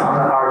years ago. It's on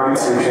our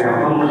YouTube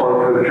channel. A little plug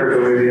for the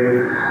Churchill Museum.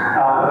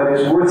 But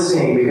it's worth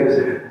seeing because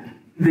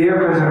there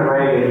President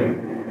Reagan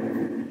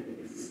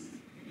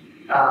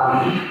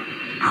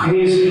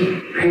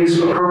pays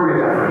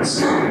appropriate deference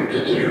to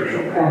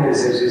Churchill and his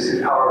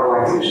powerful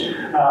language.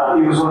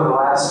 It was one of the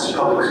last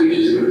public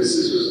speeches. This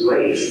was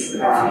late,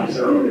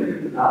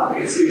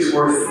 it's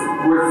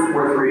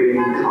worth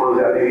reading to close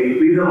out. Maybe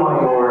leave them on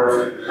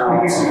more.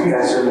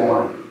 Yes or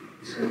more.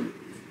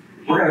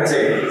 We're going to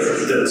take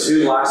the two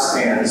last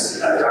hands,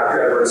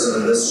 Dr. Edwards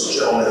and this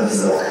gentleman,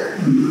 Phil.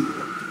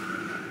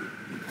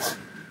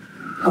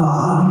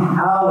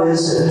 How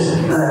is it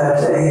that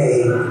a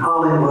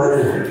Hollywood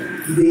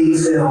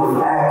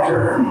B-film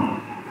actor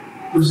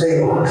was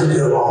able to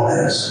do all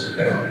this?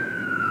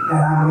 And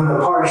I'm going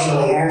to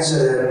partially answer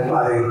that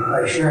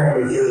by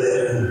sharing with you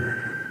that in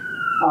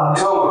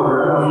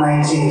October of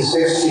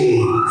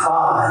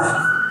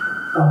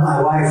 1965,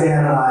 my wife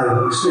Ann and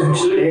I spent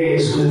 2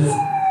 days with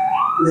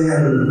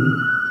then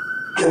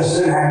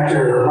just an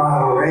actor,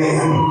 Ronald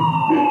Reagan,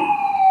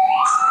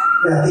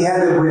 at the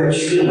end of which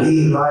he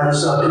invited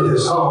us up to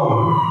his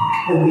home,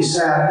 and we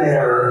sat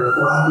there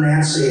while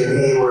Nancy and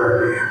he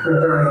were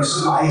preparing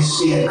some iced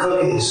tea and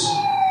cookies.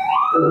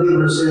 But we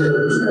were sitting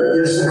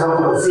just a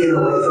couple of feet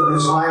away from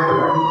his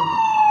library.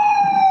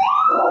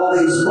 All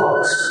these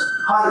books,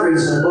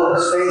 hundreds of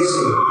books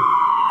facing.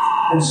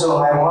 And so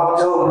I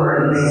walked over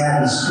and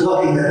began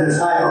looking at the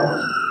title.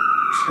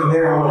 And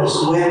there was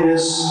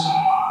Witness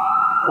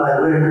by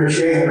Whittaker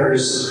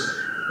Chambers.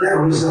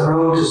 There was The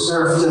Road to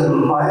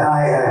Serfdom by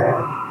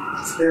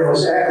Hayek. There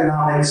was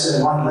Economics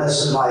in One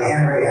Lesson by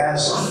Henry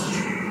Hazlitt.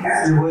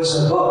 And there was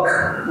a book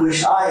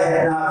which I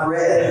had not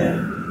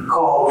read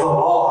called The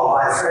Law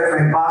by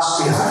Frederick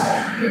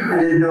Bastiat. I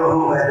didn't know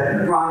who,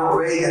 but Ronald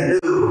Reagan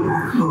knew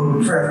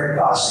who Frederick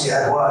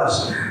Bastiat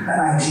was, a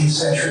 19th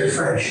century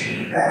French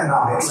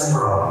economic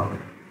liberal.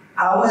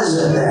 How is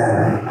it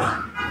then?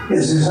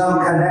 Is there some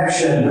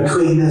connection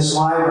between this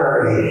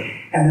library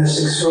and this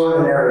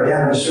extraordinary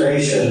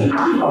demonstration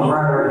of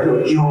rhetoric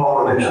that you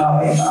all have been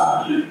talking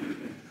about?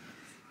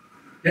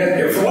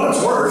 Yeah, for what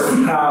it's worth,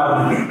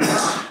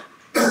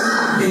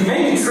 it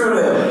may be true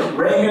that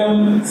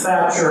Reagan,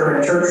 Thatcher,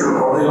 and Churchill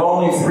are the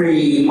only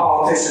 3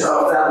 politicians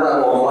of that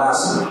level in the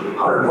last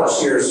 100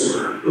 plus years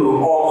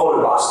who all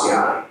quoted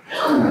Bastiat.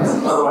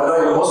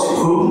 Otherwise, most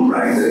people who,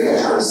 right?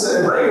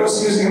 Reagan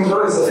was using him as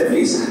early as the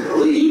 50s.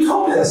 Lee, you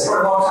told me that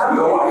story a long time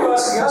ago. Why are you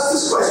asking us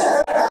this question?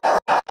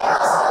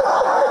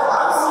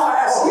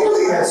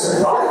 I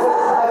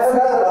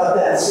forgot about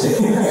that.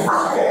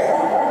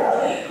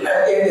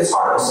 It's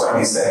hard to explain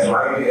these things,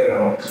 right? You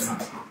know,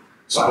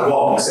 so I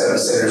walk and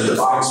say there's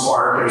divine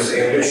spark, there's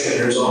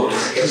ambition,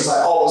 it's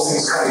like all those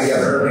things come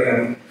together,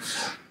 and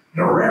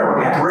rare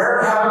to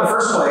have in the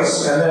first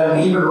place, and then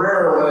even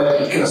rarer when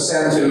it can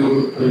ascend to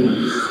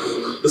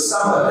the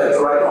summit at the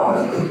right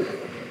moment.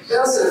 We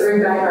also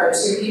bring back our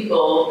 2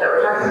 people that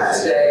we're talking about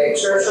today.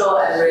 Churchill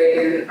and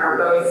Reagan are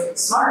both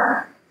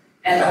smart.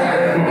 And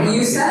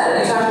you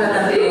talked about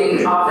them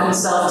being often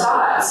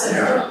self-taught.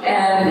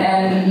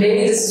 And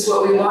maybe this is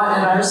what we want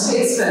in our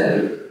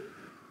statesmen.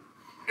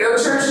 Go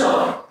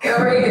Churchill. Go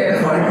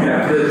Reagan.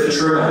 Yeah, the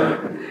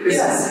Truman.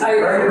 Yes, that's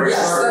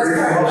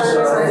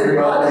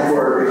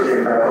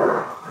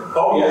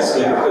Oh, yes,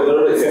 yeah, the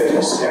early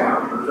 50s, yeah.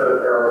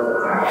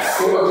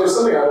 Well, there's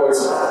something I've always,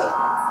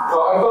 I've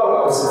thought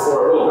about this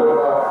before a little bit,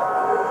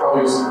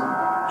 probably to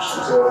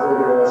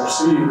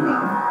proceed.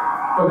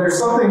 But there's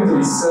something to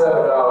be said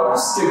about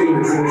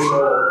skipping the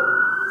traditional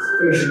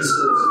finishing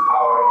schools of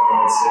power in the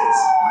United States.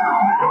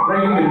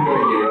 Reagan didn't go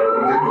to Yale,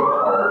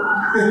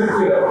 he didn't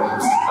go to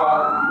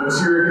Harvard. He was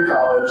here at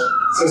college.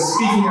 So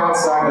speaking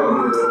outside of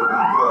the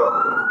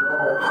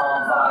normal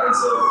confines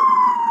of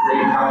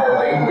great power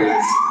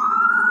language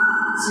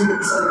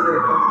seemed something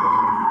very comfortable.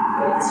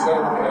 Because you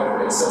never kind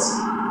of, in a sense,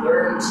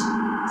 learned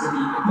to be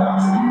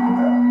indoctrinated with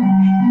that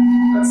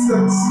language. That's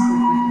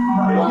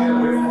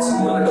yeah, we've had some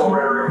political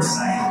rhetoric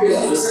tonight.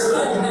 Yeah, this is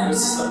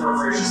the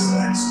preparation for the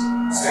next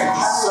stage.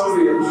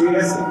 Soviet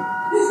genius.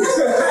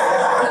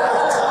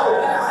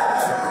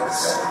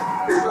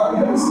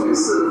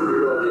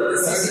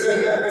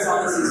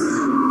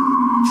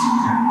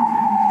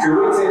 Could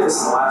we take this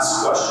last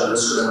question?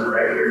 This is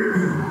right here.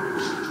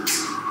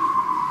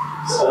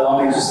 So let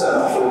me just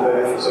for the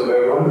benefit of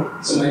everyone.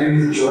 So my name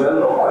is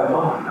Joel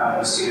Okwaiba. I'm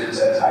a student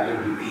at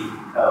IWP,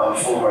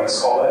 Fulbright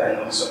Scholar and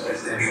also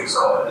Presidential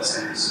Scholar at the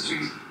same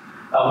institute.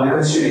 My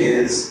question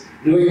is,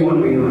 knowing what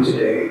we know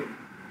today,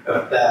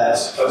 that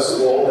first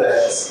of all,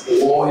 that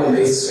the war in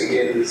peace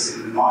begins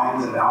in the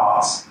minds and the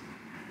hearts,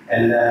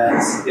 and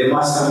that there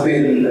must have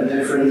been a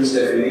different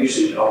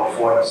definition of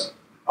what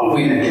a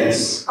win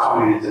against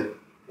communism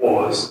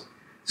was.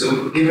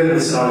 So given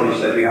this knowledge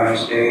that we have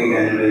today,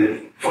 and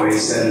with, for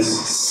instance,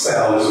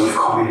 cells of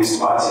communist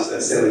parties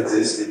that still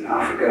exist in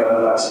Africa,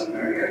 Latin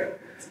America,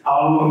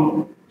 how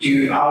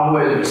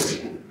would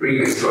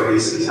Reagan, for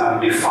instance,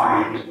 have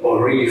defined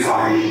or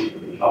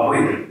redefined a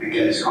win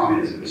against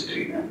communism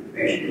today?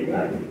 Thank you.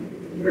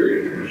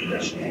 Very good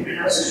question.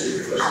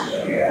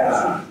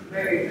 Yeah.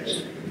 Very good.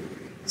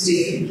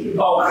 Steve.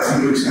 Stop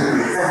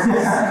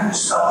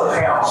the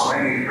panels,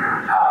 maybe.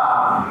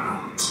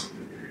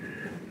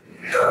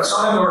 So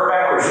let me work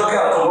backwards. Look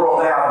out at the world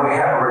now. We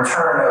have a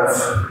return of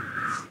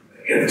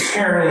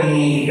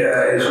tyranny,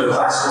 is in the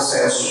classical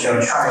sense,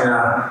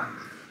 China.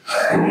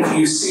 And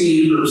you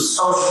see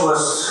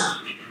socialist,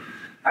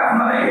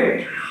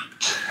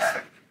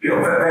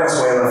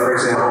 Venezuela, for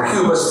example.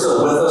 Cuba's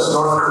still with us,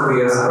 North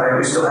Korea, right?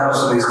 We still have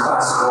some of these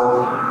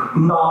classical,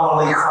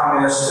 nominally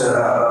communist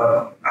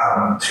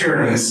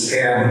tyrannies.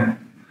 And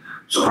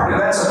so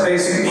that's a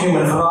basic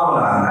human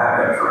phenomenon,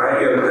 right?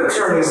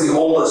 Tyranny is the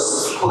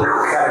oldest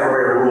political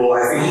category of rule,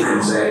 I think you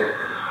can say.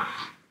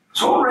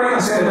 So what Reagan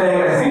said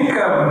today, I think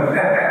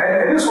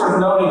it is worth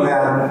noting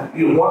that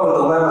one of the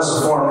dilemmas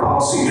of foreign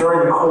policy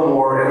during the Cold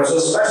War, and it was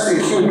especially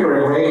acute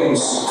during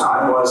Reagan's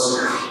time, was,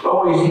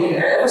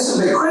 this is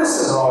a big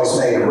criticism always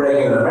made of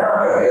Reagan in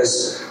America,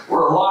 is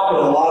we're aligned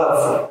with a lot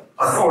of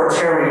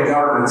authoritarian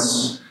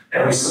governments,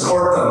 and we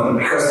support them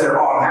because they're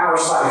on our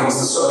side against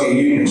the Soviet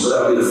Union. So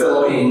that would be the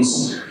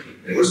Philippines,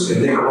 it was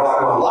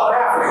Nicaragua, a lot of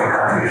African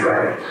countries,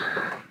 right?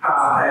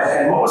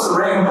 And what was the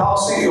Reagan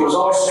policy? It was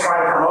always to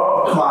try to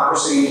promote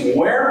democracy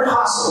where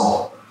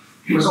possible.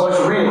 He was always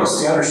a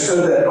realist. He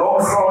understood that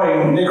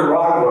overthrowing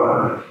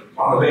Nicaragua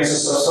on the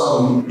basis of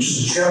some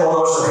just general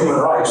notion of human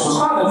rights was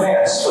not an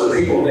advance for the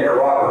people of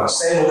Nicaragua.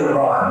 Same with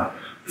Iran.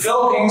 The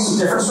Philippines, a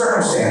different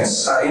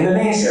circumstance.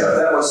 Indonesia,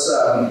 that was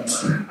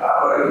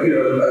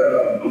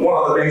one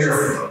of the major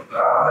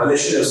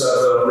initiatives of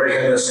the Reagan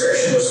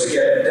administration was to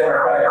get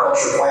democratic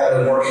culture planted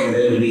and working in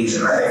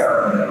Indonesia. I think I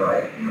remember that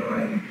right.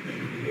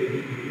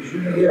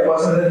 Yeah, it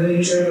wasn't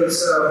Indonesia,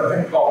 it's I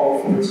think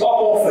Paul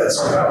Wolfitz.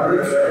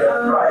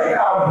 Right.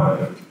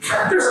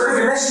 There's a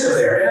big initiative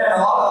there. And then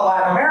a lot of the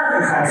Latin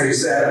American countries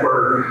that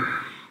were,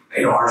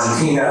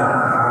 Argentina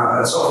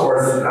and so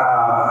forth.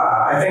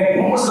 I think,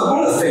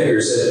 one of the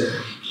figures that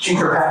Gene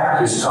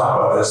Kirkpatrick used to talk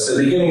about this, at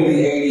the beginning of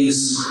the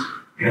 80s,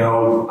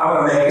 I'm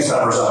going to make these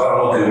numbers up, I don't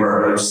know what they were,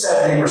 but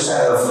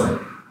 70%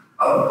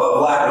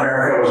 of Latin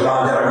America was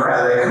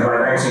non-democratic, and by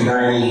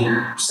 1990,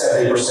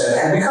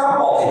 70% had become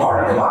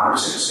multi-party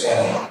democracies.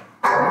 And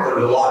there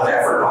was a lot of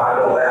effort behind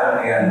all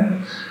that,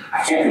 and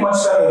I can't do much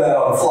better than that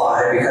on the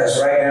fly,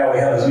 because right now we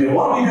have this view,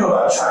 what do we do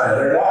about China?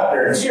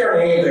 They're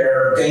tyranny,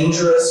 they're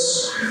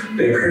dangerous,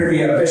 they appear to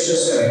be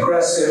ambitious and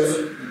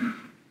aggressive.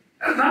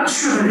 I'm not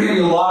sure they're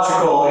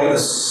ideological in the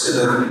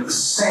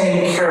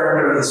same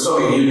character the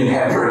Soviet Union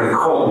had during the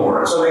Cold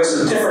War. So it makes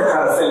it a different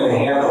kind of thing to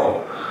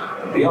handle.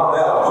 Beyond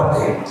that, I'll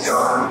plenty.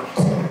 John.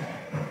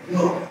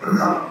 Well,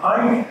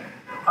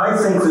 I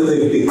think that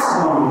they've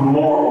become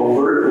more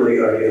overtly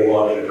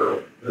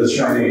ideological, the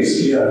Chinese,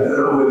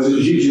 with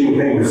Xi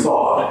Jinping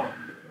thought.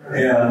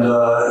 And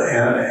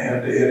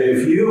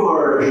if you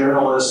are a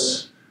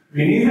journalist,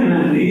 even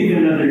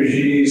under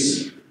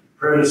Xi's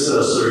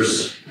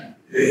predecessors,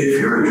 if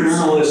you're a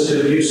journalist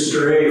and you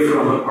stray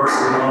from the party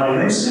line,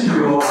 they send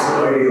you off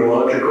to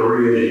ideological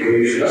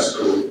re-education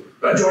school.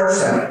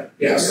 Georgetown.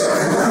 Yes.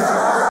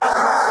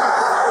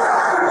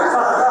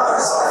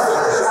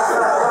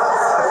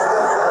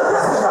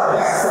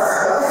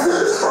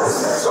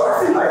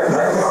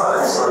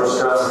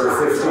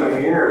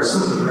 As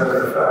a matter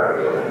of fact,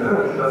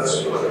 that's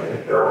what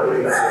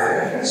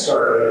I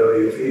started at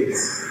WP.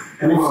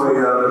 Anyway,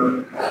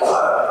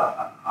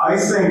 I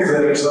think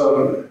that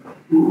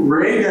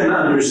Reagan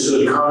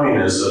understood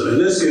communism, and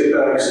this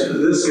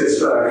gets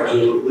back to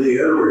Lee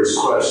Edwards'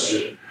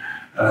 question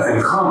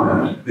and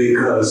comment,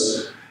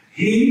 because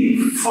he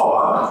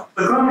fought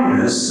the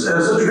communists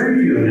as a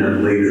trade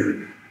union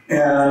leader.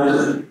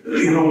 And,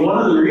 one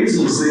of the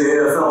reasons the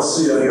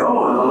AFL-CIO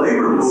and the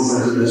labor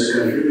movement in this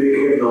country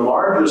became the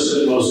largest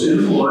and most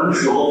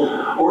influential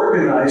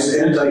organized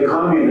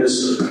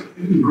anti-communist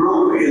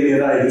group in the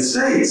United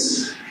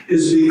States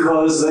is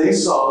because they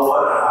saw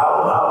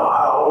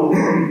how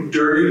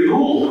dirty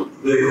pool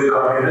the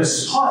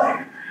communists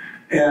played,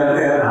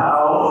 and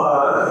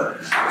how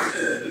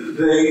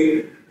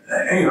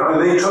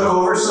they took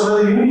over some of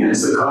the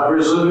unions, the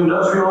Congress of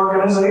Industrial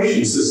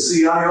Organizations, the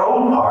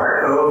CIO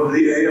part of the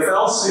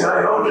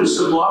AFL-CIO just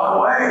a block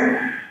away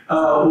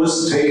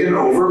was taken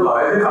over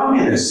by the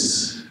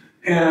communists.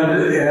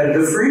 And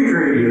the free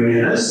trade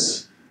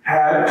unionists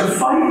had to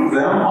fight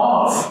them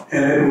off.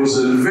 And it was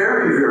a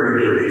very,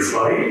 very dirty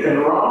fight. And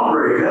Ronald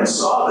Reagan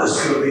saw this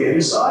from the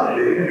inside,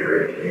 being a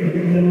great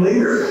Union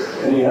leader.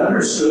 And he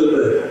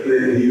understood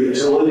the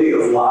utility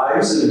of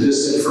lies and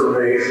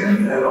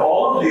disinformation and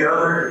all of the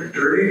other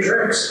dirty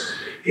tricks.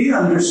 He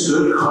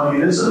understood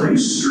communism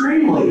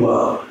extremely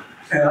well.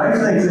 And I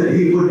think that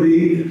he would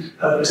be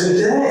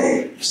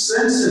today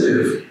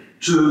sensitive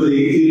to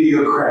the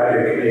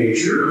idiocratic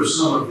nature of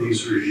some of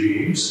these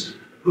regimes.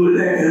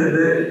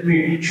 I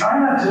mean,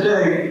 China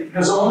today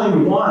has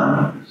only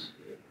one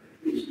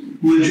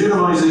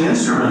legitimizing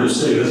instrument of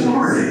state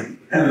authority,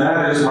 and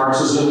that is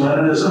Marxism,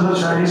 Leninism, and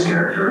Chinese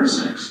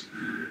characteristics.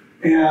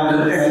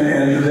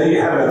 And they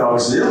have an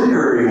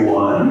auxiliary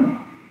one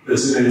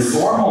that's an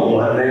informal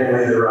one,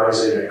 namely the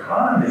rising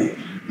economy.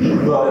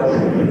 But,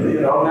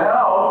 you know,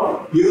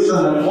 now youth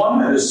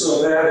unemployment is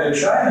so bad in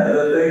China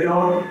that they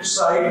don't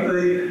cite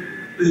the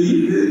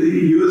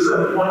youth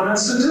employment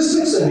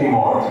statistics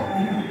anymore.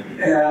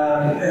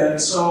 And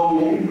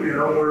so, you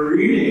know, we're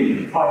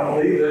reading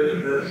finally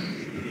that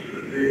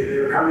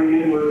they're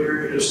coming into a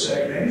period of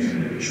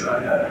stagnation in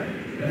China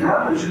and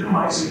not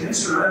legitimizing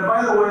instrument. And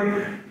by the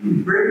way,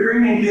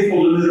 bringing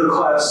people to middle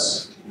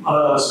class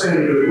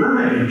standard of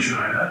living in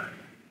China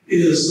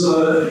is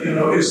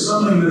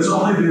something that's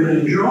only been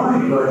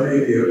enjoyed by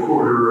maybe a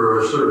quarter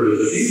or a third of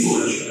the people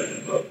in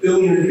China. 1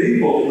 billion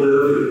people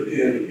live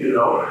in, you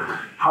know,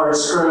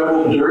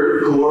 hard-scrabbled,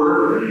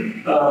 dirt-poor,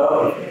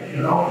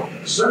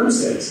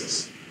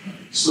 circumstances.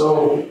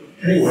 So,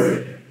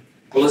 anyway.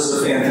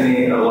 Elizabeth,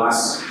 Anthony, a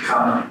last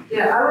comment?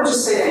 Yeah, I would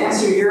just say to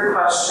answer your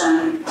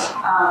question,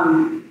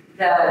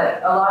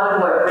 that a lot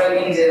of what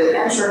Reagan did,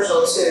 and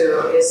Churchill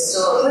too, is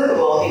still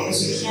applicable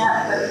because you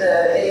can't put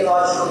the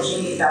ideological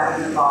genie back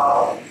in the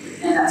bottle.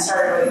 And that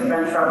started with the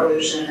French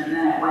Revolution, and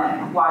then it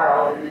went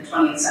wild in the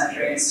 20th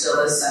century and still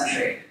this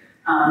century.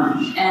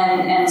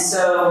 And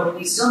so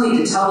we still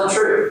need to tell the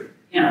truth.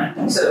 You know,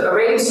 so a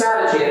Reagan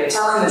strategy of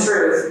telling the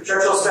truth,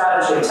 Churchill's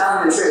strategy of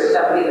telling the truth,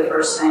 that would be the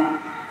first thing.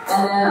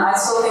 And then I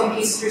still think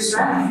peace through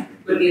strength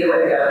would be the way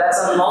to go. That's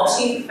a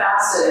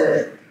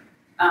multifaceted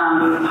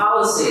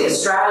policy, a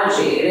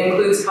strategy. It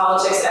includes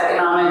politics,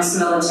 economics,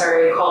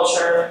 military,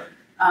 culture,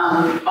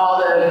 all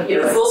the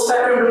full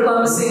spectrum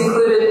diplomacy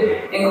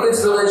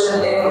includes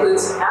religion, it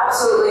includes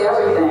absolutely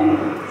everything.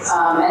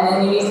 And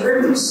then you need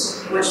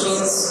prudence, which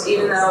means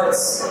even though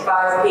it's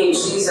 5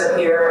 PhDs up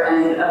here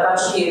and a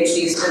bunch of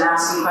PhDs have been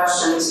asking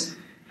questions,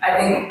 I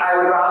think I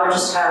would rather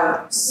just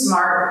have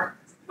smart,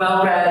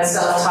 well-read,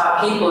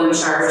 self-taught people in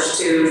charge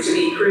to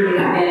be prudent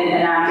in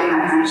enacting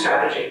that kind of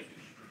strategy.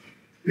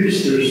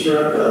 Peace through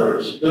strength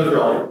is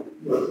difficult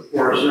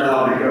for us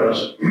now because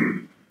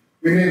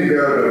we need to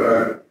go to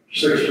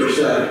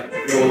 6%.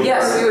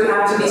 Yes, we would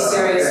have to be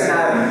serious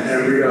about it. And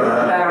we don't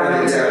have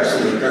any gas in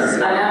the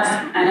tank. I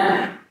know.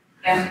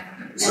 Yeah. And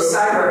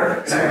cyber.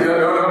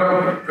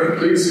 No,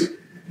 please.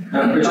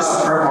 We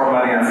just earn more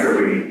money after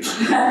we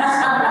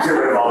get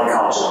rid of all the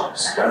college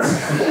loans.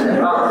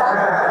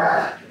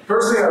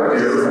 First thing I would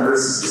do, and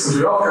since we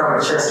all kind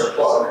of a chance to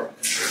plug,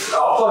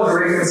 I'll plug the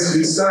Reagan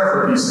Institute Center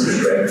for Peace through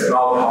Strength and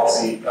all the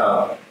policy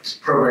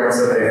programs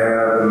that they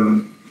have and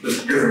the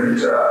different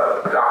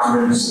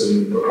documents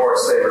and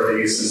reports they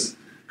release. This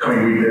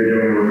coming week, they're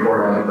doing a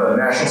report on the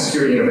National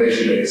Security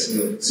Innovation Base, and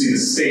you'll see the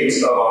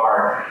state of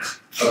our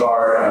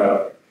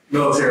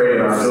military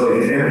and our ability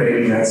to innovate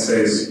in that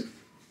space.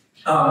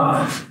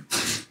 I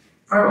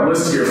have a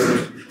list here,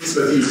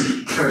 but you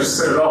kind of just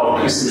said it all,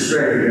 peace through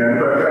strength again,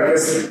 but I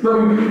guess let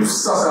me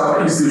suss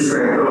out peace through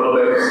strength a little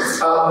bit.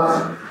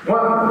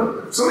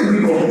 Something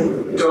people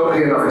don't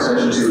pay enough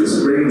attention to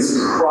is Reagan's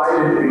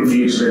private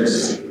engagement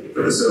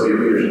with the Soviet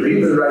leadership.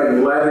 He'd been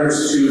writing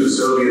letters to the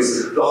Soviets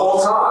the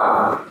whole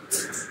time.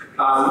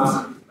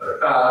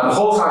 The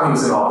whole time he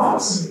was in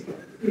office.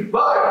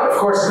 But, of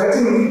course, that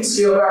didn't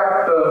scale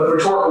back the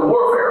rhetorical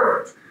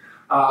warfare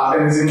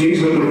and his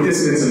engagement with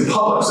dissidents in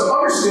public. So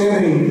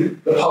understanding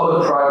the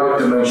public-private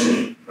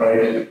dimension,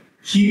 right?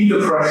 Keep the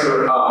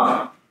pressure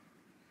up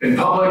in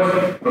public,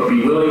 but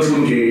be willing to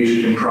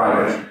engage in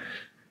private.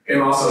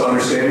 And also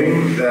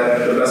understanding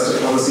that the best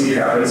diplomacy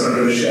happens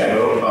under the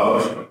shadow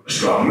of a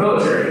strong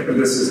military. And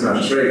this is not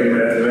just Reagan,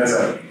 and that's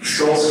at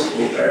Schultz,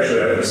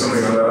 actually, I have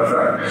something on that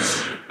effect.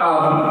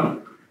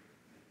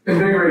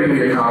 Invigorating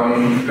the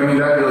economy, I mean,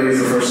 that really is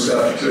the first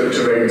step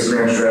to Reagan's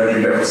grand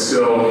strategy that will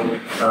still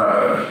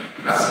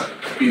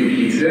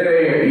be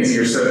today,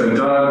 easier said than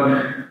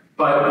done.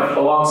 But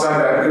alongside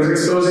that, because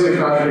exposing the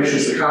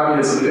contradictions to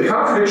communism, the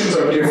contradictions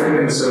are different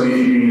in the Soviet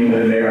Union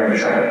than they are in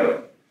China.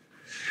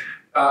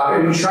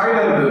 In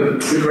China,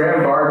 the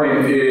grand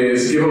bargain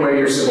is give away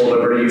your civil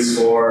liberties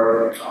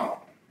for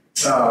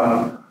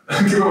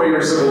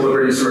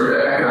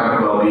economic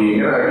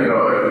well-being.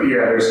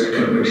 There's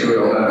kind of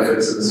material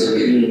benefits of the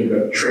Soviet Union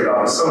that trade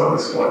off some of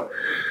this one.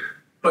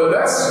 But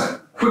that's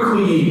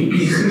quickly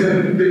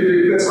becoming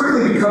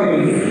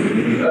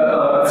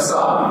a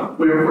facade.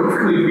 We're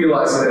quickly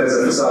realizing that as a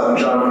facade, and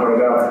John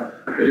pointed out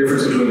the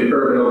difference between the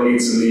urban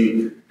elites and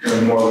the kind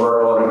of more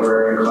rural and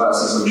agrarian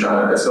classes in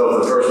China. It's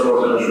both the first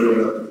world country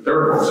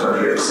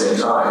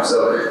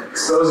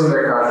exposing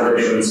their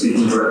contradiction and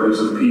speaking directly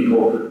to the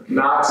people,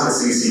 not to the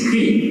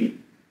CCP,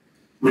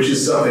 which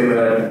is something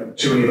that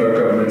too many of our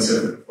governments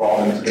have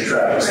fallen into the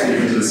trap of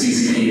speaking to the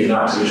CCP and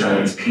not to the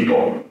Chinese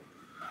people.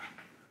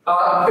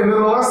 And then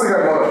the last thing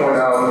I want to point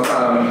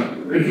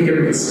out, we can get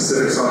into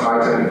specifics on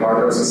high-tech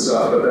embargoes and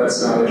stuff, but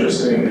that's not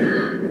interesting.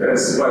 It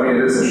is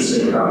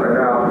interesting, but not right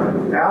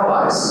now.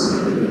 Allies.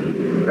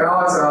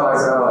 Allies,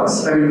 allies,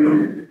 allies. I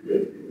mean,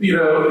 you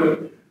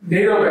know,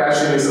 NATO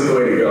bashing isn't the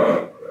way to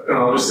go. And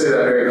I'll just say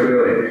that very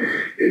clearly.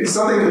 It's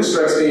something that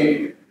strikes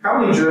me. How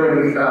many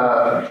German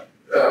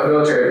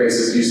military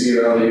bases do you see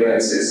around the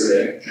United States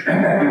today?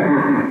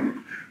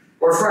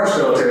 Or French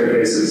military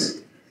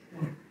bases?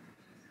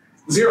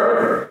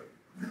 0.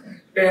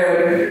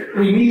 And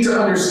we need to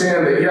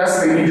understand that,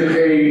 yes, they need to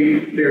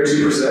pay their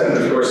 2%,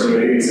 and of course in the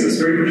 80s it was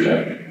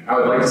 3%. I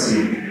would like to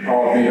see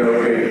all of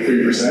NATO pay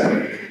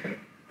 3%.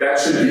 That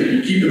should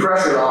be, keep the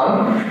pressure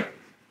on.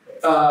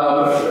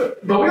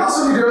 But we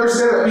also need to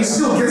understand that we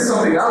still get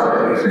something out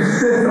of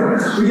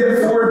it. We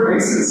get forward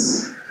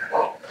bases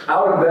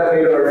out of that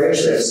NATO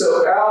arrangement.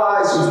 So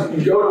allies,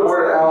 you go to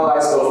war to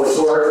allies both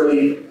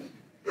rhetorically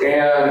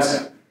and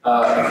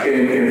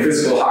in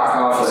physical hot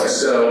conflict.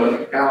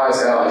 So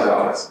allies, allies,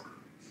 allies.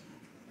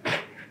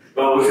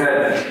 Well, we've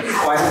had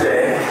quite a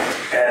day,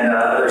 and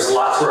there's a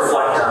lot to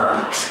reflect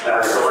on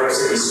the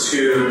legacy of these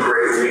two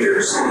great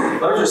leaders.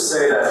 Let me just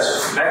say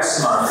that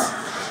next month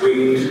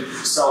we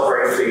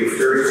celebrate the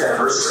 30th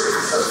anniversary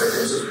of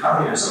Victims of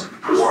Communism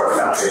Memorial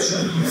Foundation.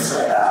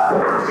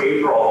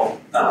 April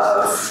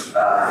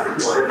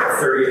we'll hit the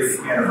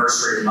 30th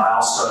anniversary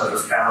milestone of the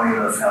founding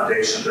of the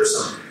foundation. There's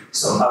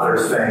some other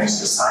things,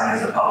 the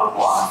signing of the public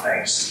law and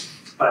things.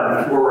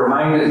 But we're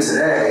reminded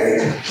today,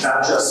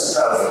 not just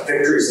of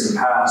victories in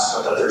the past,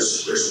 but that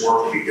there's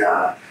work to be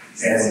done.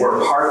 And we're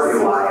part of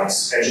the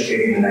Alliance,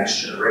 educating the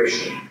next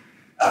generation,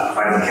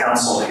 providing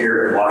counsel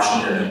here in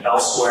Washington and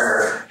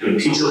elsewhere, doing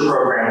teacher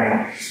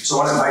programming. So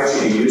I want to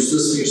invite you to use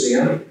this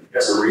museum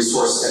as a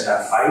resource in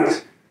that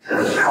fight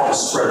to help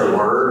us spread the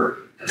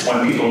word, to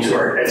point people to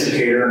our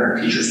educator and our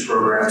teachers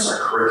programs, our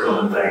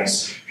curriculum and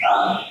things,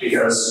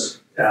 because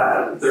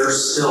there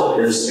still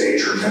is a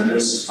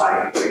tremendous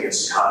fight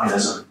against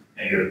communism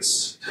and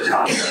against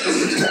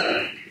totalitarianism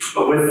today.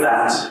 But with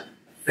that,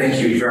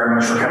 thank you very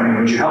much for coming.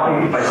 Would you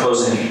help me by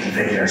closing and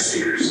thanking our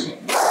speakers?